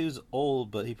Saga 2 is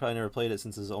old, but he probably never played it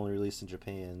since it was only released in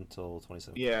Japan until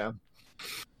 2017. Yeah.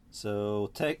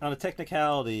 So, on a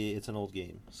technicality, it's an old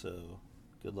game. So,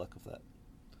 good luck with that.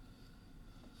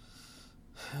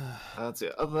 Let's see.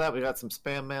 Other than that, we got some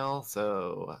spam mail.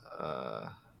 So,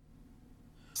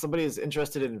 somebody is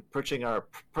interested in purchasing our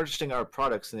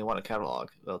products and they want a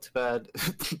catalog. Well, too bad.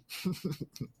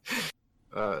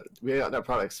 We got no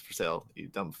products for sale. You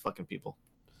dumb fucking people.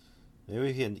 Maybe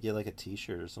we can get like a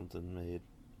T-shirt or something made,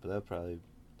 but that would probably,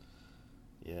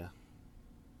 yeah.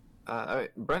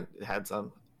 Brent had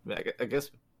some. I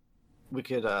guess we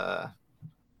could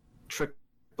trick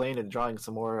Blaine into drawing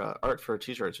some more art for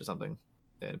T-shirts or something,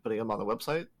 and putting them on the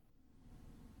website.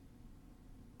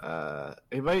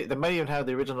 They might even have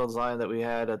the original design that we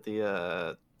had at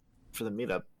the for the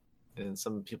meetup. and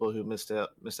some people who missed out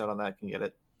on that can get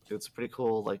it. It's a pretty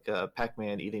cool, like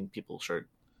Pac-Man eating people shirt.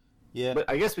 Yeah. But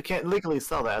I guess we can't legally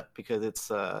sell that because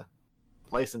it's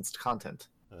licensed content.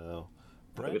 Oh.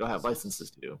 We don't have licenses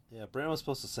to do. Yeah, Brandon was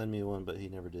supposed to send me one, but he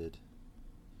never did.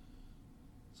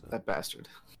 So. That bastard.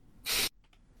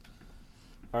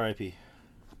 R.I.P.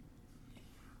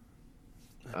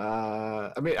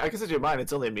 I mean, I can send you mine.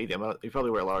 It's only a medium. You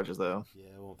probably wear larges, though.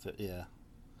 Yeah, it won't fit. Yeah.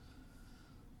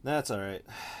 That's all right.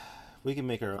 We can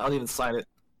make our own. I'll even sign it.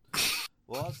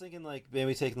 Well, I was thinking like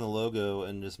maybe taking the logo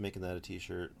and just making that a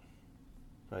T-shirt.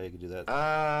 Probably could do that.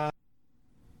 I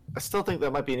still think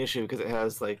that might be an issue because it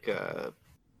has like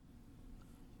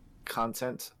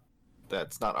content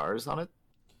that's not ours on it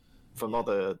from all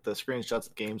the screenshots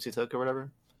of games he took or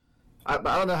whatever. I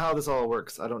don't know how this all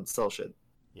works. I don't sell shit.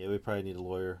 Yeah, we probably need a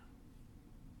lawyer.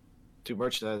 Do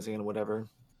merchandising and whatever.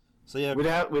 So yeah,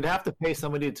 we'd have to pay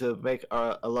somebody to make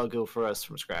a logo for us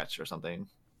from scratch or something,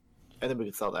 and then we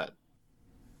could sell that.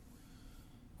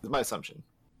 Is my assumption.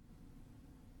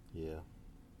 Yeah.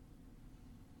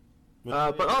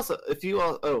 But also, if you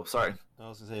all, oh, sorry. I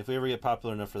was gonna say if we ever get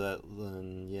popular enough for that,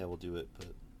 then yeah, we'll do it. But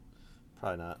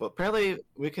probably not. Well, apparently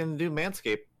we can do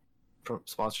Manscaped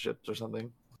sponsorships or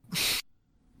something.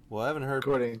 Well, I haven't heard.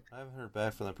 Recording. I haven't heard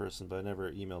back from that person, but I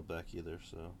never emailed back either.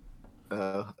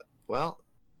 So. Well,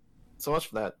 so much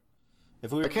for that.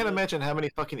 If we I can't imagine how many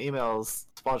fucking emails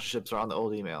sponsorships are on the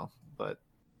old email, but.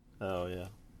 Oh yeah.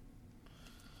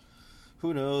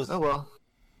 Who knows? Oh well.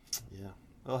 Yeah,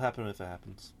 it'll happen if it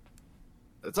happens.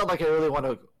 It's not like I really want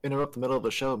to interrupt the middle of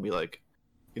the show and be like,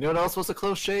 you know what else was a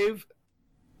close shave?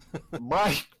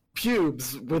 My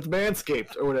pubes with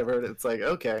Manscaped or whatever. And it's like,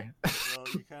 okay. Well,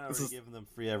 you're kind of already giving them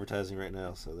free advertising right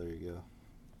now, so there you go.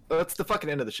 Well, that's the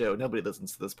fucking end of the show. Nobody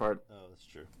listens to this part. Oh, that's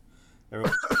true.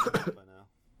 Everyone's by now.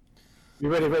 You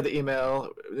already read the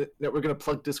email. We're going to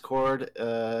plug Discord,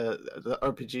 the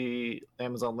RPG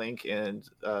Amazon link, and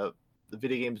the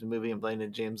video games and movie and Blaine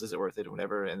and James, is it worth it or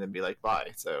whatever, and then be like, bye.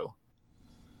 So.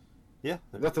 Yeah.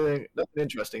 Nothing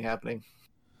interesting happening.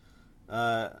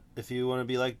 If you want to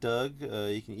be like Doug,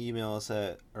 you can email us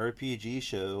at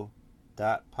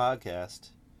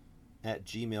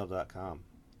rpgshow.podcast@gmail.com.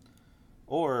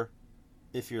 Or,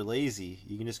 if you're lazy,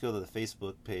 you can just go to the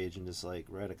Facebook page and just like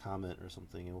write a comment or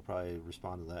something, and we'll probably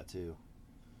respond to that too.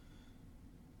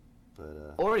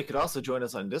 But or you could also join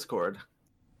us on Discord.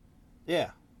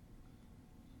 Yeah.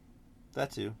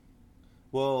 That too.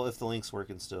 Well, if the link's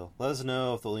working still. Let us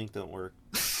know if the link don't work.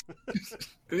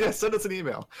 Yeah, send us an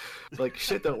email. Like,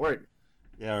 shit don't work.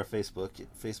 Yeah, or Facebook.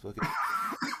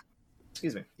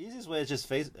 Excuse me. Easiest way is just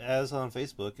as on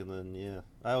Facebook, and then, yeah.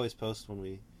 I always post when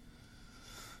we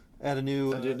add a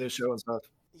new... I do a new show and stuff.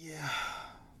 Yeah.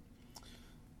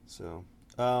 So,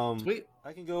 Sweet.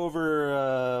 I can go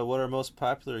over what our most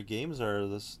popular games are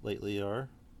lately are.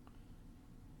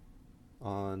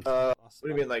 On... what do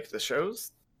you mean, like the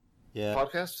shows? Yeah.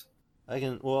 Podcast? I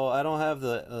can. Well, I don't have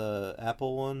the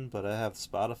Apple one, but I have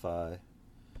Spotify.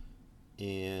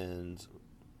 And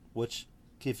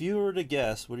if you were to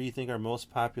guess, what do you think our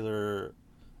most popular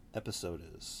episode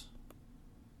is?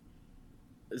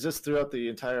 Is this throughout the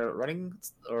entire running,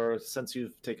 or since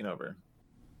you've taken over?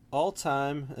 All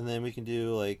time, and then we can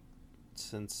do like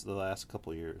since the last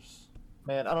couple years.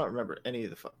 Man, I don't remember any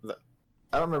of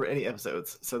I don't remember any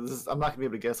episodes, so I'm not gonna be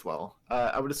able to guess well.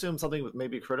 I would assume something with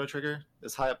maybe Chrono Trigger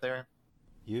is high up there.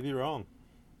 You'd be wrong.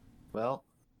 Well,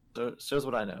 shows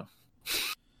what I know.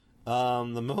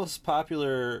 The most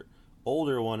popular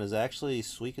older one is actually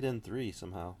Suikoden 3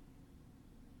 somehow.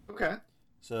 Okay.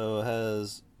 So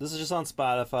this is just on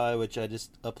Spotify, which I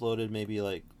just uploaded maybe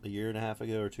like a year and a half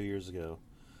ago or 2 years ago.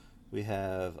 We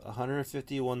have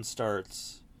 151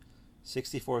 starts,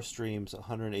 64 streams,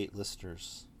 108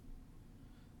 listeners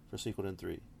for Suikoden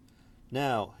 3.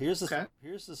 Now, here's the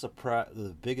surprise,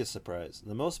 the biggest surprise.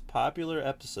 The most popular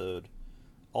episode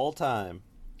all time,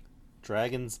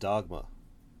 Dragon's Dogma.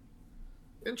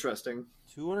 Interesting.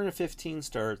 215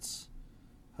 starts,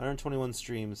 121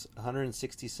 streams,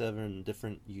 167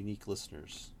 different unique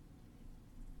listeners.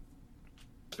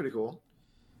 Pretty cool.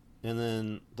 And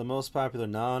then the most popular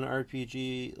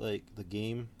non-RPG, like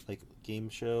game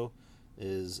show,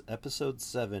 is episode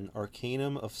 7,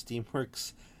 Arcanum of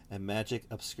Steamworks and Magic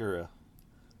Obscura.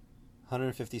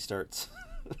 150 starts.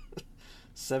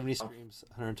 70 streams,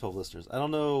 112 listeners. I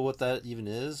don't know what that even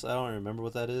is. I don't remember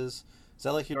what that is. Is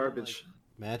that like your garbage? Like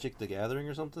Magic the Gathering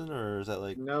or something, or is that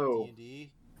like no?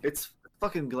 D&D? It's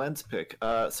fucking Glenn's pick.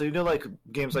 So you know, like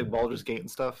games like Baldur's Gate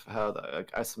and stuff, how the like,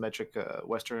 isometric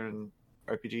Western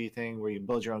RPG thing where you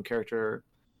build your own character,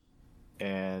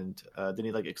 and then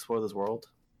you like explore this world.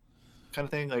 kind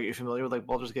of thing. Like you're familiar with like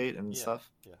Baldur's Gate and stuff.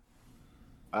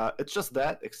 Yeah. It's just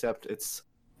that, except it's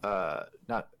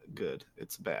not good.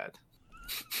 It's bad.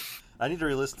 I need to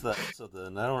re-listen to that episode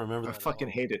then. I don't remember I that. fucking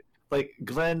hate it. Like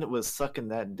Glenn was sucking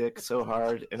that dick so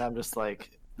hard, and I'm just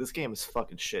like, this game is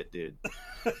fucking shit, dude.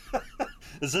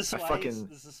 Is this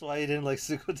why you didn't like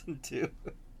Suikoden 2?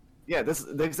 Yeah, this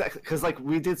is exactly because like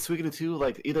we did Suikoden 2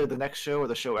 like either the next show or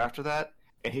the show after that,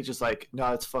 and he's just like,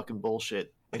 no, it's fucking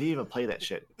bullshit, and he didn't even play that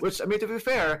shit. Which I mean, to be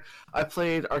fair, I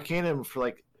played Arcanum for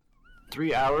like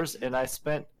 3 hours, and I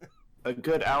spent a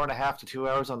good hour and a half to 2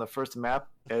 hours on the first map,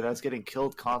 and I was getting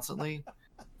killed constantly.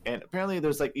 And apparently,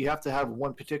 there's like you have to have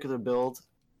one particular build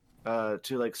to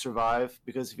like survive,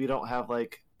 because if you don't have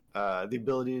like the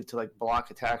ability to like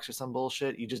block attacks or some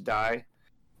bullshit, you just die.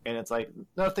 And it's like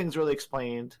nothing's really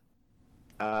explained.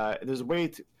 There's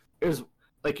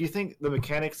like you think the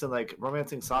mechanics in like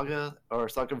Romancing Saga or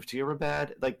Saga of Frontier were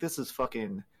bad. Like this is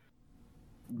fucking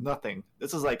nothing.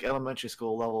 This is like elementary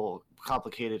school level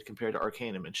complicated compared to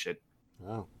Arcanum and shit.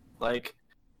 Oh. Like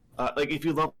if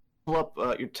you level up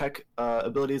your tech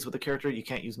abilities with the character, you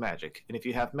can't use magic. And if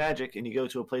you have magic and you go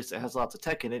to a place that has lots of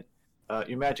tech in it,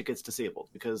 your magic gets disabled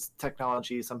because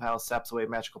technology somehow saps away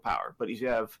magical power. But if you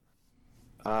have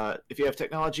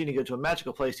technology and you go to a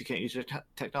magical place, you can't use your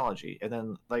technology, and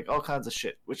then like all kinds of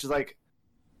shit, which is like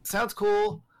sounds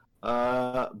cool,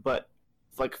 but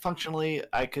like functionally,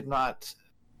 I could not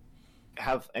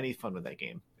have any fun with that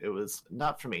game. It was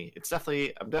not for me.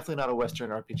 I'm definitely not a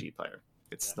Western RPG player.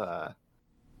 It's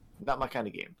not my kind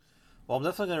of game. Well, I'm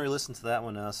definitely gonna re-listen to that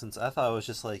one now, since I thought it was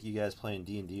just like you guys playing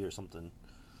D&D or something.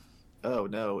 Oh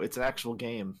no, it's an actual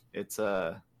game. It's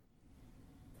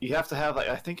you have to have like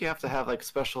I think you have to have like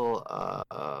special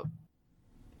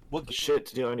What shit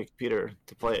to do on your computer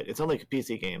to play it. It's only a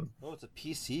PC game. Oh, it's a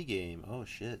PC game. Oh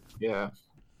shit. Yeah.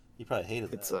 You probably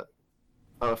hated that. It's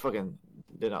I fucking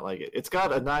did not like it. It's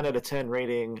got a 9 out of 10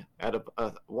 rating out of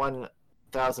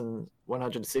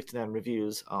 1,169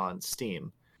 reviews on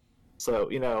Steam. So,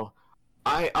 you know,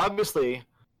 I obviously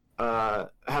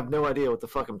have no idea what the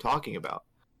fuck I'm talking about.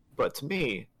 But to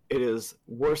me, it is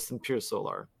worse than Pure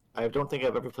Solar. I don't think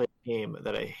I've ever played a game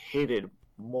that I hated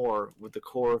more with the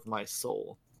core of my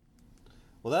soul.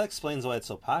 Well, that explains why it's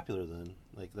so popular then.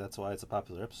 Like, that's why it's a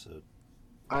popular episode.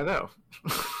 I know.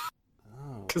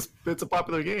 Oh. Because it's a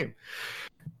popular game.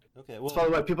 Okay, well... That's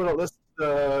probably why people don't listen to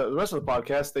the rest of the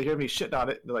podcast. They hear me shitting on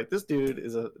it. They're like, this dude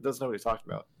doesn't know what he's talking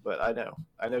about. But I know.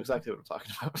 I know exactly what I'm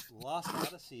talking about. Lost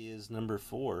Odyssey is number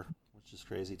 4, which is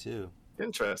crazy, too.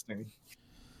 Interesting.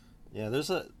 Yeah,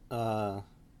 there's a... Well,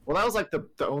 that was like the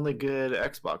only good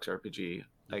Xbox RPG,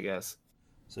 I guess.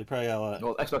 So you probably got a lot.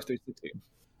 Well, Xbox 360.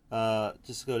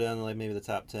 Just to go down to like maybe the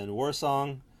top 10.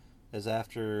 Warsong is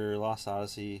after Lost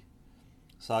Odyssey.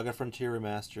 Saga Frontier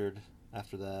Remastered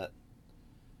after that.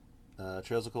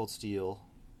 Trails of Cold Steel.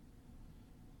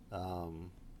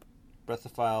 Breath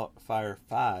of Fire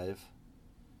 5.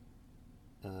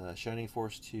 Shining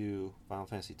Force 2. Final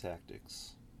Fantasy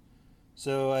Tactics.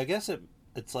 So I guess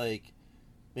it's like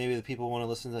maybe the people want to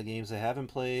listen to the games they haven't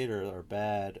played or are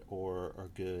bad or are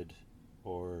good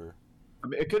or... I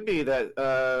mean, it could be that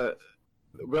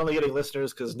we're only getting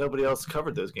listeners because nobody else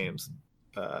covered those games.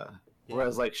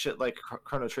 Whereas like shit like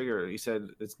Chrono Trigger, you said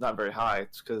it's not very high.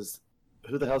 It's because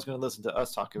who the hell's going to listen to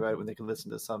us talk about it when they can listen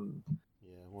to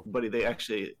somebody they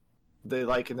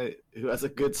like and who has a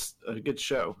good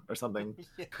show or something.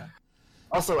 Yeah.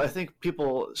 Also, I think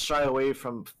people shy away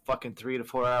from fucking 3 to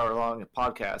 4 hour long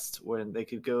podcasts when they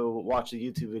could go watch a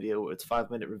YouTube video where it's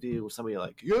 5-minute review with somebody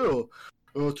like, today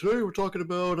we're talking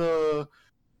about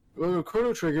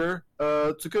Chrono Trigger.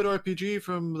 It's a good RPG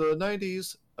from the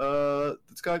 90s.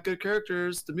 It's got good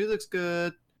characters. The music's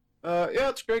good. Yeah,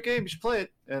 it's a great game. You should play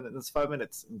it. And it's 5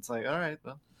 minutes. And it's like, all right,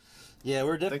 well. Yeah,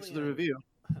 we're definitely... Thanks for the review.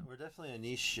 We're definitely a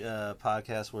niche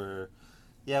podcast where,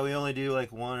 we only do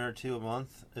like 1 or 2 a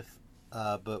month,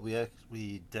 but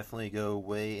we definitely go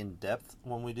way in depth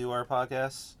when we do our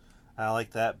podcasts. I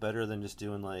like that better than just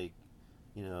doing 1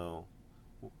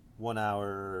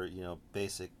 hour,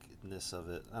 basicness of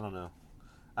it. I don't know.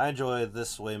 I enjoy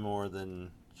this way more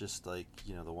than just the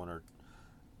 1 or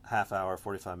half hour,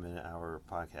 45-minute hour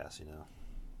podcast.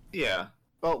 Yeah.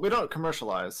 Well, we don't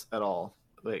commercialize at all,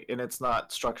 and it's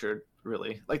not structured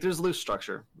really. There's loose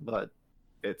structure, but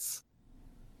it's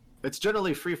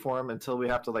generally freeform until we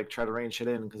have to try to rein shit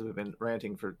in because we've been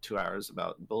ranting for 2 hours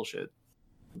about bullshit.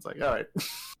 It's like, all right,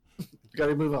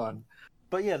 gotta move on.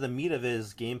 But yeah, the meat of it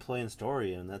is gameplay and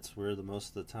story, and that's where the most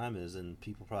of the time is. And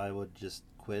people probably would just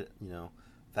quit,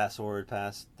 fast forward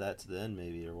past that to the end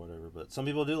maybe or whatever. But some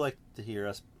people do like to hear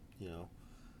us,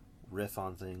 riff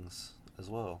on things as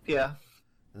well. Yeah.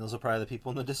 And those are probably the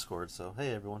people in the Discord. So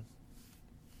hey, everyone.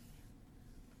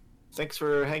 Thanks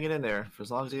for hanging in there for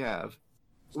as long as you have.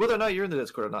 Whether or not you're in the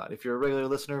Discord or not, if you're a regular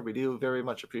listener, we do very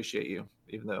much appreciate you,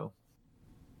 even though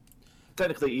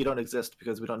technically you don't exist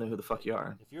because we don't know who the fuck you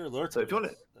are. If you're a lurker, So if you want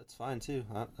to, that's fine too.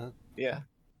 yeah,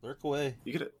 Lurk away.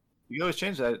 you can always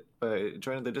change that by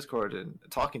joining the Discord and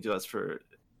talking to us for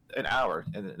an hour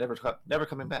and never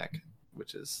coming back,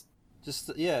 which is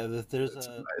Just yeah, if there's it's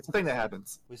a thing that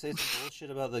happens. we say some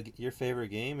bullshit about your favorite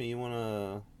game, and you want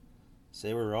to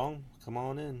say we're wrong. Come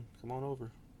on in. Come on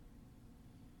over.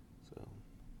 So.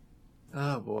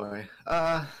 Oh boy.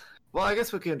 Well, I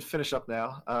guess we can finish up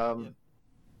now. Yep.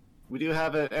 We do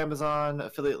have an Amazon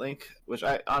affiliate link, which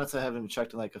I honestly haven't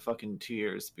checked in like a fucking 2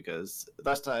 years because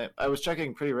last time I was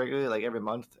checking pretty regularly, like every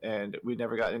month, and we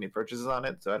never got any purchases on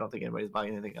it. So I don't think anybody's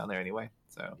buying anything on there anyway.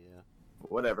 So Yeah.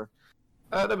 whatever.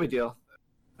 No big deal.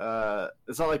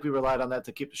 It's not like we relied on that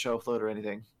to keep the show afloat or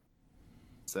anything.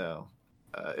 So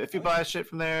if you buy shit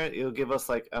from there, it'll give us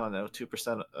like, I don't know,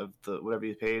 2% of the whatever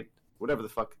you paid, whatever the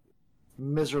fuck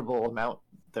miserable amount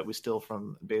that we steal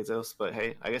from Bezos. But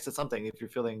hey, I guess it's something if you're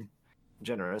feeling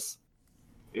generous.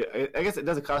 Yeah, I guess it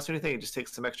doesn't cost you anything. It just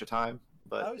takes some extra time. I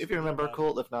But always if you forget remember, about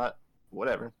cool. If not,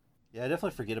 whatever. Yeah, I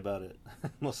definitely forget about it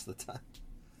most of the time.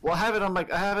 Well, I have it on my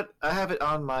I have it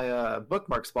on my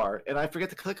bookmarks bar, and I forget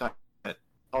to click on it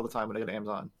all the time when I go to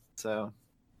Amazon. So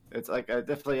it's like I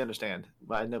definitely understand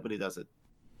why nobody does it.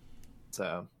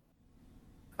 So,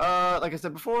 like I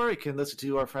said before, you can listen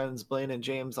to our friends Blaine and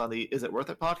James on the Is It Worth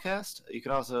It podcast. You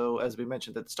can also, as we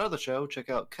mentioned at the start of the show, check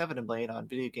out Kevin and Blaine on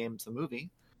Video Games the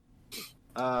Movie.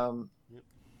 Yep.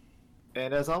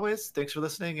 And as always, thanks for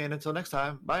listening, and until next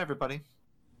time, bye everybody.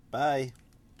 Bye.